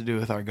has to do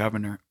with our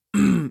governor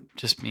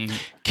just being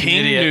King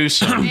an idiot.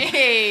 Newsom.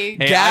 hey,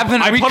 Hey,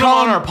 Gavin, I we put him call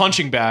on him- our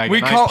punching bag. We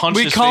and I call punched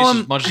we his call face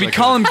him as much as we I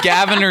call could. him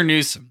Gavin or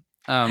Newsom.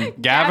 Gavin or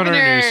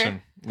Governor.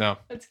 Newsom. No.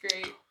 that's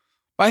great.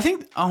 But I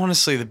think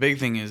honestly the big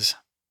thing is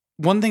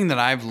one thing that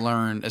I've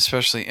learned,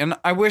 especially, and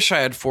I wish I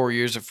had 4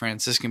 years of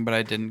Franciscan, but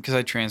I didn't because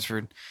I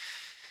transferred.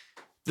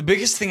 The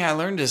biggest thing I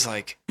learned is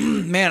like,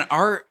 man,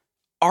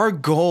 our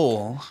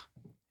goal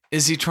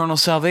is eternal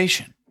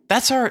salvation.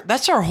 That's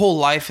our whole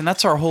life, and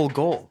that's our whole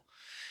goal.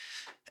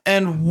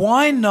 And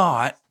why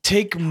not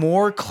take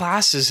more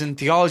classes in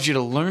theology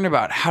to learn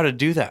about how to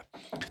do that?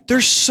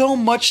 There's so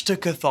much to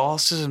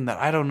Catholicism that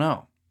I don't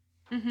know.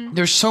 Mm-hmm.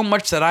 There's so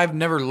much that I've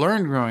never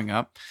learned growing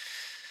up.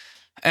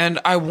 And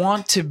I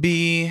want to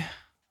be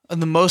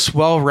the most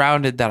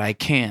well-rounded that I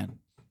can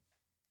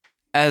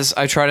as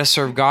I try to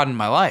serve God in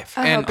my life.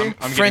 And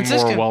I'm getting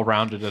more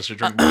well-rounded as I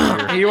drink more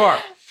beer. you are.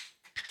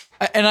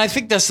 And I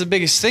think that's the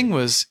biggest thing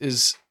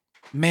is,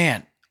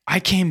 man, I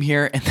came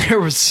here and there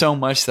was so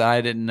much that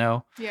I didn't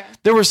know. Yeah.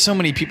 There were so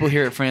many people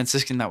here at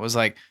Franciscan that was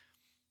like,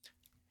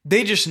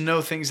 they just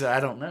know things that I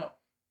don't know.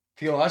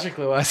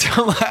 Theologically,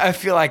 I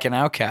feel like an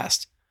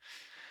outcast.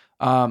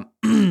 I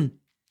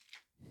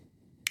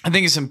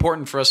think it's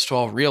important for us to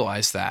all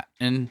realize that.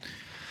 And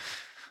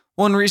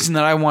one reason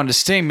that I wanted to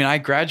stay, I mean, I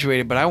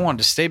graduated, but I wanted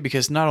to stay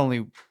because not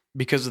only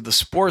because of the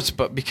sports,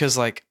 but because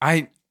like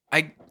I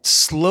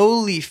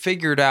slowly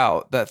figured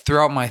out that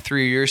throughout my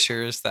 3 years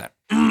here is that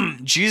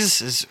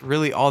Jesus is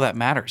really all that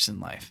matters in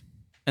life.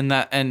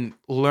 And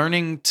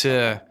learning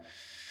to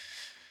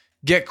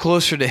get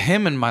closer to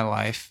him in my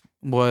life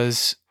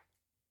was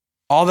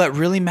all that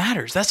really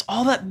matters. That's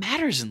all that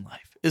matters in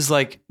life, is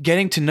like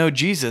getting to know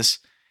Jesus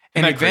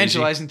and Isn't that crazy?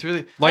 evangelizing through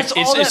the Like that's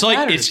all it's that like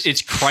matters.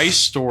 it's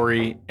Christ's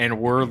story, and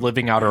we're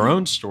living out our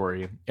own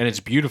story, and it's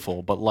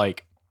beautiful. But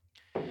like,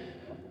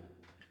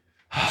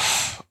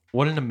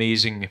 what an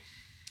amazing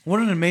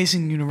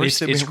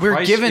university. It's We're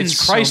Christ- given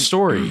it's Christ's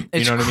story.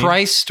 It's you know what I mean?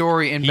 Christ's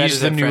story embedded. He's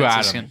the at new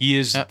Franciscan. Adam. He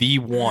is Yep. the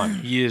one.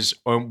 He is.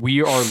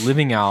 We are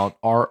living out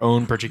our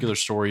own particular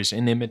stories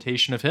in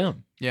imitation of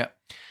him. Yeah.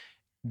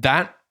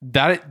 That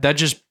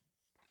just,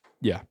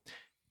 yeah.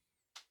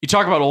 You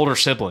talk about older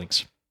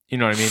siblings. You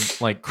know what I mean?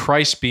 Like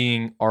Christ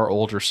being our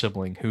older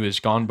sibling who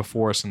has gone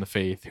before us in the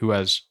faith, who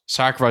has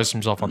sacrificed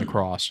himself on the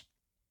cross.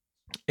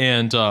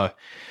 And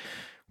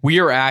we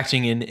are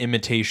acting in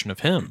imitation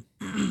of him.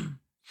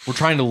 We're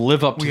trying to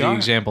live up to the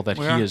example that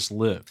he has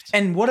lived.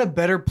 And what a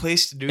better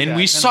place to do that. And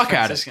we than suck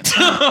at it. Franciscan.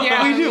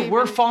 Yeah, we do.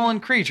 We're fallen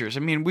creatures.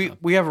 I mean,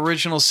 we have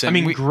original sin. I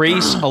mean, We-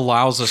 grace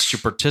allows us to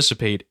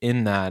participate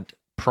in that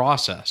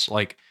process.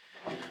 Like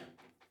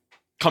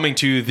coming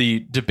to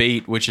the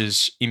debate, which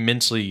is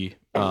immensely,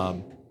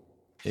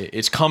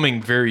 it's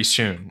coming very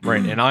soon,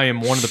 right? And I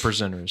am one of the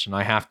presenters, and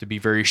I have to be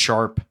very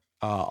sharp,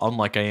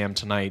 unlike I am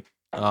tonight,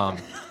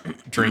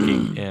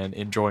 drinking and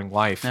enjoying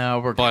life. No,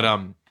 we're But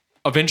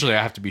eventually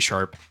I have to be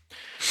sharp.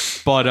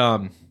 But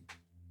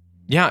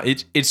yeah,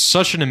 it's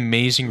such an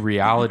amazing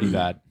reality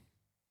that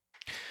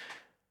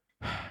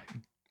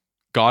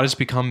God has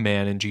become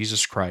man in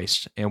Jesus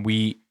Christ, and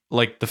we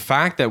like the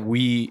fact that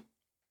we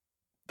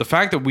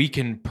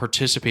can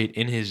participate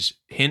in his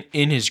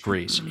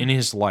grace, in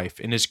his life,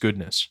 in his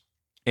goodness,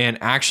 and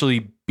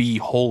actually be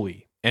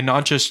holy, and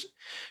not just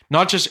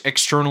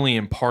externally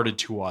imparted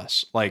to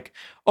us. Like,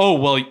 oh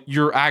well,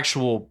 you're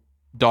actual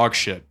dog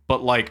shit,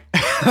 but like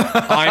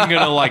I'm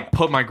gonna like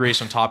put my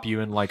grace on top of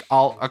you, and like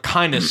I'll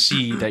kind of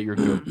see that you're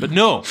good. But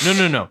no.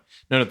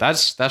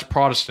 That's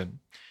Protestant.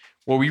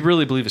 What we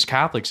really believe as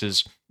Catholics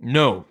is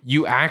no,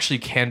 you actually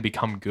can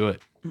become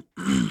good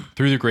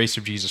through the grace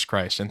of Jesus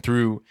Christ, and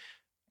through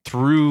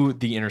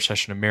the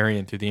intercession of Mary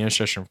and through the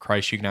intercession of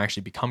Christ, you can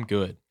actually become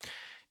good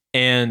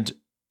and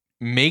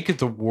make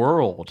the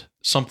world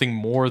something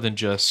more than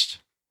just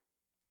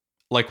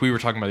like we were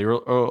talking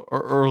about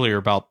earlier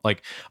about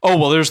like, oh,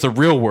 well, there's the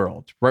real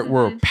world, right?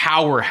 Where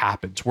power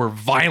happens, where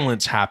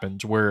violence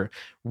happens, where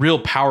real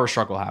power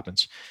struggle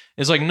happens.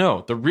 It's like,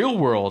 no, the real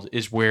world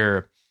is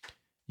where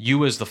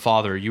you as the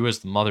father, you as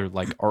the mother,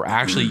 like are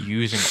actually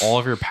using all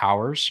of your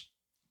powers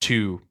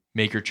to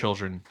make your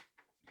children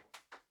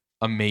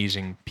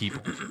amazing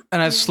people.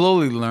 And I've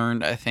slowly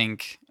learned, I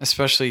think,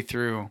 especially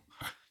through,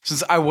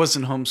 since I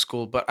wasn't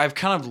homeschooled, but I've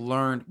kind of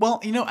learned,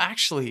 well,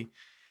 actually,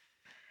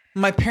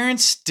 my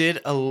parents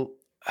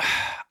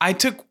I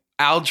took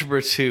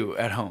Algebra 2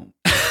 at home.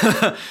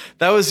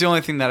 That was the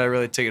only thing that I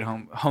really took at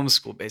home,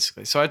 homeschool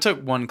basically. So I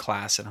took one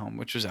class at home,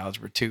 which was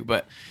Algebra 2.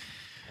 But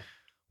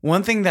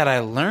one thing that I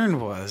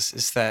learned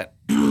is that,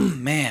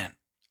 man,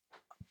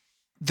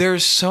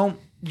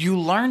 you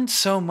learn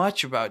so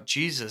much about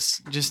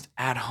Jesus just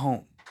at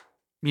home,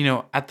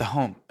 at the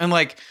home. And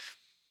like,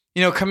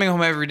 coming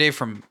home every day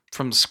from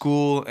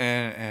school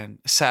and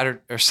Saturday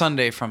or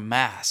Sunday from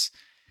mass,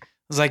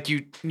 it's like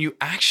you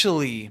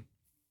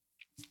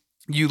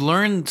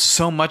learn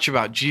so much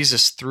about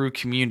Jesus through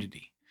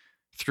community,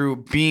 through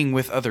being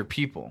with other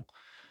people.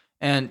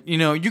 And,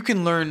 you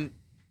can learn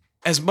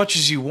as much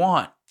as you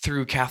want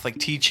through Catholic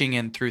teaching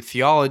and through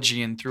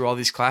theology and through all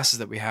these classes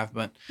that we have.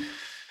 But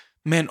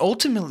man,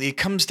 ultimately it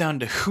comes down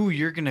to who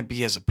you're going to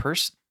be as a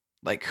person,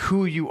 like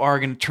who you are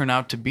going to turn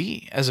out to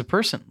be as a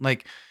person.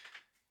 Like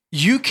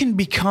you can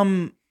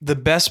become the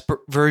best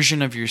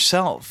version of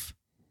yourself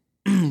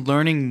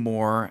learning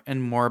more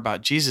and more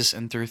about Jesus,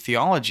 and through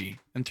theology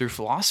and through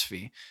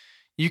philosophy,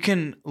 you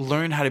can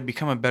learn how to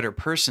become a better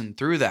person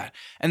through that.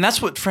 And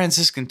that's what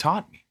Franciscan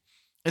taught me.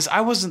 Is I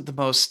wasn't the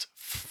most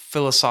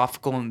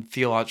philosophical and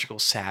theological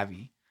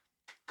savvy.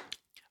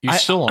 You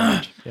still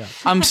aren't. Yeah.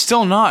 I'm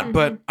still not,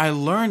 but I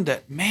learned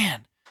that,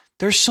 man,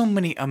 there's so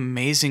many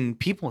amazing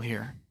people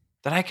here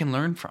that I can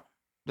learn from,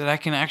 that I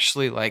can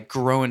actually like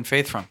grow in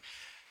faith from.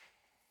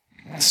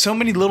 So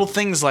many little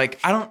things like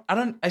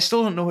I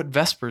still don't know what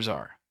Vespers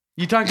are.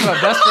 You talked about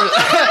Vespers.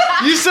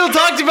 You still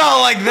talked about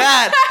like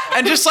that,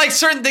 and just like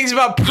certain things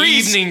about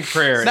priests. Evening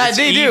prayer. That It's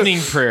they do. evening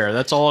prayer.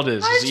 That's all it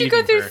is. How is did you go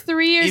evening through prayer.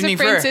 3 years Evening of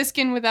prayer.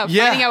 Franciscan without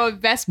Yeah. finding out what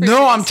Vespers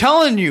No, is? I'm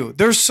telling you,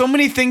 there's so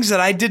many things that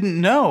I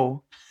didn't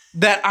know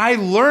that I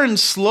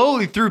learned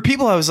slowly through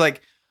people. I was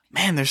like,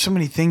 man, there's so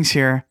many things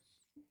here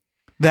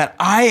that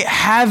I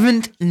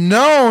haven't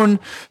known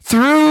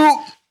through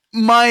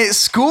my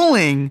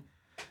schooling.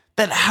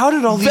 That how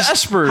did all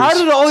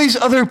these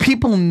other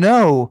people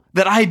know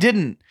that I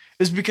didn't?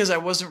 It's because I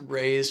wasn't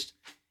raised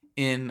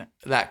in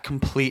that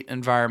complete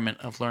environment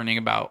of learning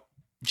about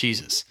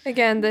Jesus.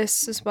 Again,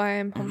 this is why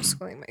I'm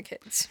homeschooling my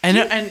kids.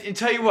 And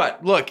tell you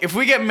what, look, if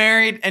we get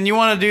married and you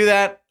want to do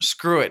that,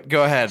 screw it.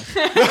 Go ahead.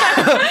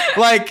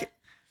 Like,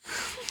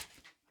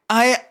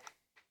 I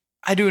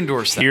do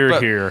endorse that.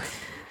 But Here.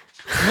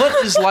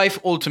 what is life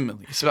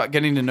ultimately? It's about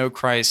getting to know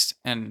Christ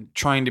and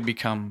trying to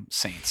become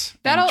saints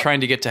and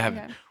trying to get to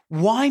heaven. Yeah.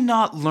 Why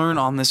not learn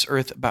on this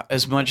earth about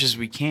as much as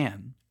we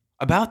can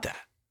about that.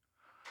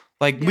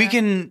 Like we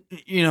can,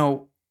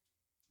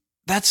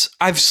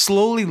 I've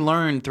slowly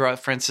learned throughout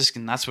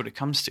Franciscan, that's what it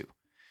comes to,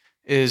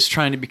 is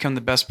trying to become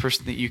the best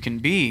person that you can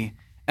be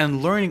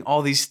and learning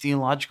all these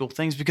theological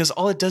things, because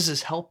all it does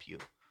is help you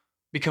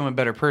become a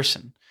better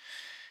person.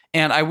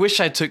 And I wish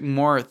I took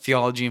more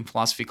theology and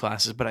philosophy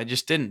classes, but I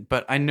just didn't.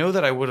 But I know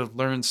that I would have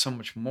learned so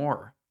much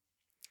more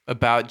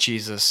about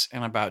Jesus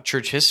and about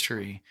church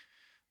history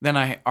than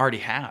I already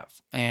have.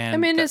 And I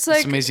mean, it's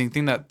like an amazing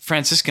thing that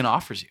Franciscan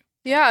offers you.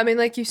 Yeah, I mean,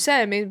 like you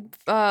said, I mean,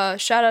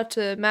 shout out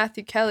to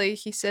Matthew Kelly.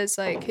 He says,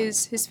 like,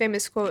 his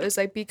famous quote is,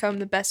 like, become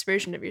the best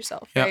version of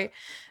yourself, right?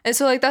 And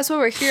so, like, that's what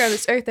we're here on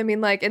this earth. I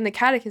mean, like, in the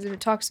catechism, it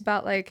talks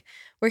about, like,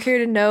 we're here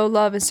to know,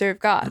 love, and serve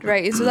God,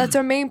 right? And so that's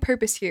our main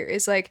purpose here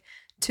is, like,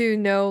 to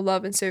know,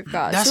 love, and serve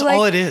God. That's so, like,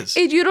 all it is.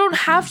 You don't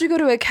have to go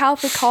to a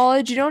Catholic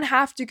college. You don't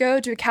have to go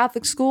to a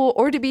Catholic school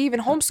or to be even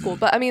homeschooled.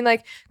 But I mean,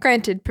 like,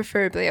 granted,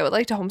 preferably I would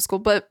like to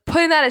homeschool. But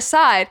putting that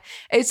aside,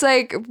 it's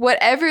like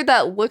whatever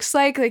that looks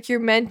like you're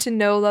meant to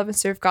know, love, and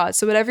serve God.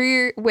 So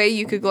whatever way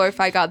you could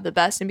glorify God the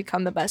best and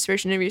become the best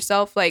version of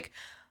yourself, like,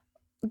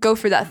 go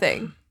for that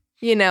thing,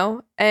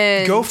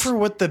 and go for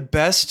what the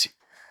best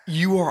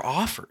you are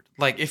offered.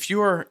 Like if you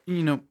are,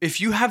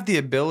 if you have the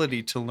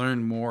ability to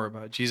learn more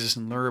about Jesus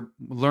and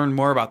learn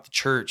more about the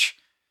church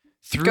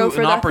through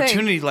an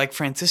opportunity like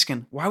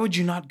Franciscan, why would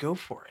you not go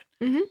for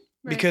it? Mm-hmm.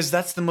 Because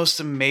that's the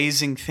most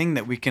amazing thing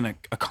that we can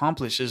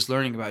accomplish is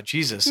learning about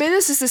Jesus. I mean,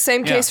 this is the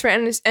same case for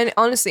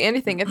honestly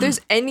anything. If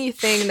there's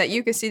anything that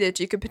you can see that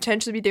you could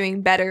potentially be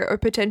doing better or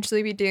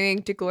potentially be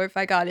doing to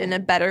glorify God in a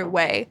better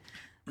way,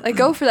 like,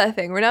 go for that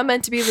thing. We're not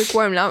meant to be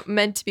lukewarm. We're not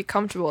meant to be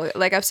comfortable.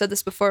 Like I've said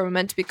this before, we're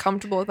meant to be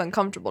comfortable with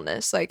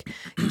uncomfortableness. Like,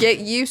 get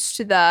used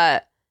to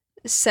that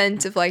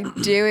sense of, like,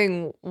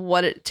 doing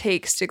what it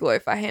takes to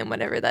glorify Him,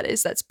 whatever that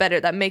is that's better,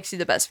 that makes you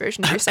the best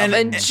version of yourself.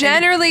 And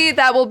generally,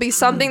 that will be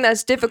something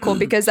that's difficult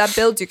because that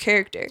builds your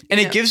character. And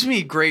it gives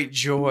me great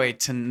joy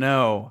to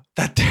know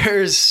that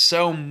there's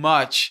so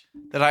much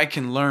that I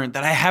can learn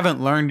that I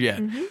haven't learned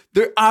yet.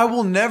 Mm-hmm. I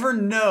will never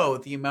know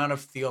the amount of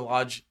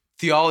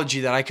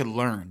theology that I could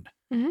learn.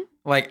 Mm-hmm.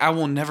 Like, I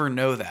will never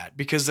know that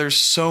because there's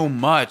so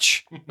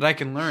much that I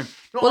can learn.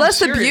 No, well, that's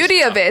serious. The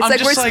beauty of it. It's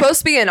like we're supposed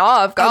to be in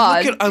awe of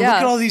God. I look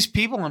at all these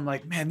people. I'm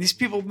like, man, these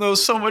people know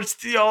so much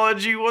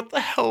theology. What the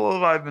hell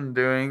have I been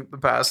doing the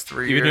past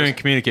 3 years? You've been doing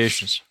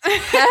communications.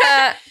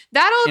 That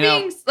all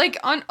being like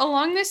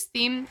along this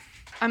theme,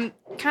 I'm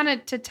kind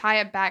of to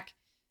tie it back.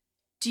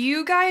 Do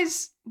you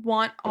guys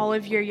want all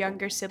of your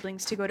younger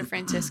siblings to go to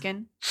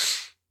Franciscan?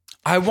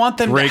 I want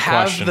them to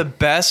have the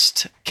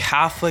best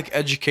Catholic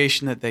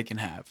education that they can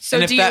have.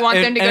 So do you want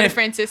them to go to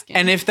Franciscan?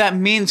 And if that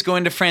means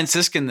going to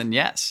Franciscan, then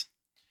yes.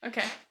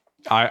 Okay.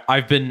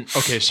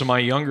 So my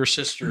younger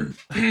sister,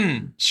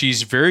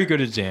 she's very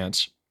good at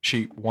dance.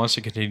 She wants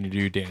to continue to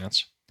do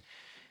dance.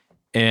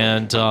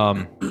 And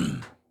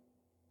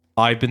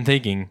I've been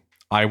thinking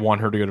I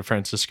want her to go to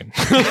Franciscan,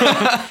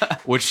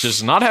 which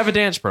does not have a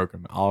dance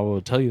program. I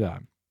will tell you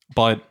that.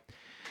 But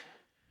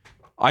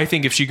I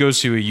think if she goes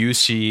to a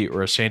UC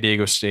or a San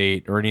Diego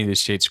State or any of these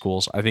state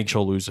schools, I think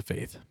she'll lose the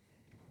faith.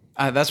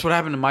 That's what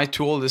happened to my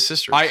two oldest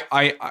sisters.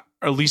 I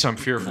at least I'm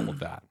fearful of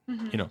that,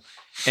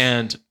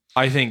 And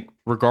I think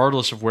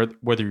regardless of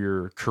whether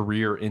your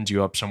career ends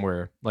you up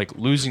somewhere, like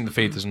losing the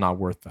faith is not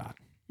worth that.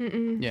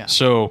 Mm-mm. Yeah.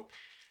 So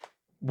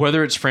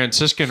whether it's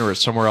Franciscan or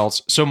it's somewhere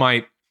else. So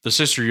the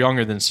sister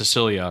younger than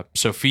Cecilia,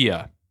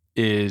 Sophia,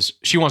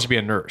 she wants to be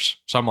a nurse.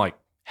 So I'm like,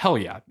 hell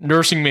yeah.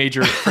 Nursing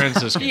major,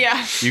 Franciscan.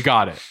 Yeah. You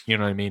got it. You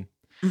know what I mean?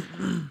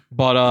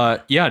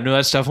 But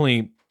that's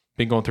definitely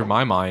been going through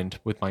my mind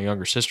with my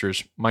younger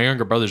sisters. My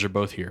younger brothers are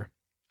both here.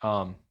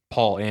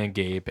 Paul and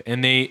Gabe.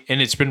 And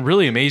it's been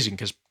really amazing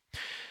because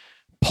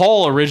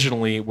Paul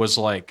originally was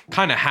like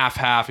kind of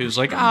half-half. He was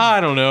like,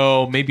 I don't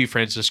know, maybe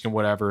Franciscan,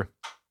 whatever.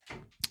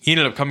 He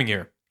ended up coming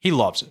here. He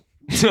loves it.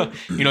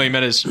 He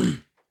met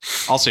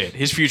I'll say it,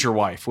 his future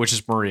wife, which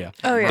is Maria.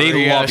 Oh, yeah.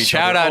 They love each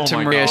Shout other. out to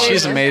Maria. God.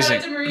 She's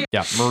amazing.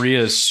 Yeah, Maria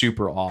is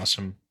super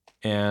awesome.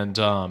 And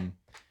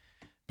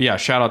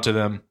shout out to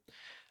them.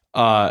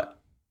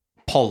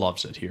 Paul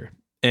loves it here.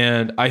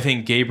 And I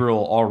think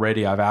Gabriel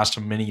already, I've asked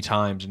him many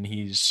times, and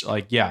he's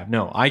like, yeah,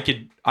 no, I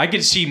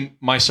could see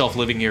myself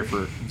living here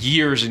for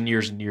years and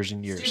years and years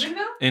and years.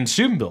 Steubenville? In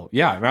Steubenville,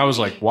 yeah. And I was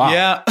like, wow.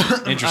 Yeah.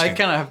 Interesting. I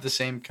kind of have the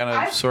same kind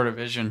of sort of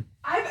vision.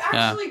 I've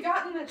actually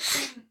gotten the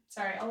same.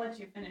 Sorry, I'll let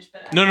you finish.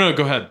 But No,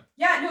 go ahead.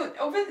 Yeah, no.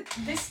 Over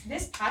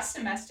this past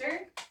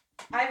semester,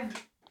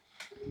 I've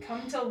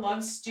come to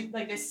love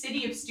the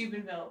city of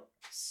Steubenville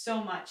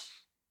so much.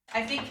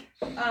 I think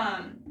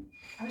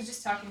I was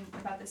just talking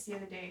about this the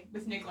other day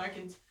with Nick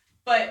Larkins,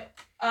 but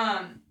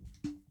I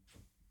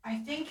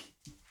think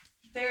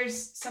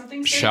there's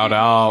something. So Shout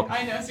out!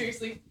 I know,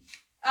 seriously.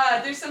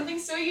 There's something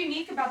so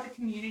unique about the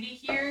community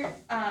here,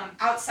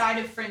 outside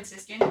of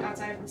Franciscan,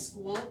 outside of the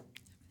school.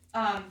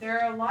 There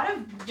are a lot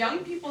of young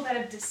people that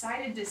have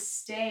decided to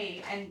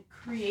stay and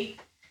create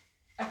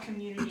a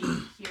community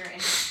here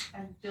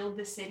and build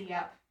the city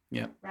up.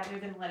 Yep. Rather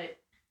than let it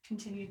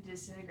continue to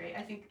disintegrate.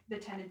 I think the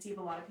tendency of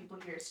a lot of people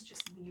here is to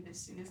just leave as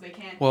soon as they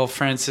can. Well,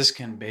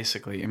 Franciscan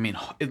basically, I mean,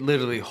 it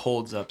literally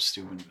holds up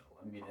Steubenville.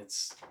 I mean,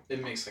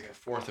 it makes like a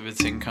fourth of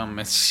its income.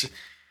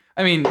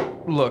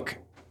 Look,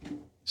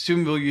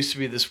 Steubenville used to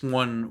be this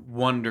one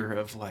wonder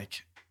of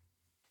like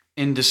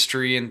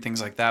industry and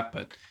things like that,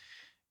 but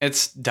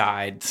it's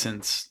died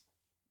since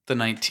the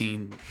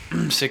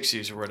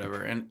 1960s or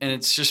whatever. And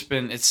it's just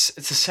been, it's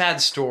a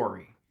sad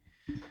story,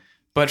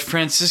 but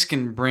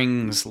Franciscan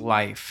brings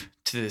life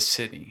to this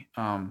city.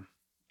 And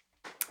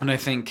I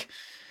think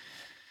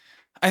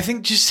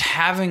just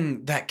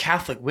having that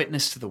Catholic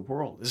witness to the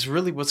world is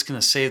really what's going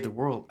to save the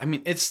world. I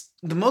mean, it's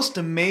the most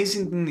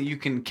amazing thing that you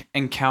can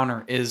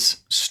encounter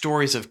is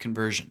stories of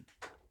conversion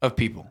of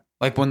people,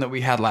 like one that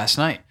we had last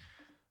night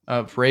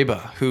of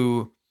Reba,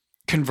 who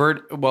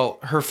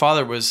her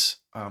father was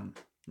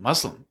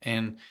Muslim,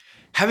 and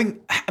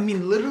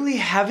literally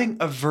having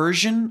a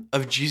version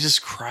of Jesus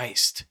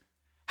Christ,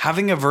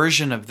 having a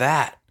version of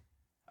that,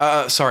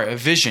 a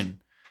vision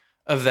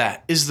of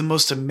that is the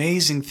most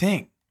amazing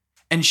thing.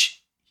 And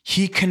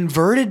he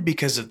converted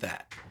because of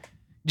that.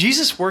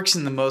 Jesus works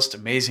in the most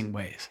amazing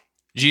ways.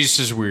 Jesus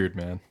is weird,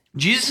 man.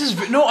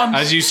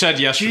 As you said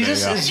yesterday.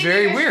 Jesus yeah. is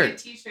very weird.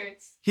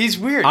 T-shirts. He's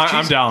weird.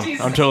 I'm down.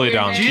 Jesus I'm totally is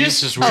down. weird,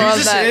 Jesus is weird.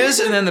 Jesus is,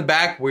 and then the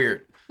back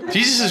weird.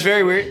 Jesus is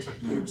very weird.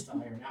 Years to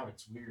iron out,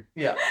 it's weird.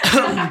 Yeah.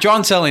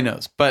 John Selly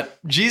knows, but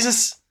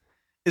Jesus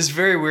is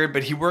very weird,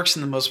 but he works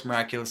in the most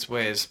miraculous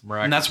ways.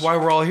 And that's why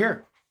we're all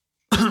here.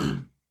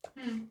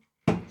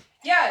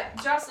 Yeah,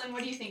 Joslynn,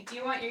 what do you think? Do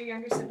you want your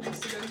younger siblings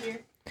to go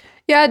here?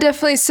 Yeah,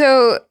 definitely.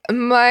 So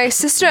my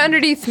sister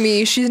underneath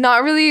me, she's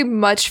not really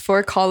much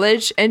for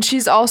college, and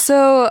she's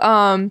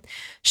also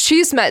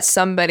she's met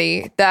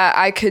somebody that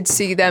I could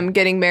see them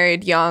getting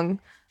married young.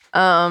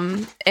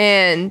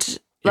 And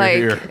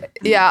like,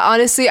 yeah,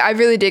 honestly, I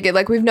really dig it.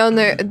 Like, we've known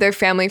their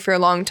family for a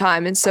long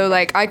time, and so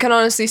like I can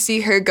honestly see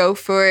her go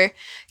for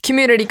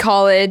community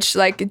college,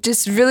 like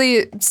just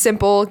really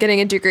simple, getting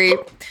a degree.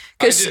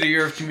 I did a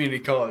year of community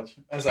college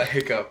as I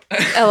hiccup.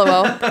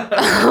 LOL.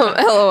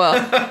 LOL.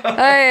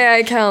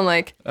 I kind of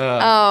like.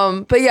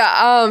 But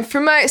yeah,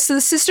 so the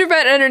sister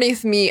right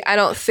underneath me, I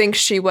don't think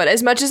she would.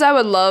 As much as I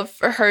would love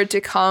for her to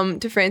come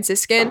to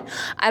Franciscan,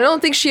 I don't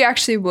think she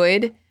actually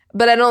would.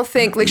 But I don't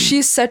think, like,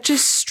 she's such a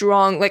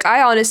strong, like,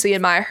 I honestly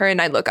admire her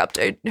and I look up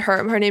to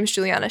her. Her name's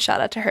Juliana,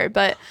 shout out to her.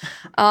 But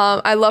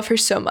I love her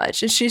so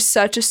much, and she's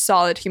such a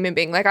solid human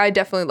being. Like, I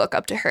definitely look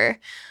up to her.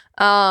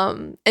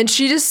 And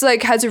she just,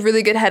 like, has a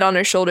really good head on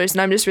her shoulders,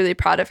 and I'm just really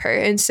proud of her.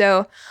 And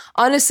so,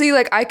 honestly,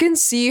 like, I can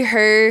see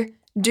her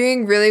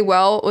doing really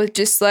well with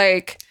just,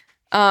 like,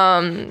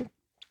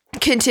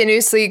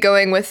 continuously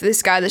going with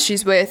this guy that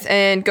she's with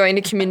and going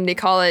to community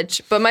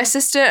college. But my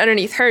sister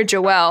underneath her,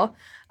 Joelle,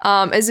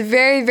 is a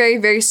very, very,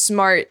 very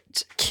smart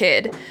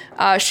kid.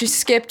 She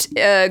skipped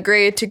a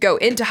grade to go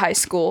into high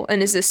school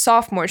and is a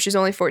sophomore. She's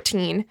only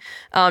 14,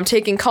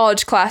 taking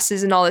college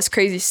classes and all this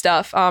crazy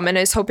stuff, and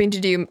is hoping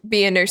to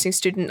be a nursing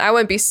student. I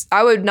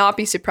would not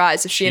be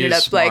surprised if she ended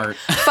up smart. like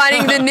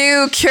finding the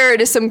new cure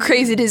to some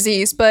crazy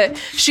disease. But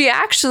she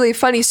actually,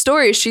 funny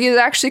story, she is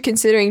actually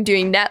considering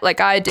doing net like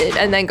I did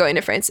and then going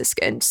to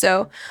Franciscan.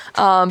 So,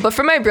 but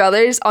for my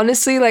brothers,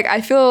 honestly, like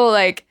I feel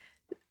like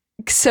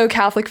so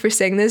Catholic for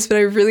saying this, but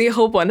I really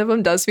hope one of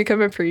them does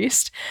become a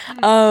priest.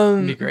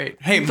 It'd be great.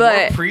 Hey,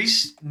 but, more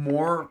priests,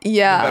 the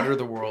better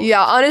the world.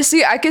 Yeah,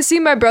 honestly, I could see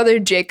my brother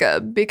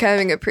Jacob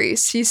becoming a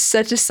priest. He's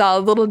such a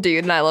solid little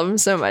dude, and I love him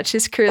so much.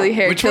 His curly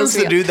hair. Which one's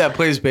the dude that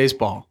plays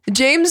baseball?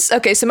 James.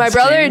 Okay, so my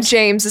brother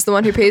James is the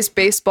one who plays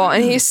baseball,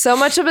 and he's so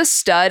much of a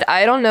stud.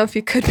 I don't know if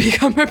he could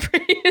become a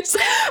priest,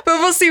 but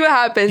we'll see what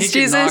happens.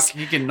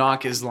 He can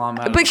knock Islam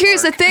out. But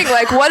here's the thing: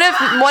 like one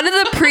of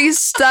the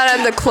priests that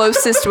I'm the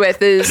closest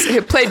with is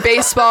who played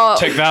baseball.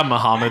 Take that,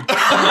 Muhammad.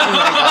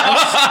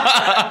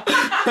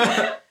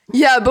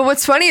 Yeah, but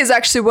what's funny is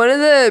actually one of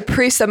the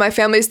priests that my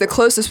family is the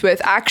closest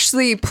with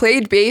actually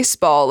played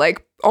baseball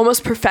like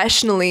almost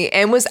professionally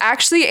and was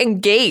actually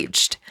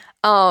engaged.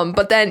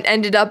 But then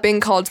ended up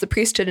being called to the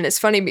priesthood, and it's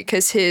funny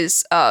because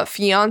his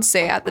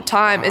fiance at the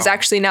time is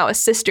actually now a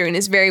sister and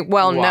is very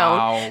well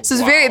known. So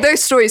it's their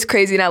story's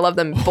crazy, and I love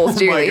them both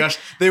dearly. Oh my gosh,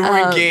 they were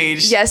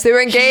engaged. Yes, they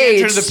were engaged.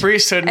 He entered the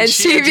priesthood, and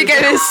she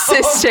became his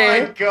sister.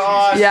 Oh my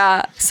god!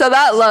 Yeah, so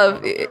that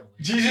love.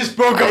 Jesus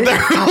broke up their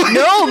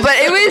No, but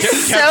it was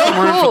so Room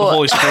for the cool.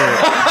 Holy Spirit.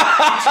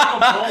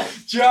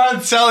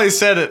 John Sally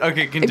said it.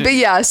 Okay, continue. But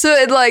yeah, so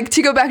it, like,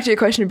 to go back to your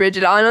question,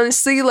 Brigid,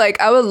 honestly, like,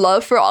 I would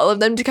love for all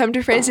of them to come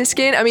to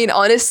Franciscan. I mean,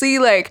 honestly,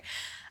 like,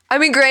 I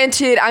mean,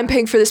 granted, I'm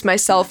paying for this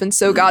myself, and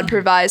so God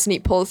provides and he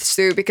pulls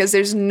through, because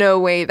there's no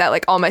way that,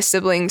 like, all my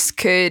siblings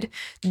could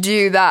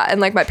do that,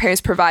 and, like, my parents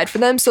provide for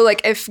them. So,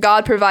 like, if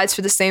God provides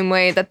for the same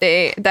way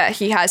that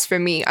he has for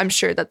me, I'm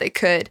sure that they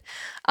could.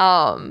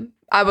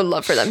 I would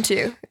love for them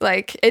to.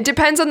 Like, it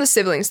depends on the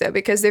siblings, though,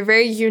 because they're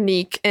very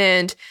unique,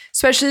 and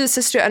especially the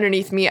sister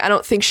underneath me, I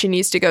don't think she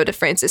needs to go to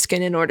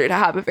Franciscan in order to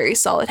have a very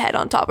solid head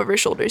on top of her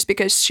shoulders,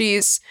 because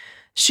she's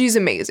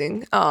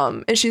amazing.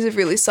 And she's a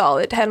really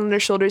solid head on her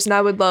shoulders, and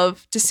I would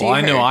love to see her.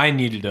 I know I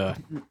needed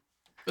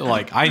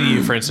like I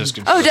needed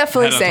Franciscan. Oh,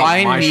 definitely head on same. top of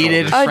I my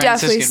needed shoulders. Oh,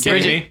 definitely Franciscan.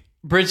 same. Kidding me?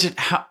 Bridget,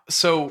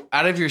 so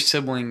out of your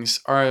siblings,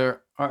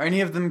 are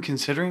any of them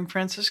considering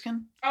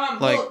Franciscan?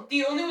 Well,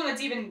 the only one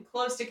that's even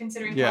close to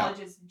considering Yeah. college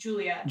is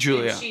Julia.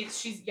 Julia. And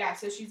she's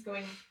so she's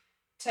going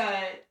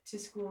to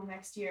school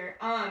next year.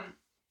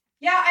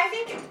 Yeah, I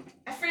think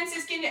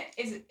Franciscan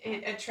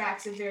it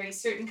attracts a very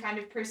certain kind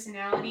of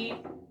personality.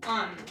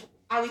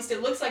 At least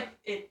it looks like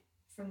it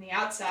from the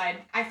outside.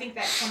 I think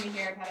that coming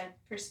here, I've had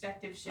a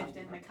perspective shift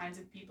in the kinds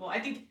of people. I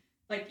think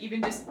like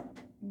even just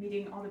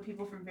meeting all the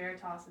people from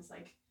Veritas is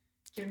like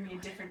giving me a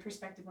different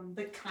perspective on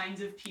the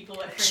kinds of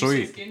people at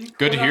Franciscan. Sweet.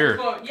 Good to hear.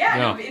 Unquote. Yeah,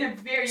 Yeah. no, in a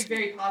very,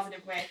 very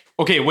positive way.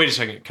 Okay, wait a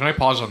second. Can I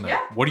pause on that?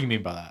 Yeah. What do you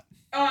mean by that?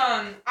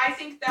 I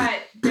think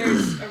that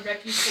there's a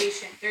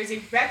reputation. There's a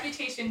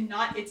reputation.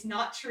 It's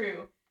not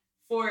true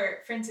for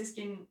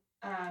Franciscan.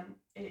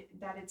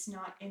 That it's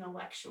not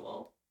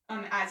intellectual.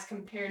 As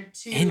compared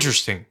to.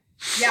 Interesting.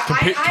 Yeah.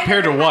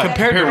 Compared to what?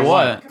 Compared to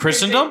what?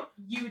 Christendom?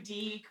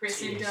 UD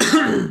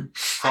Christendom.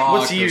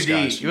 What's those UD?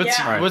 guys.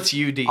 Yeah. What's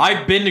UD?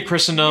 I've been to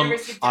Christendom.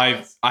 University of I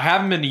Dallas.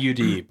 haven't been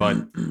to UD, but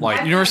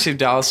like University of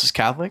Dallas is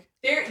Catholic.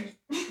 There.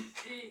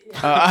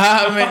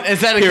 I mean,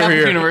 is that a Here, Catholic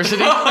here.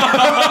 university? yes,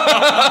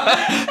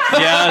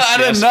 I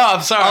don't know.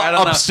 I'm sorry. I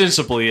don't know.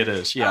 Ostensibly, it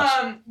is.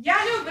 Yes. Yeah,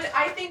 no, but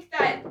I think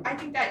that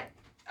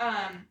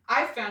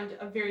I found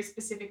a very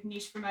specific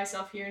niche for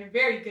myself here in a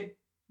very good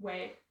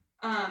way.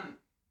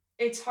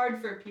 It's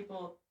hard for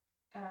people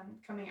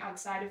coming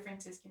outside of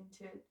Franciscan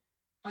to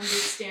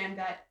understand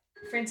that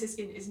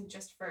Franciscan isn't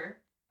just for,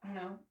 I don't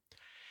know,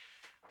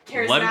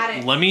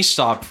 charismatic. Let me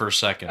stop for a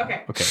second.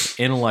 Okay.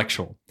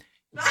 Intellectual.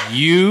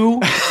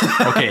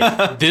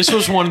 This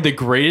was one of the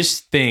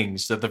greatest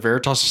things that the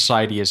Veritas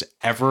Society has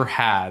ever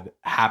had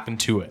happen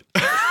to it.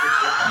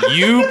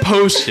 You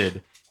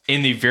posted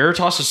in the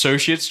Veritas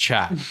Associates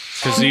chat,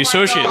 because the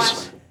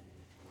Associates,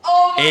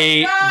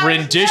 a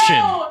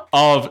rendition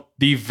of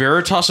the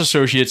Veritas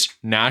Associates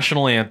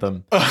national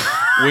anthem,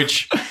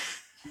 which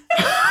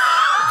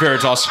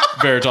Veritas,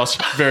 Veritas,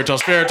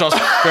 Veritas, Veritas,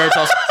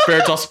 Veritas,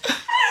 Veritas.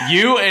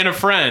 You and a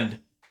friend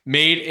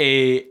made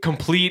a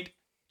complete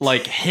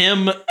like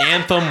hymn,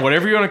 anthem,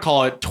 whatever you want to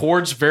call it,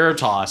 towards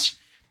Veritas.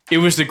 It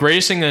was the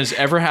greatest thing that has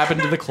ever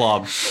happened to the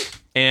club,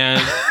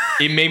 and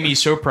it made me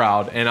so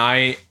proud, and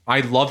I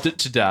loved it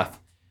to death.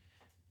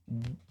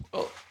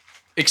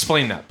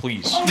 Explain that,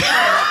 please. I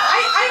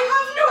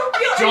have no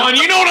feeling. John,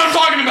 you know what I'm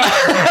talking about.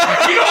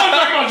 You know what I'm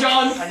talking about,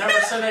 John. I never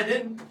said I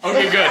didn't.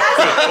 Okay, good.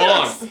 Hold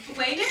on.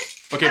 Explain it.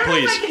 Okay, I don't know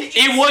please. if I can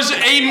It was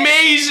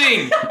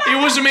amazing.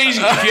 It was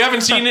amazing. If you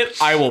haven't seen it,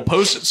 I will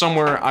post it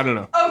somewhere. I don't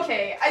know.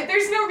 Okay,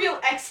 there's no real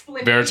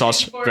explanation.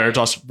 Veritas, for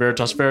Veritas,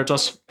 Veritas,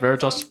 Veritas,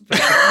 Veritas,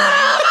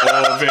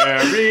 oh,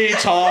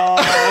 Veritas.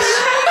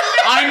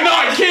 I'm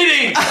not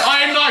kidding.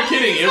 I'm not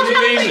kidding. It was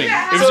amazing.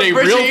 It was a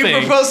Bridget, real you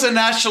thing. proposed a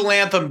national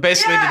anthem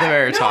basically to the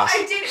Veritas. No,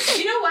 I did.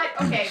 You know what?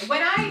 Okay,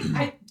 when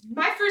I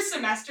my first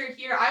semester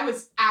here, I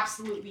was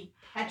absolutely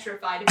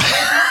petrified of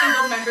every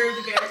single member of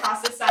the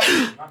Veritas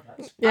Society.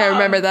 Yeah, I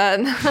remember that.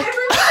 Everyone was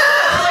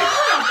like,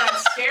 not that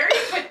scary,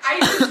 but I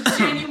was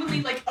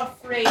genuinely like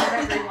afraid of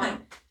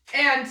everyone.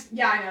 And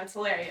yeah, I know it's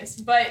hilarious,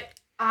 but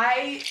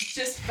I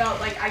just felt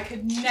like I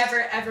could never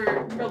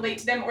ever relate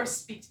to them or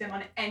speak to them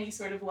on any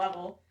sort of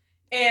level.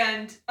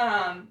 And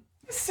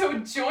so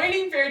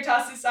joining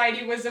Veritas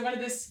Society was one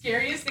of the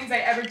scariest things I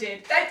ever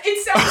did. That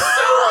it sounds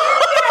so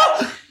weird now.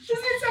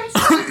 Doesn't it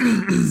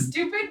sound so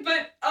stupid?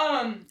 But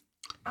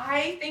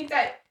I think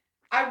that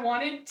I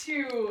wanted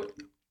to.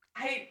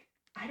 I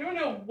don't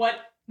know what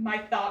my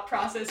thought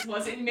process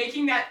was in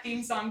making that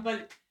theme song,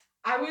 but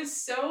I was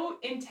so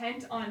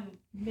intent on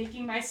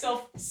making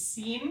myself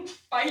seen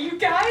by you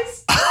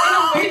guys in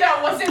a way that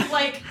wasn't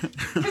like,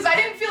 because I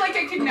didn't feel like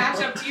I could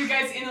match up to you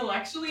guys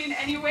intellectually in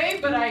any way,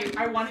 but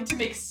I wanted to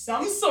make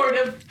some sort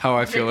of How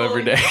I feel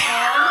every day.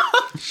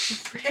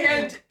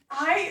 And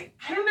I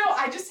don't know,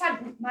 I just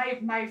had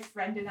my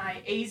friend and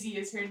I, AZ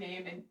is her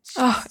name, and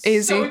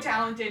she's AZ. so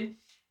talented.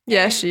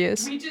 Yeah, And she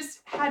is. We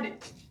just had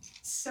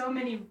so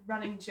many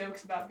running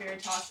jokes about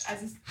Veritas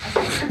as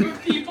a group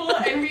of people,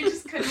 and we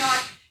just could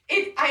not.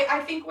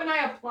 I think when I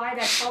applied,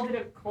 I called it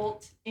a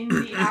cult in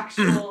the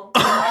actual.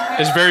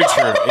 It's very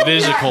true. It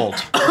is a cult.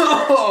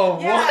 Oh,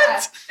 Yeah,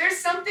 what? there's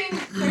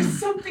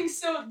something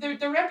so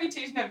the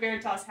reputation that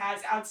Veritas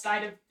has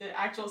outside of the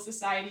actual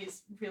society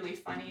is really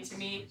funny to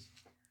me.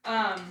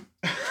 I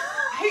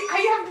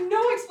have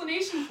no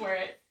explanation for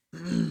it.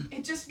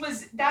 It just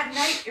was that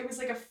night. It was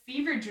like a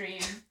fever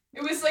dream.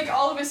 It was like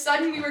all of a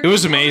sudden we were. It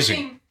was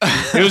amazing.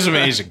 It was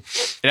amazing.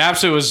 It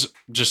absolutely was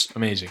just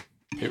amazing.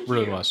 It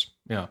really was.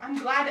 Yeah. I'm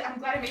glad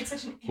I made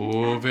such an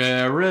Oh, impact.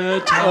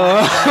 Veritas.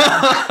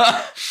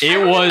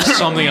 It was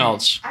something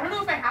else. I don't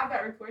know if I have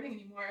that recording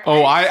anymore.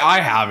 Oh, I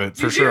have it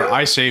for You sure. do?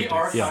 I saved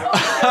it. Yeah.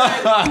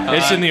 Oh,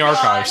 It's in the God.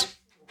 archives.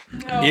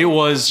 No. It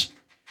was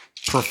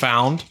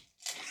profound.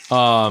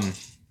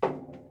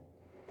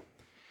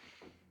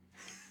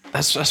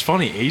 That's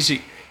funny.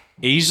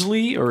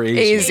 Aisley or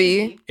AZ.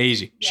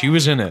 AZ. She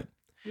was in it.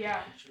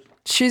 Yeah.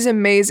 She's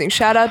amazing.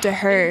 Shout out to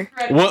her.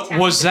 What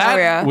was that? Oh,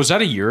 yeah. Was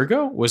that a year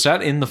ago? Was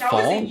that in the That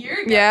fall? was a year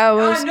ago. Yeah, it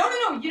was. No.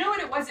 You know what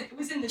it wasn't? It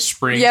was in the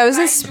Spring. Yeah, it was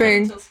in I didn't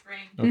spring. until spring.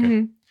 Okay.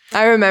 Mhm.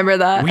 I remember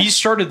that. We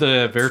started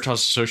the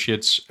Veritas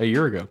Associates a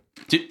year ago.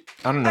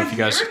 I don't know A if you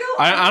guys. year ago?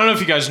 I don't know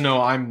if you guys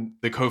know. I'm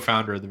the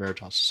co-founder of the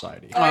Veritas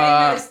Society. Oh, I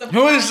didn't notice the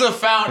Who is the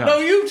founder? Yeah. No,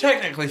 you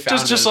technically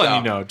founded Just it,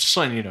 letting you though. know. Just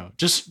letting you know.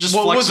 Just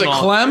What was flexing it,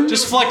 on- Clem?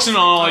 Just flexing on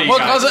all you What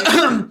guys.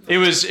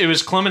 was it? It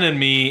was Clement and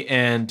me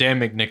and Dan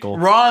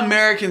McNichol. Raw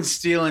American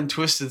Steel and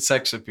Twisted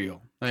Sex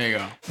Appeal. There you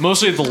go.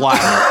 Mostly the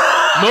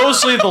latter.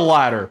 Mostly the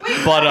latter.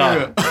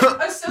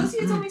 But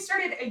Associates only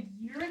started a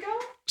year ago?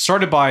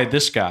 started by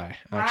this guy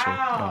actually.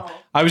 Wow. Yeah.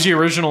 I was the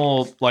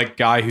original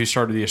guy who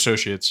started the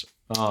Associates.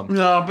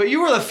 No, but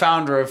you were the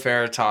founder of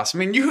Veritas. I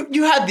mean,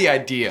 you had the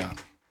idea.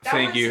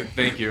 Thank you.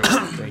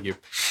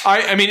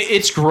 I mean,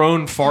 it's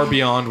grown far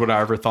beyond what I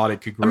ever thought it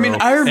could grow. I mean,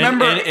 I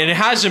remember- and it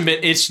hasn't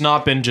been. It's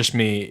not been just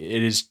me.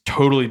 It has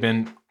totally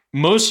been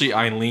mostly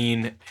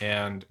Eileen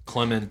and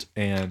Clement,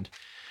 and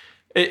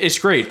it's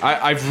great.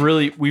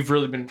 We've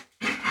really been,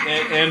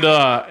 and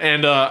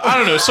I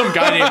don't know, some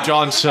guy named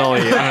John Selly.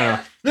 I don't know.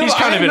 No, He's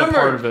kind I of been a remember-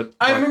 part of it.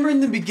 I but- remember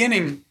in the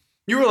beginning,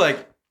 you were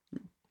like,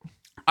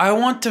 I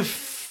want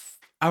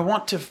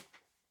to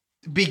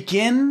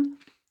begin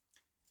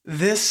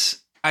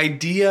this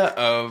idea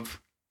of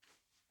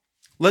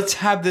let's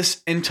have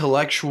this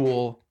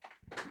intellectual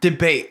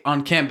debate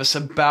on campus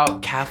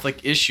about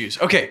Catholic issues.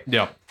 Okay,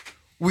 Yeah.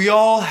 we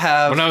all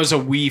have When I was a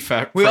wee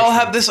fact, we all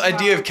have this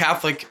idea of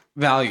Catholic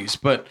values,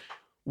 but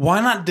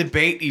why not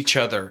debate each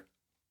other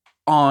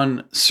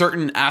on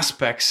certain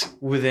aspects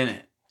within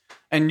it?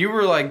 And you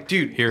were like,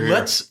 dude, Here.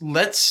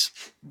 let's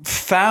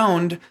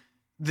found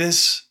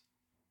this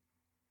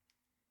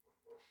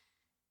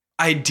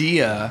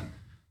idea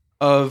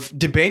of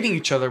debating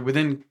each other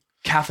within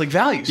Catholic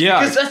values. Yeah,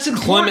 Because that's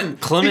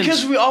important. Clement-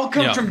 because we all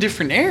come yeah. from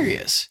different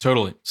areas.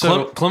 Totally.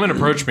 So- Clement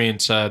approached me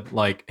and said,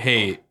 like,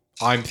 hey,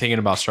 I'm thinking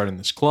about starting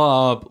this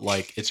club.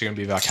 Like, it's going to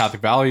be about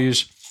Catholic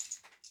values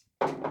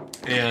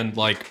and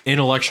like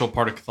intellectual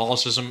part of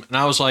Catholicism. And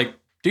I was like,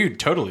 dude,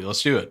 totally,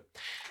 let's do it.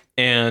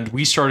 And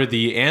we started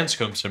the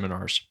Anscombe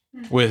seminars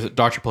with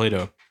Dr.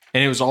 Plato.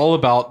 And it was all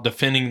about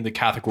defending the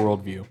Catholic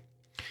worldview.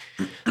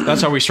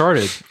 That's how we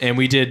started. And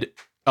we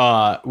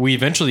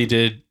eventually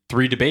did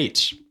 3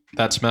 debates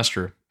that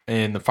semester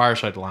in the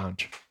Fireside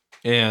Lounge.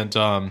 And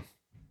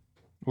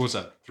what was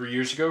that? 3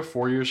 years ago,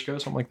 4 years ago,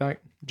 something like that.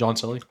 John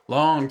Selly.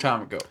 Long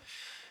time ago.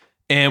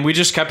 And we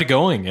just kept it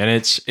going, and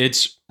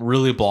it's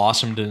really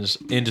blossomed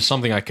into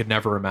something I could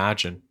never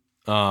imagine.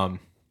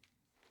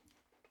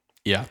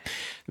 Yeah,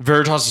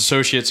 Veritas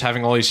Associates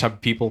having all these type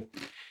of people.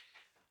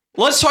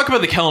 Let's talk about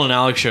the Kellen and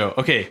Alex show.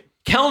 Okay,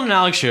 Kellen and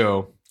Alex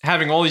show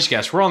having all these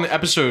guests. We're on the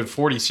episode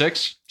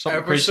 46,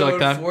 something crazy like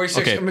that.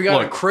 46. Okay, And we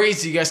got a look,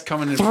 crazy guest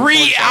coming in.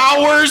 3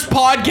 hours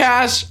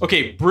podcast.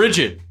 Okay,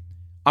 Brigid,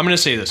 I'm gonna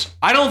say this.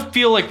 I don't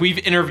feel like we've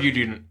interviewed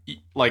you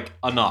like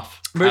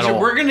enough. Brigid, at all.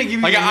 we're gonna give you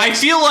Like the I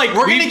next- feel like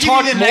we're gonna we've give you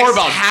talked the more next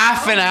about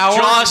half an hour.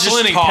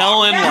 Joslynn and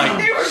Kellen, Yeah,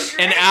 they were like, great.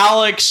 and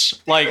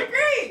Alex, like,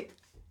 Great.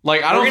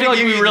 I don't feel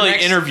like we really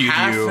interviewed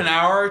half you. an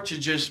hour to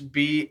just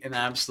be an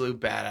absolute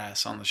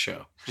badass on the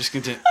show. Just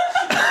continue.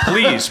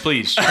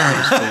 Please.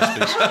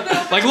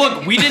 Like,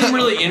 look, we didn't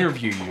really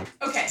interview you.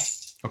 Okay.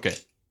 Okay.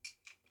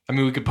 I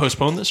mean, we could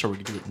postpone this, or we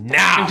could do it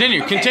now.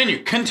 Continue. Okay.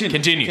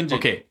 Continue.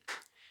 Okay.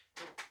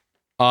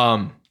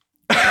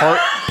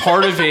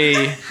 Part of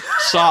a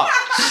stop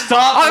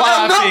I'm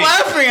laughing. not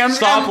laughing.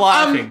 Stop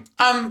laughing.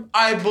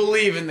 I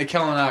believe in the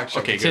Kellen Alex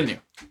show. Okay, good.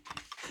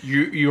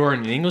 Continue. You are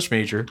an English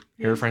major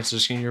here at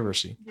Franciscan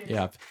University. You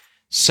have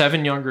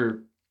 7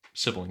 younger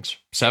siblings.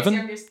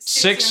 7?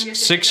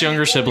 Six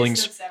younger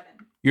siblings.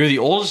 You're the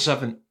oldest of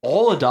 7,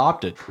 all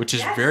adopted, which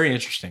is Yes. very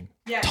interesting.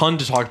 Yes. Ton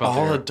to talk about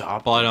All there.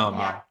 adopted. But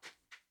Yeah.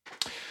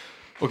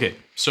 okay,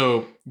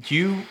 so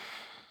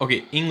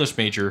English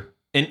major,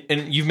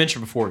 and you've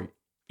mentioned before,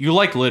 you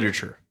like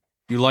literature.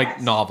 You like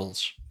Yes.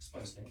 novels.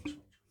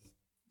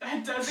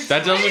 That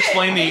That does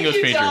explain the Thank English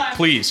you, major. John.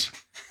 Please.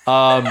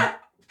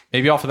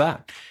 Maybe off of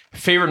that.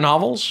 Favorite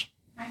novels?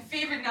 My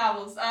favorite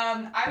novels.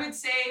 I would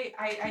say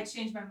I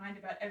change my mind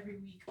about every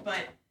week,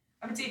 but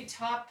I would say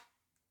top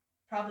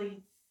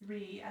probably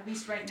 3, at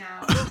least right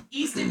now.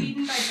 East of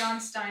Eden by John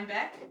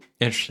Steinbeck.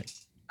 Interesting.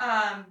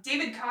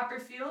 David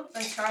Copperfield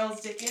by Charles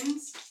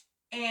Dickens.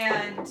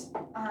 And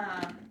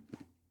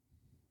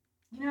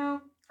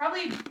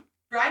probably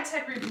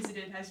Brideshead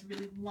Revisited has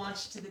really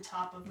launched to the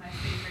top of my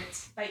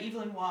favorites by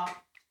Evelyn Waugh.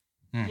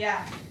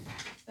 Yeah.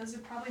 Those are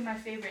probably my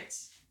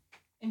favorites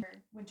in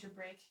winter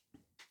break.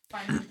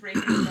 Finding the break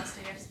in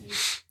Dostoevsky.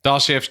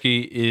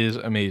 Dostoevsky is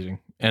amazing,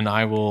 and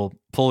I will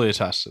fully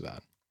attest to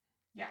that.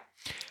 Yeah.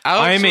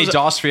 I am a was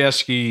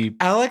Dostoevsky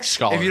Alex,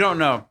 scholar. if you don't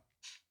know,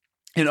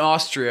 in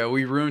Austria,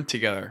 we roomed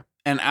together.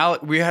 And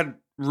we had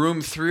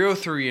room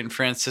 303 in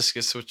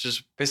Franciscus, which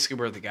is basically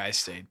where the guy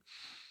stayed.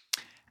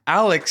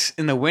 Alex,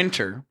 in the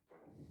winter,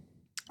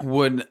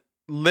 would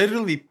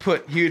literally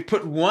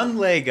put one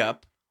leg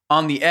up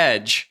on the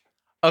edge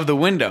of the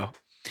window,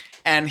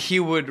 and he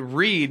would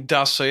read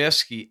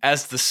Dostoevsky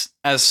as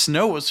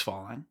snow was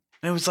falling.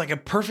 And it was like a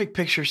perfect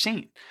picture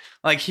scene.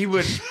 Like he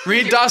would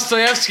read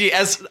Dostoevsky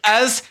as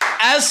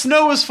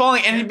snow was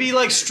falling, and he'd be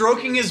like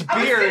stroking his beard.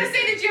 I was gonna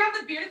say, did you have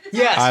the beard at the time?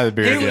 Yes, I had the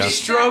beard. He Yeah.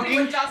 was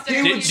stroking.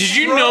 Did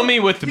you know me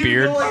with the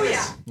beard? Oh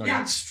yeah. He Yeah.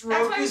 would stroke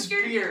That's why I'm his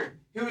scared. beard.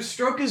 He would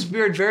stroke his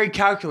beard very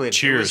calculated.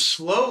 Cheers.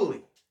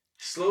 Slowly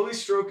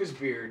stroke his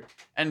beard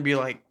and be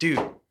like,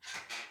 dude,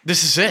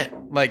 this is it.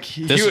 Like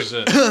This is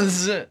it. This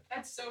is it.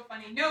 That's so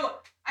funny. No,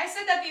 I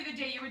said that the other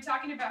day. You were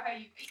talking about how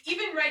you,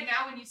 even right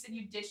now when you said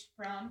you ditched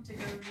prom to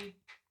go read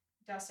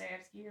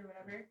Dostoevsky or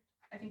whatever,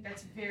 I think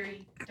that's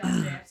very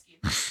Dostoevsky.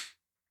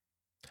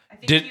 I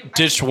think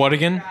Ditched what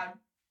again? proud.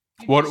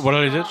 You What ditched did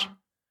I prom. ditch?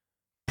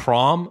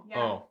 Prom? Yeah.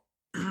 Oh.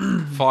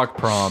 Fuck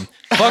prom.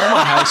 Fuck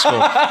my high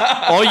school.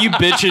 All you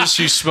bitches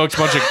who snorted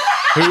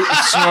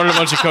a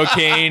bunch of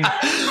cocaine.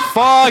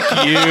 Fuck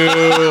you.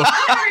 However, you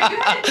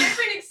had a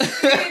different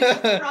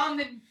experience with prom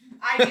than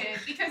I did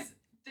because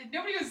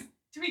nobody was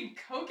doing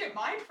coke at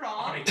my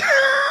prom.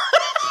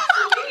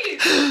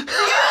 Please.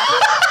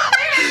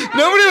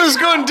 Nobody was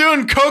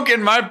doing coke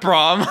in my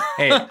prom.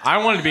 Hey,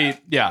 I wanted to be,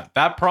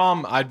 that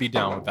prom, I'd be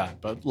down with that.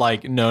 But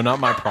like, no, not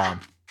my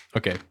prom.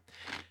 Okay.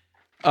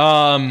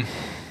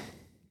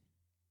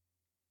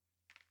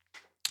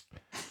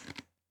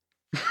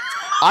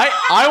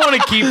 I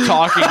want to keep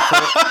talking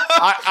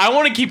I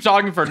want to keep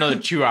talking for another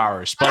 2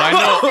 hours, but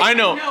I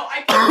know. No,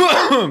 I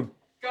can't.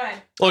 Go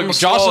ahead. Look, Almost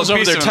swallowed Jocelyn's a over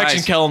piece there of texting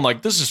ice. Kellen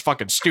like, this is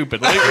fucking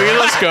stupid.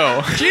 Let's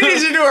go. She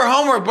needs to do her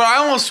homework, but I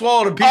almost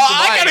swallowed a piece of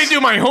I ice. gotta do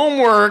my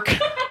homework.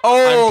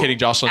 Oh, I'm kidding,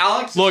 Joslynn.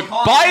 Alex is Look,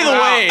 calling by you the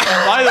way,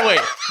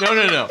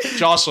 no,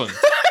 Joslynn,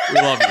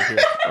 we love you here.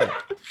 All right.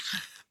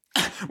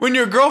 when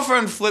your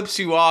girlfriend flips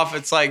you off,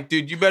 it's like,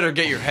 dude, you better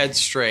get your head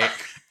straight.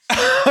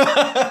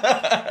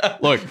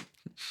 Look,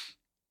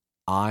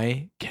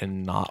 I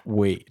cannot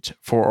wait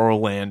for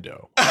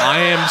Orlando. I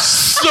am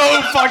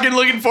so fucking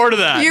looking forward to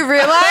that. You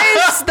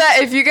realize that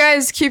if you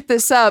guys keep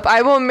this up,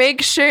 I will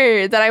make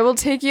sure that I will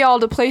take you all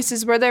to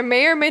places where there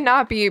may or may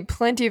not be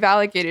plenty of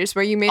alligators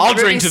where you may I'll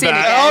never drink be to seen that.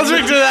 again. I'll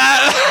drink to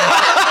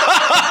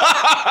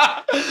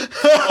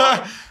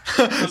that.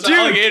 Those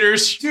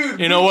alligators, Dude,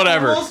 you know,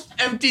 whatever. Almost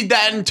emptied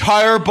that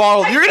entire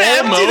bottle. You're gonna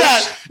empty Almost.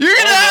 that. You're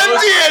gonna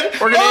Almost. empty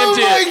it. We're gonna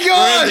empty my it. We're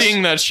gosh.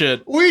 emptying that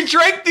shit. We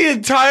drank the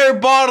entire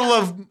bottle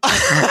of.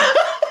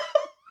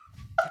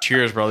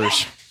 Cheers,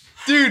 brothers.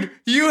 Dude,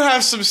 you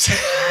have some. I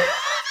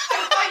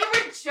thought you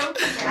were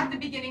joking at the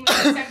beginning when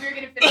you said we were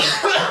going to finish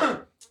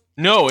that.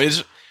 No,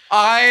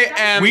 I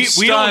am. we don't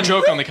stunned.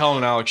 joke on the Kellen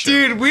and Alex show.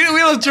 Dude, we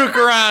don't joke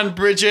around,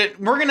 Brigid.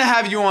 We're gonna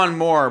have you on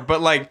more,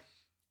 but like,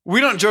 we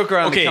don't joke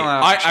around. Okay, the Kellen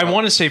and Alex I show.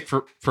 want to say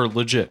for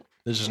legit,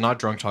 this is not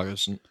drunk talk.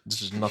 This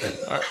is nothing.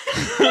 All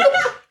right.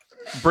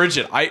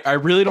 Brigid, I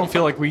really don't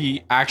feel like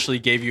we actually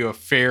gave you a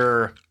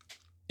fair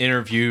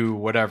interview,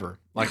 whatever.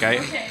 Like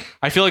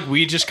I feel like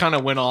we just kind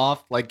of went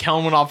off. Like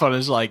Kellen went off on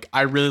his like,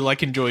 I really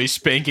like enjoy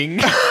spanking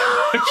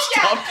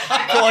stuff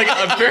for like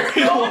a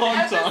very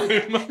long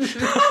time,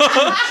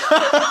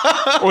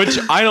 which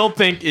I don't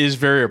think is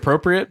very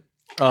appropriate.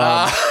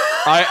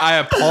 I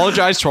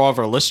apologize to all of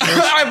our listeners.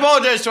 I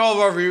apologize to all of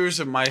our viewers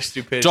of my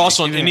stupidity.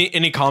 Jocelyn,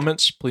 any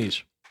comments,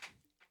 please?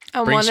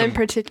 On Bring one in some-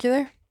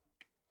 particular?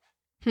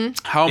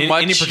 How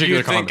much any do particular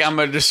you think comments? I'm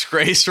a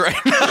disgrace right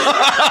now?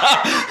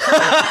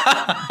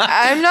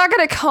 I'm not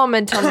going to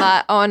comment on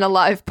that on a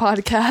live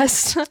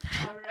podcast. All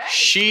right.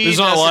 She This is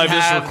not doesn't live, this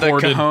is have the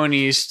recorded.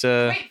 cojones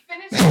to. Wait,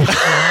 finish.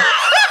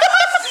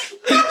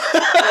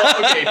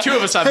 Okay, two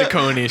of us have the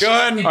conies. Go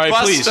ahead and All right,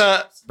 bust. please.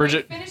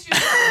 Brigid, Finish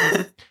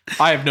your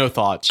I have no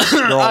thoughts.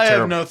 They're all I have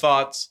terrible. no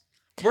thoughts.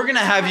 We're gonna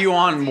have you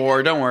on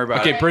more. Don't worry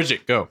about Okay, it.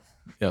 Bridget, go.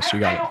 Yes, you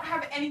I got it. don't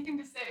have anything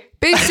to say.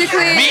 Basically,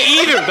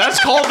 Me either.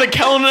 That's called the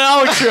Kellen and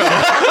Alex show.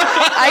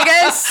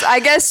 I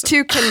guess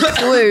to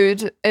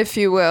conclude, if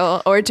you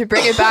will, or to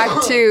bring it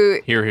back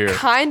to Here.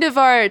 kind of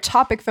our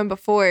topic from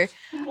before,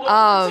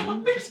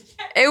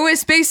 it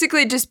was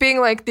basically just being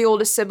like the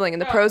oldest sibling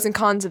and the pros and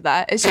cons of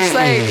that. It's just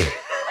like,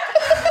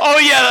 Oh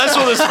yeah, that's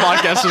what this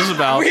podcast is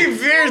about. We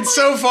veered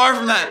so far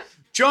from that.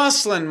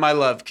 Joslynn, my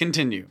love,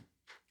 continue.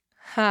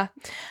 huh.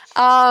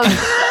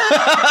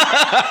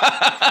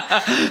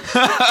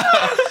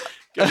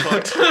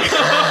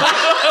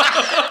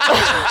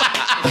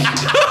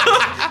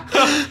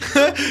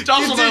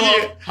 Jocelyn, I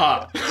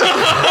love.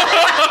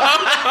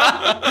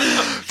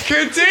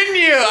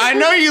 Continue. I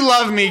know you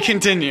love me.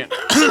 Continue.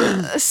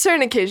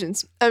 Certain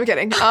occasions. I'm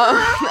kidding.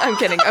 I'm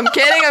kidding.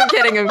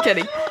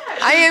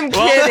 I am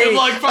kidding. Good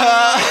luck,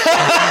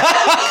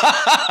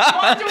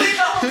 Want to leave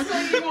the whole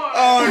story anymore.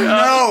 Oh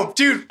no,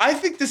 dude! I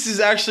think this is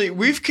actually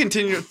we've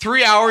continued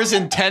 3 hours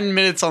and 10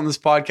 minutes on this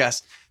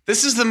podcast.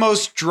 This is the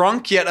most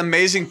drunk yet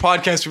amazing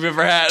podcast we've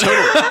ever had.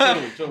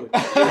 Totally.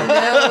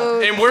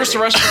 No. And where's the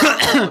rest of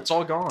it? It's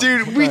all gone.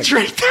 Dude, we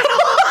drank that.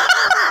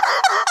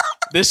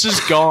 This is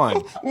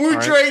gone. We All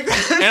right. drank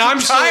that And I'm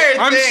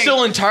entire thing.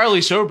 still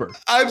entirely sober.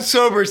 I'm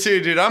sober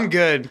too, dude. I'm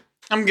good.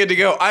 I'm good to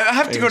go. I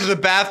have to go to the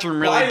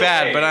bathroom really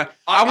bad, but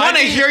I want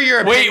to think- hear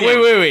your opinion.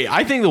 Wait.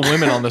 I think the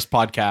women on this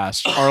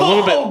podcast are a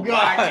little bit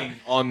lacking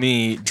on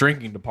the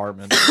drinking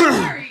department.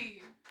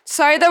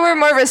 Sorry that we're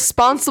more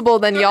responsible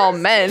than y'all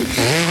men.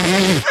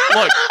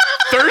 Look,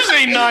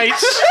 Thursday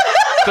nights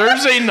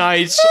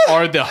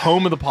are the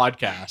home of the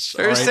podcast.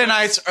 all right? Thursday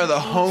nights are the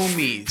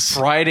homies.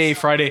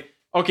 Friday.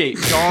 Okay,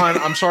 John,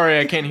 I'm sorry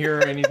I can't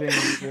hear anything.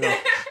 You know.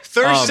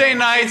 Thursday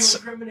nights.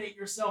 Incriminate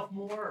yourself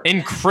more.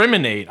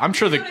 Incriminate. I'm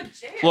sure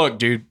look,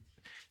 dude,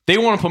 they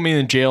want to put me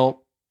in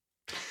jail.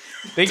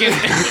 They can.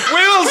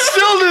 We will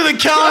still do the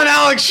Kellen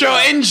Alex show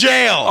in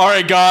jail. All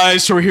right,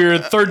 guys. So we're here,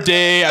 third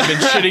day. I've been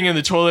shitting in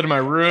the toilet in my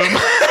room.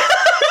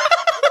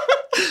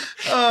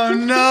 Oh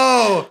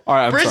no! All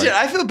right, I'm Brigid, sorry.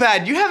 I feel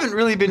bad. You haven't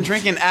really been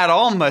drinking at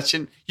all much,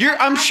 and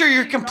I'm sure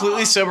you're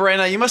completely sober right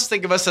now. You must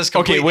think of us as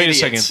complete Okay, wait idiots.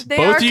 a second. They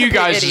Both are of you complete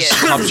guys'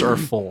 idiots. cups are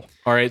full.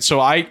 All right, so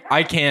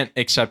I can't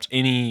accept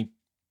any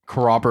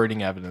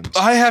corroborating evidence.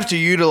 I have to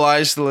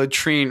utilize the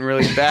latrine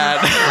really bad.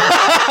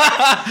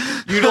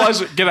 Utilize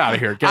it. Get out of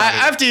here. Get I out of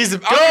here. have to use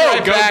the. I'll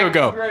be right back.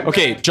 Go.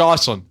 Okay,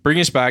 Joslynn, bring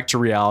us back to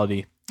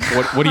reality.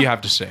 What do you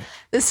have to say?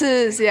 This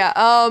is,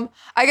 I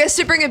guess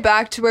to bring it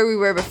back to where we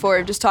were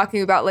before, just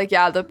talking about like,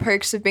 the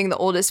perks of being the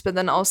oldest, but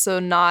then also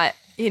not,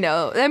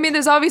 I mean,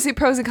 there's obviously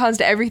pros and cons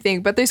to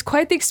everything, but there's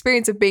quite the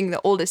experience of being the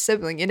oldest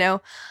sibling,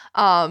 So,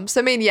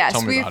 I mean, yes,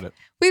 Tell me about it.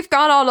 we've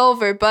gone all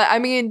over, but I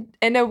mean,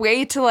 in a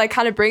way to like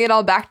kind of bring it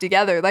all back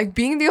together, like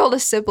being the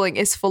oldest sibling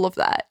is full of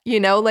that,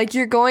 like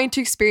you're going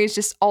to experience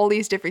just all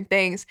these different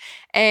things.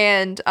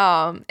 And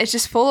it's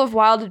just full of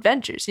wild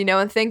adventures,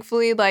 and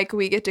thankfully, like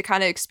we get to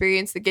kind of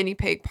experience the guinea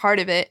pig part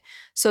of it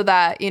so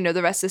that,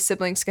 the rest of the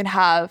siblings can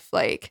have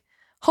like,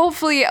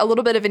 hopefully a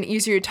little bit of an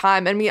easier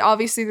time. I mean,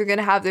 obviously they're going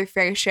to have their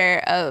fair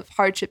share of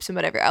hardships and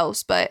whatever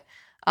else, but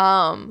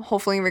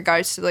hopefully in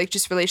regards to like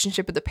just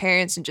relationship with the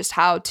parents and just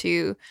how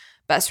to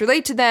best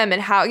relate to them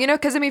and how,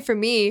 because I mean, for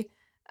me,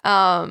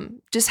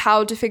 just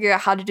how to figure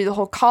out how to do the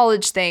whole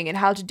college thing and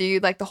how to do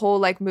like the whole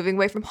like moving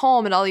away from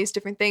home and all these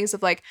different things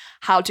of like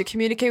how to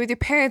communicate with your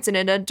parents in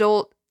an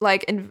adult,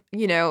 like, and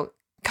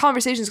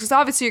conversations, because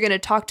obviously you're going to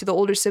talk to the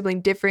older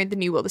sibling different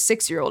than you will the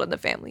 6-year-old in the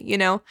family,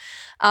 so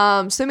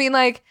I mean,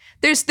 like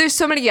there's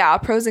so many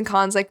pros and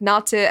cons, like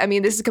not to, I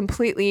mean, this is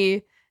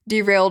completely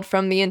derailed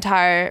from the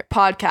entire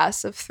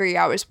podcast of 3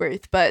 hours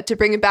worth, but to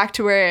bring it back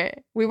to where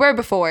we were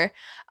before,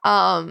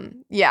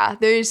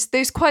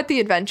 there's quite the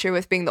adventure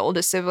with being the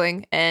oldest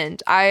sibling,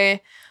 and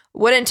I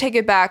wouldn't take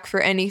it back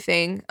for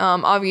anything.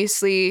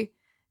 Obviously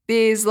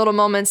these little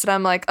moments that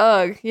I'm like,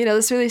 ugh,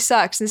 this really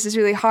sucks, this is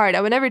really hard,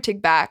 I would never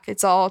take back.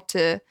 It's all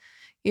to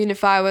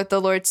unify with the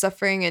Lord's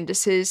suffering and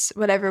just his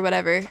whatever.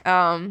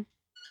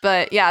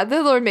 But yeah,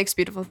 the Lord makes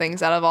beautiful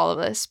things out of all of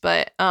this.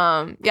 But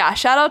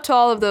shout out to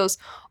all of those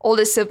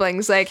oldest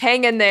siblings. Like,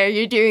 hang in there,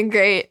 you're doing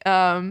great.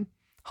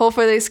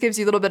 Hopefully this gives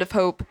you a little bit of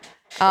hope.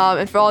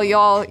 And for all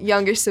y'all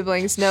younger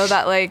siblings, know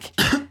that like,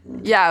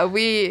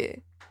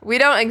 we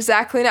don't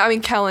exactly know. I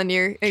mean, Kellen,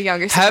 you're a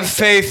younger sibling. Have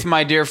faith,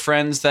 my dear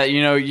friends, that,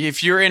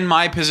 if you're in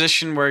my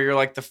position where you're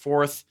like the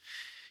fourth,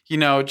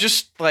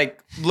 just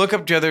like look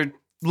up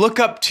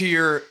to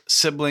your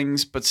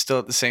siblings, but still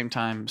at the same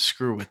time,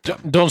 screw with them.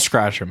 Don't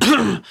scratch him.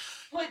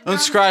 Don't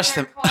scratch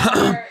them.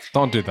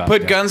 Don't do that.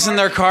 Put guns in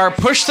their car.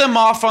 Push them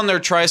off on their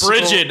tricycle.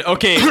 Brigid,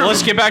 okay,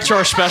 let's get back to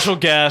our special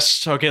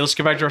guest.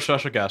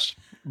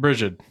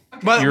 Brigid,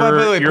 By the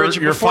way, your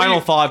Brigid, your before final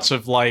you- thoughts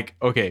of like,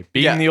 okay,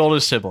 being Yeah. the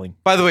oldest sibling.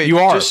 By the way, You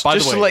are. just by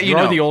the to way, let you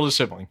are know, the oldest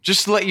sibling.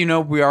 just to let you know,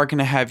 we are going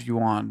to have you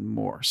on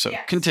more. So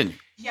Yes. continue.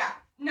 Yeah.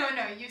 No,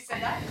 you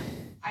said that.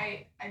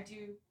 I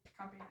do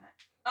comprehend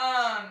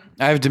that.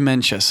 I have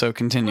dementia, so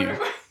continue.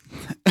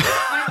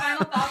 My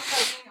final thoughts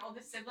about being the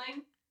oldest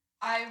sibling,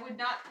 I would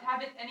not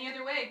have it any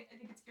other way. I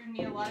think it's given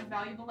me a lot of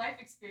valuable life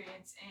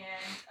experience,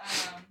 and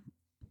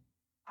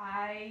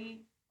I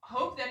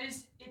hope that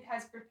it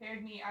has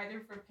prepared me either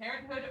for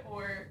parenthood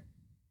or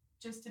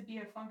just to be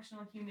a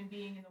functional human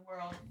being in the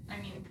world. I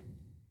mean,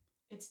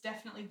 it's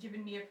definitely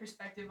given me a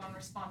perspective on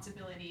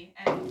responsibility,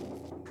 and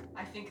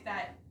I think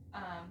that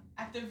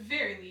at the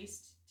very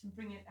least, to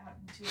bring it out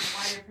into a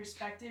wider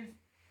perspective,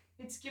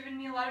 it's given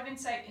me a lot of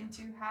insight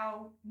into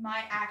how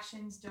my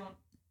actions don't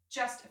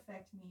just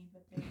affect me,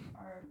 but they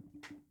are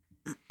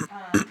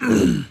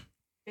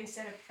they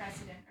set a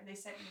precedent, or they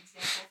set an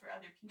example for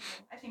other people.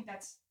 I think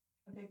that's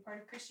a big part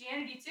of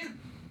Christianity too.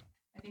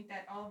 I think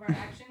that all of our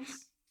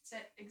actions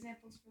set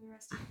examples for the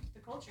rest of the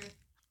culture.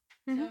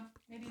 So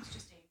maybe it's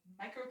just a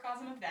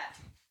microcosm of that.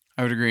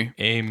 I would agree.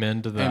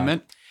 Amen to that.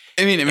 Amen.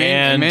 And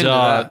amen to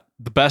that.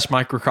 the best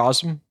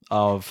microcosm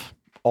of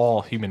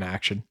all human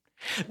action.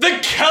 The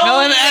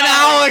Kellen and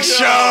Alex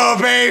show,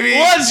 baby.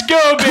 Let's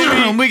go,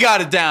 baby. We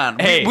got it down.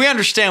 Hey, we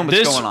understand what's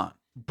this- going on.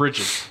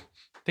 Brigid,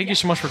 thank you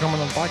so much for coming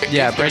on the podcast.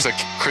 Yeah, There's a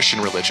Christian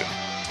religion.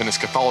 then it's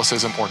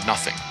Catholicism or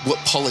nothing. What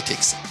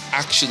politics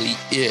actually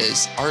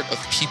is, art of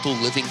people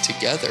living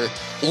together,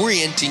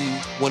 orienting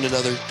one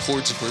another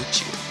towards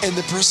virtue. And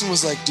the person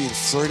was like, dude,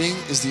 flirting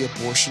is the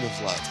abortion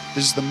of love.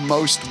 This is the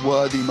most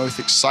worthy, most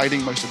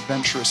exciting, most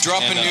adventurous.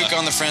 Drop a nuke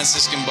on the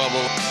Franciscan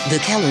bubble. The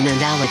Kellen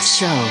and Alex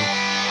Show.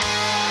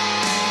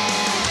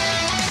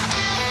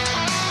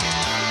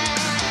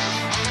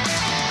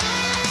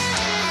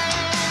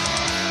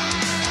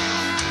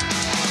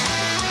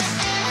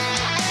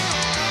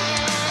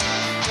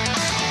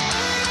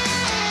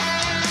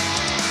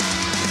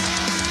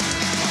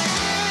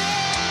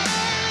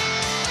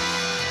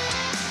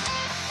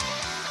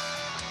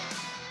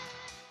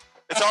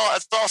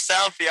 It's all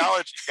sound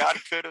theology. God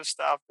could have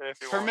stopped it if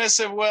he wanted.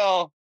 Permissive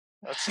will.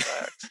 That's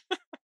fact.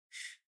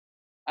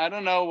 I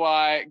don't know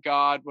why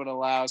God would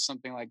allow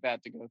something like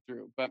that to go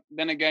through, but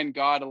then again,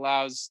 God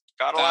allows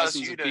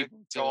you to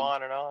go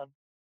on and on.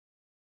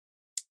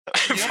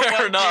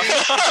 Fair enough.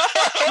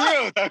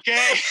 Truth,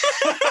 okay?